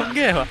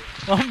ගෑවා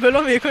මම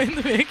බැලුවා මේක ඉන්න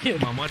මේ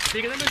කියලා මමත්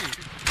ඒක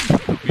තමයි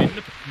වෙන්න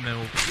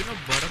නෝ වෙන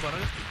බර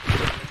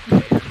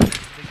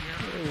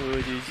ඕ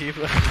ජීජී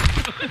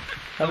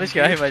හමස්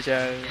ගායි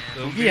මචං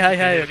උගී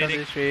හයි ඔතන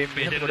ස්ට්‍රීම්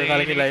එක පොඩ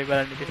කාලෙක ලයිව්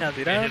බලන්න ඉතින්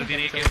අදිරා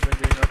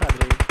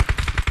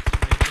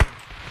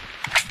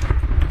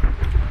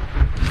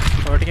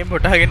ඔටිකෙන්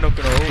පොටාගෙන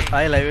නොකරෝ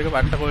ආයි ලයිව් එක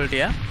පට්ට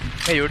ක්වොලිටිය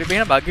මේ YouTube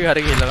එකේ බග් එක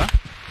හරි ගිහලා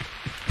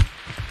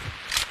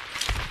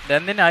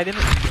දැන් දෙන්නේ ආයි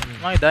දෙන්නේ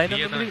මම දායින ඉන්න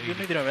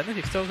විදිහට වෙන්න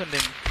 6000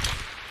 දෙන්න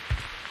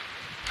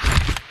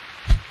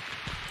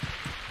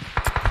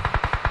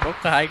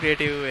ඔක්ක හයි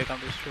ක්‍රියේටිව් එක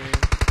කම්පියුටර් ස්ට්‍රීම්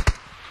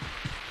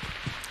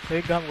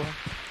ඒක ගමු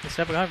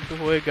ස්ටෙප් ගහන්න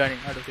 2 එක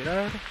ගානින් අඩු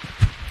තියලාට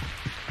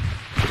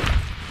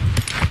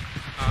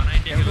ආ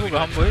 90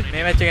 ගහමු බොයි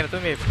මේ මැච් එක නේද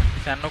මේ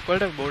සැන්නොක්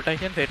වලට බෝල්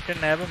ටයිකන් සෙට්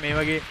වෙන්නේ නැහැ බං මේ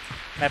වගේ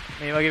මැප්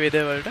මේ වගේ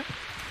වෙදර් වලට ඒ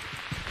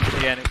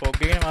කියන්නේ පොග්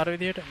එකේ මාර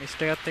විදිහට මිස්ට්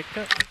එකත් එක්ක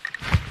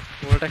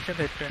බෝල් ටයිකන්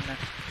සෙට් වෙන්නේ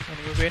නැහැ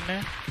එනික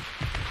වෙන්නේ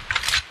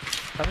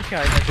තමයි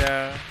කයි මචං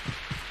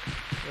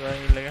ඔයා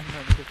ඉල්ලගන්න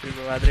මොකද පිළිබ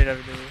වාදරේ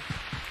Ravidu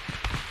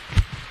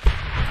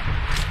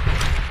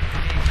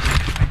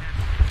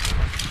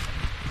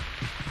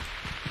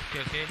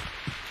okay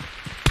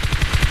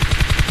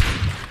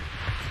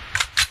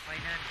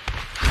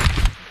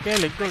okay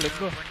let's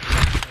go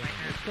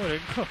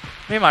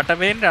මේ මට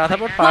වෙන්නේ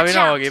රාසපොට් පා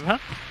වෙනවා වගේ බං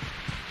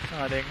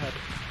දැන් හරි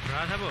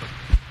රාසපොට්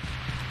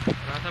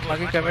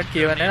මගේ කමෙන්ට්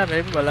කියවන්නේ නැහැ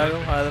මේ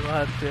බලාගමු ආද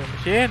මහත්තයෝ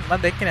ෂේන් මම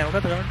දැක්කේ නැහැ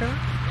මොකද කමෙන්ට් එක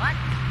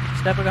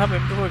ස්ටැප් එක ගහම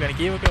M2 ගන්න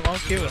කීව කියලා මම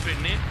කිව්වා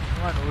වෙන්නේ මම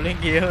නූලෙන්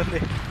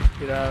ගියවන්නේ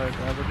ඉරාවට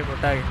අපිට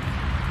පොටාගේ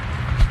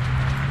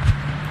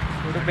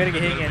උඩ බෙර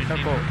ගිහින්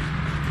එන්නකෝ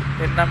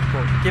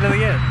එන්නම්කෝ කියලාද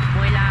කියන්නේ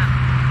Boiler.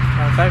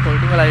 ආසයි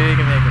කොල්ටිම ලයිව් එක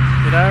මේක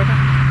ඉරාවට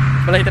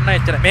බල හිතන්න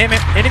එච්චර මේ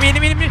enemy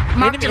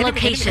Marked a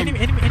location.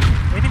 enemy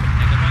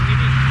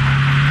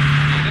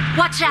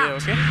Watch out!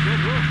 okay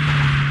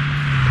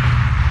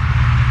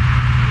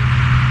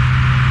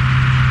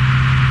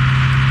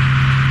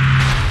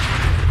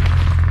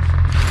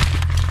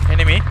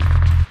enemy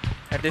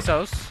at this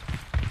house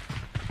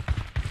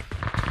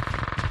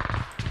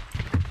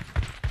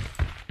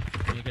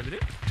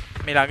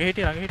මේ ළඟ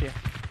හිටියා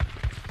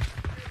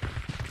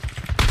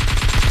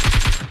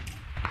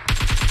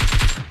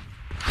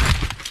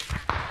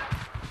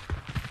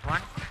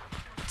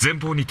前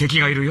方に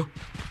敵がいるよ。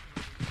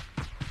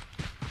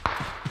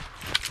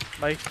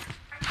 bye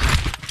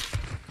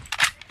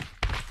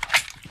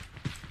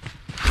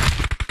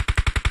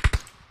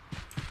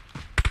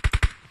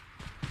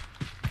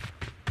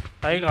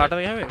අය කාටද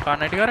ගහන්නේ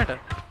කාන්නයිටි කරට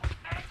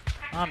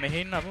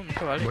මෙහෙ ඉන්න අපු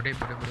මුට වලේ බොඩේ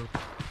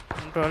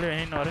මුට වලේ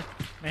මෙහෙ ඉන්න ඔරේ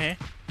මෙහෙ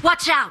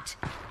Watch out!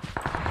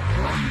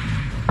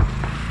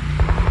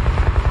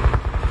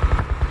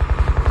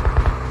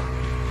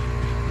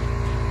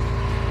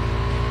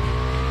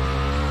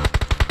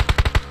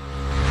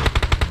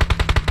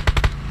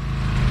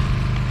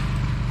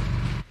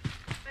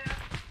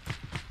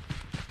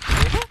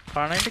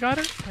 කාන්නයිටි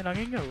කරට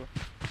ළඟින් ගාවා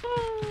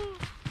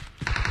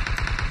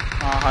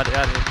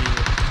හරි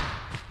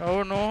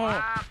oh no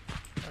what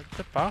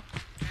the fuck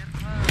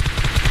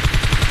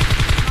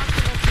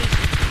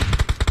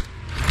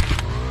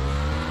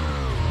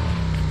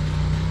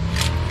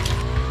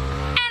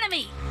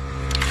Enemy!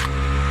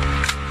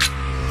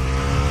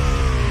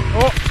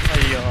 oh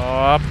ayyo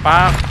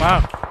pak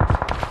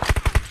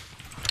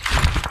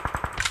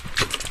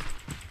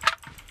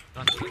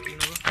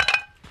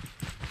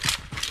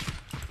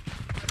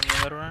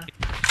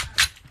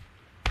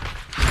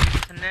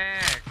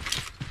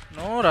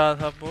no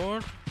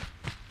support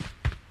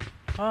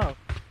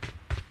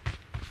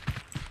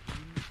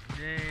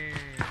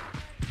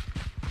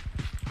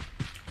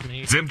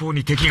前方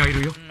に敵がい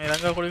るよ。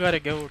 ළඟ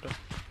කොලිකාරයෙක් ගැව්වට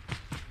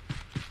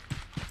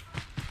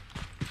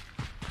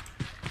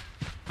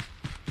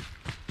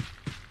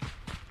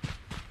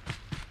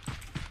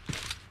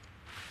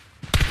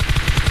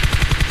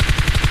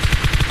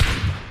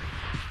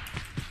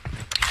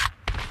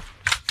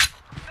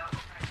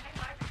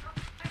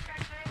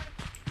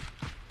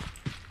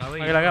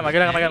මගේ ළඟ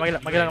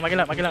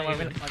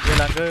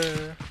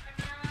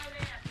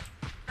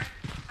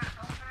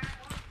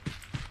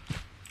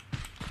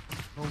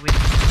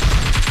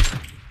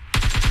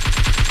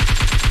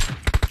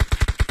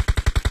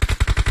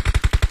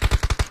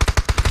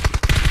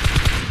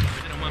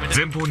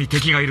前方に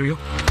敵がいるよ。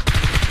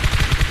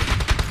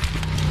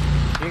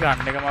 මේ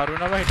ගන්න එක මාරු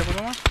වෙනවා බා හිටපු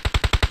ගම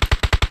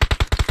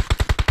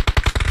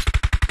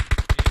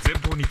前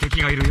方に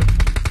敵がいるよ。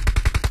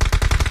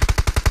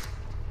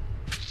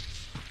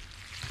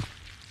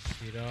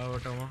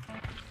 ඉරාවටම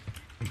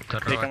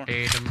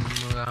තරවටේටම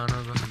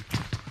ගහනවා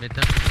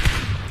මෙතන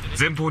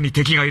前方に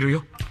敵がいる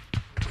よ。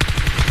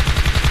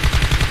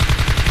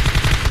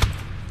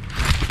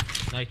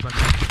නයිස් මන්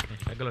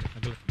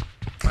අගලට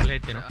පල්ල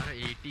හිටෙනවා අර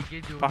 80k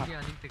ජෝන්ගේ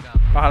අනිත් එක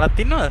පහලක්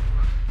තින්නවද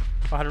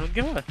පහලුත්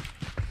ගෙමුවද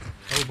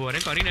ඔව්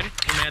බෝරෙන් කරින් හරි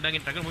මම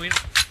යාදාගෙන ටකල් මුවින්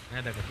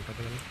නෑ දාගත්ත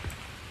ටකල්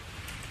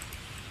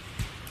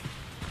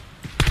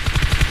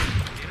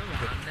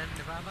ගන්න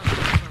එපා බා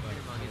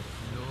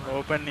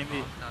ඕපන්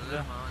ඉඳි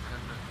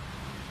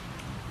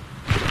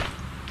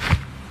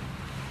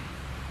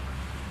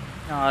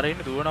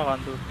ආරෙන්න දුවන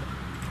වන්දුට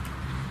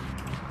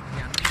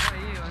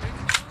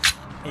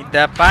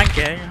ඉඳපන්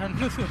කෑගන්න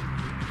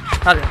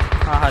හරි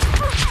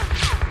හරි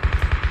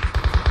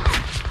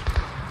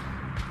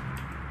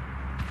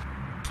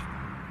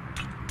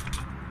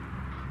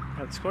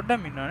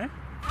ස්කොඩ්ඩම් ඉන්නවනේ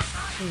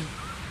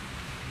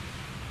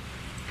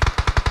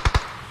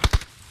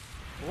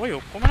ඔය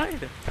ඔක්කොම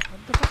නයිද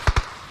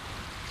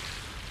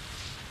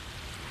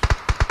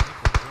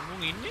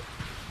මුන් ඉන්නේ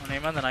අනේ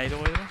මන්ද නයිද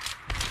කොහෙද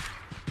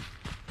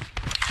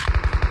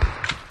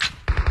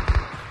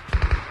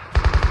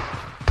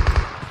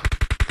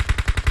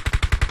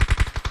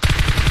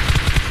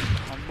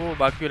අම්බෝ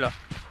බක් වෙලා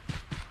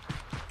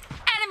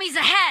Enemies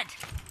ahead!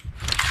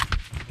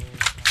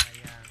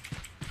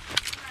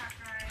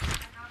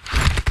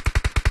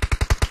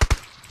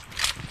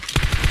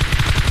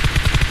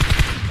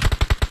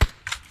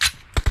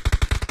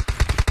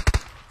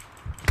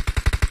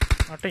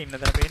 මට ඉන්න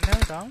දා පේන්නේ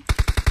නැහැ තාම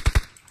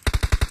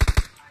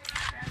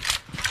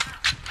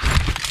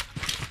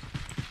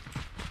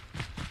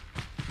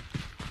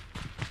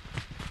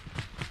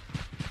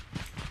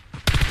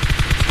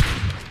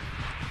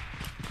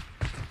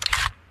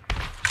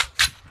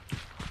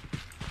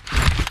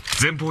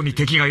前方に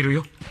敵がいる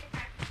よ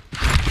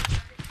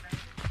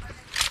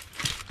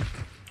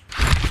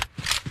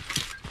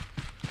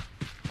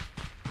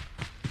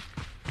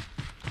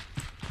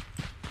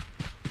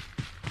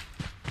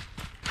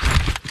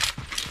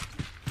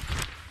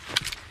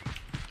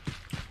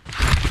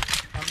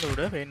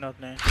උඩ පේන්නවත්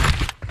නෑ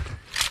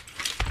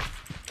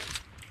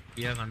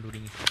ගියා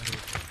කණ්ඩුරින්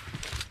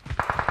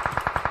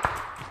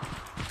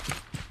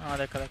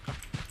දැක්ක දැක්ක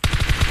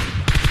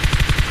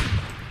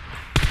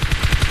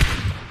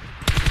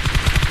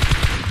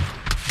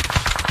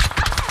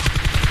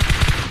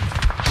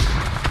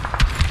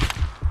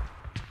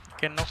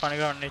කෙන්නෝ කණ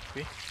ගන්න HP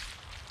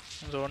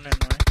zone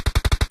එන්න ඕනේ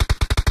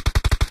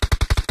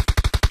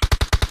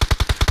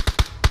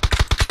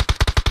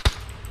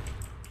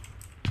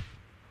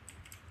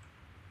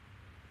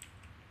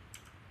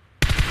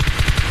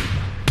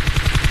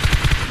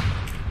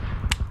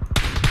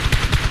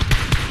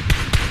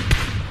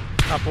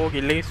අපෝ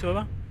කිල්ල ඉස්සුව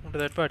බං උන්ට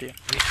දෙත් පාටිය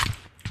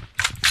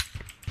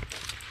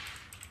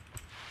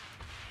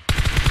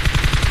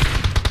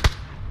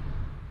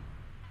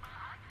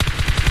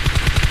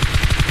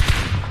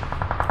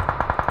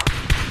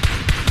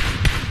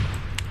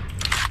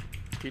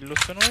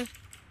කිල්ලුස්සනොයි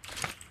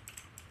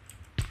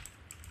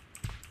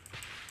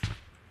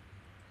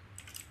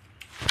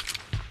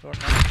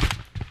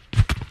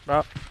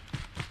බා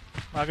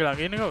මාගේ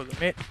ළඟ ඉන්නේ කවුද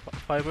මේ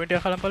 5 point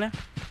එක කලම්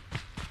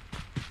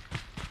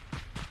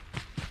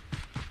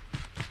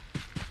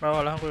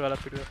බලන්න කොයි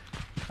ගලක් පිටුව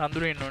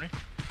අඳුරේ ඉන්න ඕනේ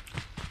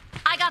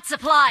I got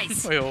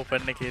supplies! ඔය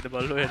ඕපන් එකේද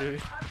බල්ලෝ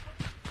හැදුවේ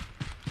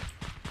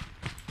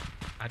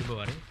හරි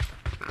බෝරේ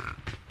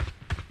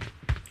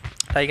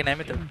ටයිගර් නෑ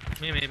මෙතන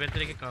මේ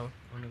පැත්තට එකේ කව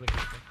ඔන්න කොට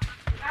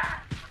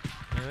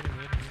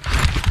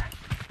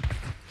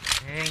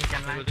ඒ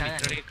ඉතින් ලං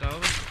එකේ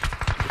කව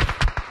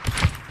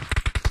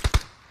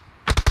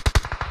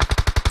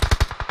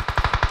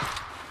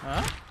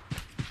ආ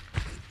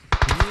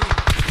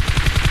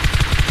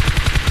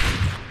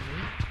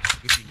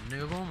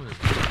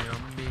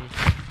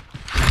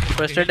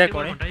First aid එක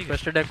ඕනේ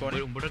first aid එක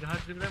ඕනේ උඹට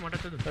ගහක් දෙන්න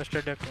මටත් දුන්න first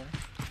aid එක ඕනේ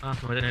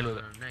මම දැන්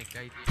හෙළුවා නෑ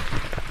එකයි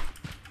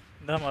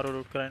තියෙන්නේ දා මාරු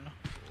ලූට් කරන්න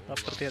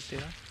අප්‍රතියක්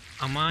තියෙනවා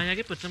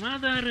අමායාගේ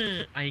ප්‍රථමාධාර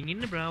අයින්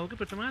ඉන්න බ්‍රාවෝගේ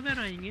ප්‍රථමාධාර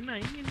අයින් ඉන්න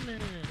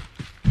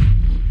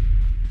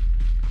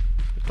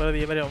සුපර්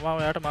දියවරිය ඔයා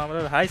ඔයාට මාමල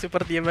හයි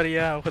සුපර්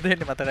දියවරියා මොකද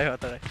වෙන්නේ මතකයි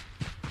මතකයි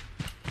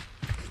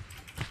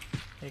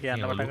ඒක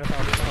යන්න පටන්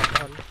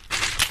ගත්තා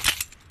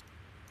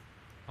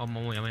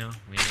අම්මෝ යම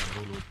මේ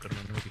අරෝ ලූට්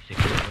කරන්න පික්ස් එක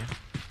කරලා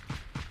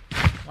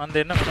මන්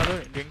දෙන්න මොනවද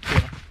ඩ්‍රින්ක්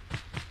තියෙනවා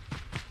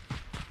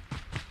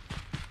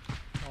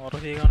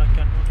ඔරදී ගණක්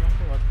යන්න ඕනේ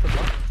අපෝ වත්ත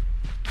බා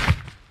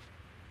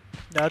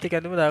ජාති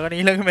කැඳුම දාගෙන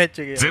ඊළඟ මැච්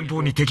එකේ 前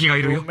方に敵が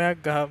いるよ මෑක්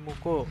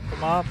ගහමුකෝ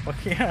ඔමා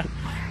පකියා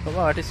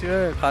ඔමා what is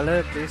your color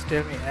please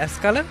tell me as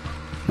color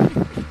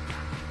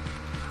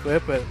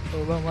purple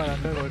ඔබා මම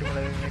ගොඩ මොකද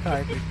මේක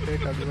ආයි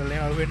බිට්රේට් අඩු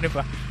කරලා අහු වෙන්න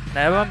එපා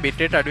නෑ මම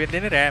බිට්රේට් අඩුවෙන්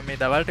දෙන්නේ රෑම් මේ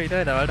දවල්ට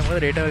විතරයි දවල්ට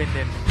මොකද රේට් වලින්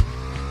දෙන්නේ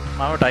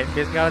මම ටයිම්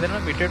බේස් ගාලා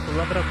දෙනවා බිට්රේට්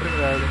පුළුවන් තරම් අපිට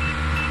ගාලා දෙන්න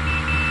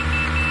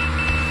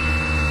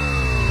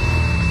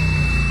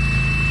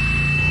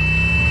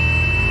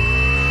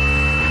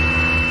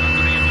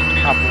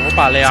අපෝ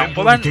ඵලයක් 前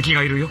方に敵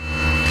がいるよ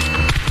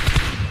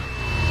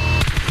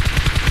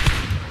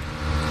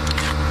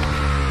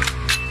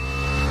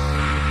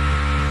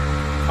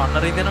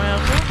කන්න රිදෙනවා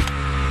යකෝ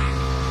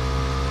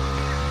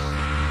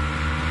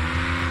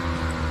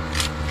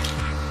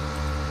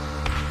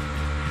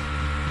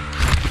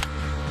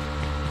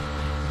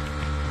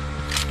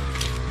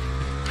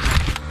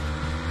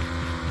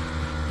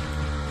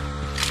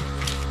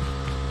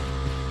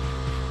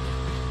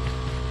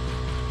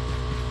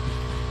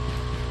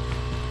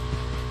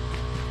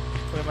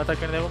මේ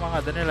මතක් වෙන දේ මම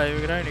හදන්නේ ලයිව්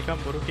එක කරන්නේ නිකන්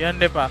බොරු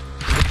කියන්න එපා.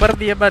 සුපර්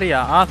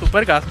දියබරියා.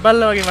 සුපර් ගස්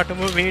බල්ලා වගේ මට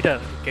මීටර්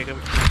එක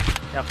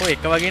යකෝ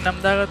එක වගේ නම්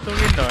දාගත්තෝ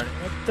කියනවනේ.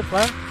 what the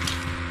fuck?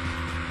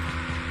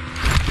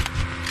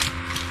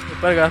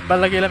 සුපර් ගස්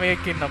බල්ලා කියලා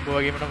මේකක් ඉන්නම් බෝ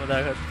වගේම නම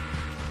දාගත්තා.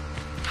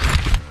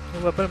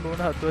 මම අපේ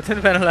මොන හතුවතෙන්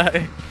පැනලා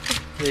ඒ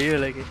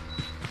වෙලගේ.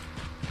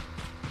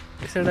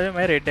 ඉස්සෙල්ලා මම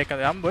රෙඩ් එක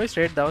යම් බොයි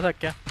ස්ට්‍රේට්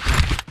දවසක් යා.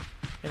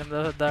 එනම්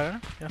දවසක් දාගෙන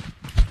යා.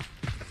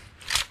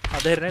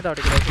 අද හරිනේ තව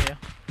ටික දවසක් යා.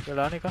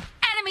 වෙලාන එක.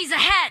 Enemies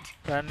ahead.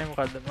 ගන්නේ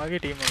මොකද්ද? මගේ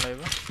ටීම් වල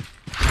live.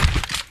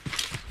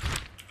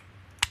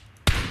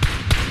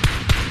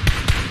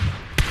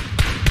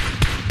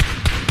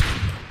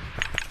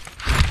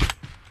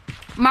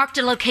 Marked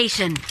a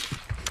location.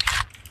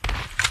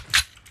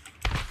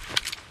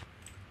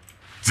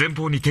 前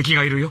方に敵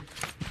がいるよ。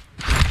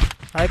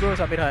 Hi bro,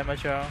 Samir, hi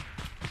macho.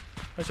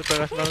 मैं सुपर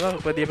का सुना था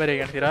ऊपर दिए पर एक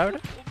घंटे रहा बेटा.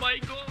 Oh my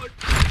god.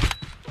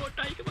 Oh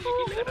tiger मगे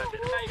किल कर रहा है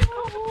टाइगर.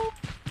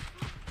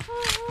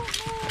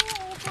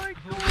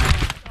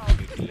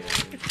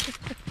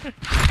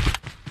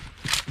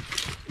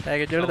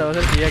 टाइगर जोड़ दवा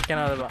सर किया क्या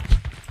ना दबा.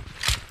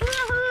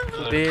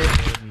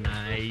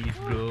 Nice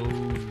bro.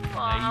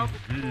 Nice.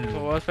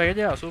 Boss package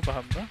है आसू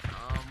पहम ना.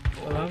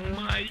 Oh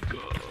my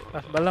god.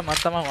 बस बल्ला मत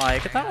तमाम आए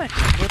क्या था मैं.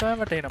 वो तो मैं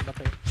मटे ही नम्बर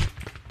था.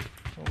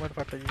 वो मत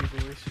पता जी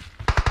बोलिस.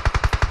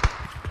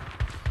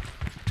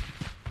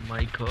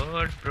 My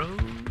god, bro. Oh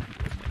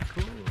my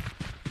god.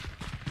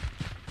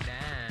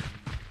 Damn.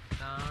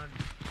 Son.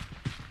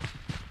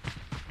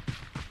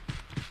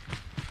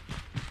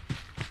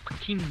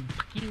 Fucking.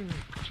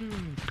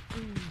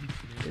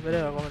 ये बड़े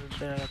आगो में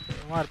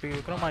मार पी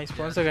करो मैं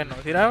स्पॉन्सर करना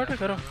हूँ सिरा बेटा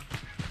करो.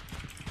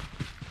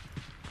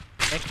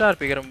 नेक्स्ट आर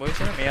पी करूँ बोल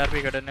से ना मैं आर पी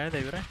करने नहीं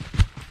देख रहे.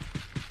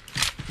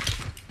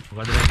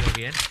 What did I do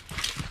again?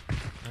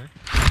 Huh?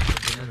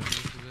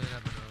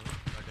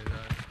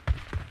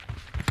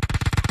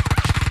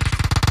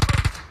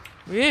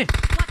 ये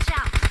Watch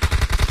out.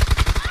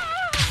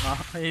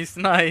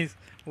 nice.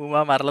 वो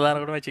मार मारला दाना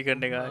करो मैं चिकन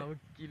देगा.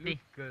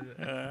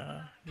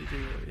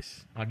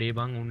 අඩේ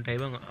බං උන්ටයි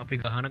බං අපි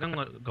ගහනකම්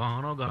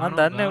ගහනවා हाँ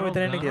दन्ने वो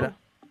इतने नहीं गिरा.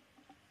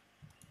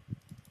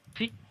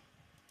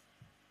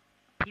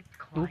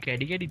 तू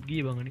කැඩි කැඩිත්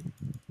ගියේ බං අනේ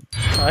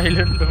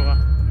साइलेंट हुआ.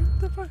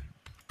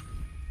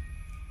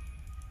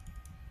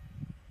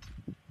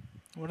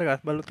 मुझे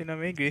गास बालू तीना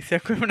में ग्रीस या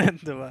कोई बना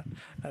तो बा.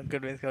 अंकल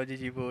बेंस का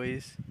जी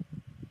बॉयज.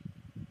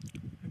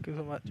 क्यों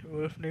समाज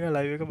वुल्फ ने का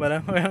लाइव का बना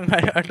हुआ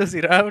है आटो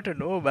सिरा उठे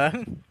नो बंग.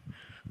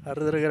 हर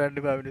तरह का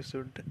रंडी पावनी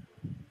सुनते.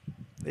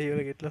 ये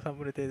वाला कितना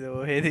सामने थे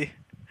वो है दी.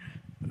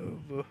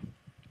 वो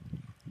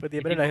पर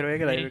ये बड़े लाइव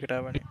का लाइव का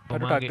टाइम है. और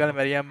कागल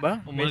मेरी अम्बा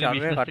मैं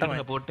चालू है काटा मैं.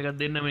 සපෝට් එකක්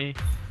දෙන්න මේ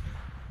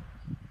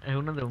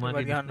ඇහුණද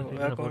උමාගේ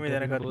කොහොමද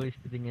දැනගත්තේ? බොයිස්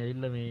ඉතින්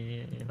ඇවිල්ලා මේ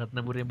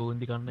රත්නපුරේ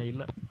බෝන්දි කන්න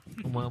ඇවිල්ලා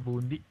උමා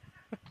බෝන්දි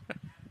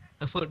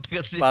සපෝට් එකක්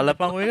දෙන්න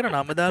බලපන් ඔය කරා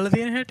නම දාලා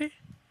තියෙන හැටි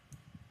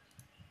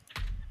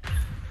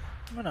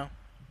මොනවා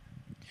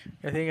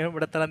ඉතින් ඒක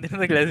උඹට තරම්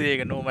දෙන්නද ක්ලාස්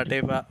එක නෝ මට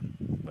එපා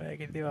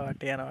ඔයකින් තියවා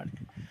වට යනවානේ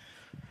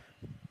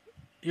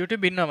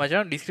YouTube ඉන්නවා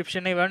මචං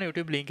ඩිස්ක්‍රිප්ෂන් එකේ බලන්න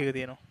YouTube link එක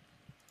තියෙනවා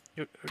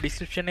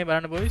ඩිස්ක්‍රිප්ෂන් එකේ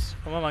බලන්න බොයිස්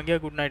මම මගේ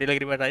good night කියලා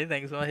කිරිමට ආයි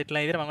thank you so much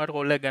හෙට්ලයින් ඉදිරියට මම වට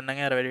කෝල් එකක්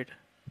ගන්නම් යාර වැඩේට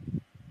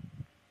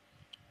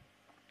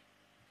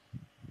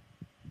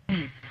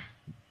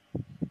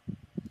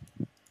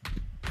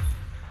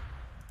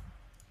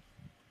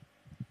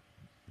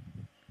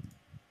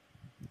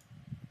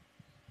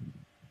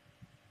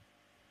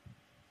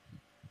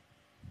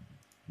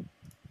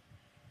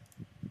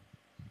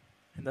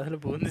අසල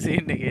බොන්දි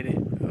සීන් එකේනේ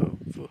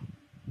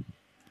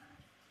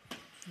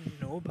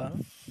නෝ බං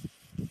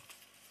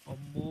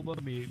අම්මෝ බං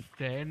මේ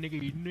ට්‍රෑන්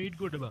එකේ ඉන්නයිට්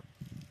කොට බං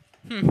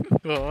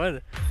කොහොමද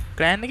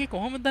ක්ලෑන් එකේ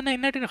කොහොමද දන්නේ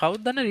ඉන්නට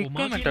කවුද දන්නේ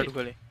රික්වයර්මන්ට් අඩු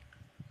කළේ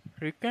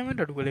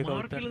රික්වයර්මන්ට් අඩු කළේ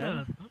කවුද දන්නේ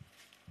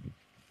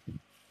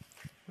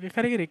ඔය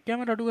කරේ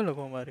රික්වයර්මන්ට් අඩු කළා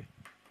කොහොම හරි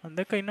මම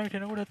දැක්ක ඉන්නට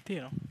එන කොටක්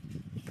තියෙනවා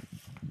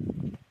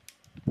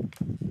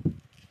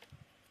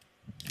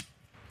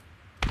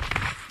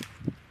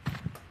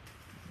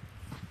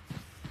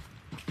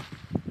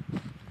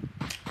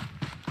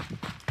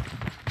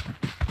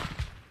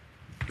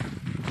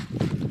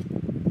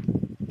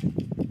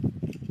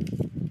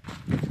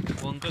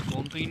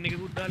කොන්ක ඉන්න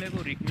එකකුත් දාලා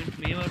යකෝ රික්මෙන්ට්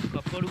මේවා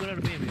කප් අඩු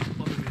කරලා මේ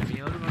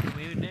මේවලු නට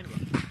මේ වෙන්නේ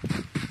නැහැ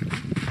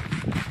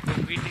නේද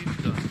කොන්ක ඉන්න එකකුත්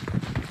දාලා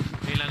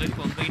මේ ළඟදී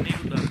කොන්ක ඉන්න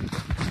එකකුත් දාලා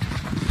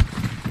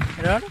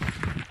එරාට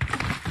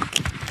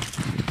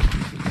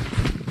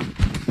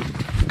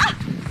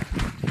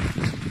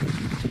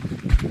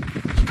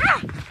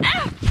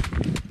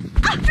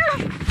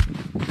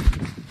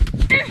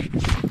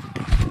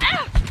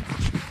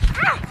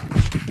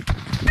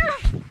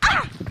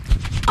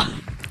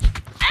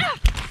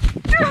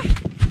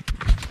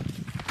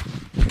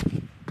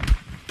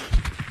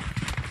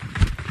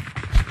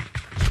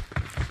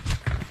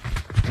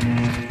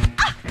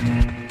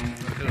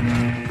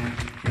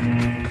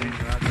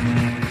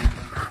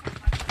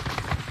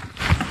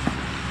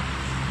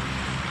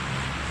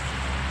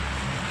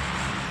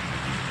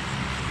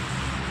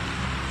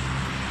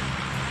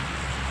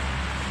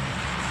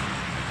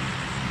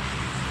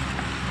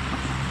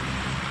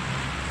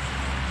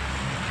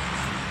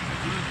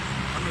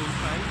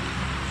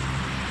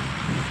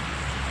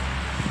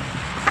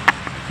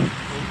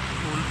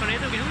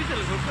උල්පනේද ගෙනු විතර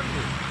ගොඩක්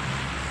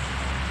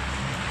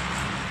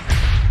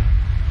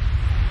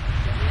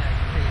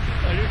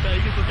අලු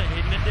ටයික කොට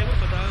හෙන්නත් දෙක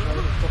කතා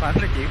කරමු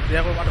කොහොමද කීප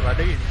දෙයක් මට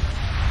වැඩගෙන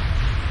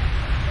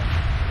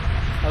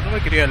අදුම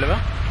කිරියල්ලව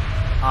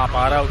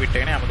පාරාව කිට්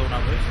එකනේ අමත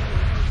උනා ඔය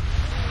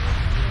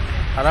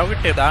පාරාව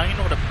කිට් එක දාගෙන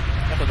ඉන්නකොට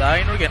මම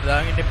දාගෙන ඉන්නකොට කියන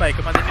දාගෙන ඉන්න එපා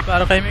එකම දෙන්නේ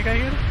පාර ටයිම් එකයි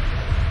කියලා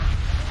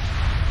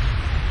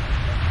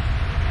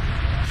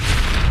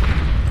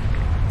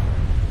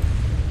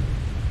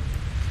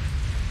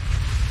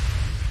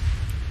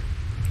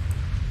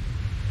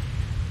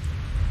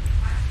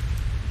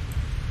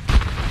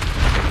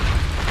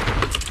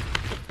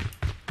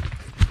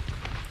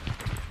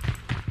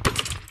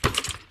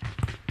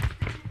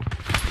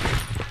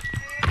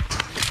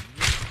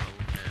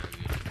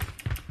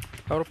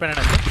කවුරු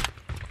පේන්නේ නැද්ද?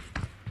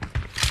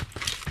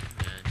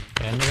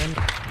 එන්න.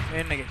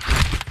 එන්න ගේ.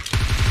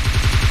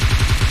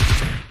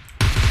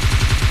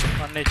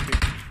 1 HP.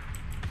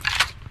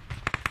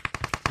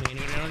 මේක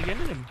යනවා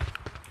කියන්නේ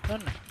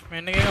ඔන්න.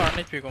 මෙන්න ගේ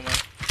 1 HP කොහමද?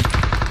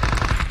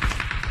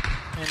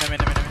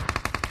 මෙන්න.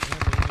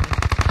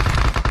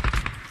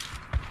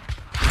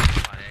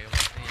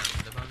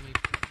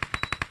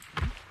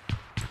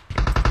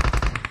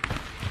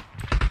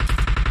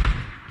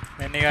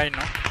 මෙන්න ගා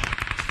ඉන්නවා.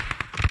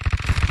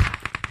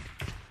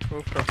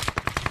 Rooftop.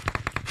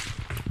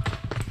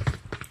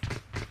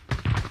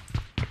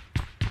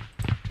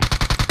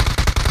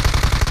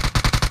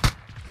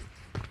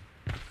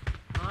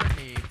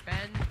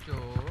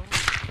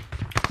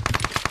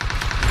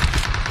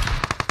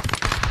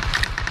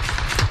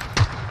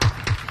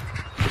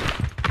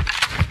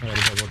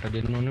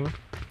 දෙන්න ඕනේ බා.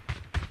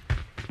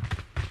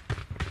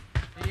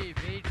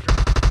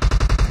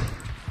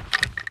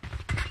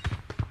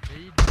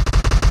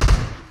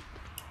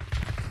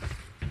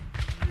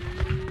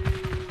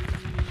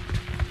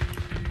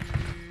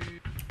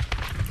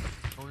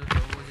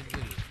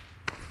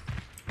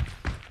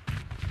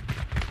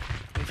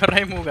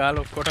 ඉතරයි මූ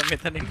ගාලා ඔක්කොට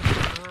මෙතනින්.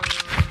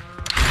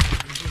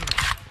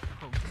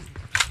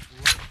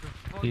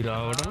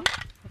 ඉරාවට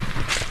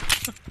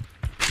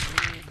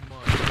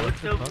What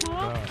the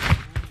fuck?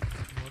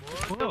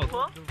 What the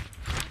fuck?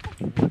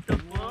 What the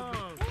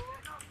fuck?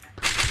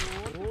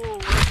 Oh,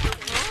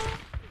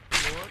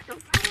 what the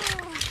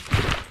fuck?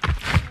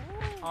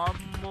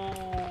 Ammo.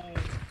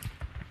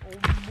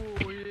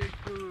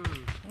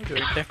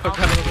 joint එක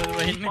කරලා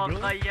වහින්නේ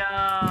bro.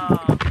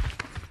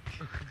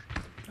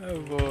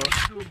 ඔව්.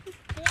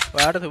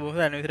 ඔයාට සුබෝස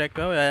ඇනිවර්සරියක්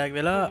ආවා. ඔයාගේ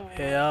වෙලා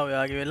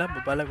ඔයාගේ වෙලා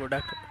බබලා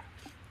ගොඩක්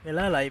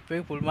වෙලා ලයිව්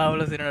එක ෆුල්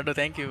මාවල සිරනට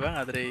thank you බං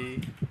අදරේ.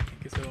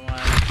 thank you so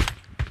much.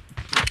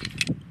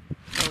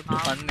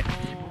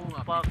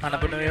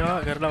 අනපන ඒවා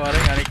කරලා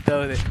වරෙන් අනික්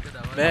දවසේ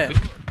බෑ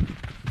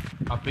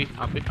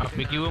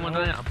අපි කිව්ව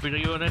මතද අපිට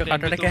කිව්ව නැත්නම්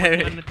කටට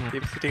කෑවේ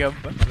ටිප්ස් ටිකක්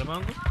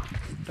බලමන්කෝ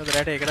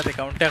තදරට ඒකට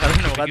account එක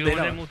හදන්න මොකක්ද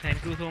දෙනවා මම thank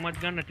you so much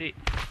ගන්න ටේ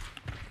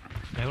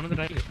ලැබුණද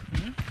රයිල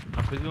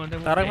අපි කිව්ව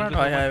නැත්නම් තරක් වුණාට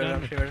හයි හයි වෙලා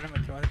ෂෙවර්ට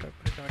මචං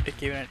කමෙන්ට් එක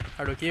කියව නැට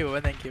අඩෝ කියව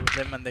thank you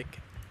දැන් මම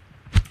දැක්කේ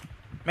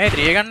මේ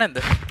 3 ගන්න නැද්ද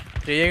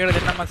 3 එකට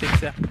දෙන්නම් මම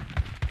 6 එක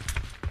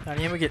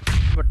තනියම ගිහ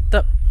what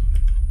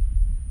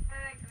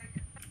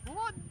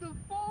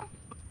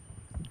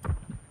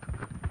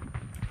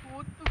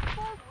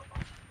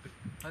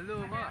Hello,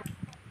 Ma.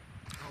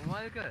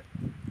 Malka.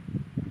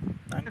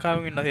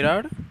 ලංකාවෙන් ඉන්න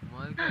තිරාවට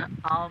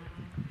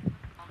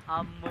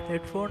Ammo.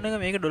 headphone එක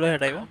මේක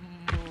 $60යි වා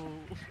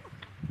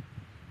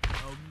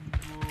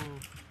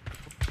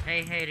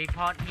Hey,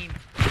 report him.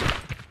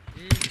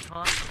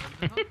 Report.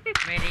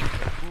 Medic.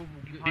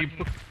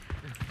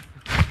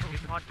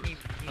 Report him.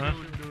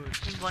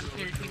 Him won't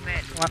kill him,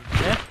 man. what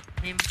yeah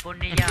Him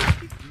Punya.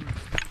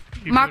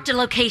 Marked a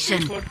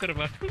location. report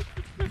කරපන්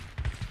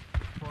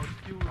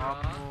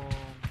Ammo.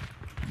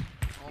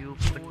 You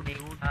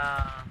Punya.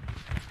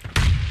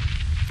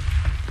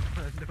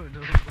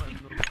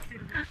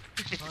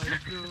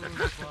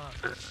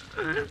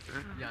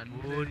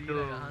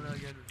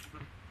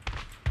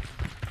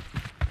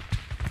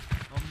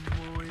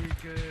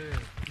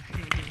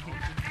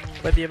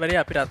 උපදිය බරි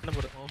අපි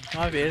රත්නපුර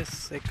මම බේස්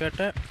එකට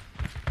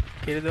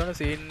කිරිදොන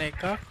සීන්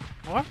එකක්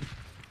මොකක්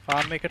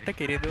ෆාම් එකට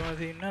කිරිදොන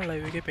සීන් එක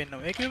ලයිව් එකේ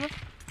පෙන්නනවා ඒක කිව්ව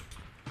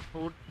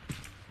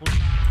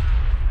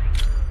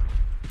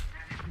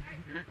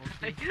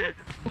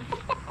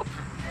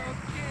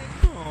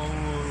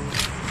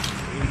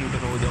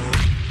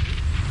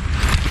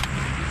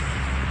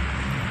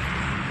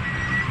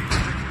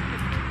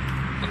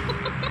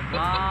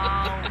Wow,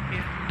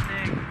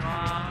 Kinston,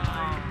 wow.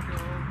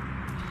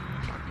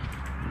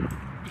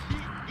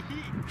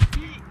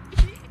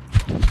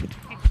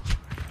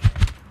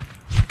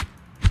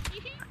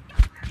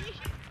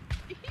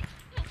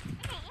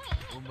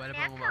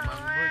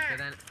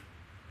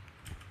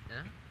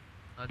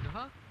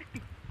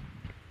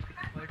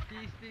 What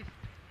is this?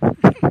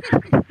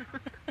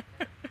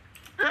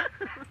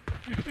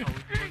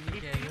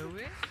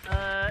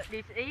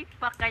 This is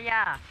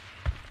Pakaya.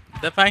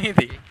 දපන්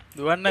ඉති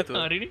දුවන්න නැතුව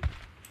හරිනේ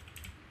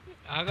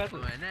ආගත්තු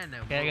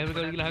කෑ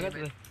ගැහුවා කියලා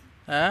අහගත්තද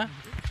ඈ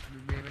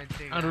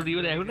අර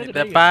රීවල ඇහුණද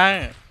දෙපාන්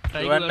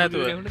ටයිගර් දුවන්න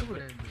නැතුව ඇහුණද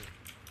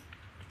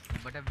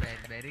උඹට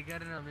බැරි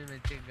කරනවා මේ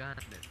මැච් එක ගන්න.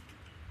 හරි.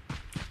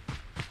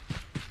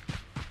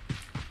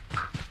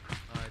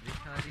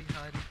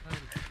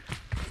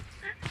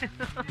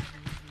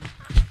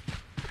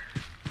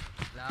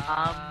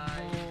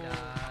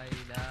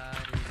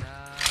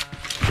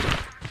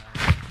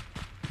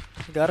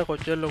 ගාර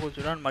කොච්චර ලොකු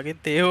චුනන් මගෙන්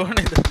තේ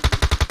ඕනේද?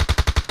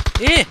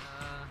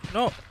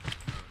 නෝ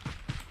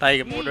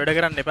ටයිගර් මෝඩ් වැඩ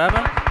කරන්න එපා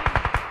බං.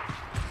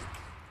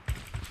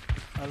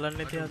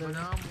 අල්ලන්නේ තියාද?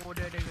 මෝඩ්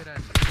වැඩ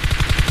කරන්න.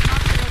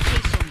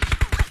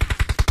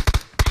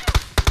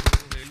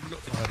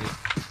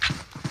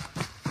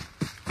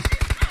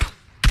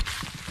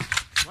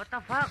 What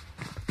the fuck?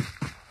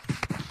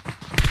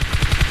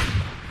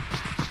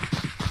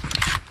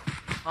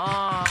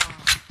 Oh.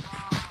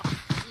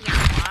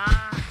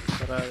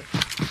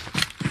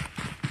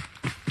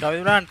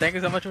 Kavimran, thank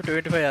you so much for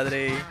 25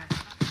 adre.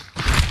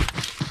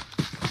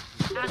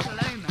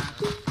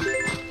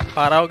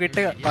 පාරාව කිට්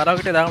එක දාමු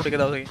ටික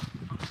දවසකින්.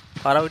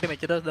 පාරාව කිට්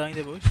මෙච්චර දවස්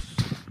දාන්නේ boss.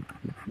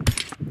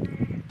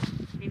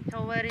 It's so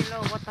very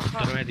low. What the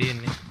fuck? කරම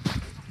තියෙන්නේ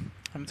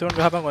M7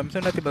 ගහපන් M7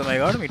 නැති බෑ මම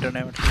ගාවට මීටර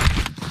නෑ මට.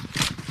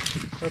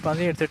 ඔය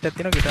 500 headset එකක්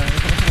තියෙනවා ගිටාර එක.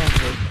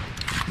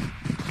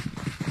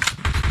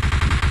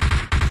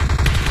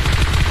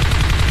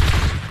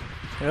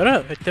 යර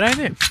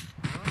එච්චරයිනේ.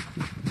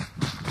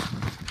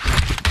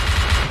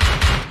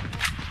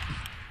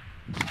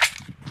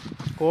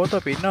 කෝත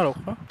පින්න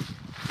ලොක්කා.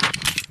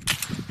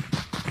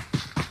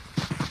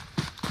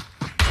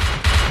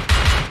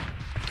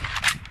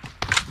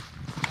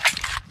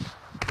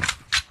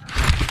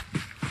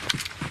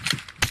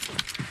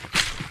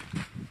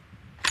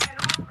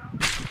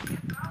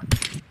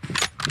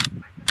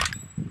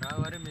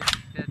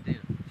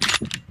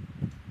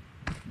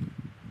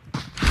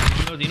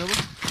 දිනකො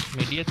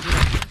මෙඩියත්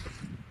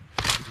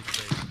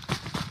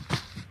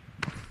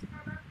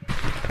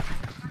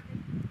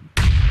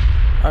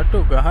අටු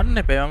ගහන්න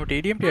එපා මම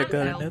TDM ටිකක්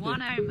ගහලා නේද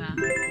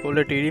පොල්ල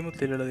TDM උත්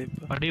ඉල්ලලා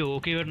දීපා අඩේ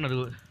ඕකේ වටනද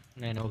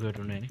නෑ නෑ ඕකේ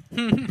වටුනේ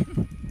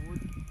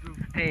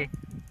නෑනේ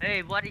Hey,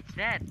 what is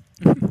that?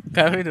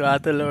 කවිද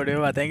ආතල්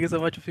ලෝඩේවා thank you so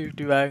much for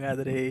 50 බෑන්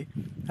අදරේ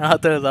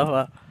ආතල්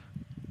සෆා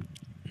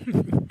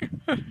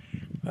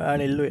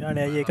ආනෙල්ලු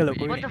අනේ අයියේ එක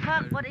ලොකුයි What the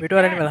fuck? What is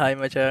පිටවරනේ මල that? හයි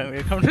මචං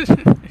welcome to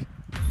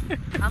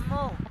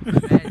Ammo. Man,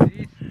 this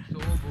is so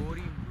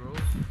boring, bro.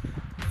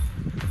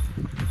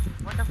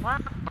 What the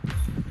fuck?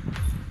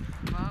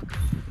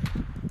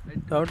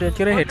 Sound එක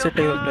කරේ headset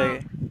එක උඩ එකේ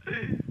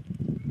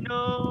No.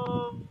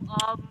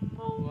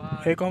 Ammo.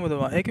 ඒ කොහමද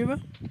මම ඒ කිව්වා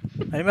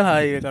animal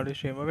high welcome to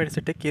stream මම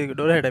headset එක කීයද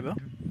 $60 බා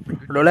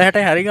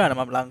 $60 හරි ගාන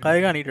මම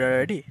ලංකාවේ ගාන ඊට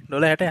වැඩි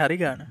 $60 හරි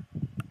ගාන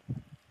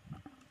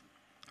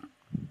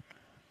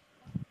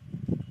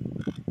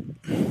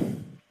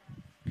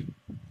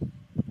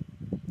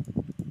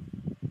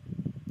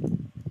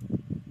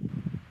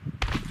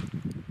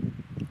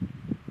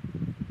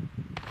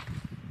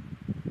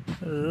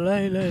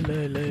Lai lai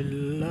lai lai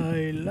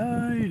lai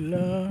lai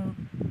la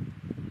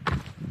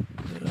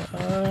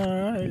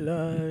lai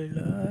lai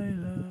lai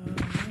la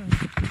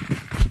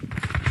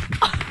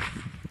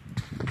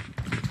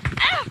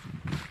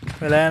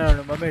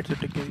වෙලානවලු මම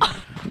headset එක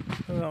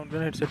උන්ගේ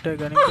headset එක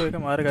ගනින් කෝ එක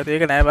මාර ගතිය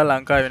ඒක නෑ බල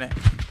ලංකාවේ නෑ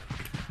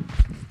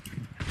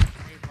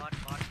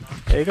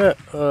ඒක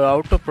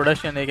out of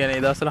production ඒ කියන්නේ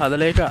ඒ දවස්වල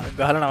හදලා ඒක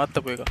ගහලා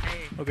නවත්තපු එක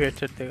ඔගේ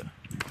headset එක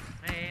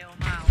Hey,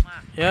 Oma.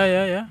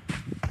 yeah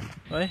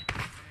Oi.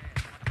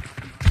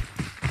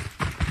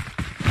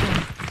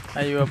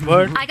 Are you a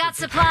bird? I got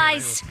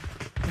supplies.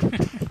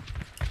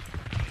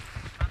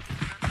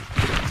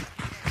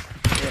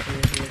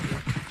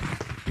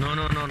 No.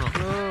 No.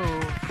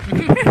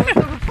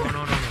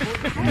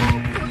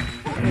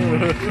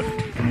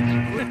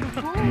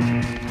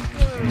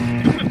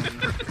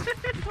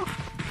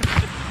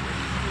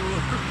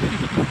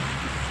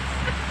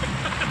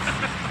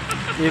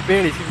 ये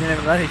पेड़ इसी में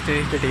बता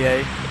हिस्ट्री स्टडी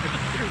आई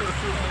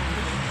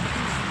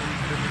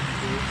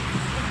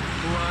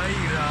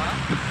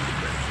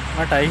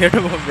මට අයියට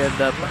බොම්බයක්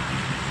දාපන්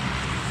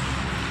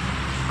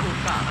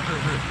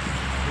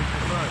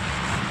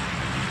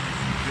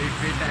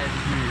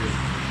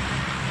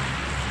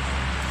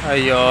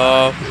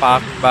අයියෝ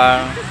පාක්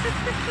බං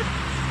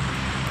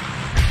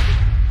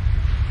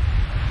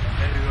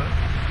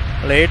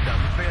ලේට්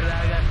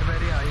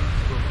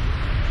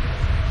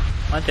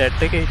මම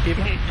chat එකේ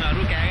හිටියේ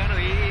අරු කෑ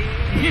ගන්නවා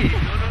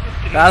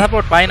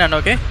Rasaport Painan,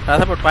 okay?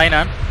 Rasaport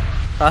Painan.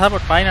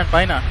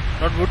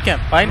 Not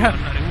bootcamp. Painan.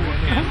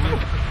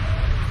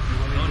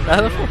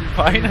 Rasaport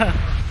Painan.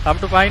 Come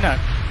to Painan.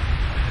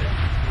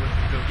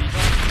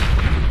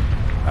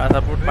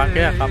 Rasaport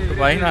Pangya, come to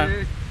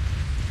Painan.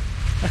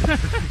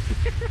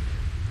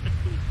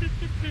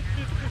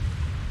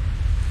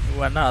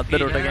 One other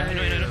route again.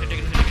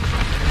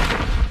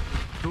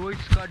 So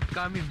it's got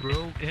coming,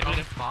 bro.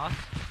 Come fast.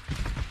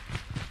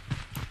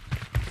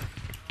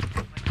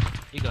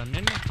 ये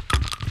गन्ने ने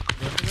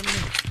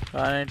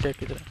Can't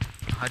take it.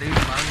 Hari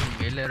man,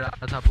 mele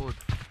support.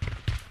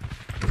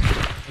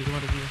 ඒක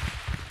මට දිය.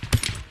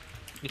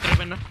 ඉතර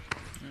පෙන්න.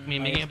 මේ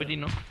මේකෙන් අපිට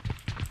ඉන්නෝ.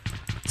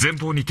 前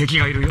方に敵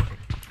がいるよ。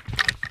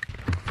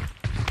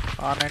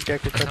 R90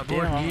 එකක් Support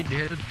තියෙනවා. need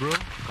help bro.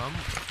 Come.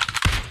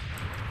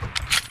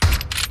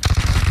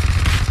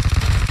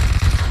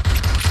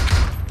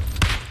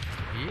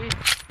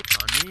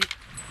 අනේ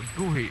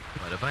දුහේ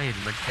බලපන්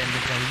හෙල්මට් එකෙන්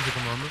challenge එක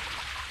මම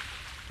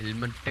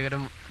හෙල්මට්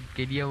එකටම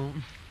කෙඩියමු.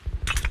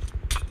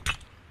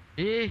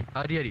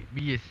 හරි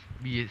BS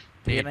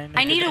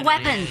I need a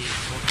weapon.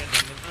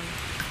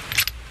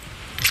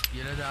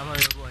 කියලා දාම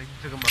යකෝ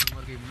අහිංසක මං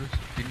වගේ මිනිස්සු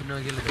ඉන්නවා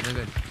කියලා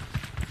දැනගන්න.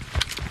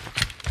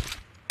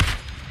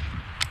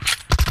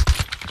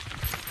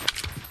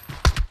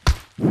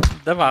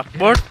 The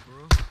backboard.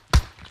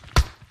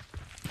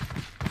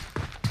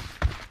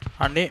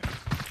 Honey.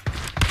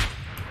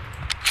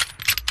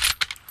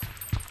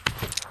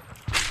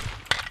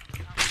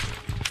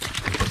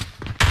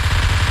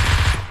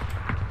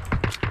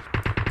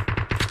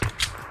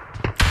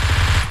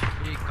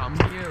 Hey, come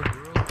here,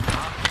 bro.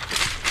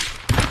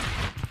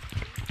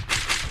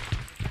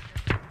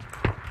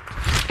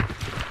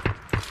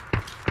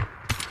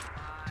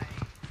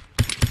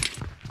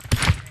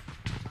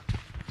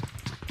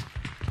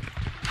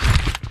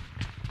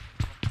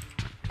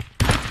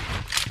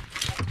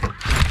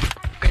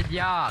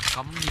 Yeah,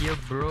 come here,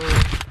 bro.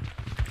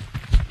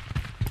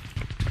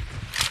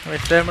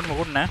 Experiment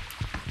මොකුත් නැහැ.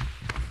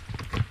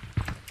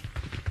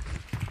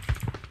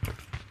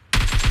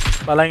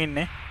 බලන්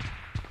ඉන්නේ.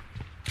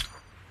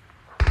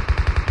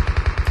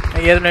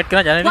 ඒ නෙට්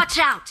කරන ජනේල. Watch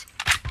out.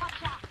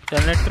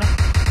 ජනේට් කරන.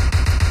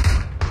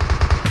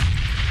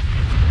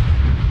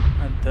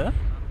 අන්ත.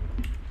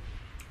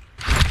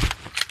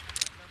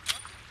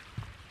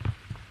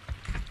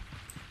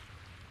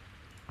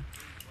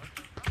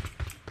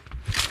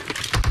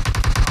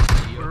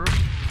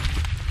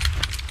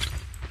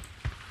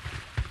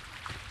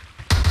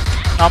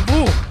 අම්බු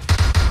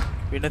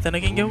වෙන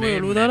තැනකින් ගැහුවේ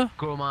ඔළුව දාලා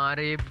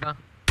කුමාරේ බා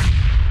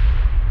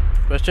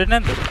ප්‍රශ්න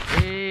නැද්ද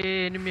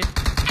enemy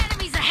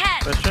Enemies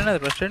ahead. ප්‍රශ්න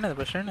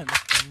නැද්ද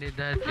අන්නේ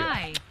දැත්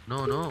Hi. no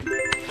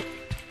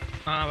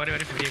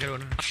වරි පිටිය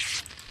කරවන්න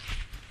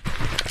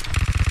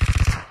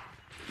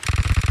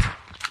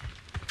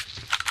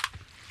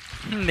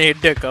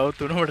නෙට් එක කව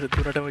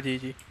තුනටම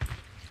GG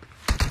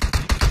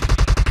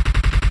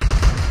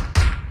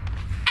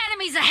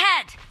Enemies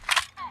ahead.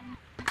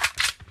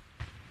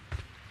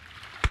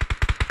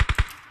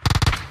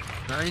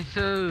 nice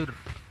sir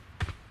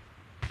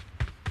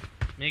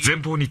前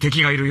方に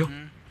敵がいるよ。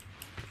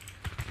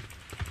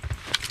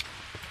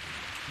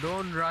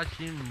 don't rush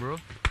in bro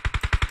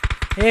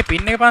ඒ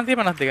පින් එක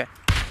 552යි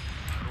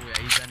ඔය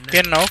අයි දන්න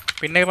කියන්නෝ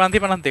පින් එක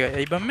 552යි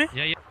ඇයි බම් මේ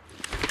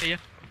ය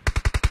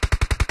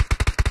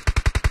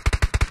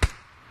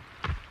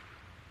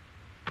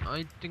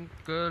I think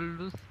I'll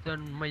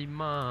loosen my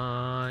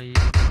mind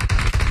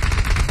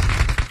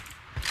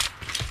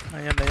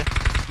අයන්න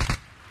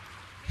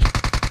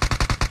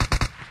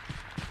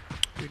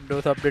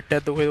Windows update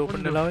එකක් දුකේ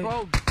ඕපන් වෙලා වෙයි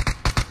ඕබම්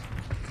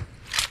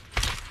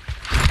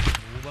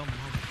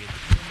මම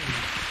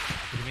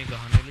මේ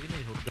ගහන්න වෙලා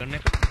ඉන්නේ ෂොට් ගන්න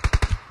එක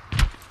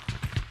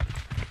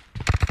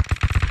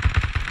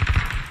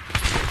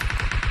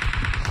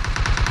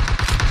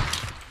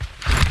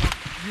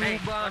Hey,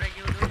 what are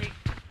you doing?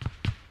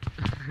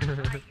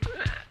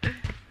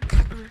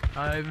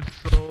 I'm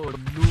so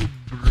noob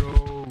bro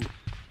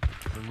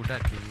mudah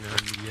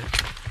tinggal dia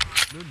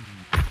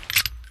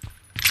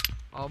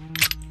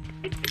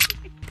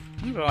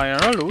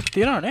අයන loot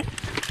තියනවානේ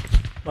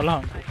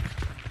බලහන්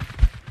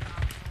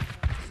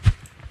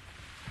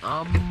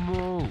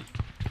ammo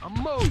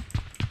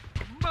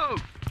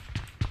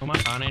මම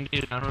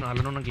R90 දානවා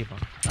අල්ලනවා නම් කියපන්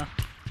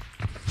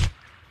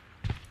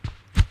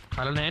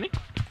අල්ල නැහැනේ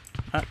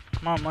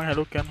මම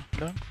හැලෝ කියන්න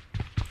දැන්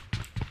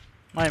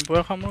මම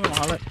ඉම්පෝර් කම්මුගේ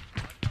මහලයි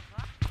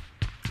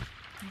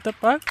the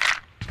fuck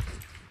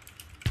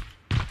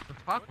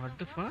what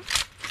the fuck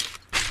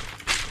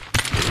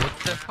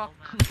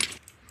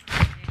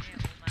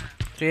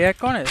 3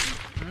 එකක් ඕනේද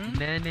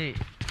nee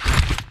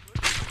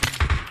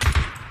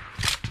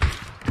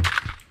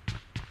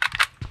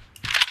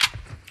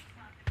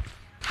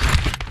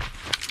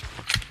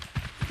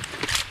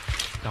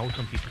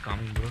 1000 people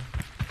coming bro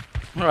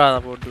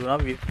Radha පොඩ්ඩු නා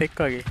 20 එක්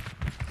වගේ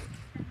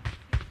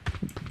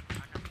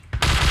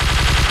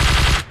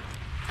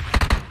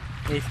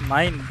It's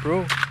mine bro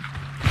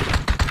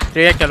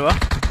 3 එකක් කළවා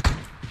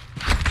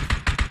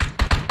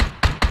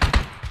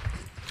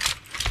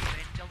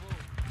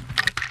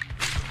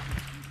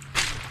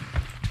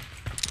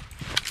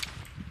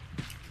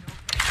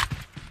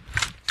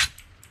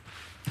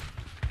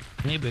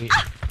මේ බේ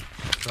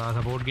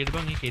සපෝට් ගේට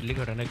බං මේ කෙල්ල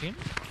කරන්න කියන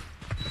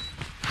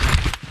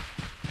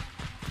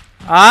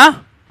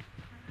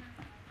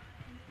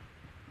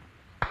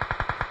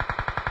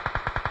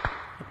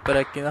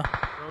තප්පරක් ඉඳා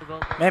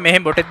මේ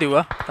මෙහෙම බොටෙක්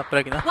දිව්වා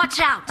තප්පරක් ඉඳා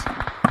Watch out.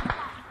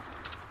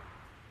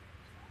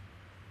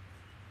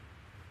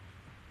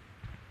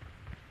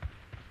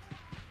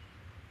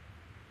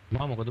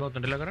 මම මොකද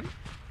ඔතනටලා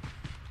කරන්නේ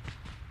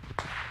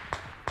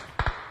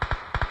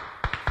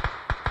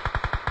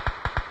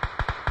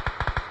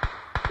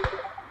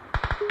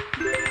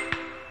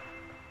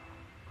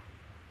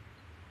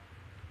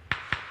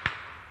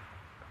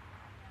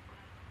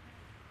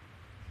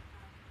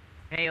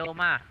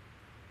Oma.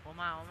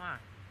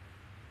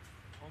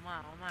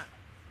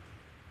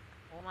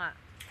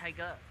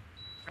 Tiger.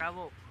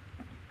 Bravo.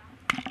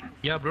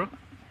 Yeah, bro.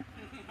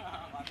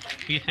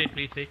 Please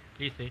say.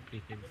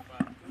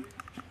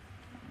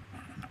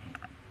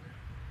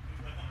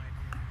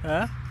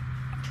 Hah?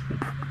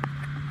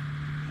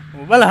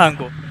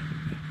 Ubalahanko.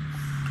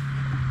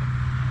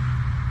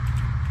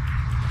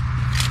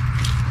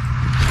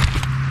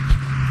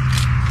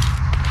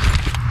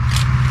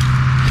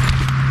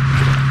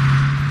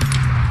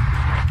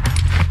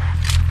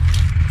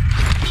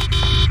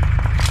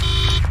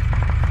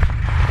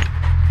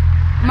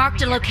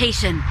 Marked a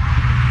location.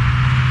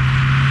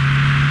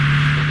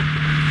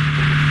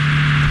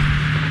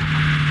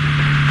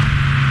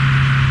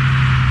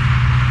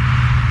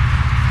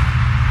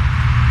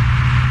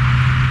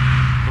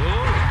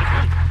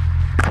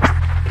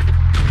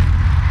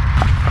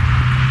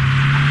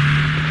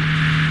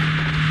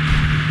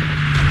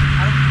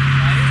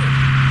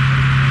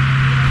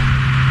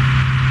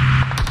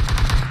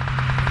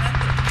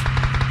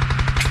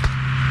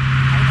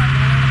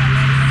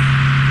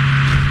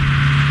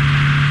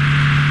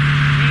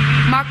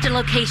 Marked a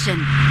location.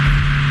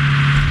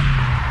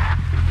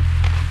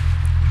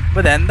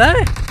 But then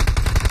that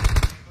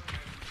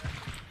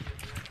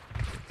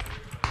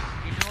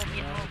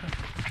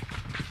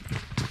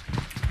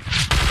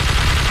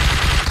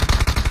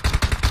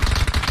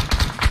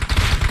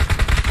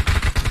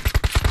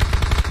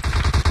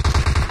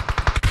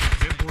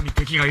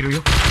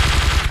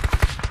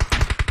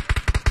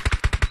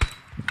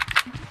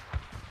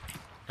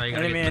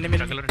enemy.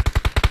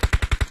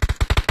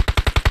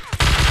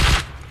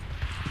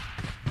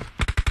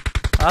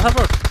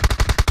 Support.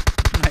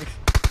 Nice.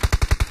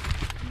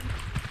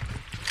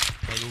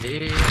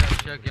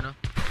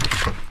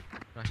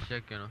 Russia.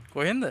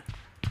 කොහෙන්ද?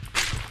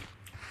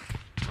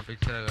 අපි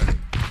ඉස්සර ගානේ.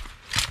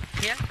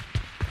 Here.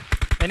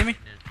 Enemy.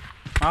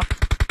 Mark.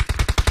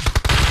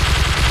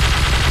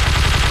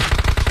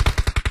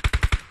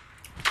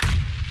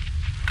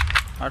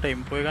 ආට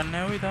ඉම්පෝ එක ගන්න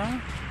නැවුයි තාම.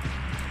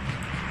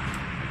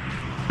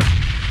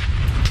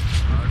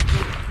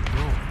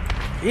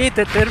 ඒ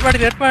third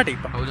party.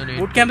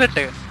 Webcam set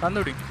එක.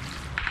 කන්දුඩින්.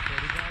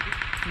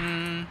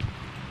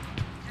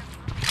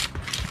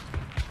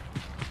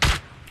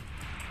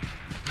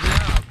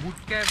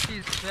 Webcam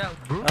is well,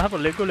 bro.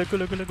 Let's go.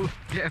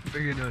 Yeah,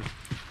 beginner.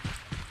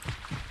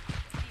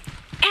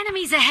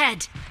 Enemies ahead.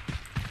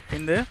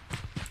 In there?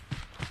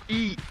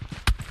 E.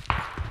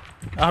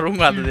 Room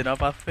ගන්න දෙනවා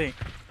පස්සේ.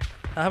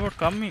 But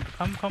come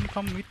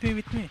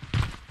with me.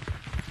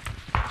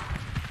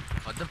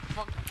 What the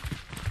fuck?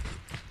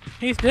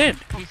 He's dead.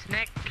 He's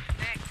neck.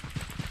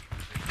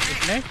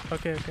 Neck?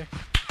 Okay.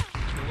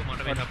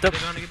 මට මේ What update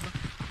the- ගන්න කිව්වා.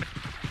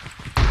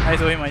 I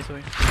saw him.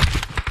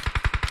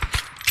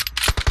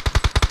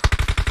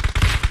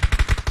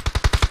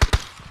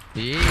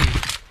 Hey.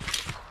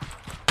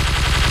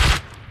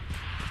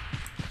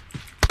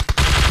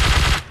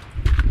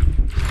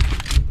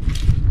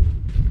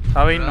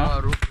 How in now?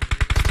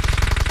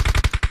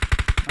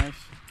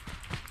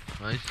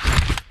 Nice.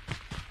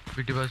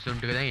 පිටිපස්ස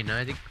උන්ට දැන් එනවා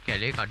ඉතින්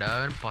කැලේ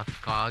කඩාගෙන පස්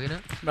කාගෙන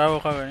Bravo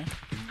කවනේ.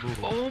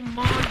 Oh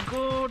my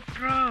god,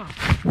 bro.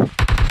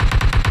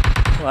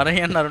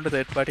 වරහියන් අරුන්ට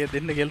third party එක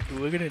දෙන්න කියලා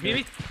කිව්වගෙන ඉන්නේ.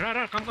 Mimi,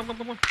 ra, come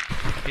on.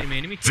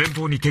 Enemy. 前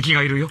方に敵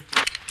がいるよ。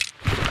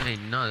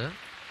 ඉන්නවද?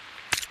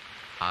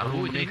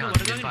 අරුනේ ඉන්න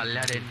කන්දේ වරගන්නේ.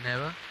 පල්ලයට එන්නේ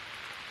නැව.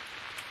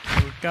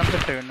 Webcam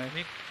set එක නෑ.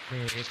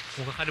 මේ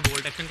මොකක් හරි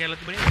bolt action කරලා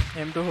තිබුණේ.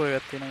 M2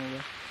 හොයගත්ත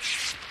තියෙනවා.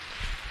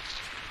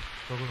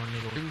 ඔක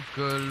කන්නේ ලෝ.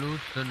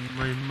 Loosen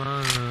my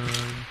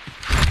mind.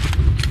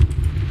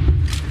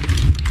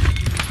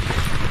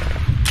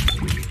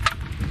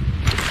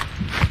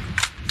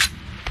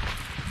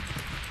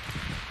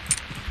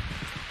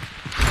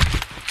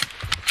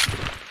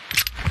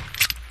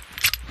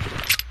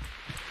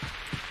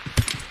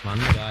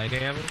 මම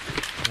ගායකයව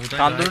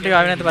කන්දුරු ටික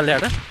ආවේ නැද්ද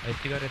පල්ලෙහාට?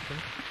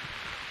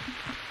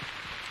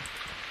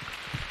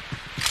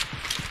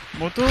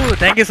 Muthu,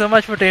 thank you so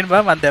much for 10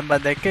 bar. Man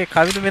දැක්කේ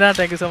කවිදු මිරා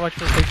thank you so much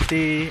for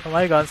 50.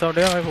 මගේ gun sound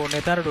එක මගේ phone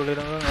එකේ තන ඩොලර් එක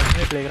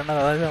මම play කරන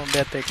කතාවේ sound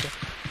එකත් එක්ක.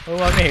 ඔව්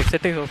මගේ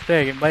headset එක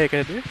software එකකින් බයි එක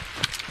හැදුවේ.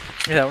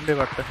 මේ sound එක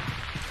කට.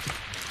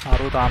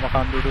 අරු තාම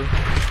කන්දුරු.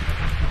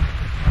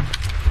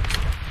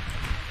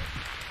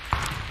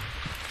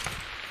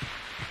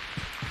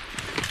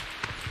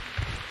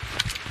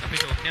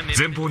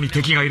 前方に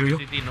敵がいるよ。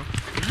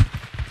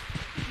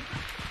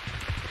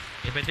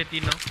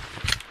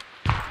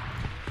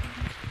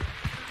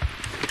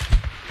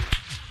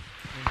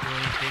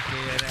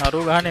 අරු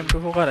ගහන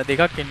M24 කර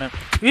දෙකක් ඉන්න.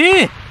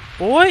 ඊ!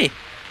 ඕයි!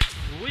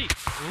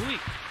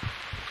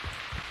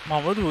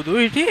 මම දුදු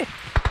හිටියේ.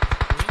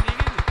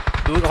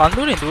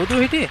 කන්දුනේ දුදු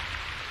හිටියේ.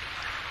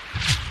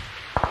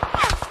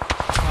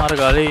 අර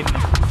ගලේ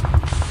ඉන්නේ.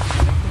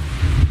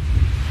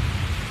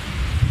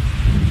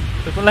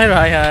 සුපුලයි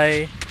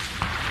hi.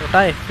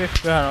 Try FF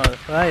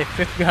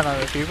ගහනවා.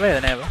 ටීපයිද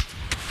නෑ බා.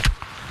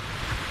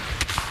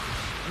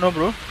 No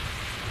bro.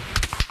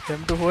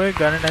 M24 එක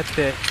ගන්න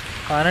නැත්තේ.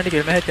 ආනටි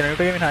ගෙම හැච්චෙන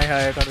උට ගෙමින්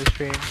hi කරු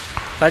ස්ට්‍රීම්.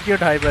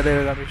 සජියට හයි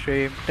බ්‍රදර් අපි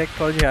ස්ට්‍රීම්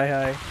ටෙක්නොලොජි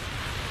හයි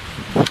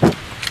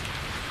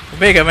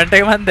උඹේ කමෙන්ට්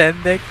එක මම දැන්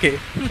දැක්කේ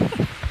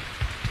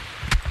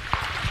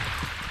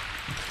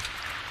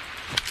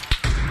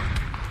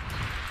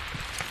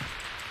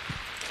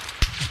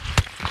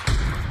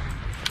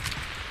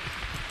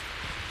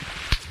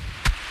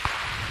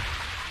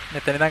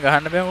මෙතන ඉඳන්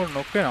ගහන්න බෑ මොකද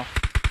නොක්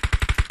වෙනවා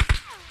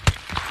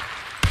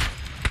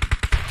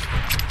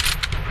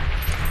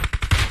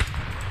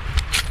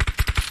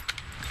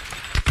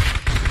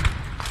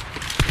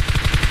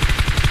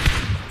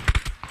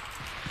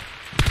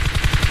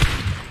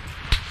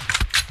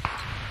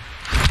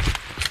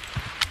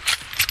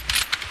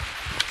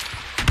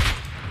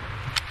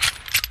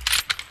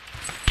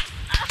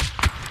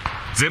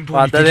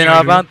වද්ද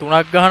දෙනවා බං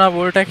 3ක් ගහනවා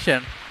වෝල්ට්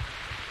ඇක්ෂන්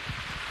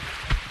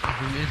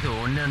මේ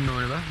සෝන් යන්න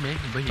ඕනේ බං මේ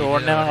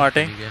සෝන් එක මම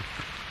වටෙන්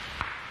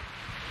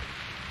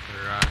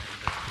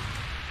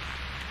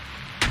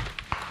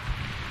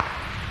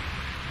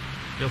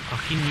yo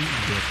fucking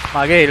idiot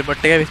මගේ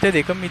හෙල්මට් එක විශ්තේ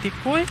දෙකම මිතික්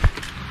කොයි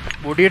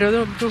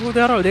බොඩියටද උඹ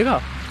දාරවල දෙක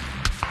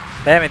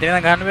බෑ මෙතන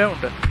ඉඳන් ගහන්න බෑ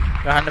උන්ට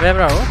ගහන්න බෑ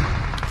බ්‍රෝ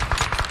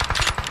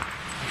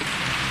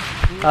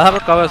ආහබ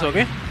කවර්ස්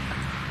ඕකේ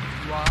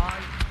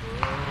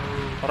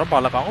අර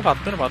බලපංගු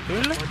පත් වෙන්න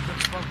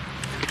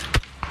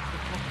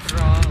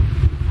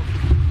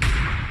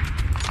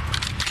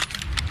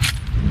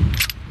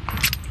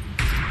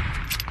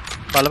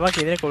බලපන්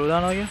කීදෙනෙක් කොළු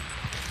දානවා කිය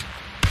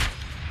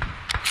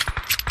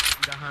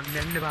ගහන්න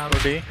යන්න බා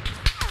පොඩි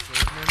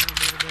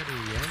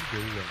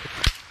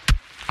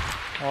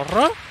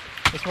අර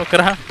ඉස්ම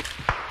කරා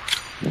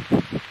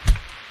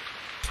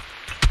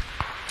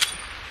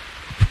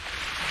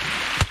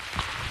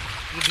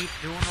Ini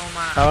Bruno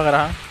mah. තව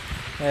කරා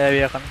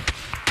ඇවියා කන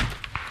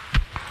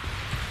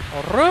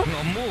අර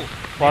අම්මෝ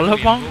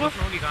බලපංගු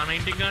නෝගේ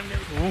ගානයින්ට ගන්න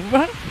ඌබ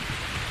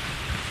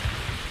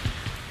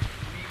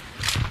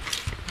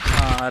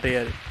හරි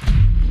හරි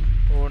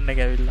ඕන්න එක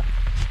ඇවිල්ලා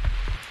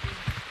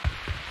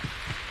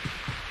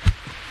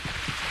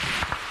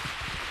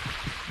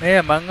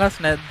මේ මංගස්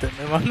නැද්ද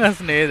මේ මංගස්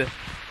නේද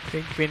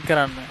පින්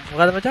කරන්න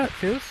මොකද මචං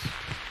ෆියුස්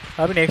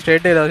අපි නෙක්ස්ට්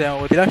රේඩ් එක දාලා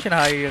යමු දිලක්ෂණ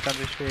හායි එකක්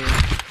විශ්වේ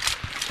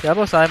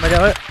යපෝ සායි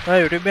මචං ඔය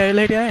YouTube එකේ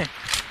ඇවිල්ලා හිටියා නේ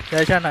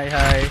දැෂන්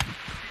හයි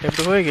එම්ට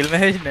හොය ගිල්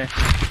මැසේජ් නේ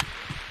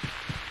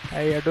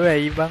අයි අඩෝ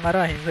ඇයි බං අර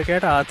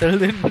අහිංසකයට ආතල්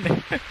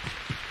දෙන්නේ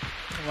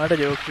මට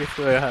ජෝක් විස්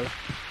ඔය ගහලා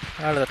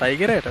ආලද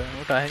ටයිගරයට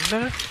උට අහිංසක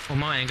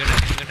ඔම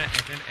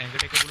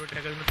ඇඟට එක බුලට්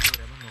එකක් ගන්න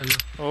පුළුවන්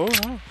ඔව්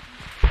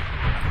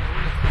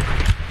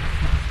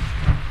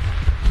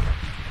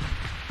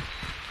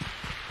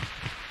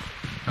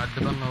සද්ද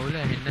බං අවුල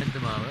ඇහෙන්නේ නැද්ද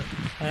මාව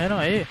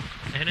ඇහෙනවා ඒ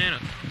එන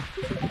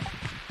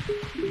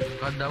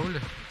මොකක්ද අවුල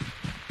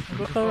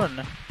මොකක්ද වන්න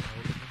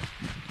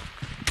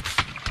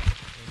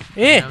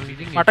ඒ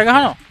මට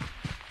ගහනවා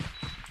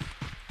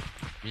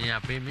මේ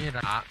අපේ මේ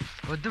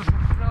what the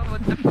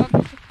fuck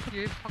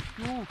yeah fuck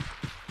you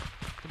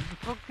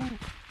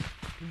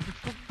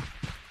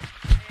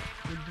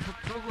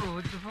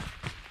what the fuck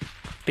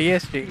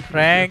TSD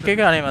rank එක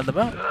අනේ මන්ද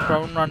බං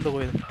round 1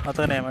 කොයිද අත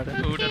නෑ මට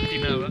ඌටත්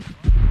තිනවා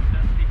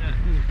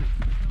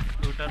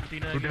ඌටත්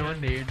තිනවා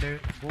නේද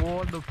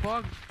what the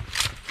fuck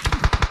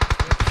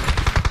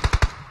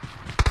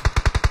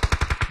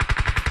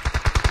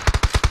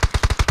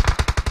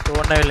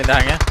ඕන්න වෙලෙ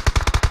දාගෙන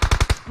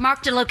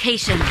Marked a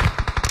location.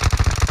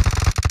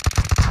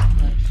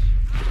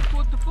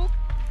 what the fuck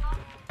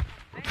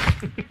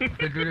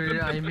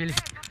I mean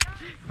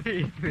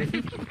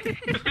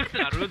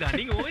අරුව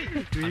ගනින් ඕයි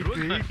අරුව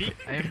ගනින්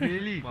I am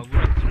really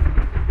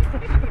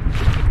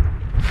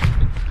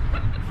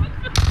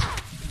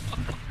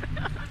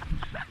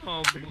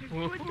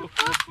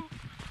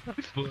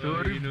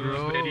sorry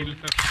bro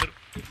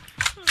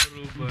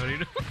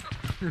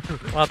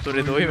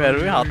වතුරේ දොයි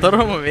මැරුවේ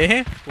හතරම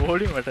මේ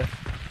පොඩි මට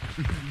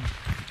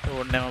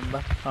ඕන්නේ මම්බ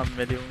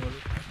අම්මෙලි උඹලු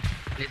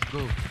let's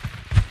go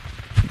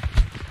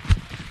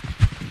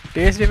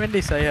ටේස් ඩිමෙන්ඩ්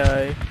ඉස්සයි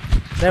හයි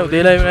දැන්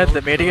උදේ ලයිව්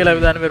නැද්ද මේ ටික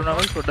ලයිව් දාන්න බැරුණා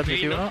වගේ පොඩ්ඩක්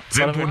බිසි වුණා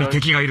前方に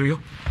敵がいるよ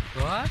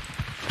what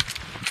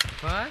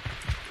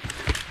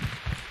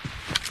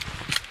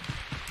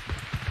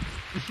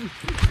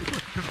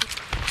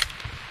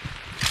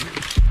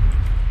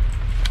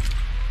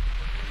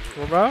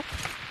කොබ්‍රා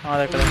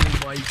දැක්කද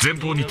前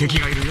方に敵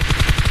がいるよ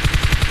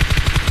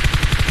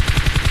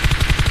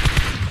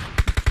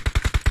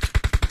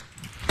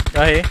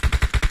ගහේ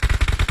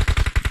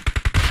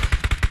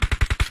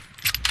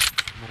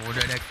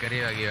මෝඩඩක්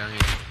කරේ වගේ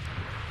වගේ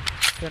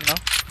එන්නා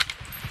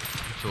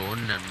සෝන්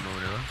යන්න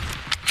ඕනවා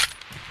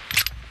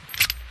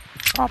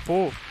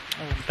අපෝ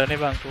උන්ටනේ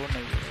බං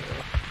තෝරන්නේ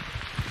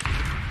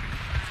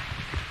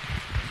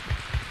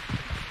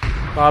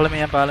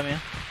පාලමියා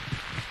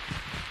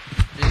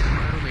ඒ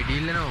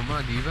මෙඩිල් එනවා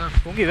ඔමා දීවා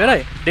උන්ගේ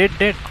ඉවරයි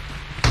ඩේට්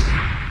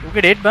උගේ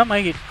ඩේට් බං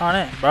මයිගේ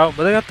නෑ බ්‍රා ඔබද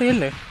ගත්ත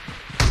කිල්ල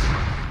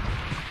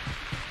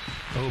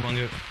ඔව්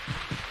මගේ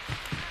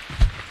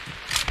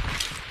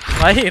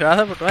වයි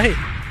රාසපොට වයි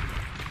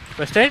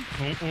ෆස්ට් එයිඩ් කම්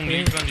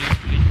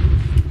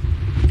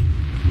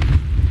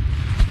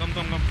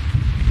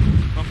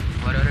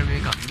වර මේ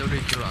කන්දොට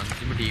ඉතුරු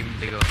අන්තිම ටීම්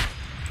එක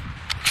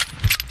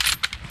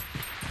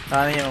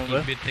තානිය උඹ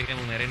බෙත් එකම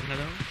මැරෙන්න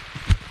හදනවා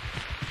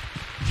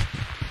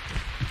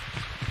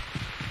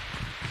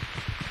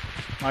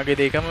මගේ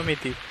දෙකම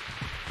මිති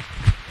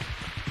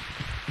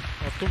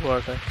ඔත්තු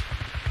බෝටයි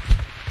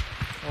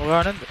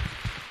ඕගා නේද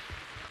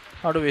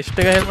අඩු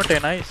වෙස්ට් එක හෙල්මට්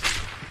එක නයිස්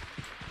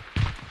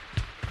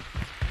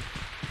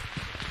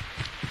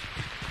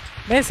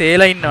මේ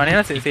සේලා ඉන්නවනේ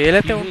නේද සේල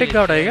ඇත්තේ උන්ට එක්ක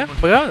ගාවට ඒක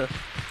ඔබ ගාවද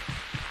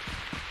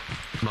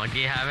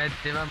මගේ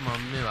හැවැත්තේ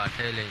මම මේ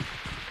වටේලේ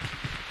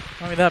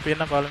මම ඉදා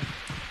පියන්න බලමු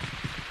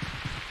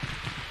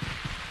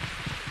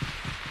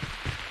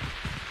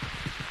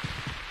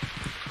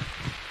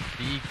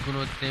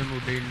කුණොත් එම්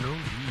උඩ ඉන්නෝ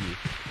ඊයේ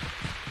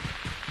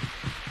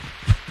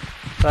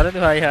සරද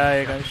හයි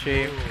හයි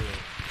කංශේ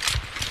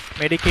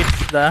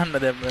මෙඩිකිට්ස් දාන්න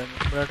දැන්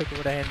උඹලට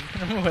කුඩ හෙන්න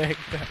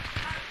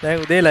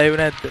දැන් උදේ ලයිව්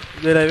නැද්ද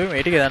උදේ ලයිව්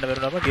මේ ටික දාන්න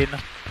බැරුණා අප ගේන්න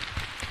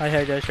හයි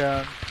හයි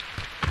ජයෂාන්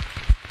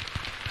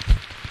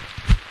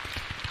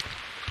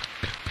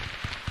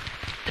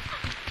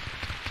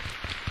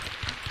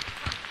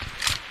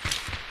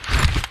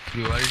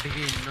රිවල්ට්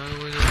එකේ ඉන්නවද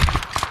කොහෙද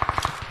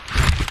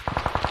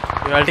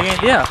රිවල්ට් එකේ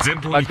ඉඳියා 前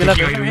方に敵が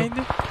いるよ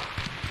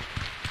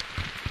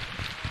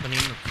අනේ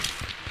ඉන්න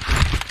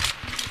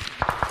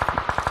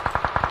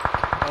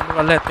ඔන්න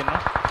කල්ලා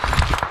ඇත්තිනවා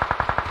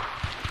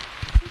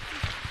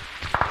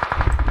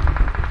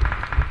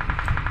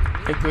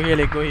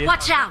එක්කෝ හිය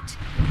Watch out!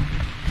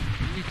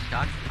 ඉ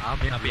ෂාට්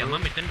ආප් අපි අම්මා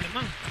මෙතන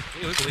මං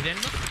ඔය කොහෙද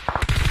යන්නේ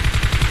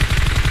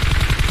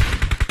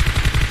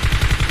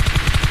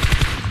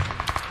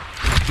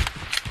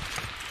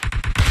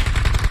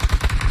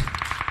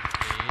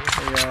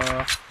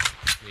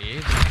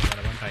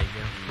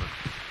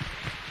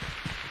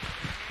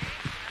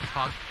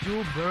Fuck you,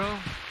 bro.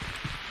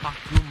 Fuck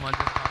you,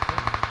 motherfucker.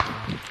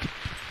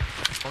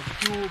 Fuck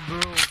you,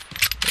 bro.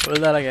 ඔය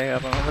දාලා ගෑ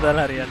අපම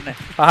දාලා හරියන්නේ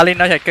පහල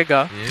ඉන්නවා චෙක් එක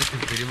ගාව ඒ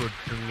පිරි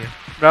බොට්ටුන්ගේ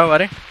බ්‍රෝ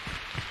වරේ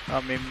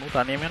මේ මු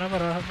තනියම යනවා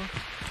බරහම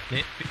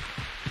මේ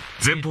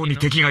前方に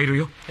敵がいる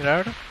よ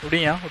ඉරාට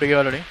උඩින් යා උඩ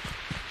ගෙවල වලින්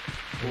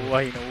ඕ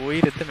වහින ඕයි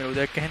දෙත්ත මේ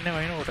උදයක් ඇහෙන්නේ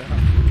වහින කොට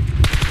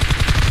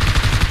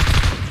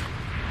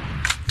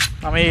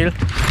අමීල්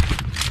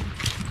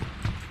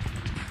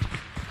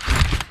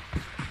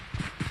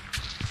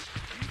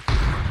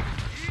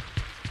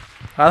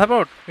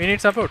support we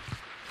need support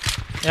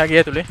එයා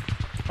ගියා තුලේ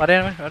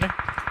වරේ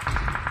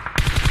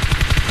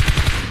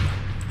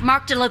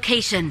Marked a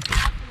location.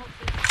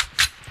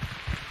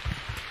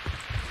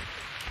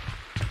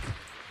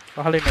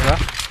 පහල ඉන්න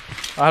එක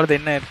පහල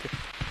දෙන්න ඇත්තේ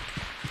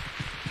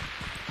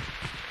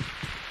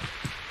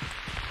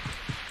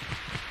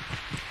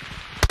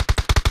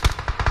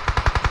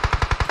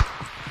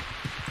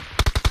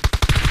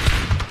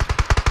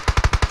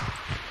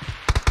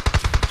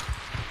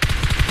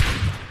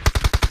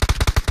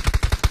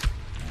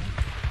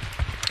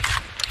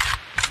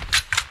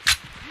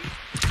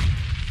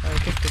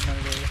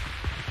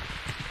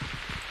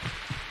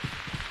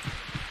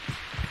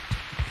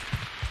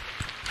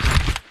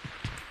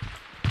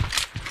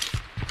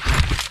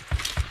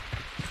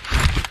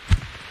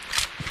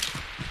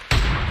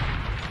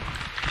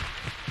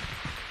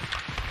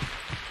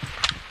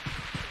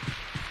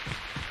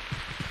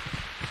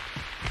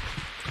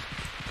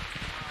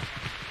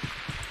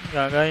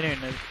ගාගායින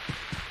ඉන්නේ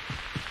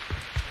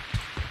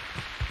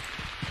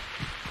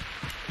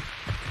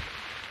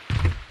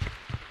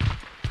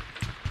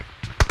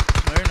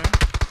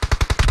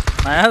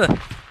නෑද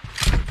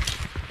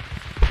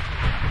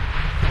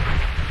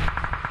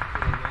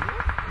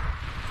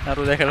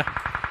අරු දැකලා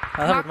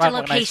Marked a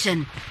location.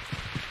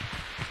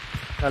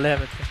 කලේ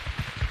හැබැයි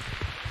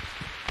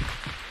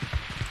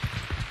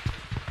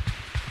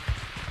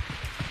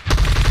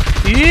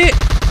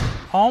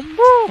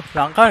හම්බෝ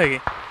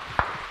ලංකාවේ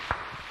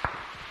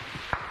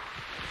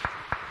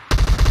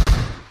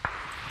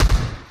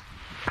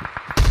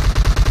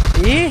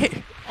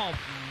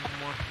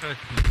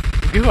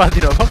You are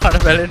the robot kind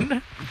of balance. No,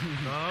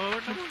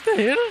 what the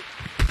hell?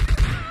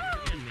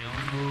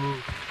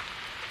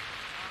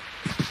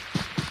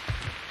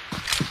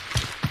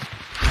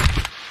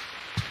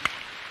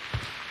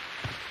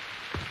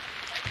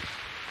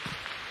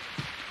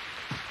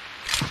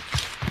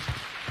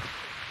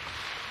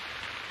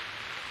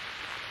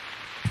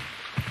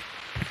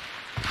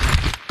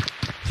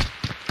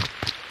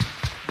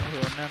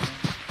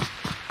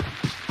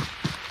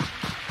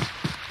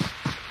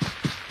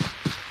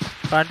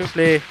 Trying to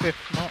play FF,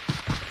 no?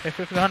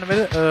 FF ගන්න බැද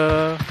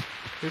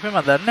FF මම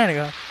දන්නේ නැහැ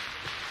නිකන්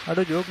අර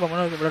ජෝක්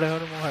වමන උඹලට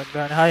හවරු මොකක්ද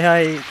ගන්න හයි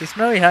හයි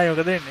කිස්නෝයි හයි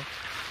මොකද වෙන්නේ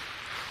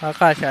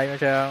ආකාශයි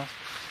මචං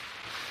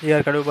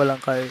ඊයර් කඩුව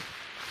බලංකායි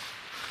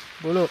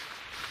බෝලෝ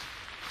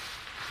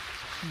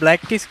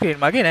බ්ලැක්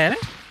ස්ක්‍රීන් මගේ නෑ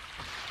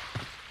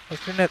නේ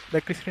ස්ක්‍රීන් එක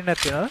බ්ලැක් ස්ක්‍රීන්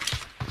එකක් තියෙනවද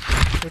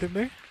YouTube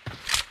එකේ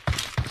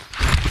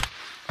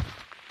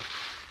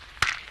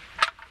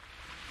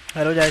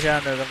hello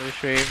ජයචන්ද්‍ර welcome to the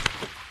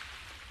stream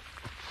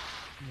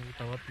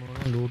තවත්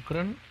මොනවා ලෝඩ්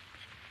කරන්න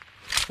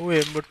ඌ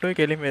එම්බොට්ටෝයි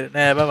කෙලින්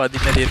නෑ බා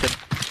වදින්න නැති එතන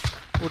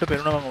ඌට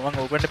පෙරුණා මම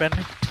ඕපන් එක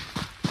පැන්නේ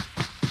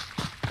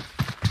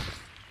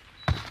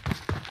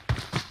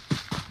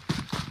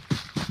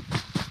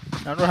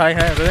නඩු හයි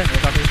හයි ඔතන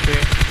මේ කමෙන්ට්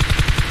එකේ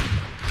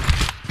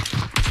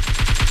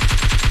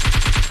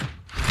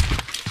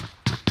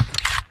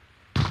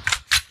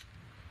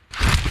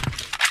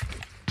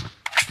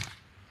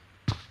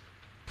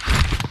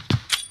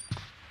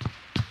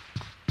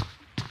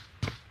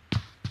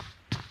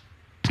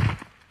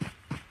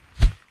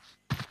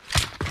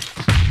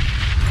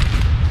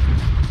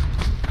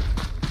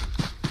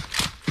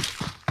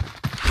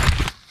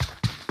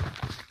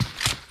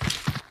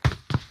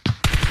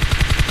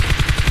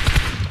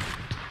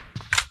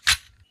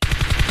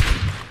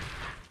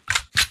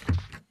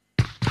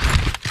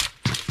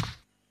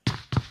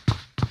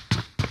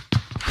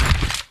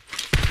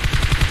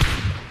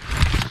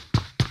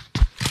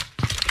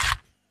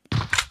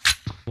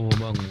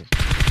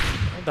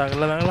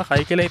දඟලලා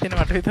කයි කියලා හිතෙන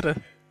මට විතරද?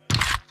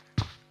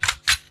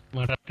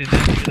 මටත්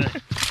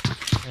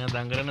ඉතින්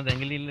දඟලන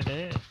දැඟලිල්ලට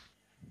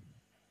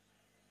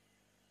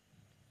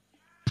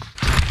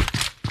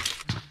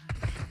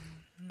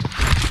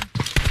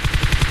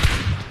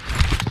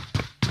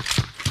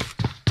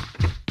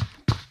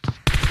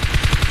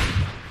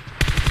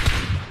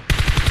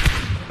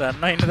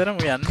දන්නා ඉන්න තරම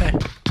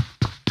යන්නේ.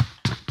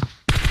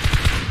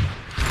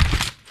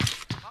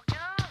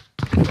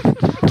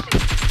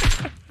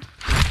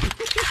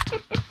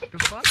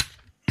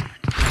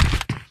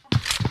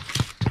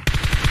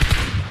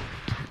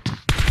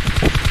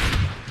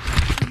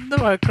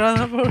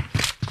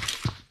 Across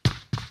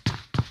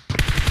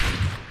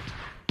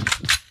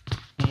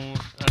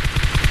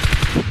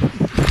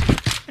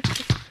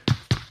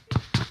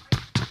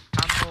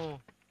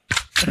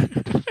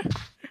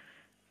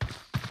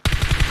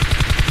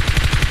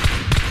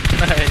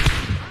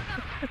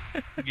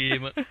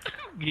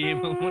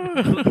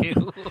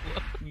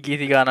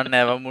ගීති ගානක්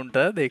නෑ මුන්ට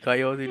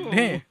දෙකයි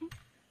ඔදින්නේ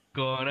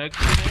ගානක් නෑ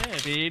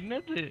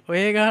පේන්නේ නැද්ද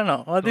ඔය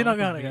ගානවා වදින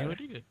ගාන ගාන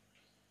ටික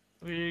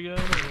ඔය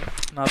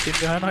ගානවා නතින්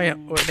ගානවා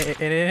ඔය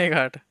එනේ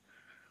කාට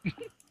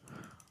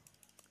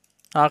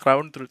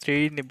crowd through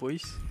 3 in the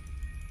boys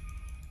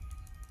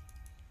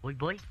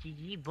boy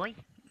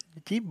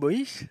G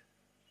boys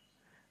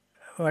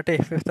what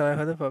FF තමයි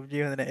හද PUBG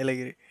හදන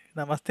එලගිරි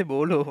නමස්තේ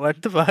බෝලෝ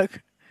what the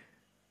fuck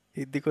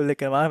ඉද්දිකොල්ල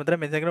එක මම මතර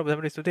මෙන්ෂන් කරනවා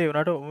ඔබට ස්තුතියි ඒ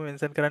වුණාට ඔබ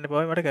මෙන්ෂන් කරන්න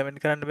එපා මට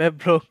කමෙන්ට් කරන්න බෑ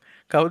බ්‍රෝ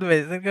කවුද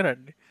මෙන්ෂන්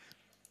කරන්නේ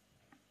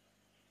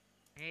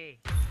hey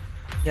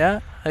yeah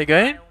hi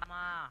guys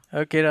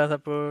okay ra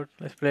support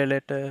let's play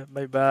later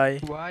bye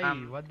bye Why?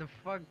 What the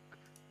fuck?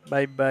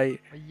 bye bye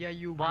Yeah,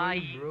 you Why?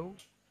 going, bro?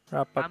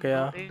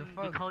 rapakaya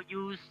because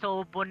you so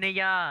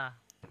punya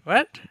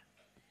what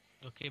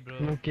okay bro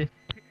Okay.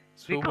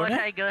 because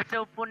I got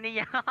so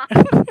punya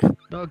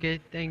Okay,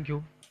 thank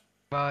you.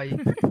 Bye.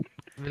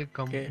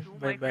 Welcome. okay to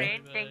bye my bye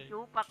friend thank you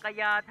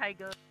pakaya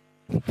tiger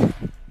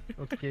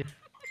Okay.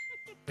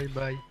 Bye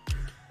bye.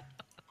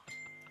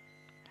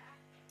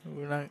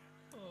 උණන්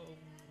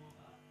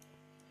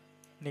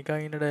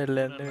නිකන් ඉන්නට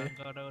එල්ලන්නේ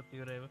ලංකාවටවත්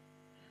ඉවරයි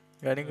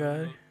ගණිකා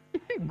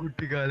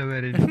ගුට්ටි කාල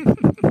මැරෙන.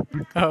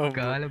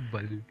 කාල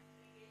බල්ලු.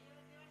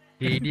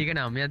 ඒඩි එක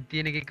 9ක්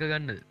තියෙන එක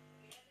ගන්නද?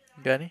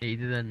 ගනි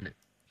ඒයිද දන්න.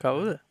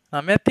 කවුද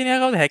 9ක් තියෙන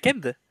එක කවුද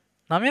හැකෙන්ද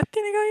 9ක්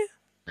තියෙන එකයි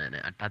නෑ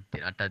නෑ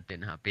 8ක්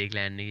තියෙන අපේ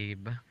ක්ලෑන් එකේ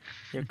කිබ්බා.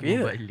 යකීද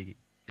මොබයිල් එකේ.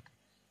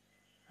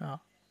 ආ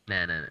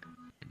නෑ නෑ නෑ.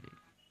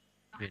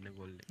 වෙන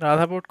ගොල්ලේ.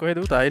 රාසපෝට්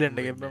කොහෙද උ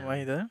තායිලන්ඩ් එකේ බම් මම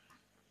හිතා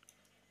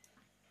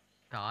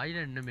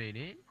තායිලන්ඩ්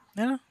නෙමෙයිනේ.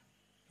 නේද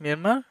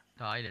මියන්මාර්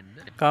තායිලන්ඩ්.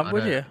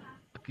 කාම්බෝජියා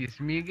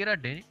කිස්මීගේ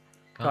රටේනේ.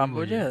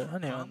 කාම්බෝජියා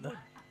අනේ මන්ද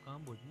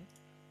කාම්බෝජ් නේ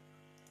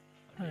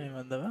අනේ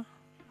මන්දව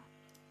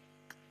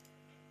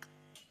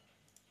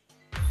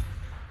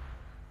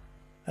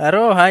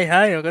අරෝ හයි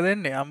හයි ඔක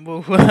දෙන්නේ අම්බෝ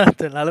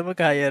වාත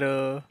නලපකයි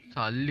අරෝ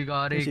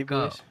සල්ලිකාරයෙක්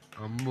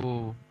අම්බෝ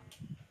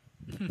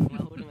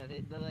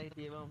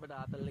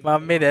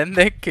මම මේ දැන්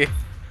දැක්කේ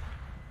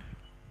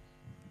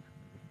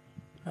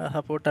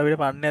සපෝට් අපිට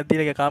පන්නයක්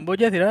දීලා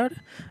කාම්බෝජියා තිරාට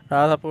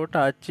රාසපෝට්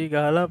ආච්චි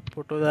ගහලා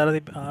ෆොටෝ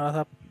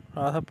දාලා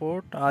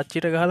රාසපෝට්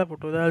ආච්චිට ගහලා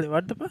ෆොටෝ දාලා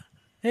වඩපා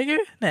ඒකේ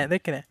නෑ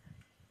දැක්කේ නෑ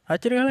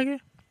ආච්චිට ගහලා කිව්වේ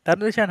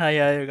තරුදේශාන්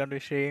හයි ආයෙ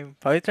ගන්න ස්ට්‍රීම්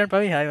පවිත්‍රන්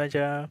පවි හයි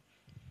මචා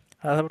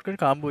රාසපෝට්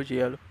කරේ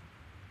කාම්බෝජියාලු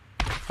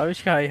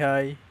අවිෂ්ක හයි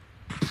හයි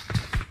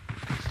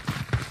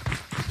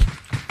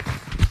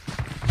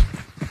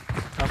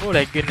අපෝ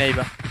ලැග් වෙන්නේ නැයි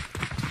බං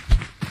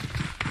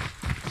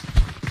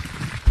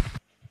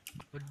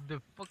what the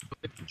fuck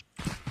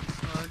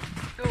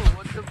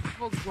what the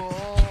fuck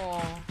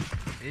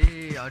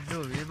ඒ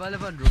අඩෝ මේ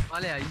බලපන්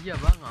රුපාලේ අයියා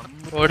බං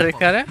අම්මෝ ඕඩර්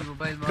එක කර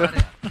මොබයිල්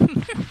මාරයා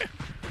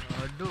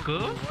අඩෝ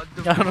what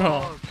the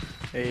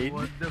fuck A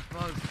what the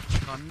fuck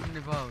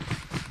කන්නේ බා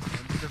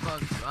what the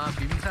fuck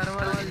බිම්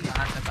සරවල්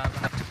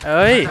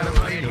ඔයි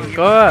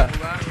කෝ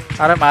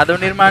අර මාදව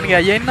නිර්මාණගේ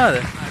අයියා ඉන්නවද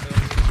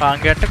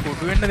පාංගයට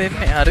කුඩු වෙන්න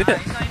දෙන්නේ හරිද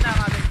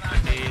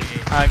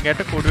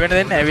ආංගයට කුඩු වෙන්න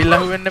දෙන්න ඇවිල්ලා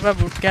අහුවෙන්න එපා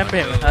බුට් කැම්ප්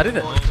එකේ හරිද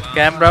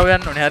කැම්බ්‍රාව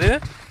යන්න ඕනේ හරිද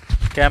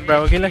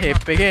කැම්බ්‍රාව කියලා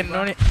හෙප් එකේ එන්න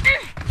ඕනේ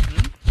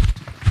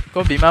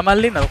කො බිමා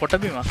මල්ලි ඉන්නවද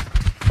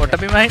කොට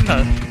බිමා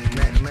ඉන්නවද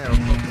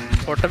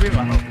කොට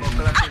බිමා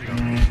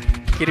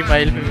කිරි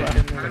මයිල් බිමා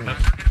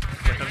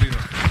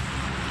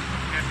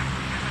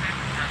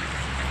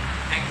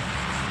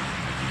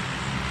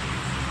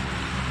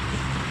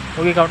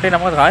ඔගේ කවුන්ට් එක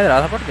නමකට කායද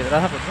රාසපොට්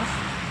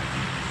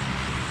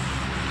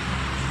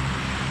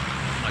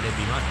අනේ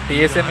බිමා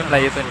TSM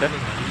ලයිව් සෙන්ටර්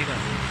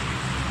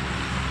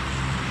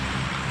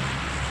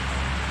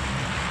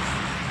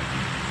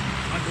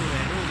අඩෝ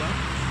ඇරෝ බා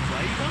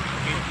වයි බා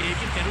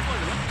ඒකෙන්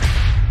කරුපාද බා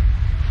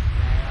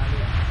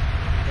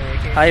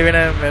hi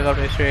Venom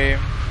welcome to stream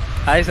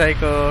hi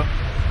psycho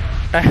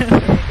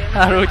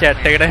අරු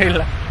chat එකට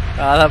ඇවිල්ලා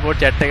රාසපොට්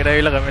chat එකට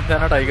ඇවිල්ලා කමෙන්ට්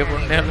කරනවා ටයිගර්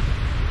පුන්නේලු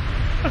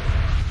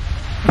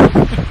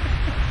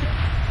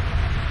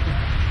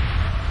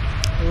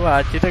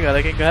ආච්චිට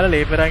ගලකින් ගහලා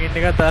ලේපරන් ඉන්න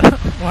එකත් දාලා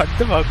what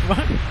the fuck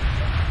man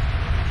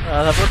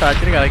ආසපෝට්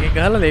ආච්චිට ගලකින්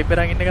ගහලා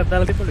ලේපරන් ඉන්න එකත්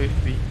දාලා තිබ්බලු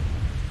FB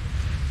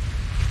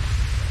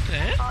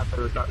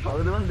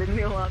කවුද මන්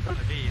දෙන්නේ වාත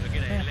ඒ වගේ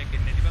නෑලක්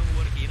එන්නේ නැති බං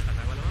උඹට කියන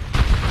කතා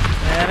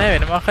බලන්න නෑ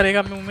වෙන මොකක් හරි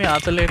එකක් මේ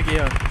ආතලෙට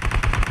කියවන්න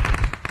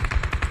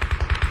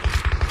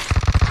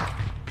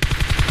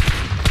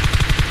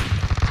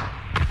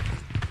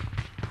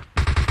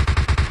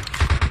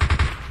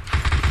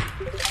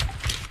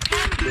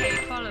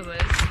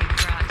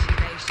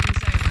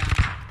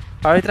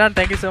Pavitran,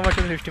 thank you so much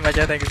for the 50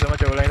 Maja. Thank you so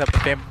much for the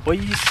support.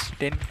 Boys,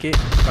 10k.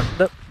 What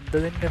the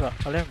then?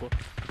 I'll go.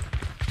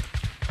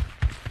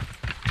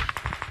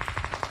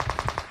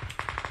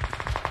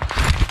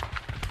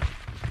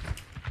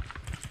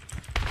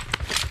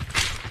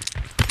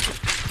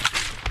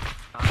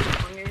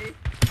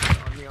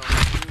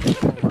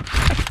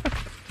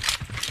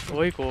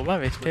 Oi, Koba,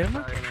 West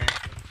Ham.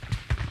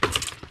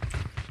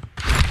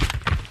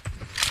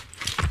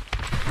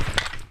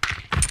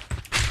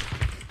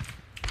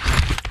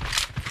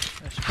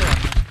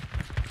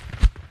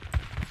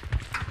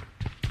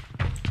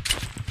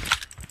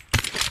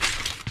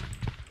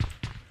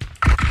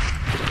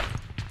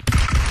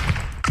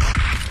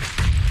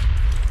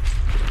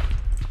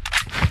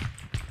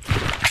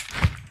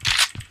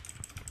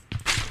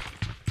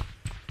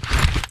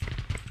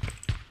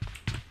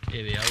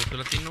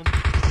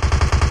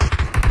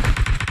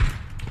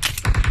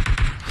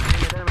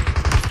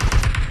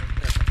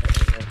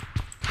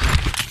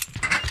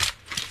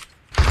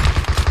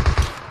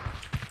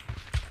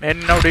 And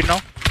now did now.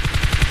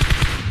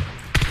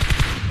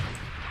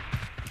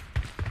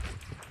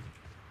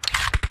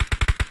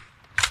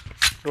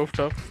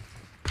 Rooftop.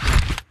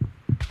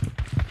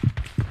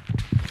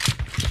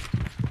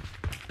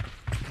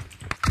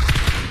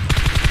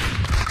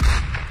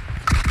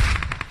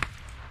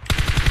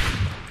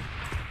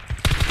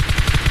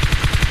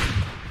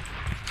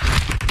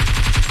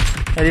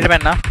 Edit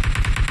penna.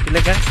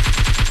 Ilakan.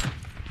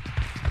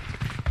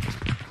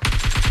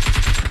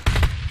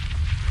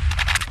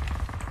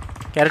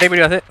 Carrot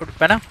video ase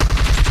penna.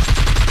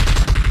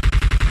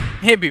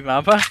 Hey bima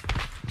apa?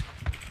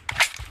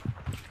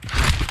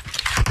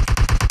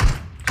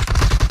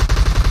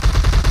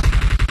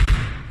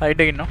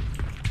 Hide again no.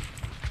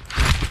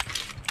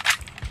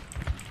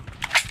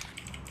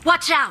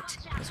 Watch out.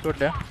 That's good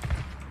there.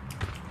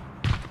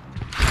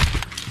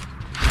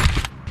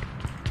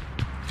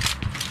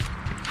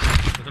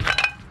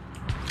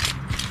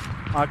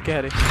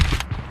 Aguirre.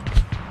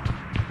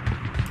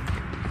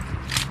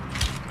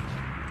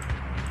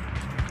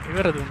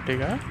 Aguirre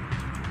duntiga.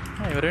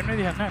 Aguirre ne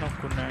diya na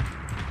nokkunna.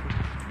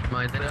 Ma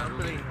idara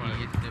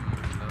TSM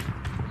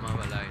ma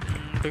wala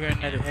ina. Tuga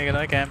inna ega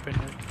da camp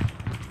inna.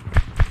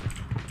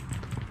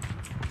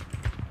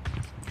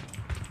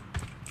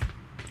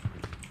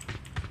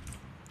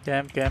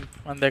 Camp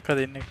man dekka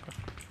dinne ekko.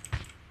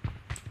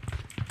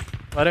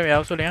 Vare me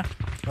avsuliya.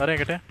 Vare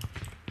ekate.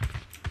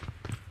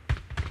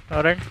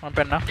 Alright, man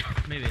penna.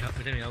 මේ වෙහ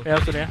අපිට මේ Yeah,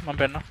 so yeah, man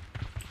penna.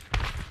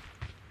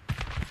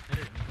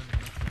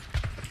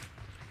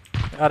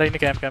 Are in the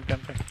camp.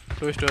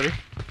 2 story.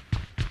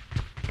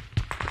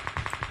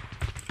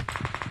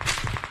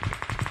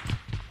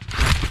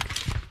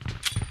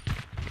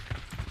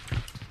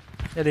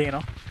 Yeah, you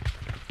know.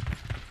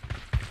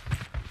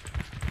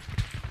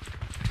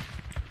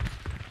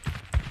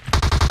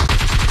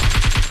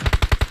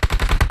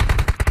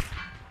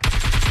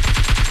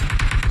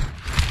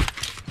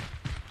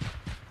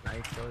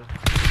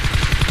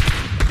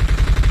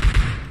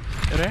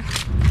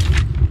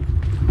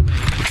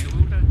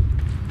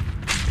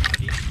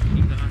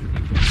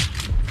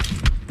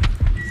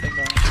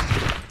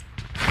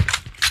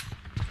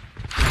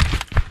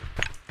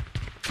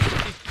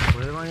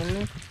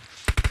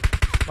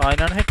 Why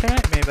hit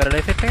it? Maybe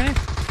paralyze hit it?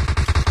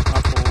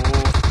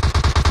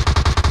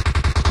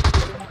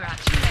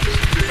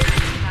 Congratulations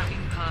on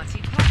having party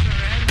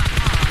popper in the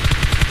heart.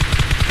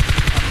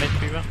 Unmet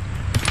fever.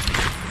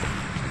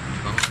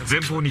 前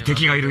方に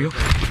敵がいるよ。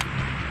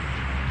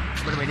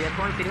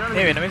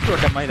 Hey, when we go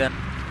to my then.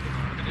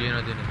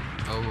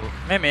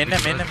 मैं मैंने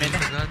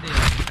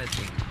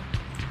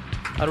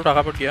अरु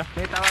टाका पट किया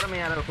मैं tower में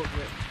यार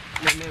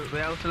मैं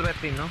वेयरहाउस में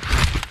बैठती हूं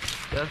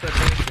वेयरहाउस में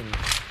बैठती हूं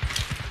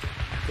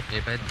ये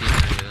बैठती है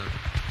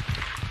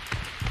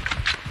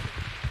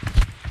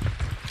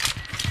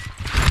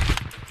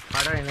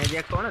आड़ा एनर्जी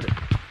कौन है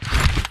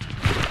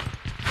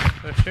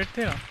स्टेट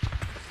थे ना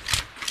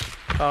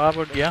टाका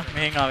पट किया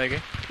मैं यहां आवेगे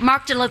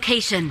Marked a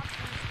location.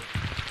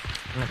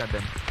 मैं कर दे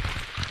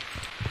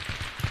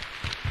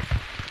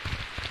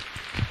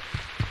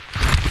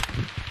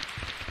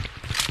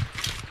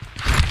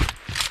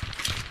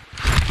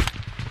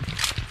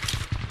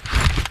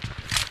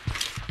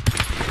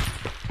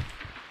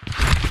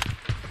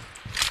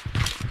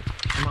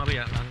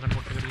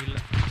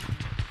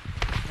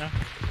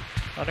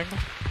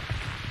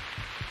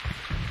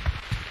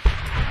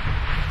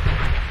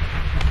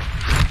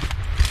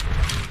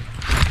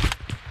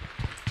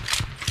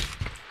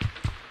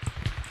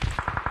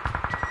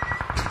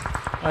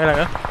Ahí la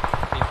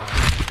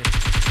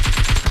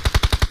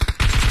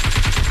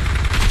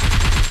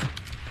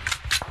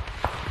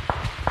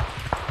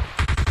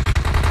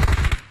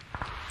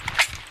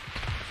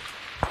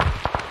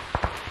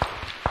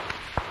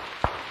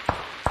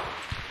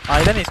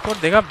ආයිදන් ස්කෝර්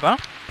දෙකක් බං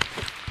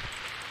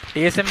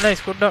TSM ලා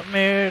ස්කෝර්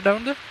මේ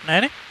ඩවුන්ද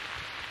නෑනේ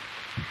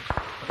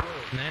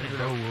නෑ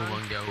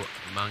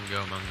මං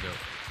ගියා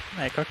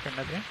නෑ එකක්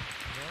වෙන්න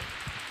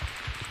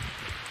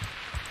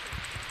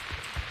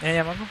තියෙන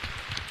යමකෝ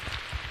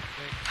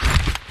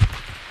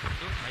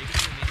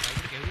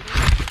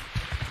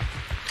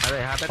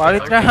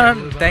Pavitran,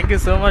 thank you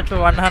so much for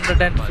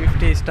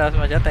 150 stars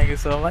macha. Thank you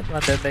so much.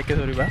 Man දැන් දැක්කේ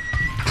sorry බං.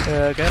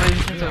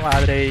 Congratulations so much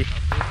ආදරේ.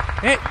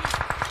 Hey.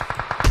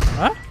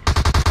 Huh?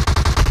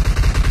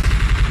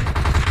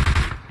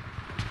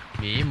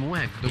 මේ මෝ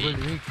හැක්දොක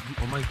මේ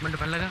ඔම ඉක්මනට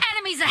පැනලා ගා.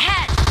 Enemies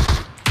ahead.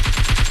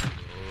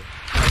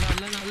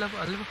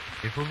 අල්ල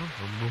එපොම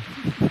ඔම්බෝ.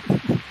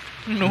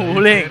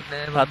 නූලේ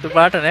රතු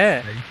පාට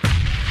නෑ.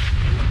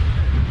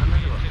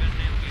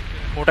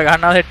 මූට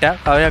ගන්නවා සෙට් එක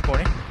කවයක්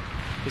ඕනේ.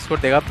 ස්කෝර්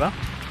දෙකක් බං.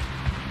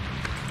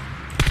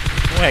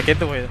 මෝ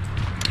හැකෙද්ද කොහෙද?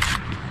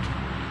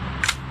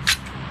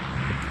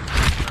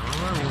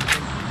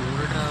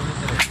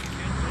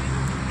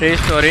 True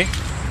story.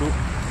 True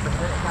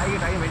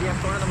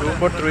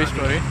for true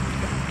story.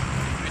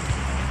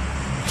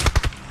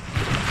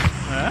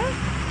 Huh?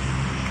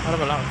 Apa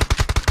balang?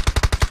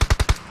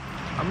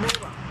 Ambo,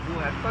 du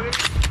hack wage.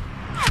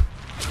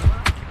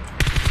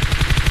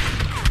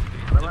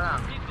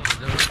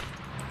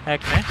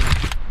 Hack ne?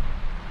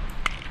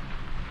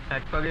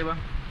 Hack wage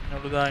bang.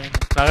 Nolu දාගෙන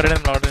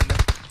නගරෙන් ලෝඩ් වෙන්න.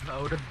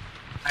 අවුට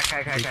hack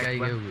hack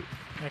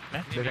ne?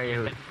 දෙකයි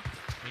ගෙව්වේ.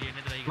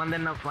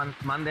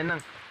 මන් දෙන්නම්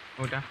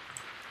උට.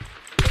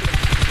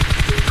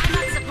 I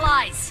got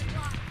supplies.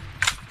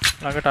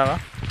 ළඟට ආවා.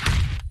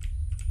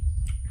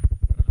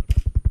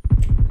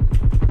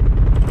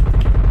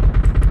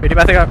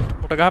 පිටිපස්සේ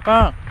උට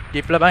ගහපන්.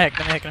 ජිප්ලා බං හැක්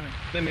කරන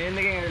මේ මේන්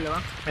එකෙන් ඇවිල්ලා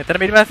බං. මෙතන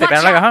පිටිපස්සේ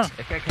බැනලා ගහන්.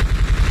 එක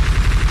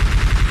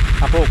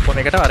අපෝ ඔක්කොම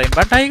එකට වරෙන්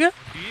බන් ටයිගර්.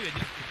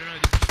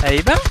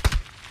 ඇයි බං?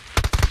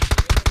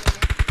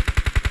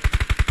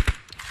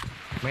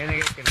 මේන්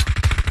එකෙන් කෙනා.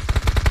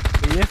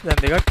 PS දැන්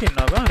දෙකක්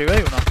ඉන්නවා බං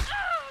රිවයිව් වුණා.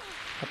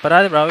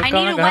 අපරාධ බ්‍රවුස්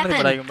කරන ගහන්න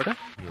බලයි උඹට.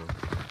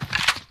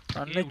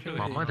 අන්නේ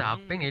මම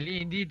දාප්පෙන් එළිය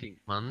ඉඳී ඉතින්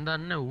මන්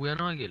දන්න ඌ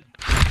යනවා කියලා.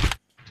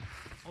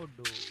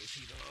 ඔඩෝ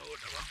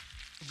සීදාවට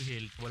ඔබ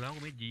හෙල්ප් බලන්න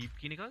මේ ජීප්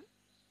කියන එකද?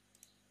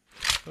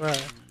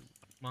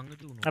 මං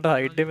හිතුවා අර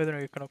හයිඩ් එකේ මෙතන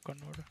එක knock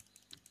කරනකොට.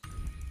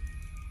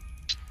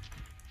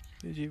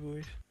 GG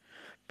boys.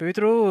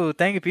 Pivitru,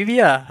 thank you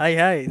Pivia. Hi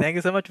hi. Thank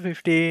you so much for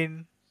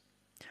 15.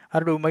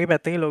 අර ඩුම්මගේ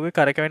පැත්තකින් ලෝගෝ එක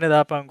කරකවෙන්න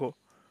දාපන්කෝ.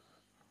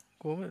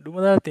 කොහොම ඩුම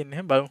දාලා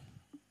තින්නේ බලමු.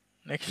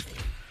 next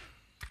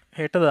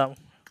හෙට දාමු.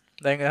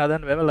 දැන්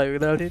හදන්න බෑ ලයිව්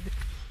එක දාලා තියෙද්දි.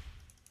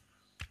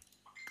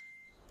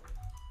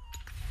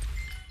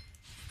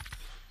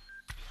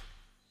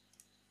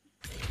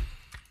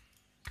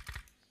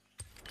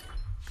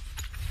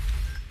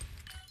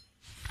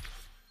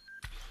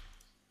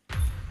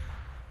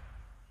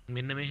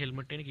 මෙන්න මේ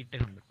හෙල්මට් එකේ කිට්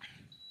එක හම්බ.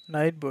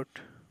 night bot.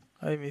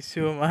 I miss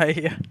you my.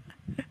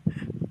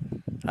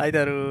 Hi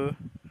දරු.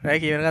 රෑ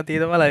කියනකන්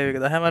තියෙනවා ලයිව් එක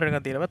 10 මාර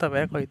වෙනකන් තියෙනවා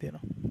තමයි කොයි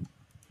තියෙනවා.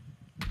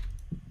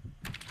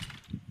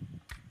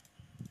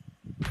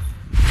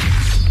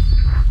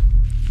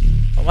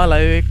 ඔමා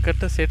ලයිව්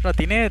එකට සෙට් නා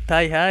තිනේ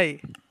තයි හයි.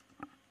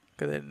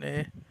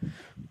 කදන්නේ.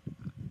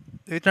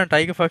 විතර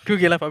ටයිගර් fuck you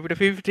කියලා අපිට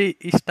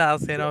 50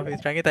 stars එනවා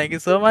විතරගේ. Thank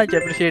you so much.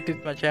 Appreciate it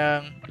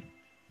මචං.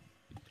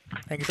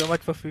 Thank you so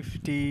much for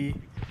 50.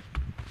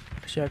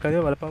 Share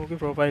කරලා බලපං ඔගේ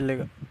ප්‍රොෆයිල්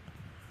එක.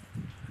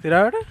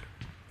 තිරාවට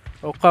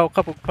ඔක්ක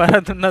පුක් පාර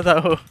දුන්නා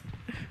තාව.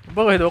 උඹ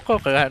කොහෙද ඔක්ක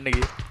ගන්න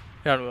ගියේ?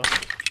 යනවා.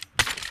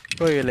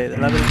 කොයි වෙලේද?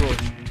 Label go.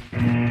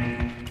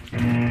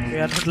 We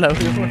are not love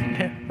you.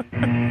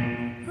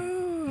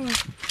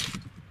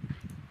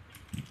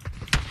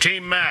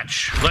 Team match.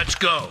 Let's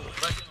go.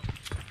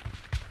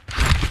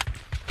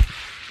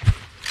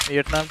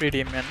 Vietnam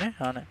team යන්නේ.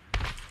 ආ නෑ.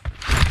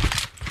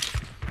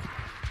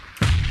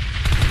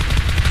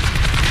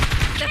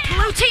 The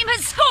blue team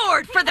has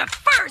scored for the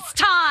first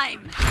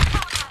time.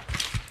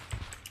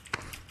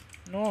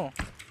 No.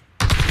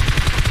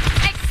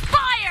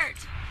 Expired.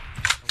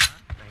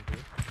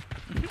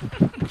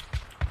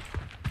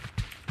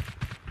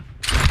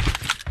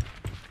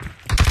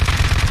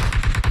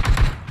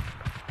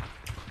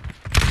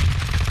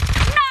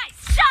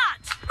 Nice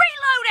shot.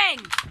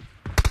 Reloading.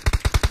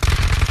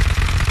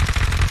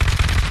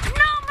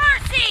 No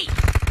mercy.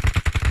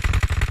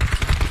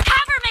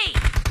 Cover me.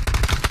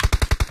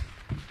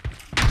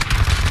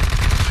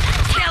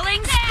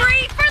 Killing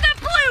spree for the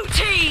blue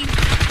team.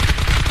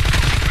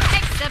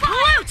 The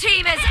blue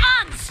team is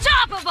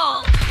unstoppable.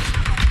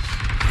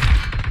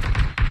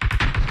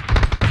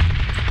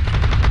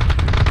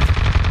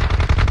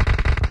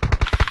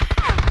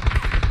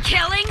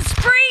 Killing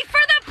spree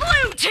for the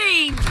blue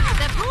team.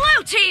 The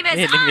blue team is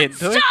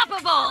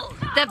unstoppable.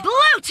 The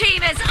blue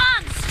team is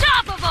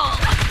unstoppable.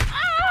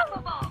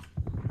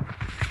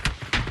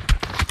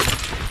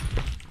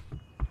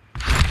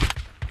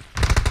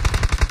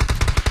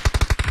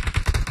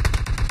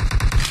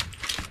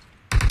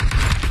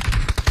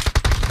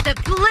 The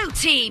blue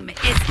team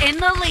is in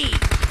the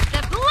lead.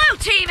 The blue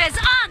team is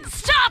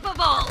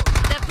unstoppable.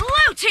 The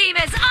blue team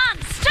is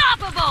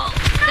unstoppable.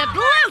 The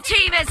blue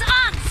team is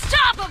unstoppable.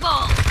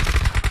 unstoppable.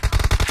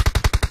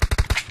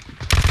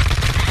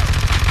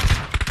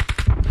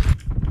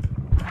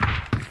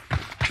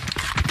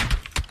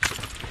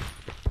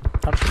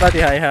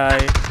 Hi.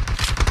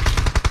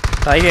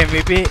 Tiger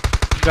MVP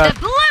The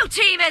blue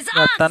team is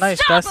ගත්තන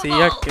star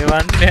 100ක්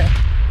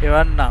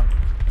එවන්නම්.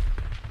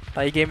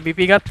 Tiger MVP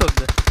ගත්තොත්ද?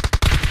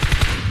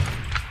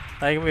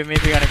 Tiger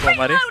MVP ගන්නේ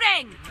කොහමද?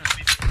 Reloading.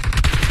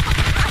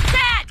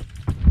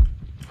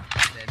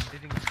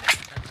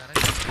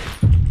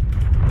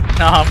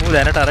 මූ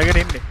දැනට අරගෙන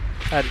ඉන්නේ.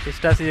 හරි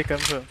star 100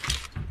 confirm.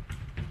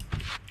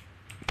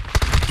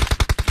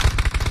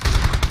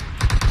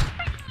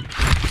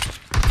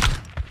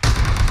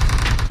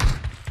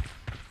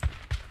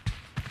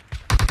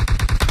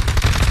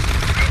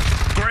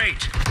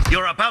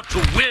 You're about to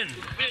win.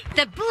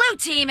 The blue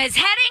team is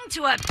heading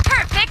to a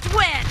perfect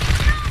win.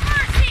 No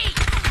mercy.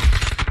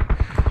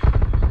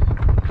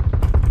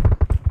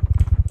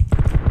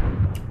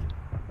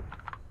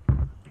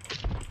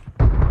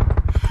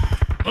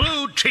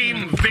 Blue team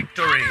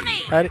victory.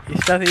 Hari,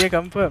 start here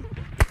confirm.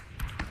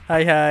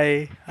 Hi.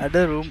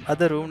 Other room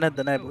not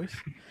the night boys.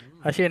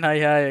 Ashin,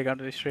 hi. Come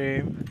to the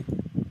stream.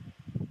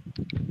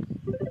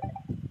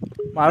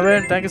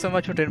 Marvin, thank you so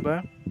much for 10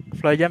 bar.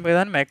 Fly jump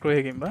with an macro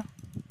higimba.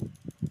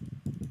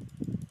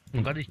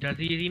 මොකද star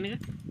 100 තියෙන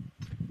එක?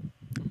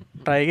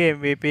 Tiger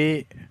MVP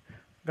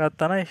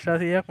ගත්තා නම් star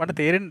 100ක් මට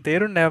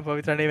තේරුන්නේ නැහැ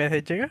පවිත්‍රාණේ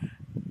message එක.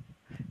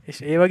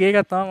 ඒ වගේ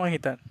එකක් තමයි මම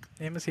හිතන්නේ.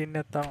 එහෙම සීන්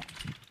එකක් තමයි.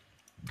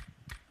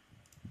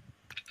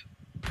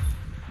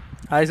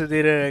 Hi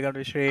Sudhir, welcome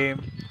to stream.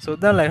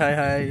 Sudhan like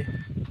hi.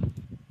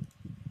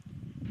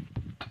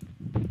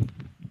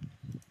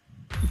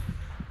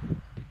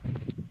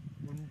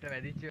 උන්ට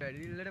වැඩිච්ච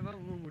වැඩිල්ලට බං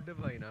උඩ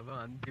පයින්නවා බං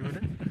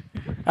අන්තිමට.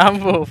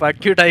 අම්බෝ fuck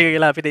you Tiger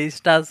කියලා අපිට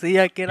ස්ටාර්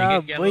 100ක් කියනවා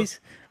boys.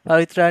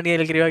 පවිත්‍රාණේ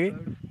එල් කිරි වගේ.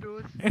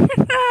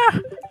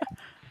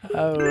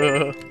 හරි.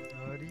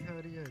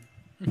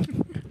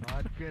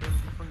 ආත් කරන්නේ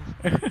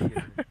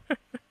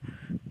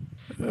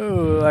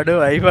අඩෝ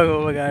අයිපන්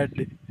ඕම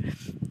ගාඩ්ඩේ.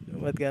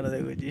 What kind of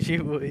GG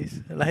boys?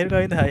 Live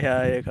going hi.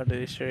 Come to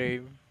the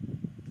stream.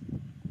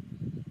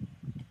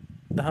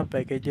 The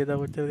package is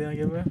what you are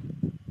giving.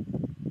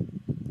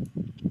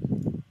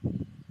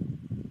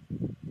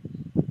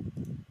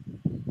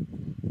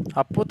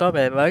 Appu තව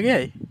පැය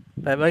භාගයයි.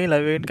 පැය භාගය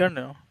ලයිව් එකෙන්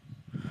කරනවා.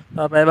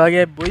 තව පැය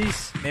භාගයයි boys.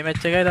 මේ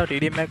මැච් එකයි තව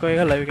TDM එක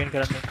ලයිව් එකෙන්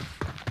කරන්න.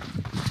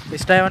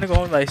 ස්ටාර් වන්නේ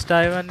කොහොමද?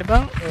 ස්ටාර් වන්නේ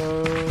බං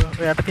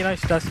ඔයාට තියෙනවා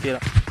ස්ටාර්ස්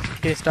කියලා.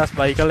 ඒ ස්ටාර්ස්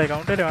බයි කරලා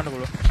account එකට එවන්න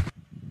පුළුවන්.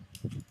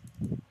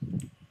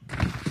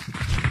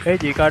 Hey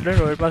G card and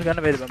royal pass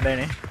ගන්න බැරිද බං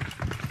බෑනේ.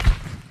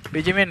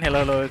 BGMN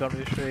hello welcome to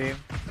the stream.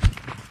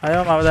 අයව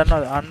මම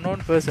දන්නවා unknown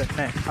person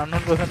නෑ.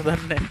 unknown person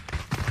දන්නේ නෑ.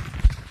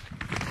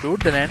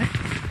 dude නෑනේ.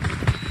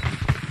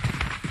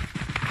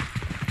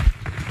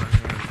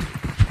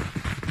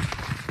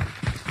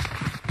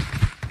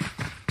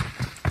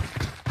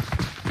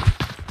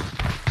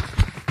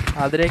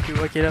 ආදරේ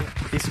කිව්වා කියලා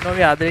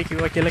ඉස්නෝගේ ආදරේ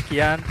කිව්වා කියලා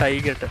කියන්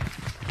ටයිගර්ට.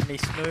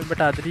 ඉස්නෝගේ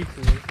බට ආදරේ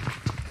කිව්වා.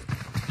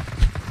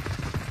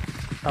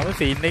 තම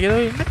සීන් එකේ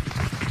දෝ ඉන්නේ.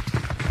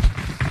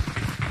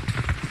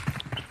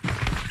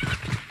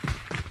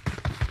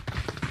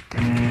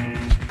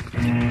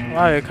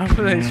 welcome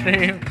to the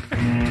stream.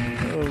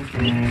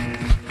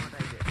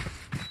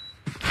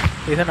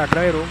 ඉතින්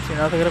අටලගේ රූම්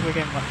සිනාස කරපු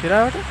එකෙන්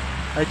මස්තිරාවට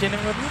අයිචෙන්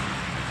එම කරනවා.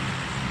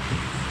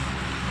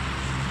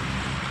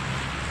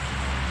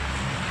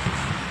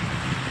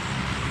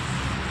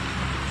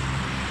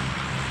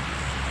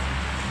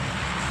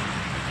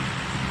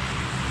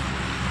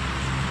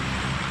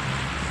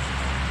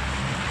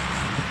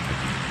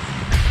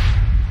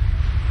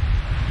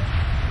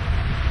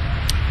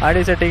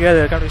 Adi set together,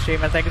 welcome to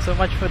stream and thank you so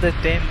much for the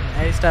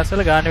 10 stars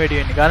වල ගාන වැඩි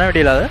වෙන්නේ. ගාන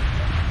වැඩිලාද?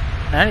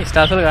 නෑ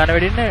stars වල ගාන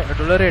වැඩි ඉන්නේ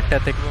ඩොලර් රේට්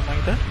එකත් එක්ක මම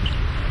හිතා.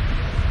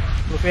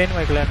 රුපියල්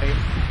මයි ක්ලෑන් එකේ.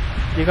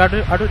 ඩිගාඩ්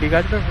අඩු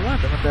ඩිගාඩ් කරන්න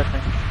පුළුවන්ද? මම දන්නේ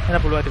නෑ.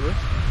 එන පුළුවන්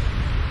තිබුණා.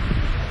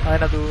 ආයෙ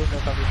නතු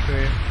welcome to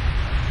stream.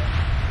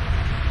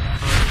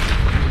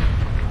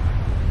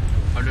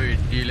 අඩු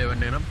D11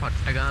 එක නම්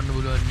පට්ට ගන්න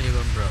පුළුවන් නේ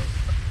බම් bro.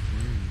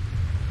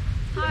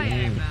 Hi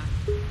Emma.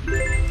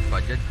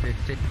 Budget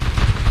set.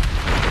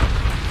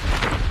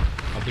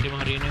 අපිටම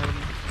හරියන්නේ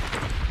නැහැ.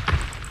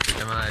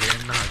 අපිටම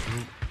හරියන්න හදු.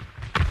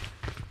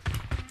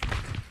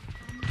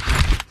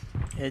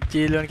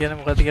 HL1 කියන්නේ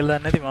මොකක්ද කියලා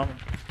දන්නේ නැති මම.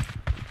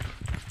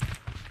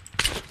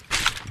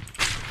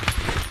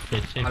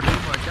 අඩු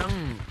මචං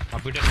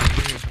අපිට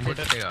උඹට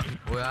එක.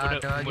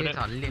 ඔයාට වගේ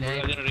සල්ලි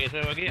නැහැ.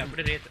 රේසර් වගේ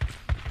අපිට රේසර්.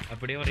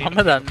 අපිට ඒව මම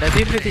දන්නේ නැති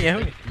ඉතින්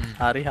එහෙම.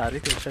 හරි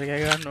තෙච්චර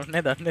කෑ ගන්න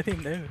ඕනේ දන්නේ නැති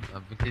ඉන්නේ.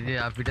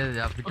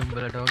 අපිට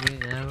උඹලට වගේ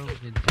නෑ.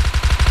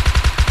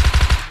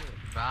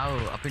 බාව්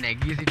අපි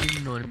නැගී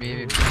සිටින්න ඕනේ මේ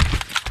වෙලාවට.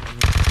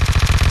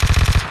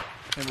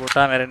 මේ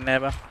බොටා මැරෙන්නේ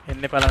නැහැ බං.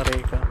 එන්නේ පළඟ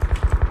රේක.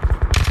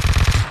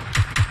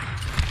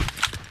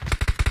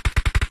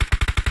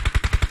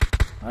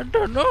 I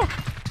don't know.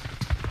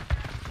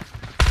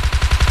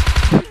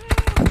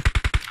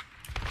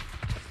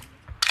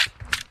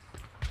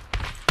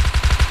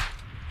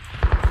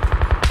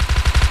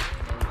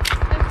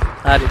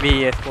 හරි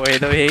BS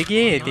කොහෙද වෙයි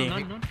ගියේ ඉතින්.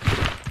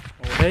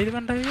 ඇයිද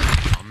මන්ට ඒක?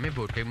 අම්මේ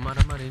බොටෙන් මර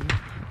ඉන්නේ.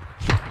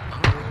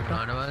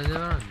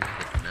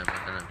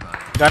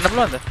 ගන්න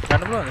පුළුවන්ද?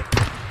 ගන්න පුළුවන්ද?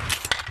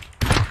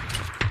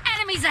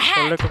 Enemies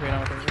ahead. කොල්ලෙක්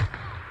පේනවා මට.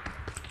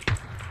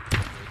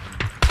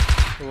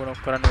 ඕනක්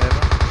කරන්න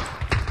බෑ.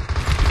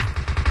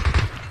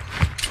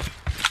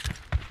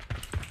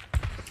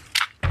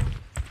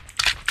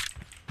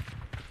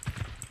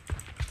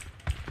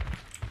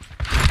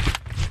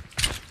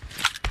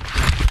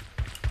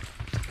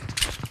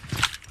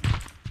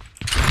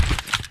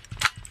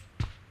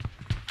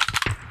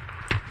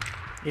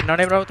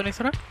 ඉන්නවනේ බ්‍රවුතන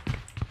ඉස්සර.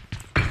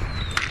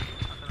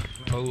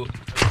 ඔව්.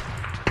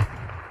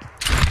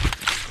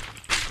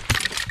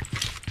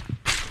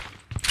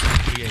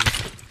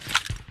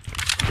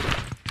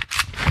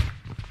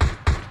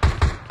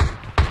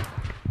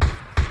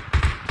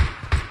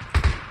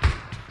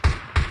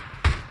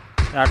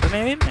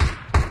 යටනේ ඉන්නේ.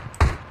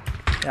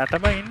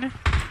 යටම ඉන්නේ.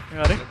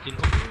 හරි.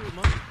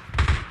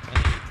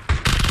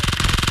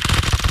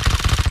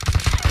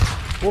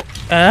 ඔව්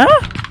ඈ?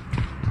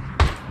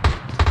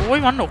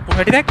 ඔයි මන්න ඔක්කොම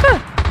හැටි දැක්කද?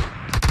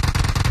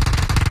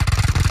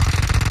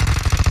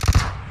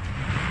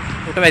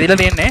 උට වැදිලා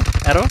තියෙන්නේ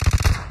ඇරෝ.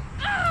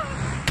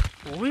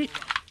 ඔයි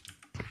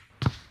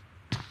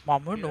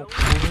මම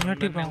නොක්කොම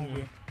හැටි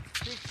බංගේ.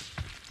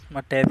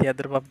 මට ඇති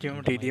අදර PUBG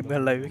එකම TDM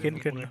ගහලා ලයිව් එකෙන්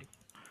කරනවා.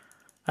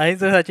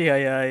 අයිස සචි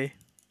අය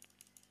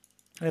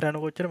රණ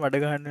කොච්චර මඩ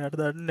ගහන්න යට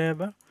දන්නේ නැහැ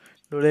බං.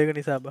 ඩොලර් එක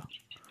නිසා බං.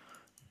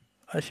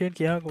 අශේන්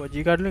කියහකෝ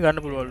ජී කාඩ් වලින්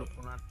ගන්න පුළුවන්ලු.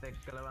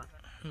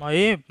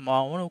 මයේ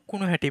මාවන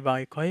ඔක්කුණු හැටි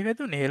බයි කයි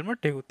වැදුනේ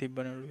හෙල්මට් එකකුත්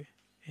තිබ්බනේ ඔළුවේ.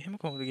 එහෙම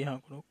කොහොමද ගියාම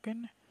ඔක්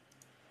වෙන්නේ?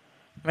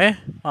 මේ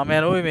මම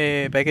යනවා මේ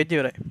පැකේජ්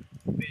ඉවරයි.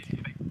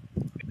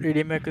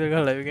 රීඩිම් එක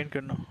ගහලා ලයිව් එකෙන්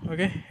කරනවා.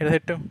 ඕකේ හෙට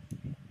සෙට් වෙමු.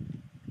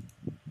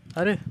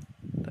 හරි.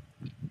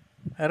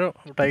 අරෝ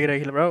ටයිගර්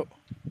කියලා bro.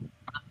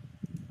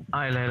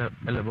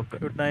 hello book.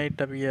 Good night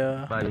Abia.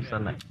 Bye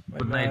Sunlight.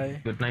 Good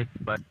night. Good night.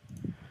 Bye.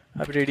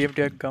 අපි රේඩියම්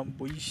ටිකක් ගමු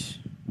boys.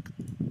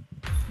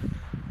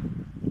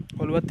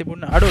 ඔළුවක්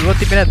තිබුණා. අඩ ඔළුවක්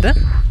තිබ්බේ නැද්ද?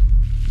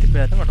 තිබ්බේ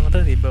නැද්ද? මට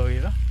මතක තිබ්බා වගේ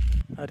ඒවා.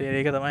 හරි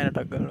ඒක තමයි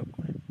නටක් ගන්න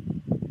ඔක්කොම.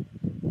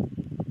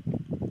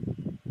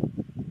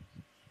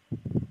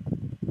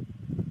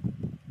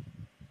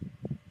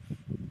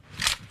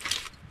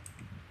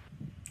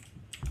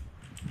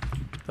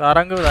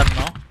 සාරංගව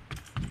දන්නවා.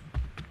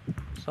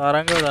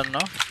 සාරංගව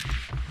දන්නවා.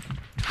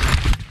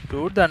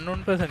 ඩූඩ් දන්න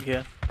උන් පර්සන්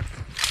කියන්නේ.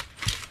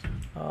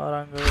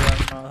 සාරංගව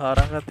දන්නවා.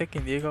 සාරංගත් එක්ක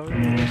ඉඳී කවුද?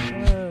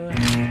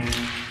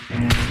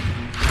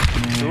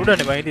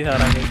 ඩූඩ්නේ බයිටි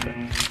සාරංග එක්ක.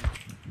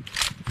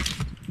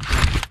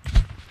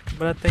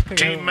 බලත් එක්ක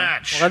Team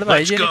match. මොකද Let's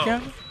බයිජේ go.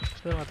 කියන්නේ?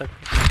 ඒක මතක.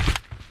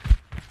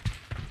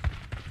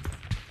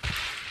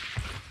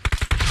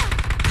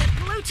 The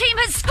blue team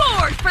has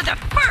scored for the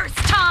first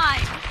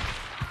time.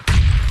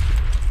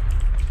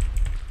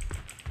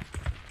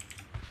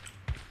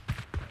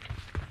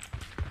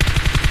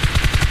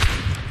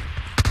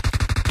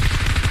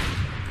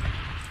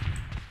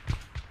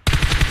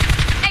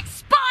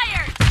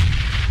 Expired.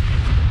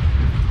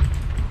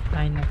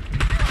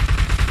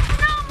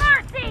 No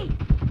mercy.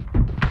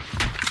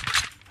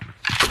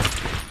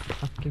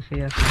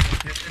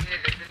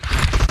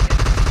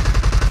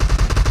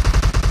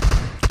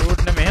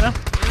 ඩූඩ්නේ මෙහෙ නා.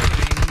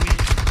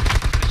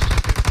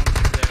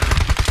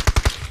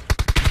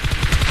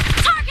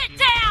 Target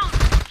down.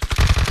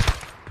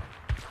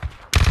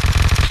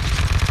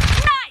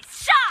 Nice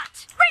shot.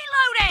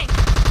 Reloading.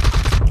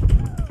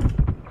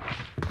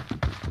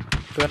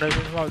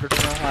 කනරකින් මම උඩට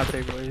යනවා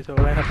ආතරේ boys.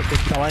 ඔයලා අපිට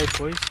තමයි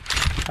boys.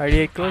 ID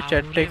එක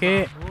chat එකේ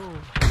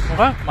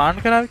මොකක් මාන්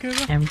කරාද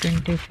කිව්වද?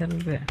 M20 XL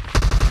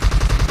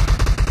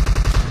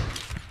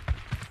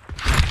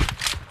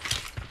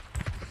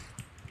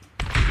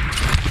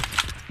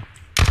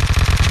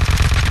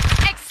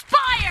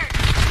Expired.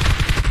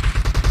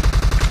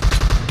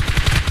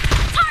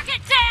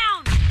 Target down.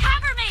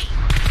 Cover me.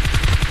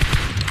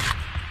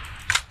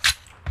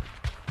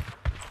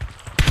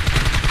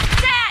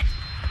 Dead.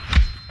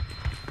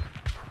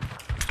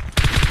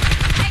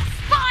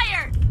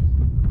 Expired.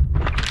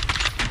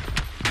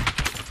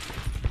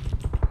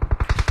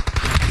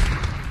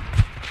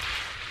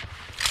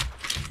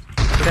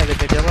 උඩ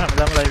දෙක කියවම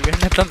හැමදාම live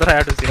වෙන්නේ නැත්තම්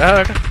තරයට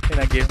සිරාවට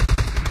එන game.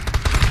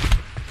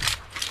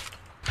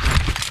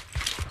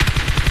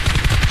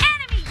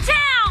 Enemy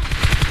down.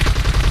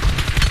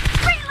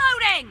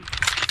 Reloading.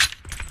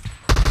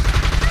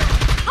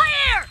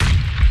 Clear.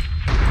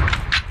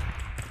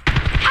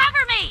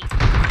 Cover me.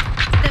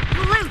 The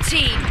blue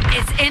team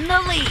is in the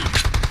lead.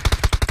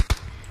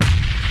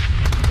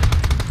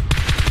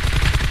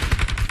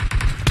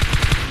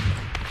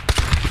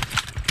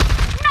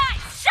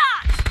 Nice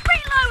shot.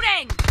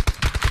 Reloading.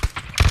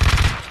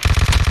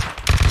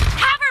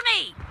 Cover me.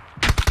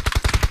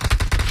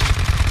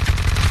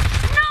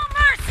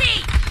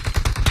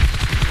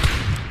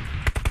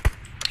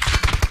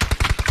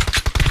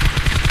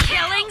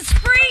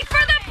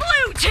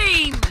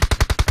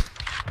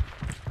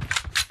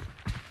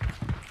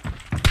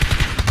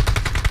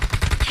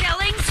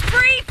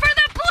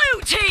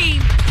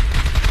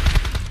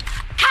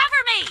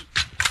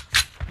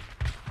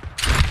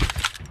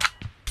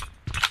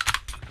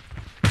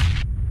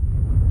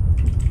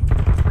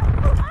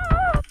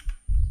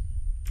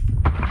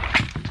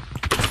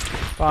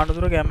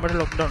 Panadura ගැම්මට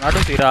lockdown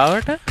අඩු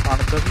සිරාවට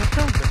පානදුර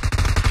ලොක්ඩවුන්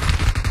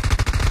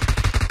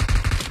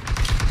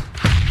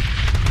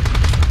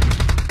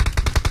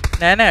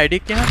නෑ ID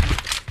එක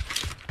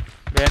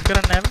බෑන්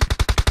කරන්නේ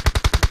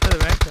නෑ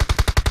බෑන් කරන්න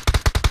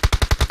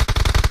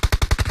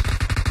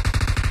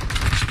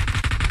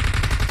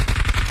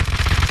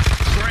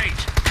Great.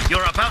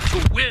 You're about to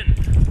win.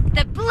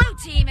 The blue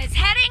team is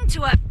heading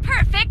to a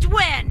perfect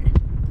win.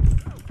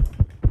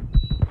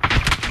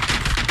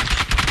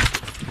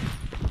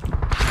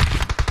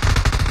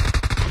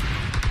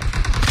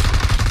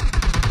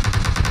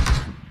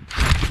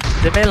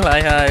 Jamil, hi,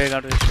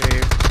 got to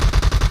stream.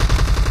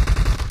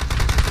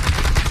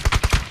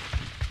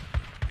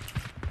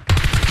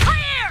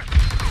 Clear!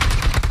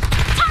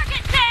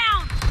 Target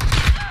down!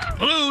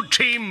 Blue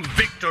team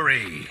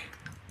victory.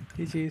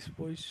 GG's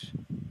boys.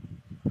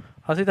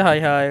 Hasita,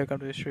 hi, got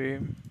to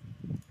stream.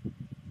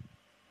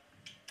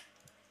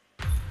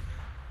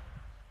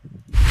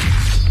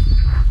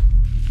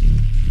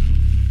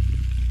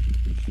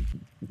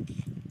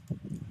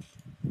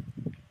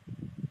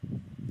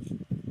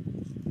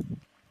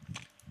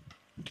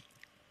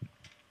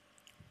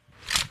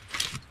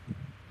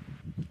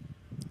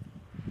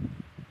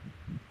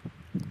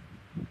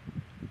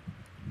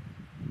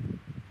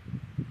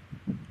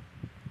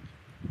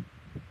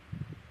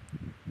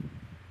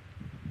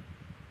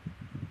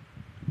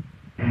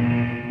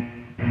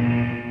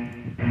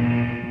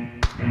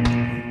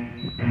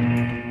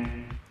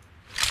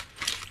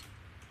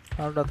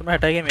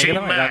 Team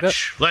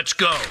match. Let's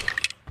go.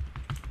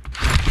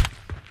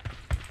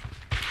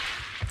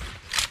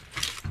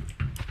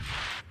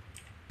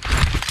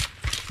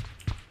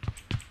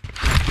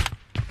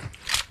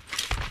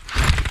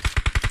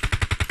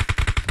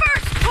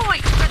 First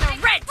point for the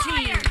red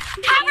team!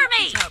 Cover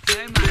me!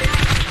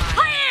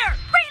 Clear!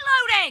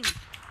 Reloading!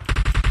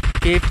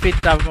 Keep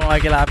it up,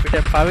 Magila,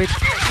 Peter Pavit.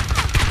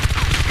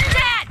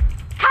 Dead!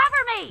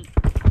 Cover me!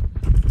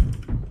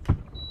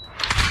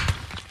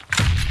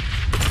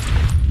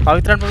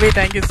 Pavitran movie,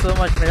 thank you so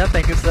much, Mega.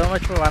 Thank you so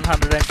much for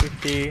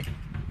 150.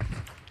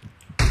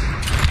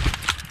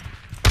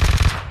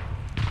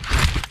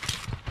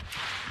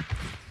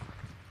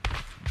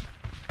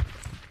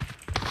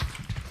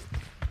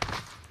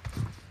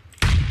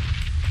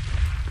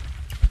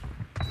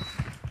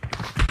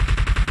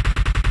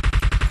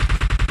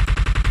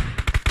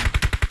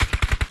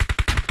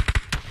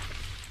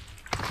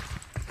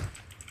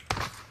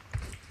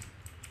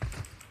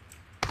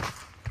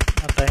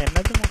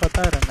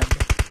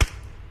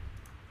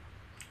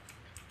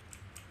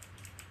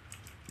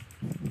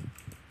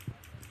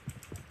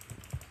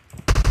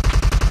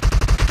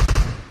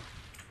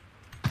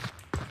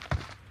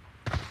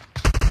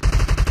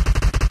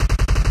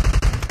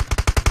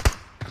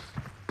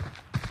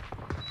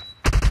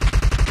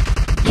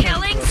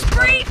 Killing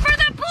spree for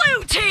the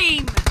blue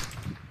team!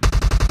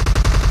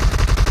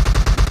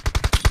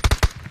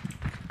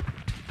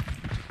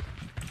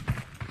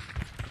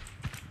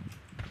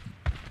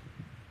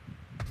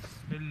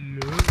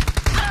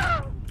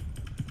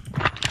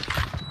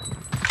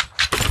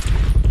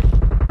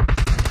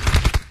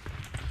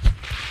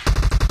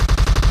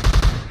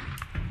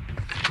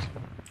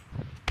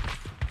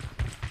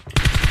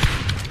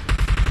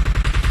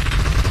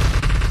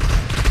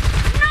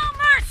 No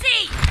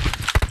mercy!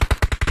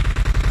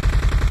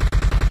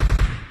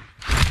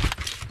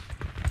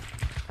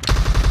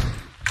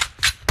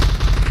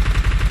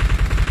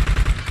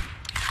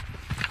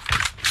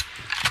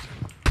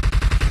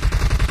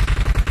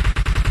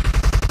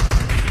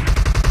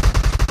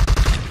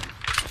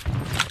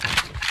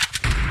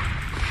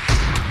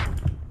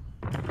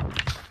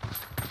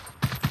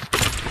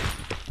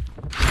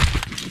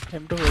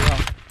 Him to go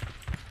down.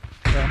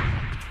 Yeah.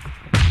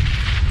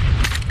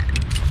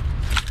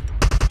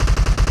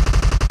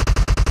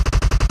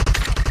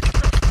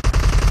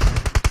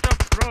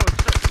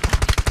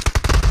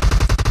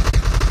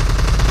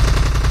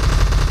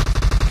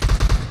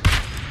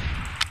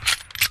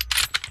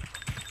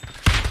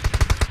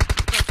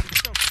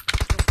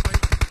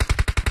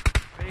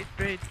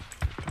 Wait.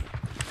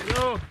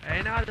 Yo,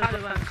 enak ada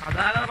bang.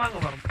 Ada bang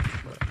bang.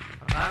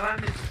 Ada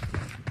nih.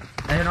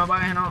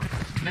 Bang,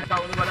 මේ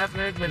කවුරු බලත්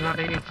මේ වෙනට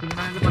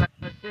ඉන්නවද බලන්න.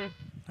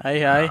 Hi.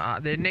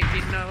 දෙන්නෙක්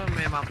ඉන්නවා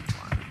මේ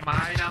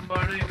මයි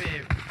number වල මේ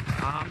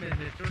ආමේ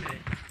දෙතුනේ.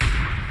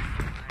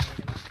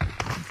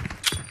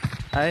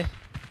 Hi.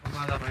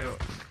 මාදමයෝ.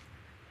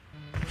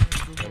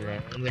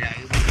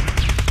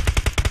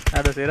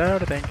 Ada Sira,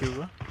 thank you.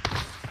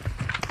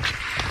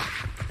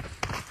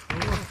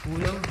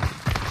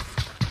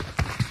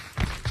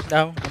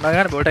 Now, I'm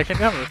going to bolt action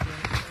come.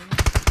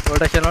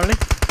 Bolt action only.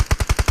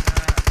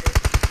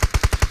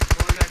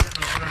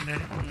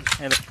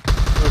 Hello.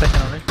 Bolt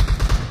action only.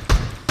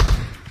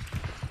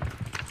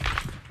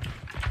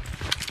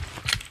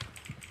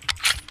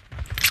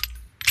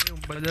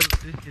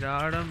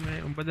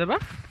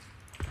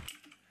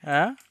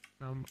 Huh?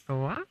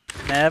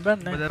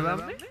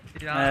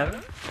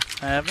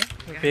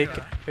 Fake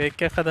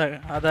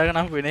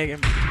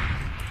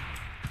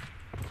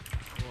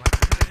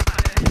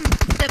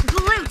The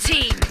blue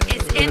team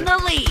is in the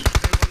lead.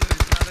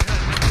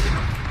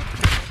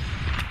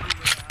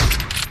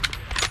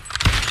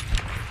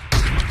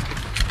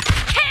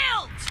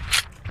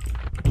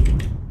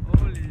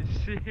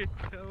 Oi,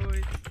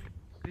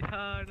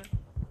 Rihanna.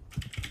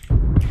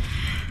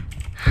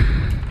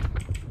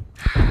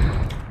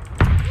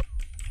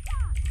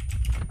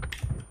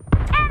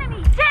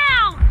 Enemy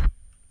down!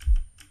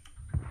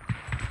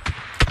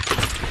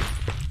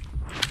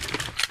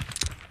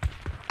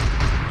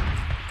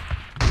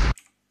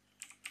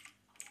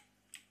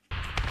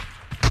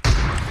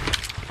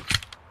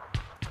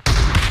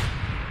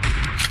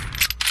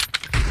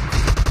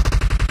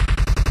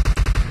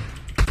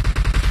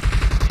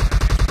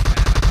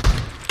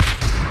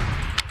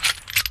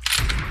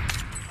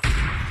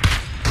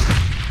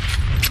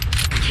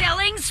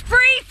 Killing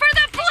spree for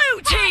the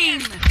blue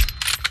team!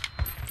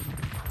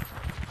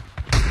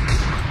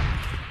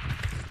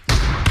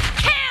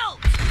 Killed!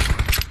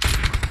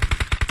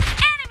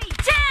 Enemy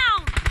down!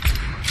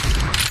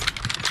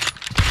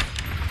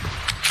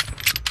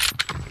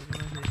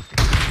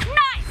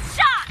 Nice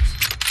shot!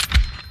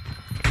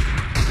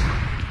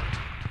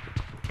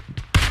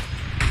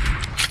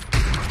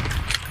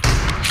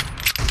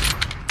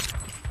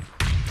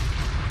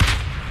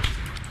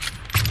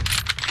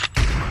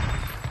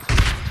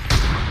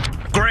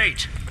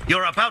 Great!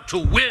 You're about to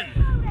win!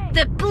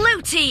 The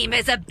blue team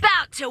is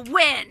about to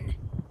win!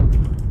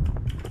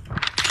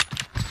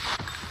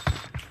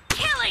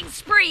 Killing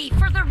spree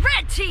for the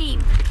red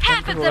team!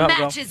 Half of the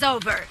match is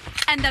over,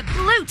 and the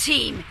blue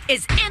team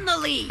is in the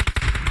lead!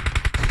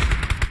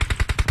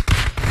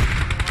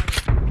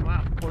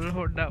 Full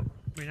hold up.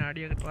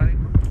 විනාඩියකට වරෙන්.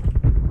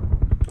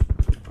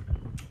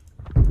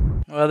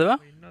 මොකදවා?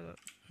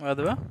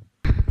 මොකදවා?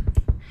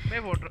 මේ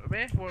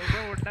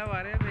photo ඩා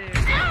වරේ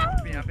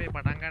මේ අපේ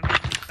පටන් ගන්න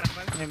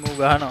මේ මූ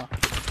ගහනවා.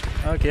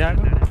 ඔව්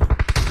කියන්නකෝ.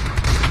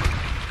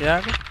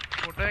 කියන්නකෝ.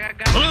 ෆොටෝ එකක්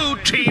ගන්න. Blue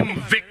team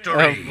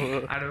victory!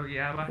 අරෝ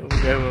ගියාවා.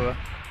 ගෑවුවා.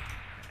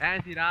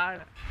 සිරා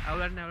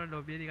අවුලන්න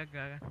ලොබිය ටිකක්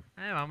ගාගන්න.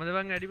 මමද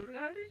බං වැඩිපුර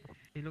ගහන්නේ.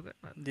 ඉලු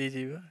කරනවා.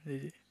 ජීජීව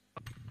ජීජී.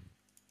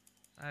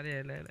 අරේ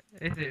එල එල.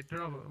 ඒ සෙට්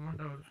නෝ මට.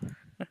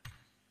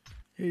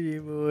 GG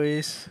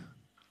boys.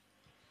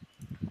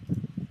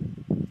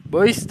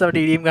 බොයිස් තව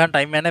ටීම් ගහන්න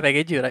ටයිම් යන්නේ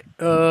පැකේජ් ඉවරයි.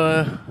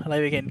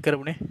 ලයිව් එක එන්ඩ්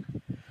කරමුනේ.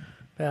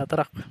 පැය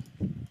 4ක්.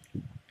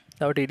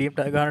 තව ටීම්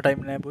ගහන්න ටයිම්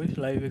නැහැ බොයිස්.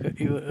 ලයිව් එක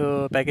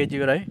පැකේජ්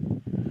ඉවරයි.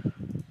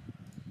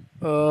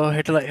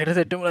 හෙට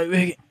සෙට් කරමු ලයිව්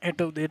එකේ.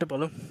 හෙට උදේට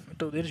බලමු.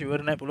 හෙට උදේට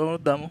ෂුවර් නැහැ. පුළුවන්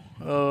වුණොත් දාමු.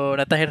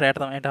 නැත්නම් හෙට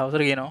රැට තමයි. හෙට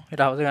හවසට ගේනවා.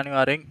 හෙට හවස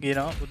අනිවාර්යෙන්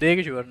ගේනවා. උදේක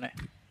ෂුවර්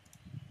නැහැ.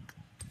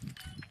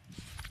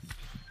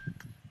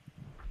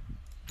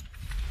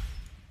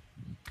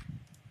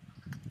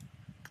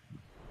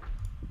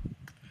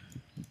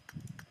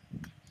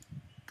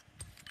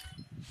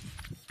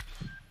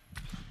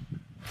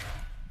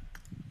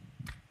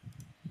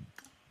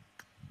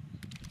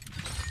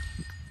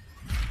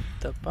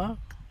 Apa?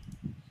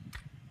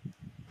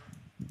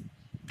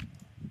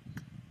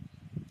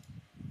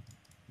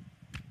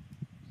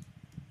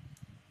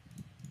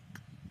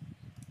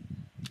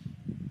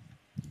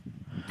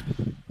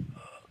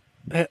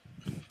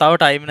 තව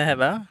ටයිම් නැහැ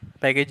බා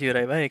පැකේජ්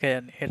ඉවරයි බා ඒක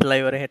යන්නේ හෙට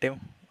ලයිව් වල හෙටෙමු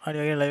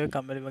අනිවාර්යෙන් ලයිව් එක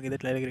කම්මැලි මගේ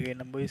දෙත් ලයිව් එක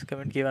ගේන්නම් බොයිස්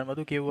කමෙන්ට් කියවන්න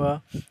මතු කිව්වා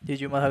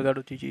ජීජු මහල්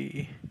ගඩු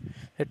ජීජි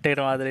හෙට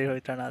එකට ආදරේ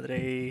හොයිතන ආදරේ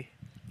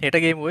හෙට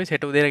ගේමු බොයිස්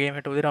හෙට උදේට ගේමු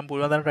හෙට උදේට නම්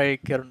පුළුවන් තරම්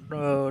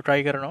try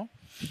කරනවා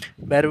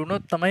බැරි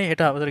වුණොත් තමයි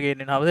හෙට හවසට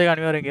ගේන්නේ හවසේ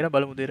අනිවාර්යෙන් ගේන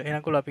බලමු උදේට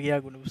එහෙනම් කොල්ල අපි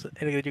ගියා ගුණුස්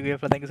එනක ජීජු ගේ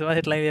thank you so much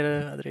හෙට ලයිව් එක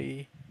ආදරේ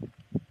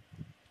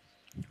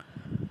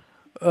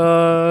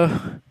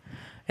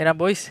එහෙනම්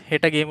බොයිස්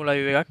හෙට ගේමු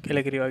ලයිව් එකක්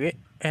එලකිරි වගේ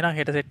එහෙනම්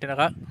හෙට සෙට්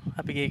වෙනකම්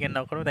අපි ගේගෙන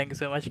යන්න කරමු thank you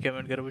so much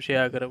comment කරපු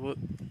ෂෙයා කරපු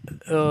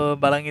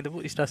බලන් ඉඳපු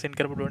ස්ටාර් සෙන්ඩ්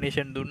කරපු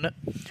ඩොනේෂන් දුන්න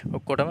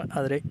ඔක්කොටම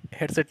ආදරේ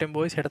හෙට සෙට් වෙමු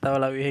බොයිස් හෙට තව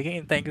ලයිව්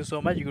එකකින් thank you so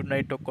much good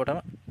night ඔක්කොටම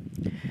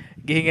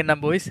ගිහින්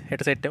එන්නම් බොයිස්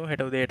හෙට සෙට් වෙමු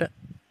හෙට උදේට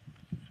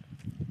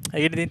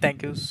again ඉතින් thank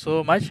you so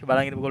much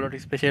බලන් ඉඳපු ගොල්ලන්ට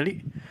especially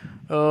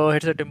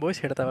හෙට සෙට් වෙමු බොයිස්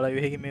හෙට තව ලයිව්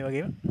එකකින් මේ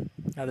වගේම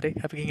ආදරේ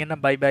අපි ගිහින්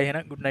එන්නම් bye bye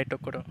එහෙනම් good night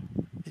ඔක්කොටම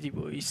ජී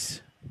බොයිස්